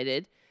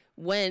divided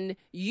when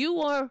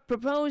you are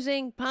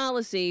proposing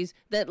policies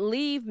that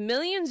leave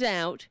millions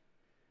out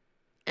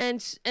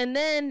and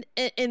then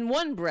in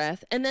one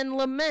breath and then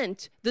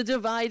lament the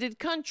divided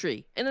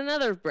country in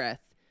another breath?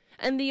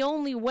 And the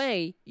only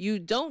way you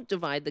don't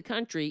divide the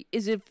country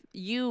is if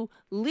you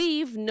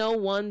leave no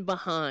one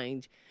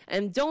behind.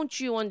 And don't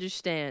you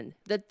understand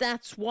that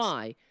that's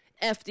why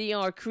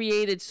FDR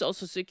created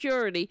Social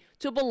Security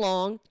to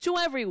belong to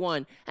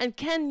everyone? And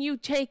can you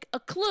take a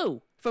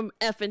clue from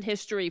effing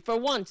history for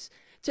once?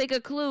 Take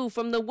a clue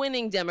from the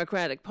winning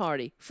Democratic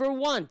Party for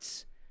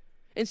once,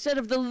 instead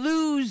of the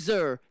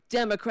loser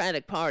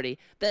Democratic Party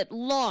that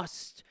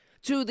lost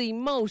to the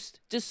most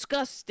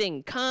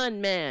disgusting con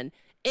man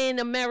in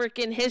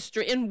American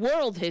history, in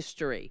world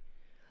history.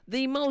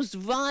 The most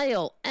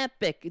vile,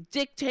 epic,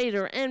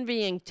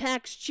 dictator-envying,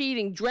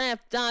 tax-cheating,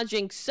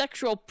 draft-dodging,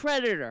 sexual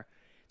predator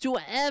to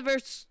ever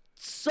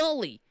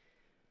sully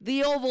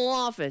the Oval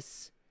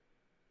Office.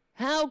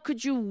 How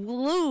could you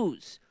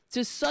lose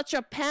to such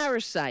a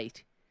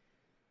parasite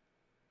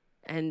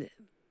and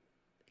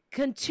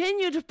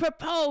continue to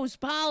propose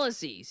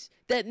policies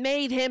that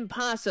made him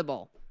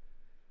possible?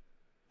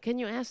 Can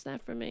you ask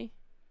that for me?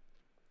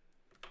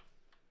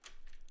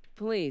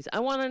 Please, I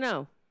want to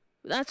know.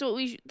 That's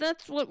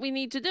what we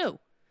need to do.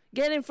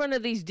 Get in front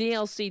of these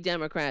DLC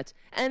Democrats.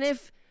 And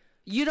if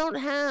you don't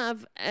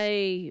have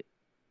a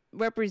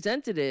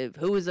representative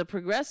who is a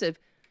progressive,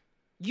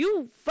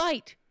 you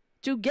fight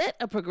to get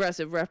a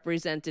progressive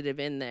representative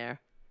in there.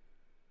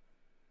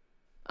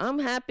 I'm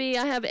happy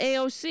I have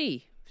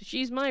AOC.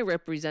 She's my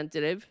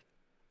representative.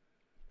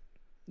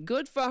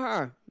 Good for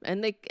her.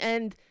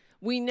 And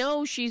we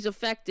know she's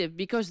effective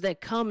because they're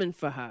coming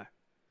for her.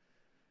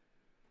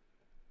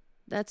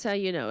 That's how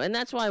you know. And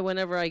that's why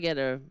whenever I get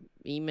an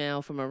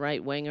email from a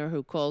right-winger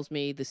who calls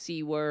me the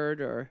C word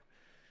or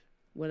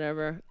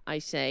whatever, I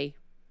say,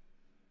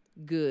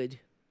 good.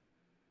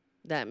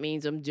 That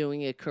means I'm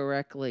doing it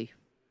correctly.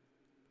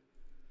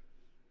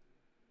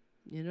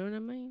 You know what I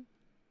mean?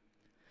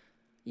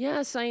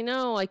 Yes, I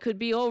know. I could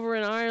be over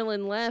in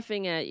Ireland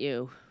laughing at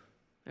you.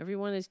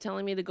 Everyone is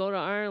telling me to go to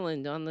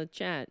Ireland on the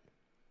chat.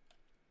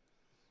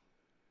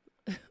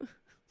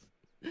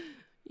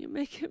 You're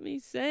making me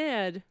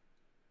sad.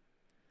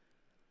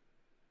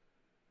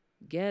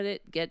 Get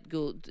it, get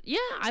dual. Yeah,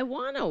 I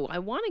want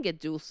to get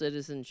dual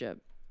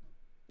citizenship.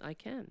 I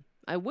can.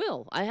 I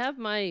will. I have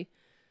my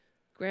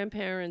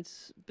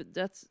grandparents, but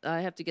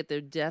I have to get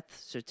their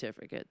death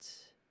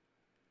certificates.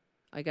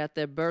 I got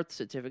their birth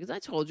certificates. I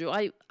told you,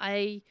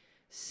 I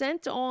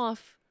sent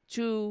off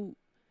to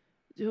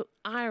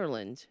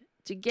Ireland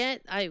to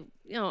get,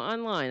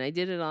 online. I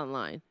did it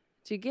online.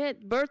 To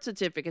get birth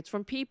certificates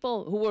from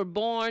people who were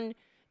born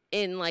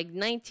in like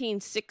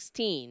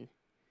 1916.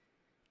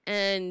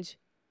 And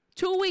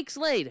 2 weeks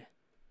later,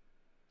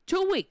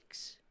 2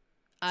 weeks,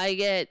 I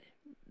get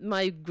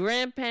my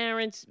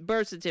grandparents'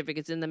 birth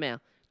certificates in the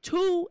mail.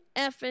 2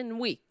 effing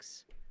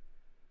weeks.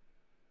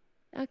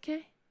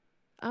 Okay?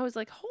 I was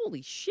like,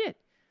 holy shit.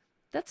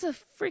 That's a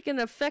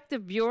freaking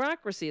effective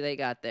bureaucracy they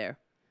got there.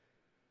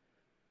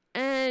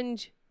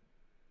 And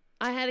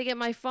I had to get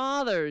my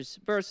father's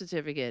birth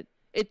certificate.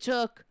 It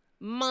took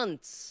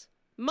months.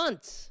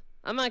 Months.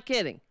 I'm not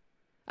kidding.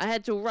 I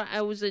had to write.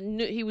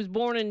 He was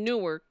born in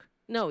Newark.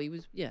 No, he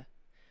was, yeah.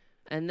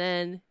 And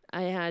then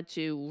I had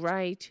to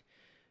write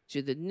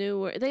to the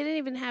Newark. They didn't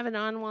even have an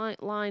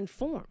online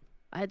form.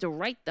 I had to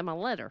write them a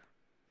letter.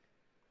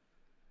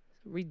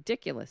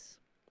 Ridiculous.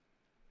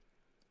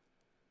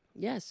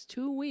 Yes,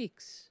 2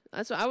 weeks.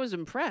 I was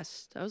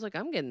impressed. I was like,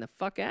 I'm getting the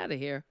fuck out of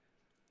here.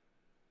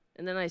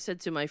 And then I said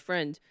to my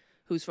friend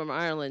who's from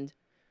Ireland,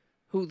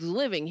 who's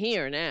living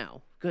here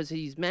now, because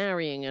he's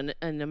marrying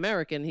an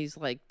American. He's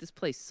like, this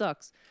place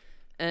sucks.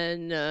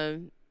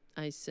 And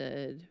I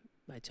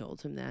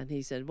told him that. And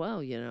he said,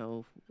 well, you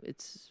know,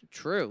 it's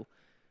true.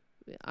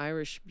 The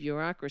Irish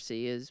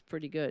bureaucracy is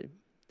pretty good.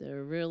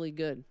 They're really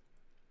good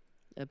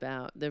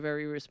they're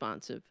very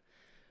responsive.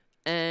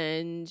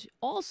 And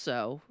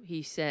also,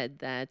 he said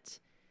that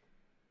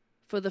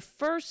for the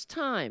first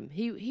time,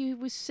 he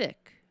was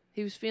sick.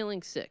 He was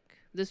feeling sick.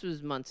 This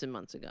was months and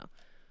months ago.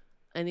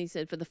 And he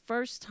said for the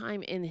first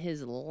time in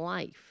his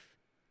life,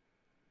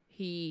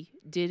 he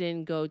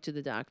didn't go to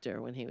the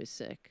doctor when he was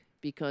sick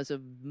because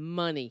of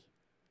money.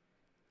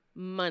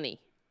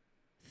 Money.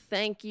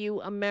 Thank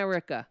you,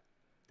 America.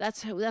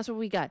 That's what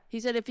we got. He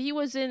said if he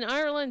was in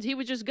Ireland, he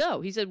would just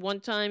go. He said one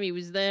time he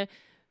was there.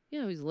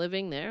 You know, he's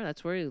living there.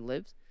 That's where he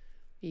lives.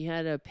 He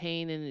had a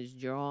pain in his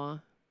jaw.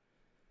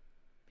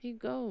 He'd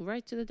go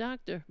right to the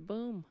doctor.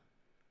 Boom.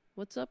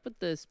 What's up with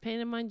this pain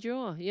in my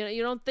jaw? You know,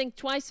 you don't think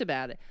twice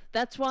about it.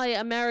 That's why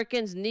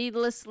Americans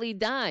needlessly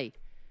die.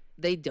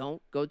 They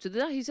don't go to the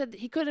doctor. He said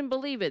he couldn't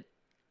believe it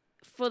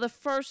for the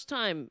first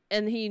time.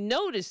 And he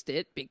noticed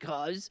it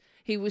because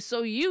he was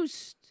so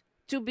used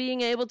to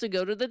being able to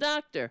go to the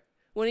doctor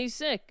when he's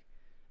sick.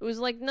 It was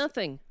like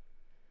nothing.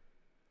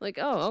 Like,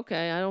 oh,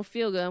 okay, I don't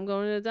feel good. I'm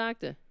going to the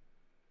doctor.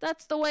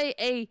 That's the way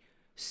a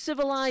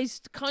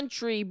civilized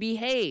country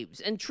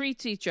behaves and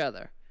treats each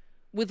other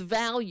with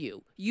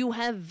value. You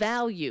have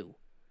value.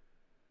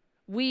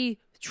 We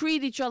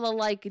treat each other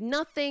like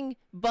nothing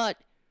but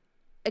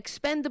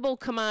expendable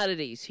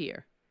commodities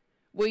here,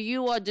 where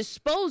you are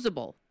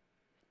disposable.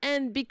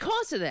 And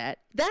because of that,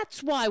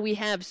 that's why we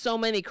have so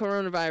many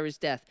coronavirus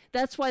deaths.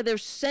 That's why they're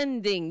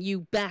sending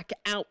you back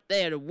out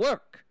there to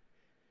work.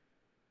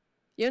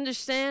 You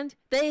understand?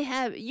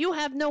 You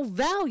have no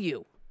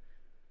value.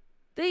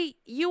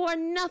 You are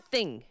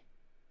nothing.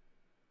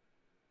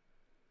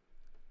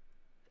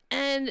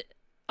 And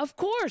of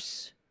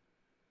course,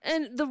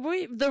 and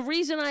the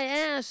reason I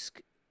ask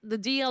the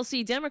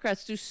DLC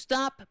Democrats to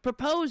stop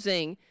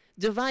proposing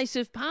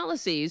divisive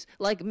policies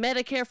like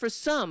Medicare for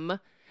some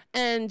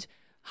and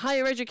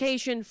higher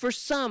education for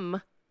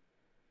some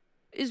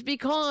is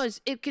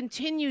because it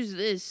continues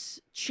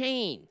this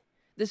chain,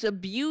 this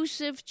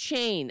abusive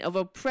chain of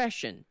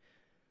oppression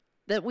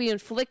that we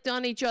inflict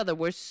on each other,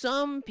 where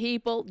some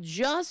people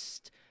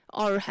just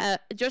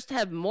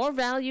have more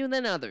value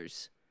than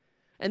others.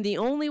 And the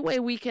only way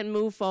we can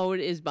move forward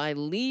is by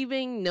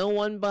leaving no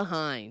one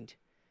behind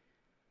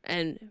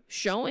and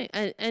showing.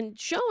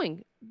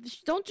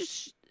 Don't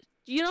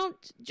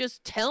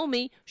just tell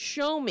me,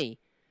 show me.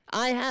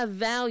 I have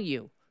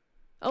value.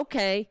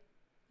 Okay,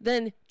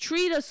 then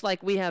treat us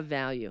like we have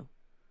value.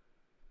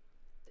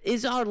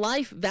 Is our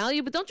life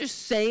valuable? Don't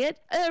just say it.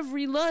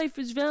 Every life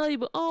is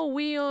valuable. Oh,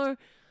 we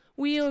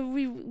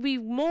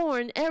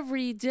mourn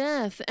every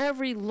death,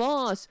 every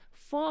loss.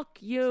 Fuck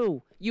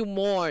you. You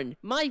mourn.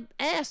 My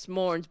ass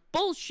mourns.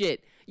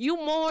 Bullshit. You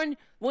mourn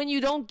when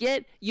you don't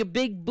get your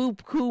big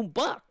boop-coo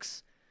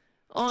bucks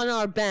on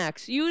our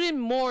backs. You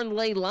didn't mourn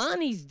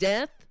Leilani's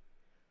death.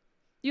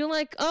 You're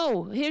like,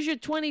 oh, here's your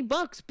 $20,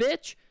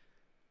 bitch.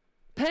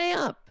 Pay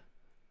up.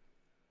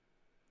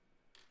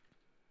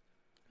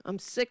 I'm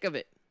sick of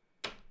it.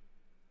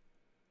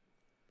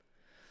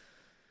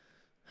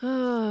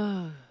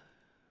 All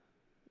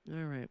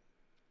right.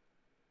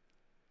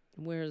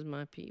 Where's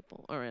my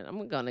people? All right,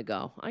 I'm gonna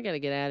go. I gotta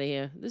get out of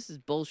here. This is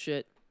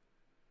bullshit.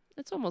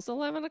 It's almost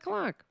 11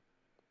 o'clock.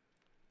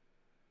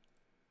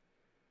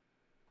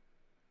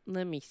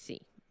 Let me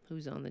see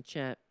who's on the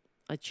chat.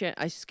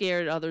 I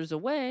scared others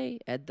away.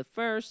 Ed the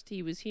First,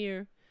 he was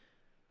here.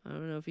 I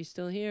don't know if he's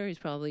still here. He's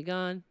probably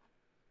gone.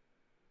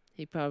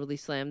 He probably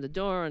slammed the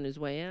door on his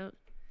way out.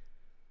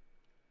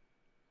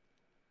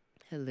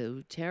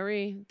 Hello,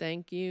 Terry.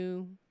 Thank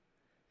you.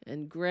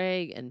 And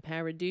Greg and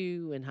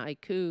Paradu and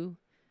Haiku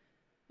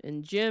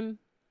and Jim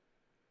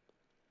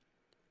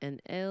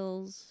and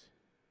Els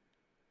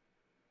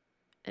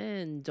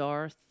and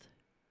Darth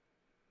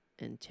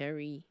and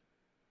Terry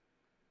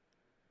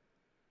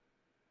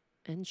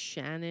and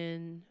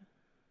Shannon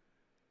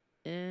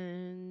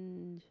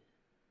and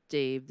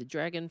Dave the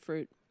Dragon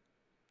Fruit,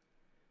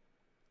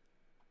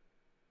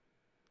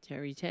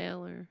 Terry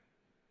Taylor.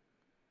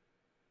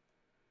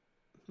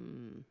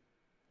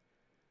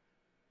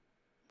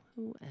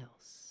 Who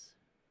else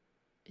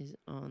is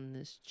on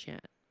this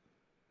chat?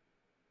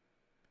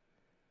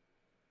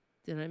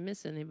 Did I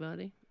miss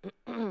anybody?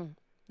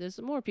 There's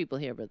some more people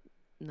here, but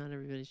not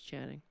everybody's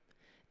chatting.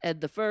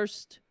 Ed the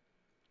First.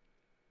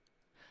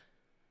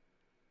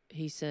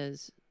 He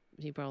says,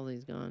 he probably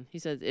is gone. He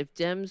says, if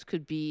Dems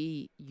could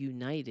be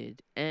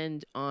united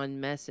and on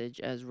message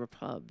as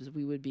Repubs,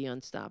 we would be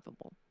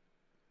unstoppable.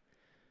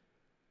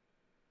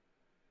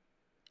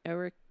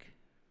 Eric.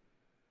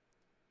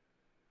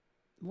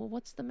 Well,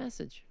 what's the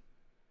message?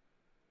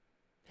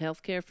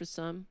 Healthcare for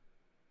some.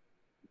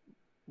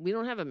 We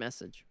don't have a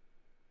message.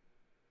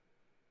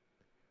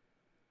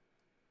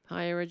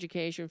 Higher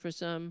education for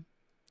some.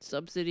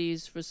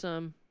 Subsidies for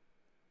some.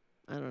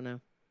 I don't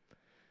know.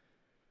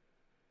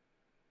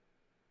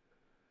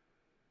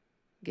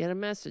 Get a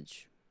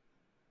message.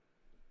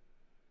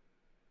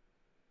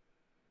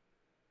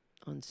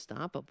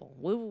 Unstoppable.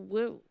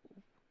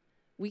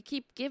 We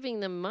keep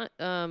giving them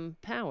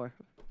power.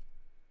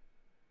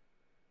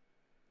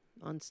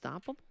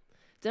 Unstoppable?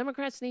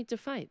 Democrats need to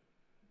fight.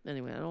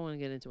 Anyway, I don't want to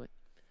get into it.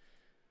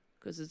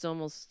 Because it's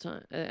almost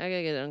time. I got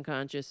to get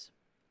unconscious.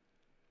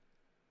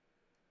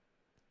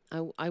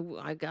 I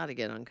got to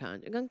get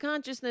unconscious.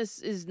 Unconsciousness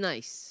is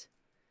nice.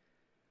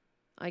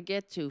 I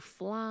get to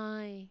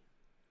fly.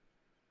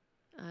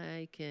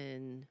 I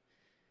can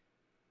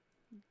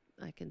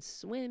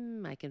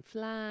swim, I can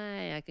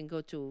fly, I can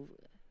go to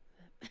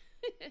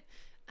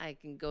I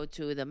can go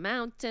to the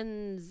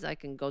mountains, I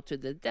can go to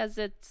the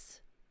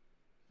deserts.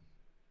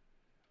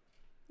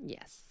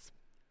 Yes.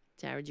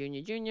 Tara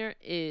Jr.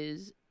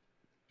 is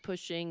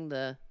pushing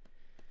the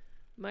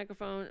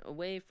microphone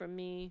away from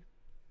me.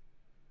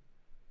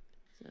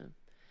 So,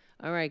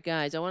 all right,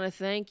 guys, I want to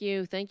thank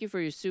you. Thank you for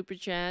your super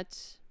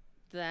chats.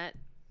 That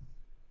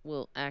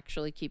will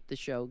actually keep the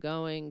show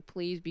going.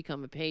 Please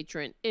become a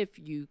patron if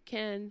you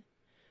can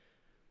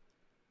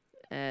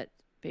at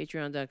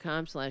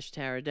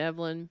patreon.com/Tara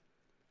Devlin.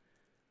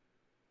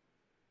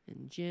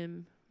 And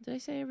Jim. Did I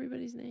say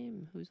everybody's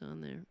name? Who's on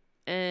there?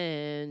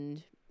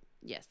 And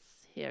yes,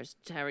 here's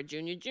Tara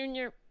Jr.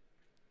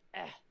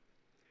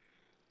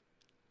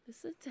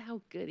 Listen to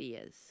how good he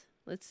is.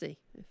 Let's see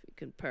if we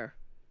can purr.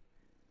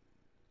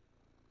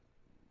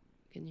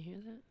 Can you hear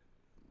that?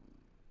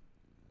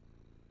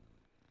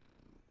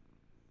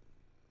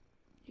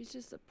 He's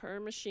just a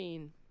purr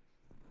machine.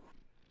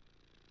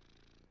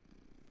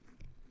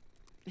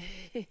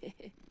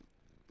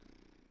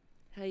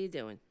 How you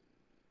doing?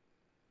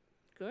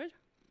 Good?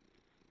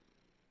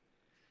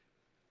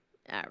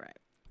 All right.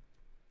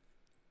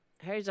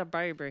 Here's a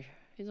baby.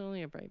 He's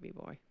only a baby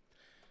boy.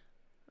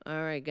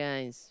 All right,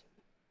 guys.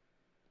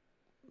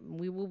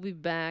 We will be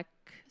back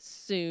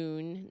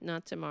soon.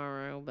 Not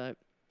tomorrow, but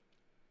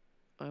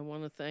I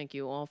want to thank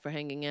you all for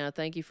hanging out.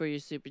 Thank you for your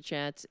super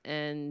chats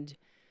and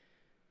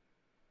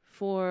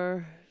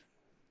for,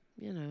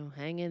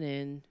 hanging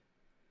in.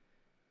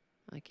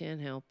 I can't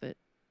help it.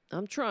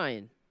 I'm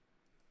trying.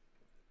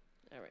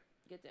 All right,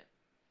 get down.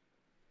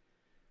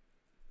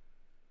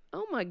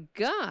 Oh my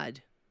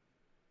God.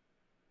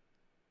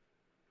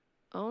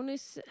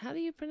 Onis, how do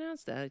you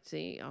pronounce that?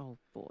 See, oh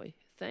boy.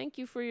 Thank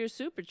you for your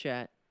super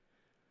chat.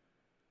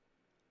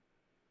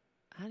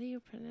 How do you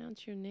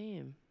pronounce your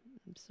name?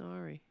 I'm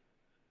sorry.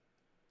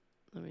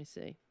 Let me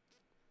see.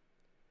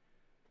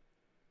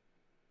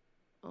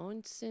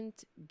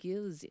 Onsent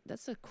Gilzi.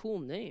 That's a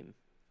cool name.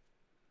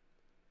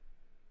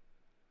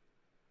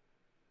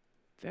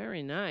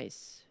 Very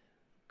nice.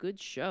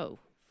 Good show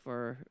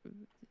for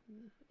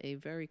a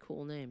very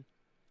cool name.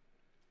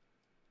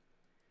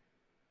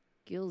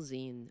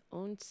 Gilzine.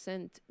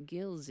 Onsent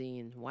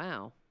Gilzine.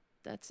 Wow.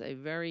 That's a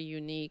very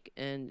unique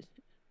and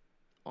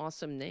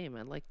awesome name.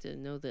 I'd like to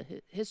know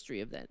the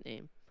history of that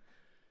name.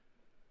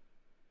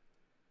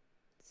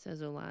 It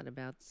says a lot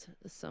about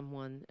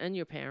someone and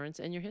your parents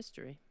and your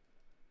history.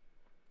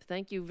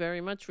 Thank you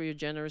very much for your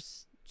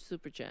generous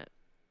super chat.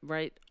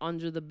 Right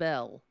under the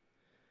bell.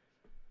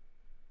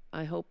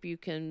 I hope you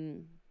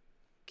can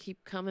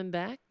keep coming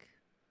back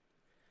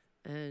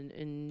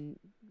and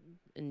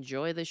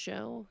enjoy the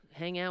show.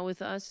 Hang out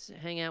with us.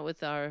 Hang out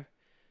with our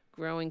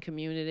growing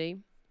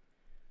community.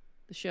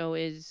 The show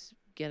is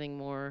getting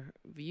more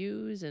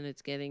views and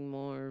it's getting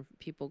more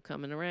people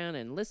coming around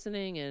and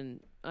listening. And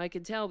I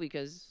can tell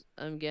because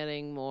I'm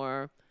getting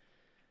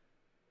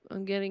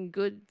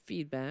good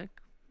feedback.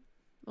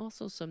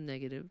 Also some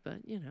negative, but,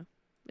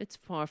 it's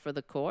par for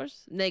the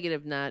course.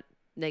 Negative, not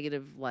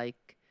negative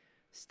like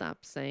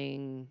stop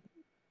saying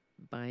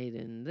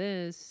Biden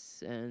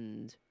this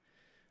and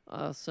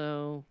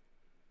also,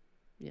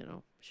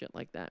 shit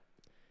like that.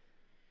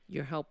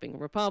 You're helping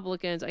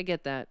Republicans. I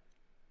get that.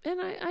 And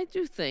I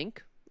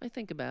think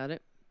about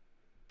it.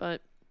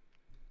 But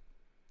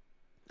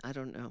I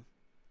don't know.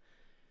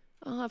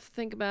 I'll have to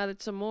think about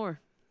it some more.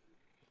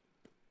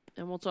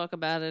 And we'll talk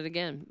about it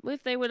again.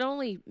 If they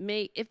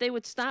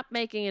would stop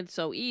making it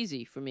so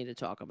easy for me to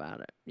talk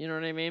about it. You know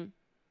what I mean?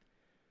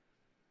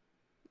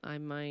 I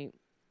might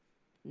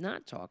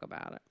not talk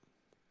about it.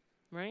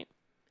 Right?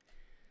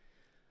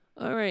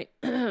 All right.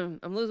 I'm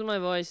losing my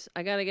voice.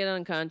 I got to get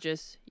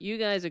unconscious. You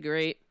guys are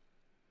great.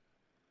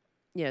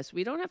 Yes,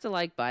 we don't have to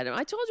like Biden.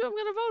 I told you I'm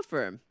going to vote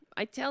for him.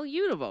 I tell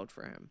you to vote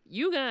for him.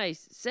 You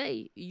guys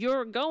say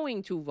you're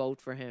going to vote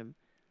for him.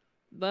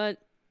 But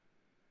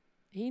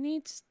he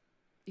needs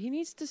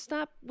to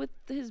stop with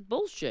his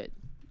bullshit.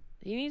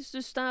 He needs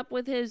to stop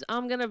with his,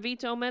 I'm going to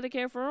veto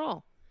Medicare for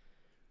all.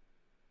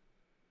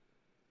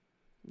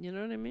 You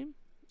know what I mean?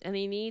 And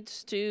he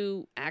needs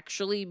to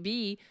actually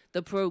be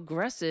the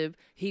progressive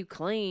he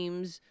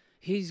claims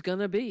he's going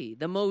to be.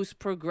 The most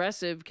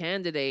progressive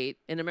candidate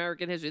in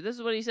American history. This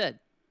is what he said.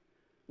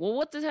 Well,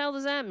 what the hell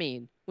does that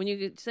mean? When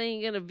you're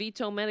saying you're going to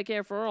veto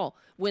Medicare for all,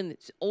 when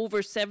it's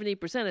over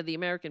 70% of the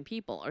American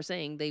people are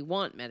saying they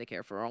want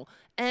Medicare for all.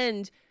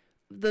 And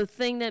the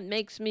thing that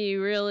makes me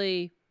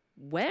really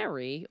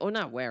wary, or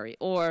not wary,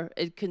 or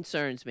it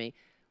concerns me,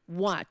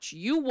 watch.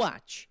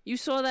 You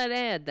saw that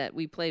ad that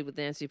we played with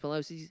Nancy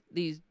Pelosi,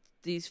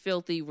 these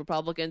filthy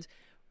Republicans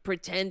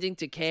pretending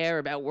to care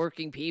about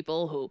working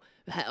people who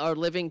are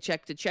living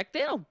check to check.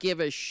 They don't give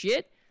a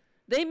shit.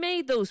 They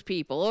made those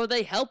people, or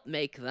they helped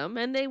make them,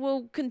 and they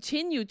will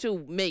continue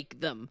to make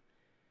them.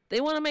 They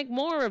want to make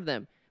more of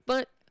them.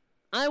 But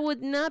I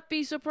would not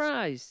be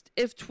surprised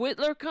if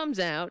Twitler comes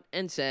out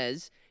and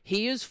says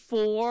he is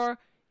for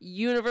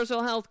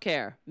universal health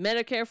care,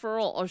 Medicare for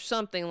all, or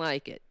something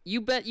like it. You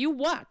bet you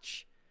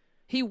watch.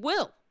 He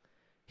will.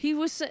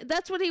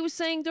 That's what he was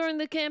saying during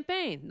the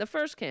campaign, the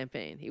first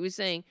campaign. He was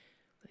saying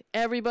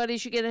everybody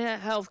should get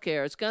health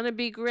care. It's going to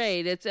be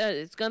great.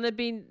 It's going to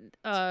be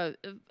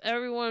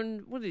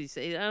everyone. What did he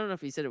say? I don't know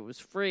if he said it was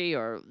free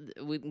or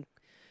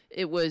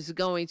it was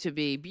going to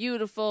be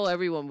beautiful.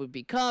 Everyone would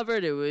be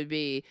covered. It would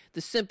be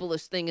the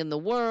simplest thing in the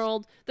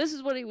world. This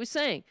is what he was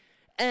saying.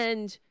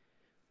 And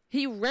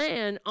he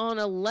ran on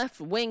a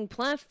left-wing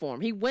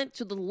platform. He went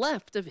to the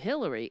left of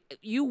Hillary.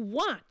 You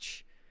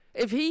watch.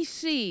 If he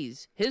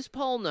sees his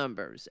poll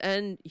numbers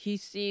and he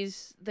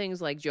sees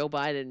things like Joe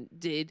Biden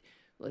did,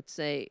 let's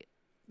say,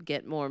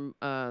 get more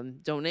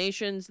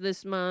donations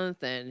this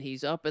month, and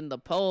he's up in the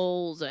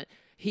polls, and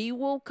he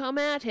will come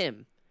at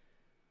him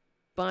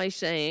by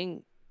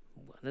saying,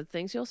 one of the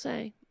things he'll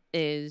say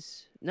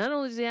is, not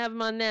only does he have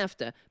him on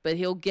NAFTA, but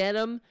he'll get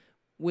him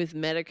with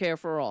Medicare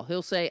for all.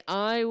 He'll say,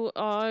 I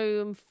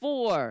am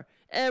for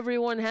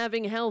everyone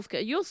having health care.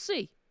 You'll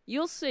see.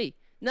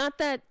 Not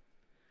that,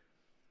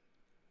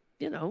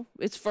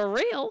 it's for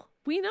real.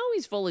 We know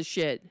he's full of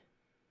shit.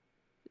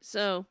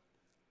 So,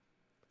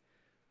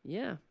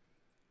 yeah.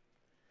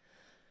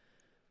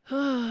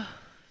 All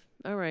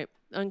right.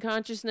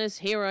 Unconsciousness,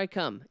 here I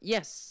come.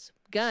 Yes,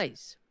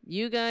 guys,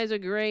 you guys are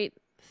great.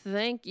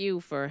 Thank you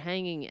for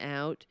hanging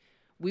out.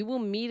 We will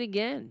meet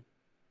again.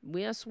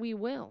 Yes, we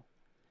will.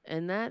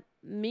 And that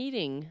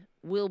meeting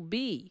will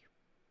be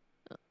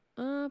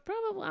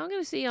probably, I'm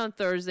going to see you on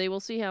Thursday. We'll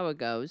see how it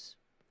goes.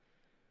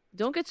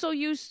 Don't get so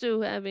used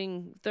to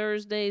having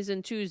Thursdays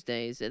and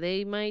Tuesdays.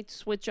 They might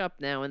switch up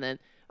now and then.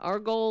 Our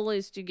goal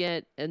is to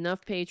get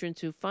enough patrons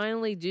to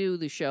finally do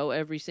the show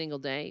every single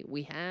day.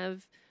 We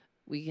have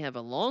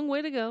a long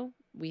way to go.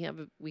 We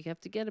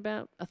have to get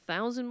about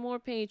 1,000 more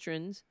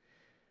patrons.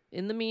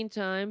 In the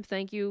meantime,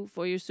 thank you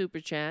for your super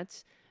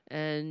chats.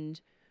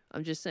 And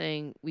I'm just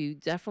saying, we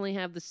definitely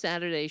have the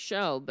Saturday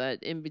show,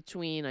 but in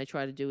between, I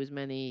try to do as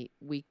many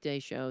weekday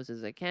shows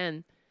as I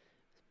can.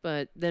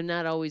 But they're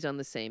not always on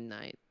the same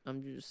night.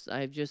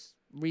 I've just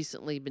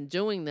recently been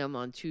doing them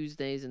on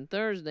Tuesdays and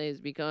Thursdays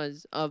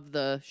because of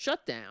the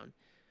shutdown.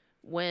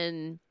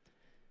 When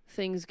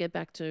things get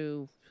back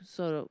to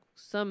sort of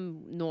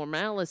some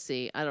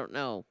normalcy, I don't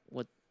know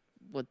what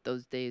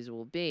those days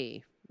will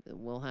be.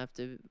 We'll have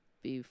to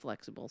be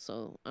flexible.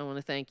 So I want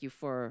to thank you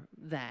for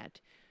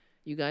that.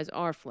 You guys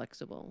are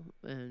flexible,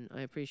 and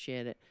I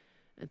appreciate it.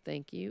 And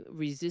thank you.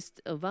 Resist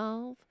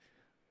Evolve.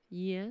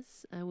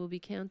 Yes, I will be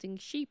counting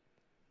sheep.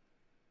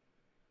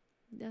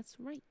 That's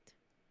right.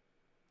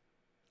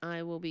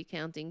 I will be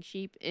counting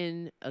sheep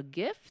in a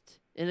gift.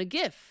 In a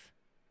GIF.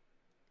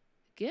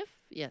 GIF?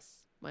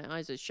 Yes. My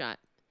eyes are shut.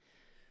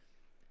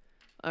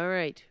 All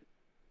right.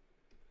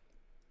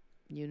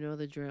 You know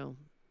the drill.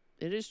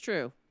 It is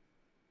true.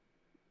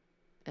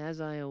 As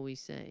I always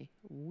say,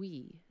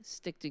 we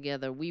stick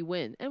together, we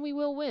win. And we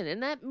will win.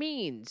 And that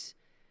means,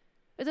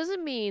 it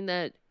doesn't mean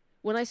that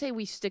when I say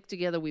we stick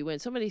together, we win.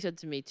 Somebody said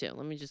to me too.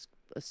 Let me just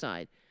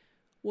aside.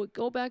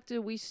 Go back to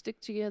we stick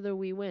together,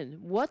 we win.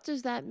 What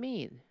does that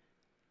mean?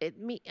 It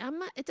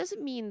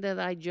doesn't mean that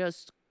I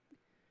just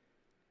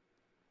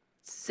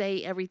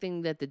say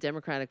everything that the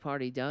Democratic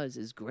Party does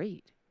is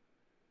great.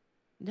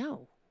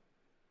 No.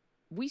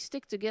 We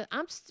stick together.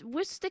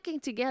 We're sticking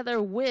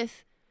together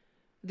with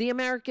the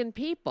American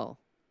people,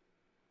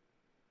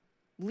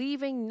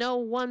 leaving no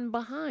one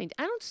behind.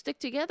 I don't stick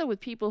together with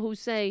people who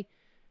say,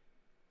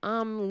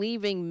 I'm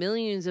leaving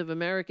millions of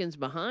Americans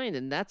behind,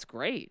 and that's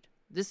great.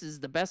 This is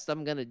the best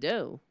I'm going to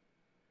do.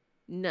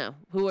 No,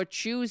 who are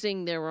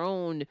choosing their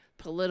own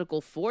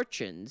political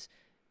fortunes,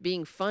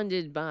 being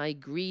funded by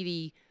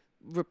greedy,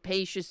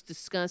 rapacious,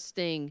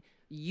 disgusting,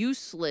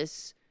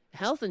 useless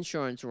health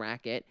insurance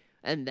racket,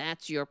 and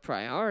that's your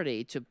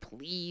priority, to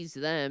please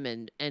them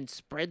and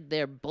spread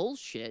their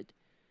bullshit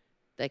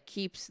that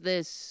keeps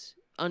this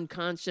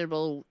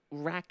unconscionable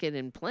racket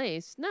in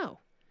place. No.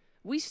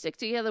 We stick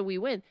together, we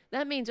win.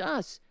 That means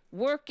us,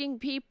 working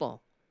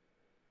people,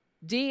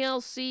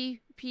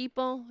 DLC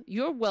people,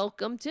 you're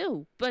welcome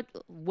too. But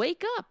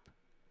wake up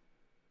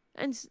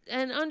and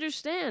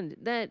understand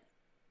that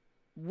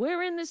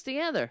we're in this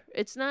together.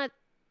 It's not,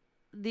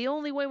 the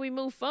only way we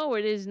move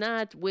forward is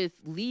not with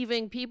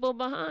leaving people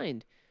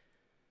behind.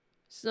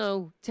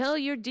 So tell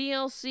your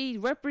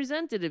DLC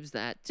representatives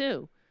that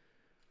too.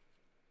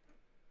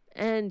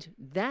 And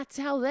that's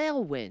how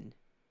they'll win.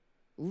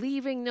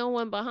 Leaving no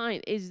one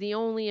behind is the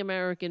only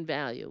American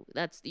value.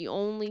 That's the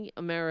only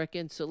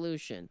American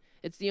solution.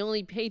 It's the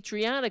only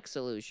patriotic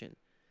solution.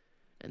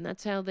 And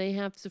that's how they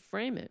have to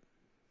frame it.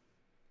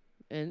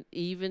 And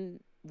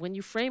even when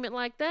you frame it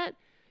like that,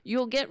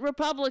 you'll get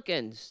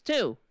Republicans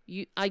too.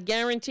 I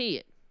guarantee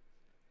it.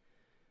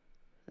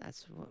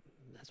 That's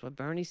what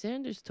Bernie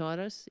Sanders taught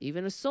us.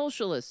 Even a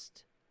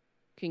socialist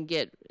can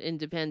get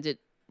independent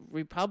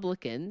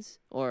Republicans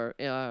or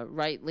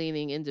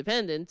right-leaning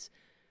independents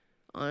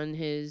on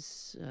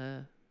his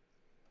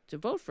to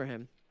vote for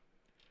him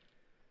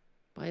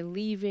by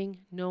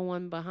leaving no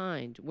one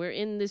behind. We're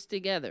in this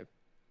together,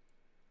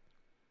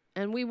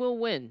 and we will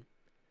win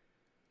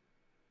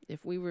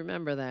if we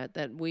remember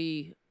that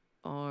we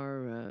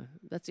are.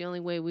 That's the only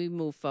way we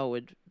move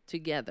forward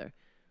together.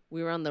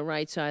 We're on the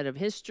right side of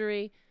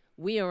history.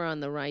 We are on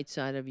the right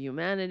side of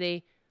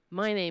humanity.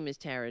 My name is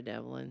Tara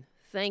Devlin.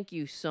 Thank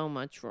you so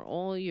much for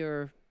all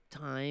your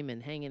time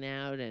and hanging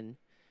out and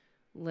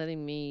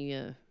letting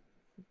me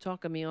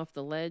talking me off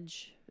the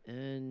ledge.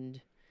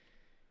 And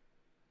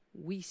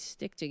we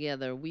stick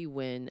together. We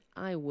win.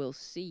 I will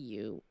see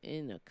you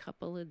in a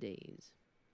couple of days.